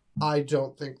follows. I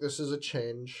don't think this is a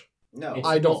change. No.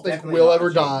 I don't think definitely Will not ever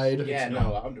a change. died. Yeah, no,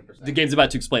 100%. The game's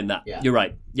about to explain that. Yeah. You're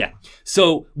right. Yeah.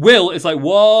 So Will is like,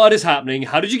 what is happening?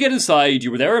 How did you get inside?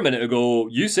 You were there a minute ago.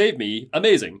 You saved me.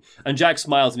 Amazing. And Jack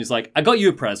smiles and he's like, I got you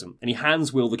a present. And he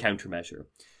hands Will the countermeasure.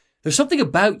 There's something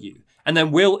about you. And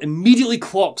then Will immediately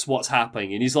clocks what's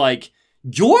happening. And he's like,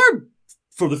 you're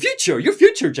for the future. You're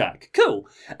future, Jack. Cool.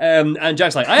 And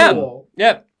Jack's like, I am. Cool.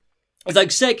 Yeah. He's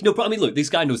like, sick, no problem. I mean, look, this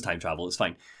guy knows time travel. It's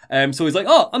fine. So he's like,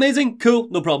 oh, amazing, cool,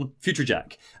 no problem. Future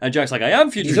Jack. And Jack's like, I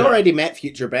am future He's Jack. already met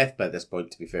Future Beth by this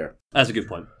point, to be fair. That's a good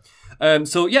point.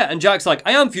 So yeah, and Jack's like,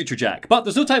 I am future Jack, but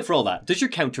there's no time for all that. Does your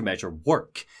countermeasure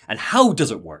work? And how does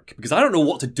it work? Because I don't know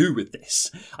what to do with this.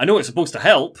 I know it's supposed to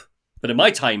help, but in my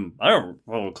time, I don't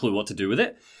have a clue what to do with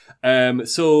it.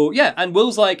 So yeah, and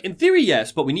Will's like, in theory,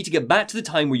 yes, but we need to get back to the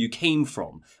time where you came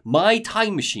from. My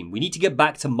time machine. We need to get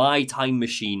back to my time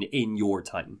machine in your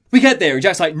time. We get there, and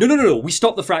Jack's like, no, we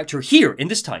stop the fracture here, in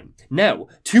this time. Now,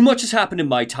 too much has happened in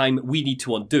my time, we need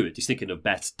to undo it. He's thinking of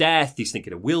Beth's death, he's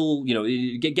thinking of Will,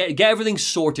 get everything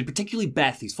sorted, particularly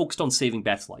Beth. He's focused on saving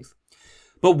Beth's life.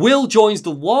 But Will joins the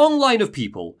long line of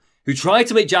people who try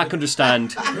to make Jack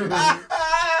understand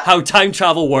how time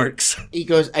travel works. He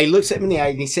looks at him in the eye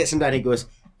and he sits him down and he goes,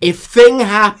 if thing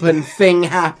happen, thing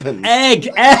happens. Egg.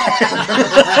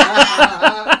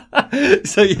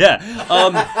 So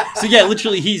yeah,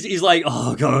 literally he's like,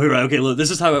 oh god, right, okay, look, this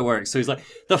is how it works. So he's like,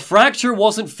 the fracture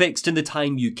wasn't fixed in the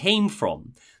time you came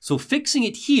from. So fixing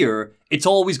it here, it's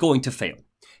always going to fail.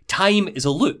 Time is a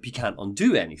loop, you can't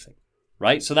undo anything.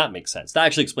 Right? So that makes sense. That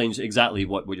actually explains exactly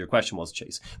what your question was,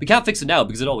 Chase. We can't fix it now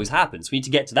because it always happens. We need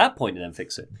to get to that point and then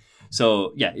fix it.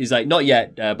 So, yeah, he's like, not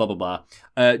yet, blah, blah, blah.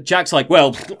 Jack's like,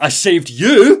 well, I saved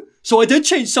you, so I did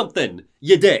change something,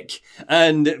 you dick.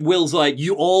 And Will's like,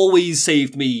 you always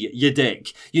saved me, you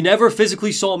dick. You never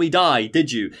physically saw me die,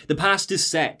 did you? The past is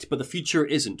set, but the future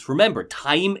isn't. Remember,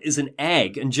 time is an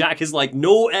egg. And Jack is like,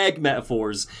 no egg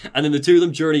metaphors. And then the two of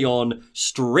them journey on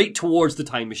straight towards the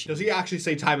time machine. Does he actually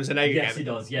say time is an egg Yes, again? he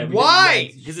does, yeah.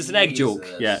 Why? Because it's an egg joke.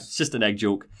 Jesus. Yeah, it's just an egg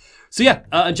joke. So yeah,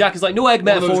 and Jack is like, no egg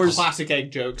One of those metaphors. classic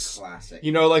egg jokes. Classic.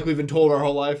 You know, like we've been told our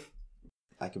whole life.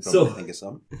 I could probably So- think of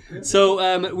some.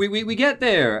 So we get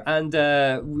there, and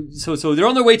so they're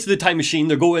on their way to the time machine.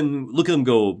 They're going, look at them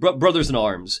go, brothers in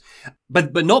arms.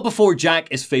 But not before Jack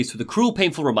is faced with a cruel,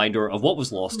 painful reminder of what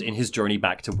was lost in his journey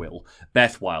back to Will,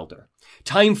 Beth Wilder.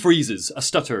 Time freezes, a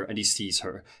stutter, and he sees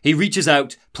her. He reaches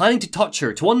out, planning to touch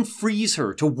her, to unfreeze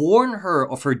her, to warn her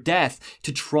of her death,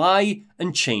 to try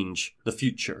and change the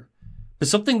future. But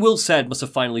something Will said must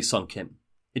have finally sunk in.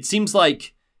 It seems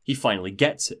like he finally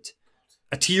gets it.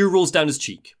 A tear rolls down his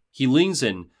cheek. He leans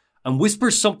in and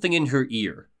whispers something in her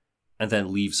ear, and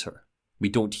then leaves her. We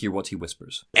don't hear what he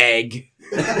whispers. Egg.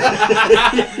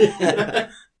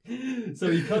 So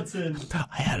he cuts in.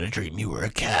 I had a dream you were a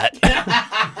cat.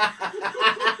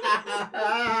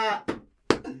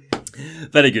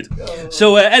 Very good.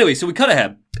 So anyway, so we cut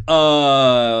ahead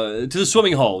to the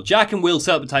swimming hall. Jack and Will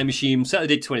set up the time machine, set the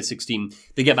date to 2016.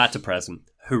 They get back to present.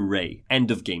 Hooray.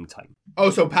 End of game time. Oh,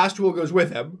 so past Will goes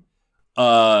with him.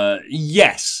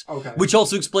 Yes. Okay. Which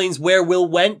also explains where Will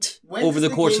went When over does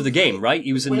the course of the gameplay- game, right?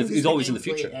 He was when does he was always in the gameplay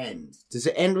future. End? Does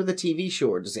it end with a TV show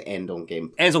or does it end on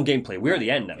gameplay? Ends on gameplay. We're at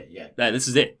the end now. Okay, yeah. This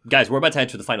is it. Guys, we're about to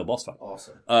enter the final boss fight.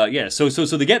 Awesome. Yeah, so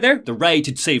they get there, they're ready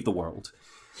to save the world.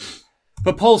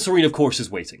 But Paul Serene, of course,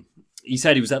 is waiting. He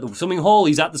said he was at the swimming hole,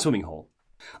 he's at the swimming hole.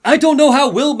 I don't know how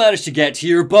Will managed to get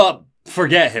here, but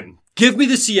forget him. Give me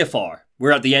the CFR.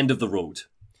 We're at the end of the road.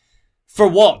 For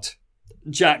what?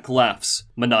 Jack laughs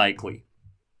maniacally.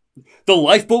 The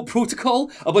lifeboat protocol?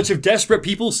 A bunch of desperate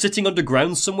people sitting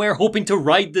underground somewhere hoping to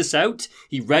ride this out?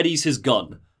 He readies his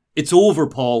gun. It's over,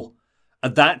 Paul.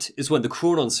 And that is when the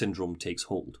Chronon syndrome takes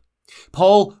hold.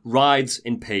 Paul writhes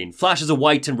in pain. Flashes of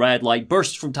white and red light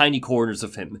burst from tiny corners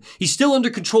of him. He's still under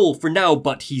control for now,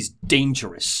 but he's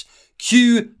dangerous.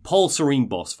 Cue Paul Serene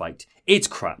boss fight. It's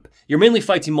crap. You're mainly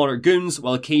fighting Monarch goons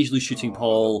while occasionally shooting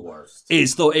Paul. Worst.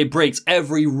 It breaks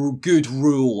every good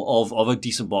rule of a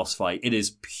decent boss fight. It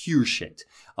is pure shit.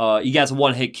 He gets a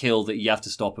one-hit kill that you have to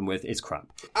stop him with. It's crap.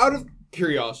 Out of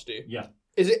curiosity, Yeah.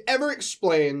 is it ever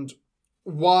explained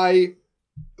why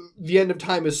the end of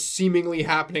time is seemingly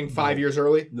happening 5 years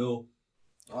early? No.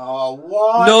 Oh,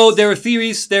 what? No, there are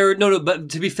theories. No. But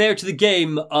to be fair to the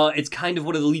game, it's kind of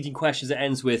one of the leading questions that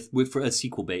ends with for a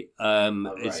sequel bait.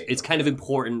 It's kind of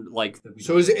important. Like,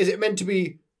 So is it meant to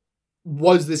be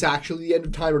was this actually the end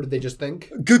of time, or did they just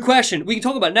think? Good question. We can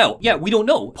talk about it now. Yeah, we don't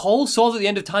know. Paul saw that the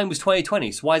end of time was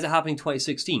 2020, so why is it happening in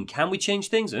 2016? Can we change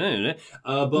things? But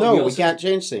No, we also- can't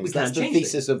change things. we That's can't the change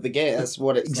thesis of the game. That's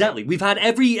what it's Exactly. We've had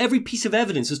every piece of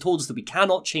evidence has told us that we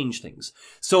cannot change things.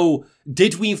 So,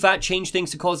 did we in fact change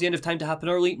things to cause the end of time to happen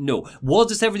early? No. Was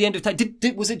this ever the end of time?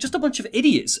 Was it just a bunch of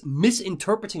idiots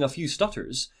misinterpreting a few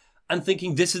stutters and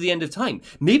thinking this is the end of time?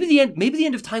 Maybe the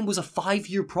end of time was a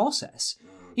 5-year process.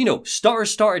 You know,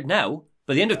 stutters started now,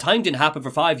 but the end of time didn't happen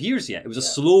for 5 years yet. It was a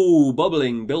slow,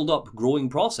 bubbling, build-up, growing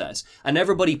process, and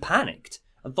everybody panicked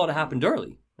and thought it happened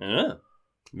early. I don't know.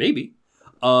 Maybe.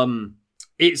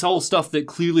 It's all stuff that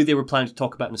clearly they were planning to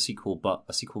talk about in a sequel, but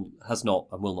a sequel has not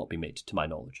and will not be made, to my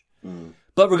knowledge.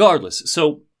 But regardless,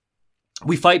 so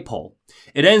we fight Paul.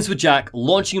 It ends with Jack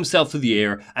launching himself through the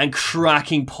air and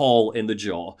cracking Paul in the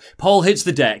jaw. Paul hits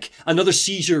the deck. Another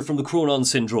seizure from the Cronon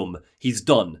syndrome. He's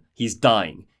done. He's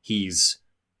dying. He's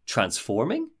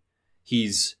transforming.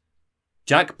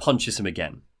 Jack punches him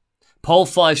again. Paul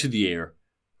flies through the air,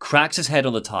 cracks his head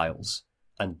on the tiles,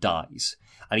 and dies.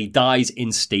 And he dies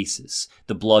in stasis.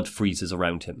 The blood freezes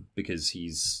around him because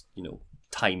he's,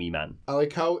 tiny man. I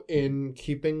like how, in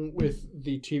keeping with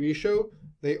the TV show,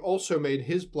 they also made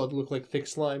his blood look like thick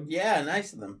slime. Yeah,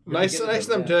 nice of them. Nice of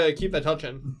them to keep that touch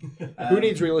in. Who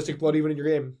needs realistic blood even in your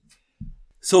game?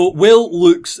 So Will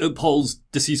looks at Paul's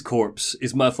deceased corpse.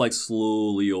 His mouth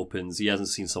slowly opens. He hasn't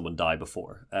seen someone die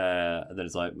before. And then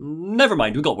it's like, never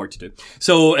mind, we've got work to do.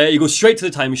 So he goes straight to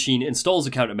the time machine, installs a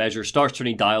countermeasure, starts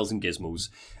turning dials and gizmos.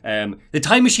 The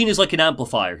time machine is like an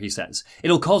amplifier, he says.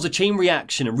 It'll cause a chain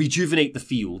reaction and rejuvenate the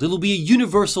field. It'll be a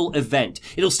universal event.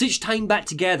 It'll stitch time back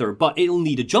together, but it'll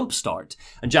need a jump start.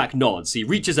 And Jack nods. He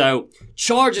reaches out,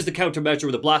 charges the countermeasure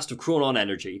with a blast of Cronon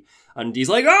energy. And he's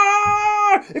like,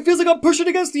 ah! It feels like I'm pushing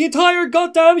against the entire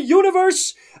goddamn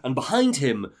universe! And behind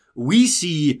him, we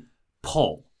see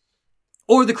Paul.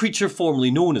 Or the creature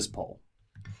formerly known as Paul.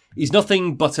 He's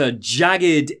nothing but a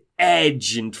jagged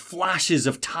edge and flashes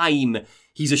of time.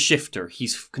 He's a shifter.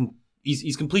 He's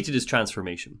completed his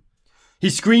transformation. He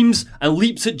screams and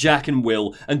leaps at Jack and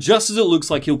Will, and just as it looks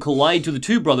like he'll collide with the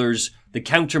two brothers, the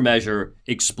countermeasure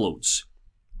explodes.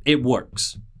 It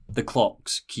works. The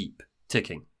clocks keep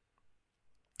ticking.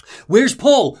 Where's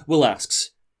Paul? Will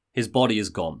asks. His body is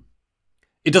gone.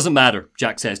 It doesn't matter,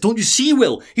 Jack says. Don't you see,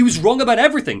 Will? He was wrong about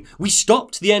everything. We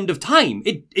stopped the end of time.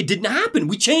 It didn't happen.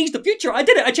 We changed the future. I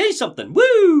did it. I changed something.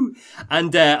 Woo!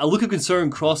 And a look of concern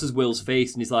crosses Will's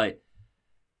face and he's like,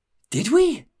 did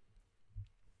we?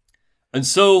 And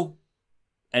so,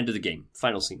 end of the game.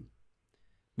 Final scene.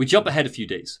 We jump ahead a few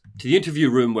days to the interview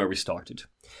room where we started.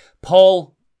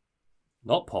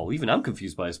 Not Paul, even I'm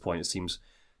confused by his point, it seems.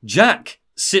 Jack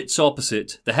sits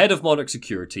opposite the head of Monarch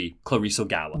Security, Clarice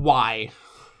Ogawa. Why?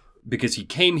 Because he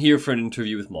came here for an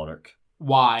interview with Monarch.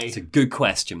 Why? It's a good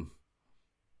question.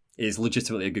 It is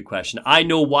legitimately a good question. I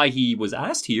know why he was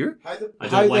asked here. How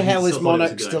the hell is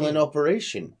Monarch still in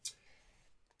operation?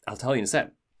 I'll tell you in a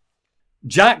sec.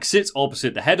 Jack sits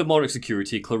opposite the head of Monarch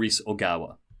Security, Clarice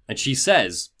Ogawa. And she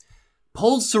says,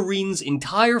 Paul Serene's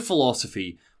entire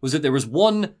philosophy was that there was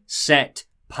one set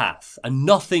path and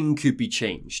nothing could be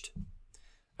changed.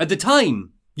 At the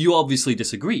time, you obviously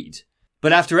disagreed.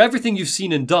 But after everything you've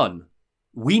seen and done,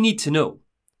 we need to know,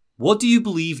 what do you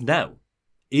believe now?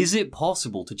 Is it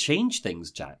possible to change things,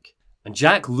 Jack? And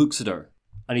Jack looks at her,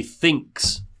 and he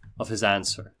thinks of his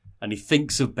answer. And he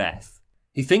thinks of Beth.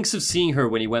 He thinks of seeing her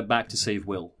when he went back to save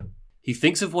Will. He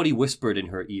thinks of what he whispered in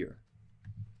her ear.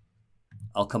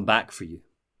 I'll come back for you,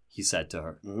 he said to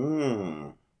her.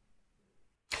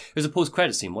 There's a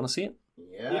post-credit scene. Want to see it?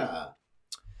 Yeah.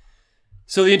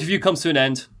 So the interview comes to an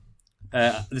end.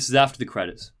 This is after the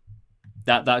credits.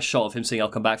 That shot of him saying, I'll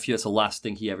come back for you, that's the last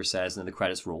thing he ever says, and then the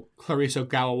credits roll. Clarice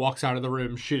Ogawa walks out of the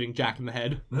room shooting Jack in the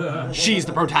head. She's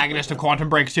the protagonist of Quantum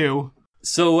Break 2.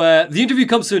 So the interview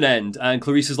comes to an end, and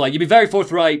Clarice is like, you've been very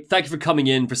forthright. Thank you for coming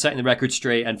in, for setting the record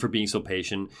straight, and for being so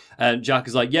patient. And Jack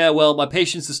is like, yeah, well, my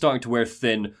patience is starting to wear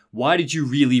thin. Why did you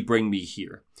really bring me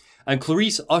here? And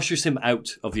Clarice ushers him out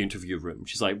of the interview room.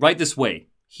 She's like, right this way.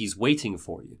 He's waiting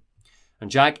for you. And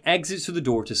Jack exits through the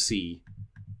door to see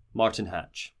Martin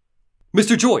Hatch.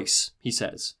 Mr. Joyce, he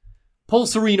says. Paul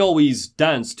Serene always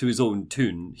danced to his own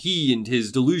tune. He and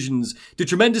his delusions did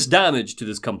tremendous damage to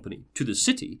this company, to the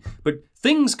city, but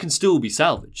things can still be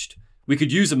salvaged. We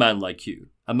could use a man like you,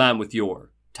 a man with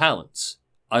your talents.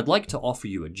 I'd like to offer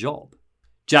you a job.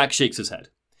 Jack shakes his head.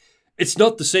 It's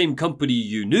not the same company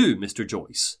you knew, Mr.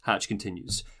 Joyce, Hatch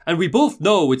continues, and we both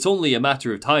know it's only a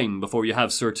matter of time before you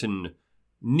have certain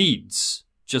needs,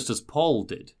 just as Paul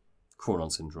did.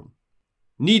 Cronon syndrome.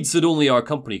 Needs that only our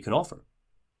company can offer.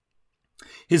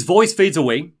 His voice fades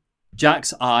away.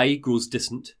 Jack's eye grows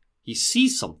distant. He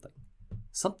sees something.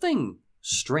 Something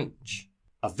strange.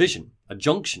 A vision. A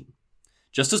junction.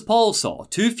 Just as Paul saw,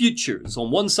 two futures.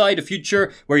 On one side, a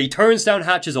future where he turns down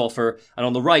Hatch's offer, and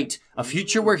on the right, a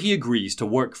future where he agrees to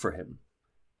work for him.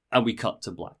 And we cut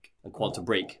to black, and Quantum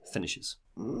Break finishes.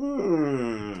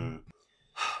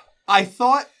 I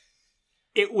thought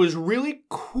it was really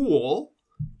cool,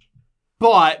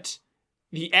 but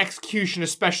the execution,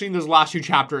 especially in those last two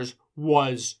chapters,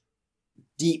 was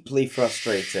Deeply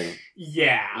frustrating.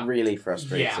 Really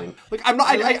frustrating. Yeah. Like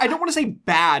I don't want to say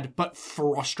bad, but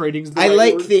frustrating is the I right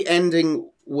like word. the ending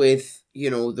with,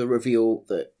 the reveal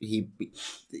that he,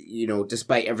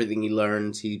 despite everything he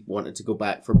learned, he wanted to go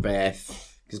back for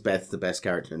Beth, because Beth's the best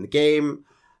character in the game.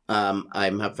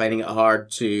 I'm finding it hard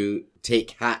to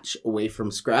take Hatch away from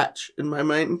Scratch in my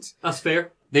mind. That's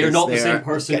fair. They are not the same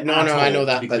person. No, at all, I know to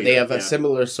that, be but clear. they have Yeah. a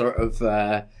similar sort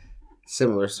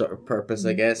of purpose,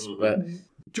 I guess. But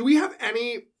Do we have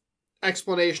any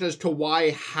explanation as to why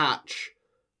Hatch,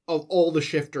 of all the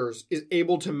shifters, is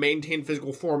able to maintain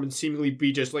physical form and seemingly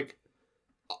be just like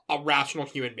a rational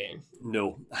human being?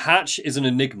 No. Hatch is an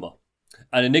enigma.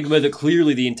 An enigma that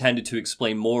clearly they intended to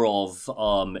explain more of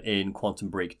in Quantum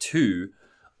Break 2.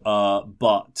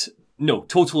 But no,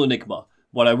 total enigma.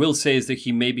 What I will say is that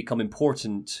he may become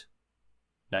important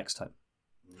next time.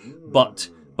 But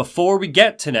before we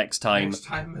get to next time... Next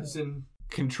time is in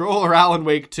Control or Alan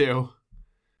Wake 2.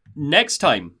 Next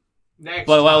time. Next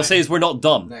Well, what I'll time. say is we're not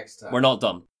done. Next time. We're not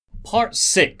done. Part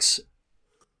 6.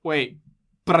 Wait,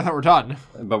 but I thought we're done.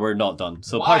 But we're not done.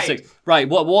 So Why? part 6. Right,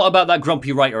 what about that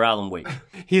grumpy writer Alan Wake?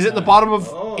 He's at the bottom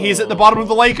of he's at the bottom of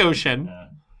the lake ocean.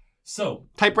 So...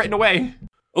 Typewritten away.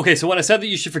 Okay, so when I said that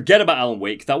you should forget about Alan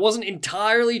Wake, that wasn't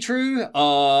entirely true.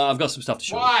 I've got some stuff to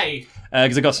show you. Why?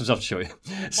 Because I got some stuff to show you.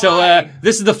 So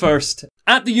this is the first.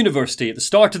 At the university, at the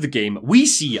start of the game, we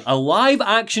see a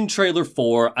live-action trailer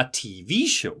for a TV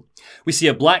show. We see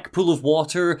a black pool of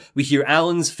water. We hear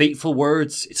Alan's fateful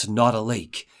words, "It's not a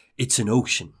lake, it's an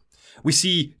ocean." We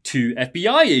see two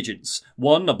FBI agents.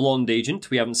 One, a blonde agent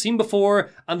we haven't seen before,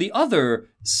 and the other,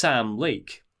 Sam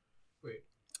Lake.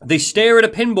 They stare at a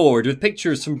pinboard with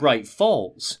pictures from Bright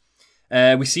Falls.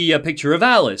 We see a picture of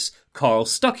Alice, Carl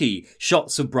Stuckey,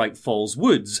 shots of Bright Falls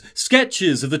woods,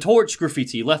 sketches of the torch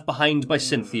graffiti left behind by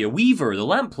Cynthia Weaver, the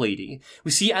lamp lady.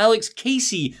 We see Alex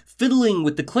Casey fiddling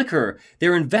with the clicker.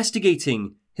 They're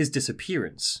investigating his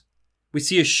disappearance. We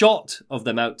see a shot of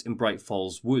them out in Bright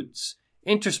Falls woods,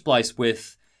 interspliced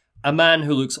with a man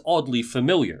who looks oddly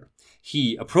familiar.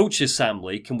 He approaches Sam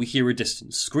Lake and we hear a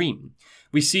distant scream.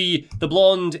 We see the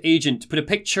blonde agent put a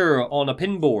picture on a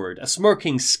pinboard, a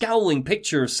smirking, scowling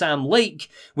picture of Sam Lake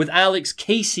with Alex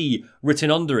Casey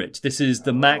written under it. This is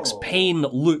the Max Payne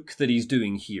look that he's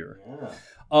doing here.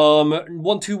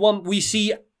 121, we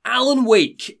see Alan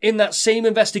Wake in that same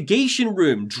investigation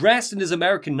room, dressed in his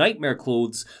American Nightmare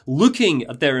clothes, looking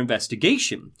at their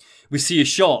investigation. We see a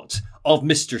shot of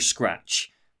Mr.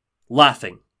 Scratch,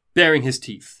 laughing, baring his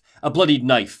teeth, a bloodied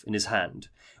knife in his hand.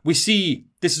 We see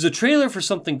this is a trailer for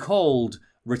something called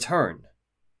Return.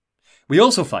 We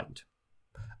also find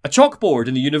a chalkboard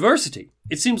in the university.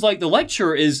 It seems like the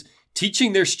lecturer is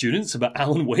teaching their students about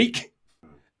Alan Wake.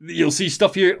 You'll see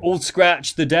stuff here, Old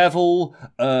Scratch, the devil,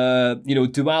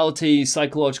 duality,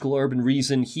 psychological urban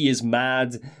reason, he is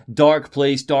mad, dark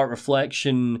place, dark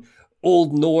reflection,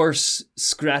 Old Norse,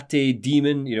 Scrate,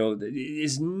 demon,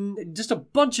 is just a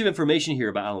bunch of information here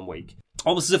about Alan Wake.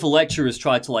 Almost as if a lecturer has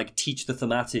tried to teach the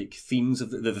thematic themes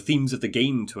of the themes of the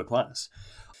game to a class.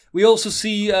 We also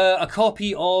see a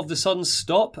copy of The Sudden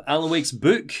Stop, Alan Wake's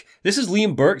book. This is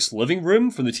Liam Burke's living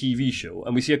room from the TV show,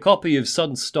 and we see a copy of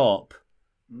Sudden Stop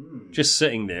just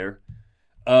sitting there.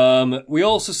 We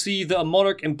also see that a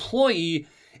Monarch employee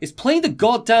is playing the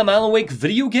goddamn Alan Wake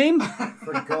video game.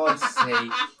 For God's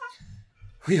sake.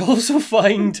 We also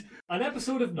find an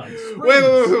episode of Night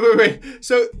Springs. Wait.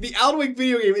 So the Alan Wake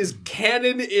video game is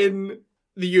canon in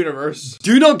the universe.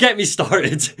 Do not get me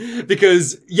started,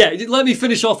 because, let me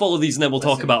finish off all of these and then we'll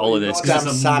talk about all of this. 'cause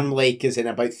it's a- Sam Lake is in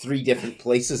about 3 different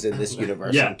places in this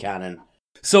universe in canon.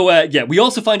 So, we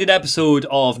also find an episode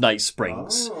of Night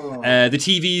Springs. The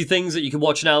TV things that you can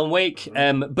watch in Alan Wake.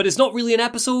 But it's not really an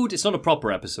episode. It's not a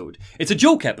proper episode. It's a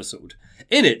joke episode.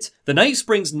 In it, the Night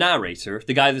Springs narrator,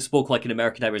 the guy that spoke like an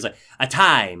American Nightmare, is like, a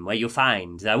time where you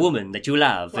find a woman that you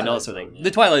love, and all sort of thing.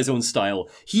 The Twilight Zone style.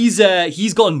 He's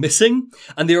gone missing,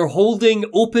 and they are holding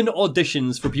open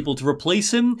auditions for people to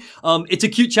replace him. It's a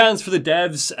cute chance for the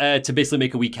devs to basically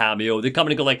make a wee cameo. They come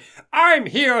in and go like, I'm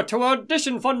here to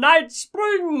audition for Night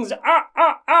Springs!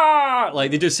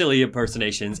 Like, they do silly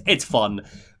impersonations. It's fun.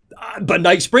 But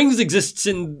Night Springs exists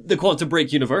in the Quantum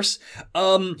Break universe.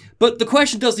 But the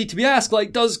question does need to be asked,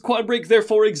 like, does Quantum Break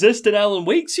therefore exist in Alan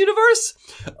Wake's universe?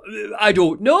 I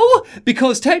don't know,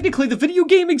 because technically the video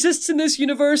game exists in this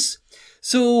universe.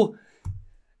 So,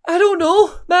 I don't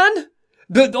know, man.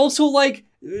 But also, like,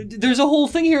 there's a whole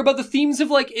thing here about the themes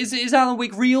of, like, is Alan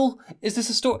Wake real? Is this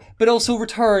a story? But also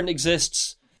Return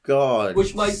exists. God,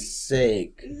 Which might...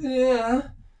 sake. Yeah.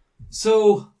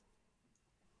 So...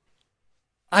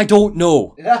 I don't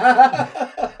know.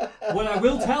 What I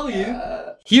will tell you...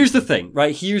 Here's the thing,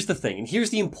 right? Here's the thing. And here's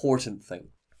the important thing.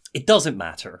 It doesn't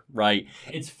matter, right?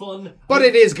 It's fun. But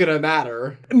it is gonna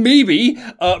matter. Maybe.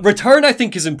 Return, I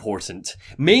think, is important.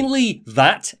 Mainly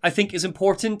that, I think, is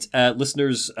important.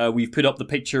 Listeners, we've put up the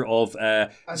picture of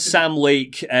Sam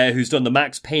Lake, who's done the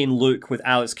Max Payne look with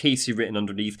Alex Casey written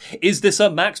underneath. Is this a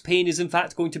Max Payne is in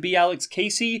fact going to be Alex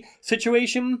Casey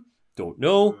situation? Don't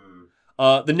know.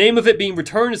 The name of it being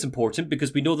Return is important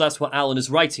because we know that's what Alan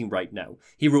is writing right now.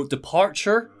 He wrote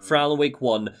Departure for Alan Wake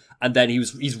 1, and then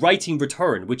he's writing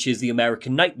Return, which is the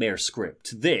American Nightmare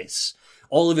script. This.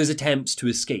 All of his attempts to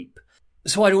escape.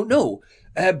 So I don't know.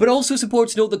 But also it's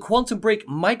important to note that Quantum Break,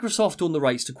 Microsoft own the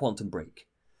rights to Quantum Break.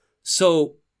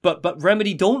 So, but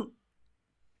Remedy don't.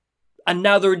 And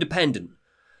now they're independent.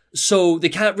 So they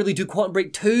can't really do Quantum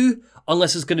Break 2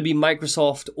 unless it's going to be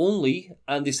Microsoft only,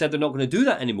 and they said they're not going to do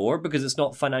that anymore because it's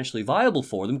not financially viable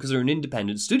for them because they're an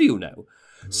independent studio now.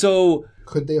 So...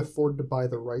 Could they afford to buy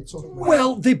the rights on it?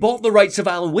 Well, they bought the rights of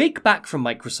Alan Wake back from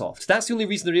Microsoft. That's the only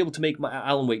reason they're able to make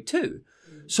Alan Wake 2.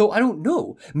 So I don't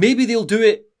know. Maybe they'll do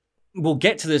it... We'll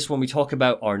get to this when we talk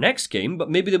about our next game,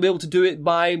 but maybe they'll be able to do it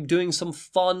by doing some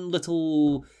fun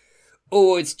little...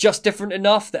 Oh, it's just different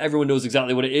enough that everyone knows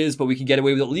exactly what it is, but we can get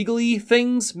away with it legally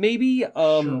things, maybe?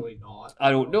 Surely not.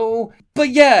 I don't know. But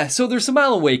yeah, so there's some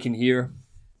Alan Wake in here.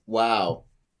 Wow.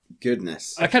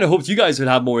 Goodness. I kind of hoped you guys would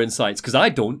have more insights, because I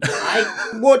don't.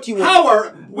 What do you want?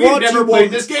 Howard, we've never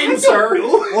played this game, sir.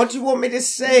 What do you want me to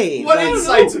say? What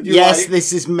insights would you Yes, like?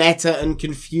 this is meta and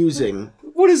confusing.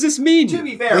 What does this mean? To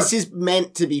be fair, This is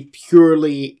meant to be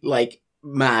purely, like,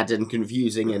 mad and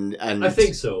confusing and... I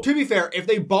think so. To be fair, if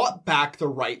they bought back the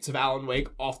rights of Alan Wake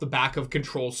off the back of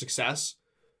Control's success,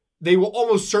 they will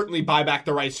almost certainly buy back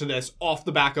the rights to this off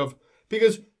the back of...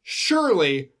 Because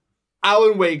surely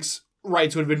Alan Wake's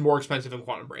rights would have been more expensive than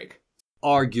Quantum Break.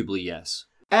 Arguably, yes.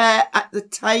 At the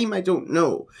time, I don't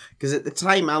know. Because at the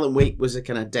time, Alan Wake was a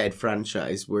kind of dead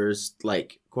franchise, whereas,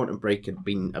 like, Quantum Break had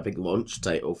been a big launch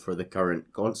title for the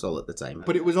current console at the time.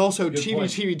 But it was also Good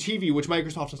point. TV, which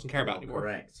Microsoft doesn't care about anymore.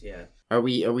 Correct, yeah. Are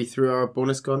we through our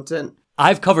bonus content?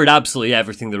 I've covered absolutely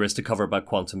everything there is to cover about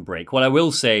Quantum Break. What I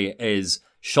will say is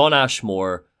Sean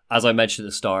Ashmore, as I mentioned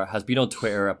at the start, has been on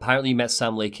Twitter. Apparently he met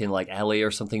Sam Lake in like LA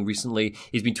or something recently.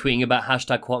 He's been tweeting about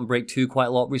hashtag Quantum Break 2 quite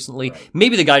a lot recently. Right.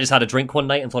 Maybe the guy just had a drink one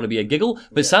night and thought it'd be a giggle,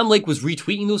 but Sam Lake was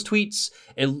retweeting those tweets.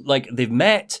 Like they've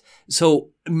met. So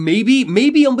maybe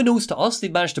unbeknownst to us, they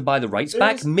managed to buy the rights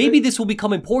back. Maybe this will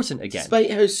become important again. Despite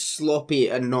how sloppy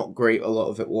and not great a lot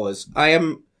of it was, I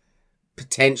am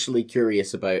potentially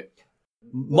curious about...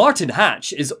 Martin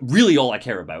Hatch is really all I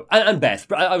care about. And Beth.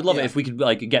 I would love it if we could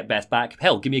like get Beth back.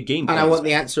 Hell, give me a game. And I want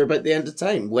the answer about the end of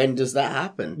time. When does that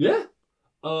happen? Yeah.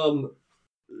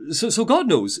 So God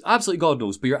knows. Absolutely God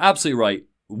knows. But you're absolutely right.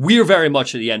 We're very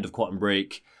much at the end of Quantum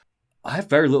Break. I have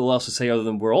very little else to say other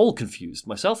than we're all confused,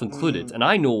 myself included, and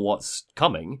I know what's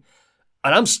coming.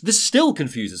 And this still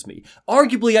confuses me.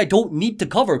 Arguably, I don't need to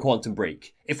cover Quantum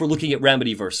Break if we're looking at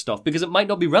Remedyverse stuff, because it might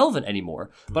not be relevant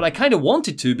anymore. But I kind of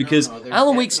wanted to, because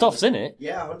Alan Wake stuff's in it.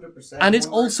 Yeah, 100%. And it's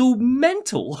also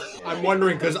mental. I'm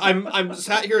wondering, because I'm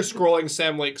sat here scrolling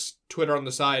Sam Lake's Twitter on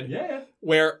the side,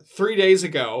 where 3 days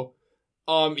ago,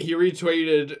 he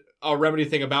retweeted a Remedy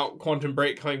thing about Quantum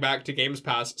Break coming back to Games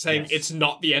Pass, saying it's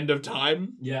not the end of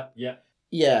time. Yeah.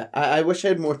 Yeah, I wish I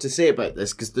had more to say about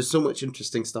this, because there's so much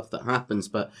interesting stuff that happens,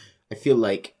 but I feel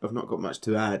like I've not got much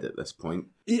to add at this point.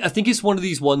 I think it's one of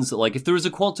these ones that, like, if there was a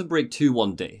Quantum Break 2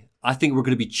 one day, I think we're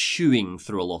going to be chewing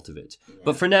through a lot of it. Yeah.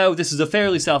 But for now, this is a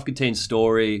fairly self-contained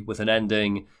story with an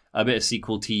ending, a bit of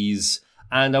sequel tease,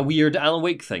 and a weird Alan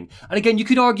Wake thing. And again, you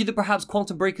could argue that perhaps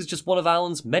Quantum Break is just one of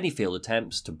Alan's many failed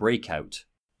attempts to break out.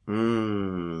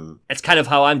 It's kind of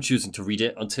how I'm choosing to read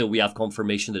it until we have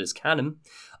confirmation that it's canon.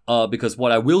 Because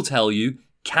what I will tell you,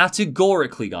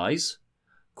 categorically, guys,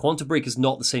 Quantum Break is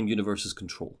not the same universe as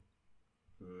Control.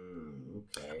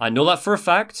 Okay. I know that for a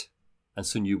fact, and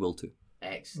soon you will too.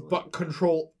 Excellent. But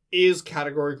Control is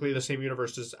categorically the same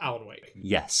universe as Alan Wake.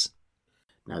 Yes.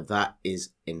 Now that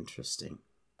is interesting.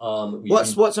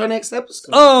 What's our next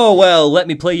episode? Oh, well, let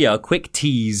me play you a quick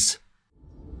tease.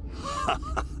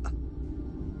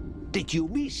 Did you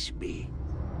miss me?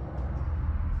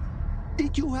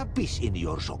 Did you have piss in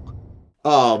your sock?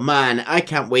 Oh man, I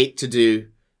can't wait to do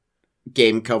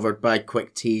game covered by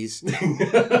Quick Tease.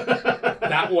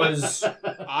 That was,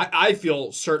 I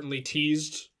feel, certainly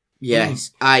teased.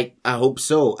 Yes, I hope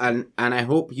so, and I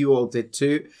hope you all did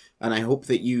too, and I hope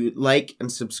that you like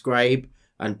and subscribe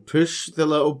and push the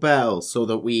little bell so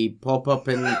that we pop up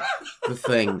in the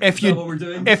thing. If what we're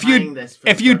doing? if Trying you this for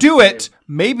if the you first do time. it,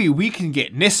 maybe we can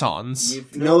get Nissans.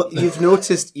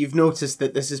 You've noticed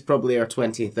that this is probably our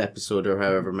 20th episode or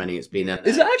however many it's been.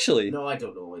 Is it actually? No, I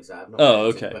don't know exactly. Oh,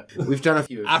 okay. But we've done a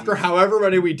few. After however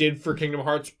many we did for Kingdom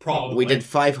Hearts, probably. We did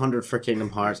 500 for Kingdom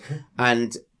Hearts,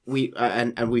 and we've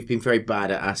been very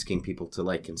bad at asking people to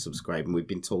like and subscribe, and we've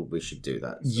been told we should do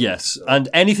that. Yes, and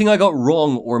anything I got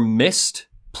wrong or missed,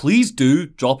 please do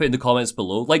drop it in the comments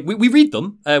below. Like, we read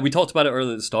them. We talked about it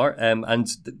earlier at the start, and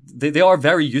they are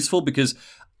very useful because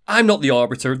I'm not the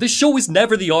arbiter. This show is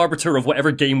never the arbiter of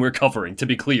whatever game we're covering, to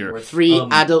be clear. We're three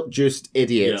adult-juiced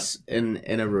idiots in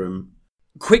a room.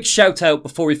 Quick shout out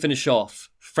before we finish off.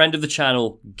 Friend of the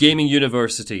channel, Gaming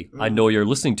University. I know you're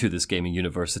listening to this, Gaming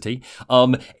University.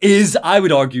 Is, I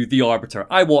would argue, the arbiter.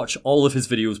 I watch all of his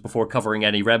videos before covering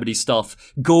any Remedy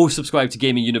stuff. Go subscribe to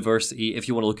Gaming University if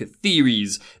you want to look at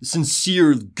theories,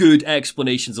 sincere, good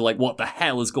explanations of like what the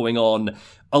hell is going on.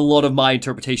 A lot of my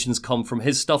interpretations come from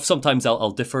his stuff. Sometimes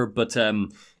I'll differ, but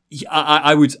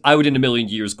I would in a million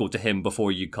years go to him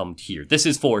before you come here. This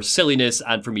is for silliness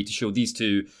and for me to show these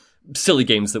two silly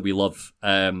games that we love.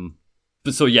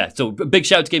 But so big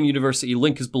shout out to Gaming University.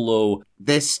 Link is below.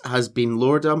 This has been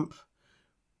Lore Dump,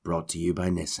 brought to you by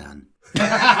Nissan.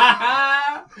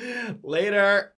 Later.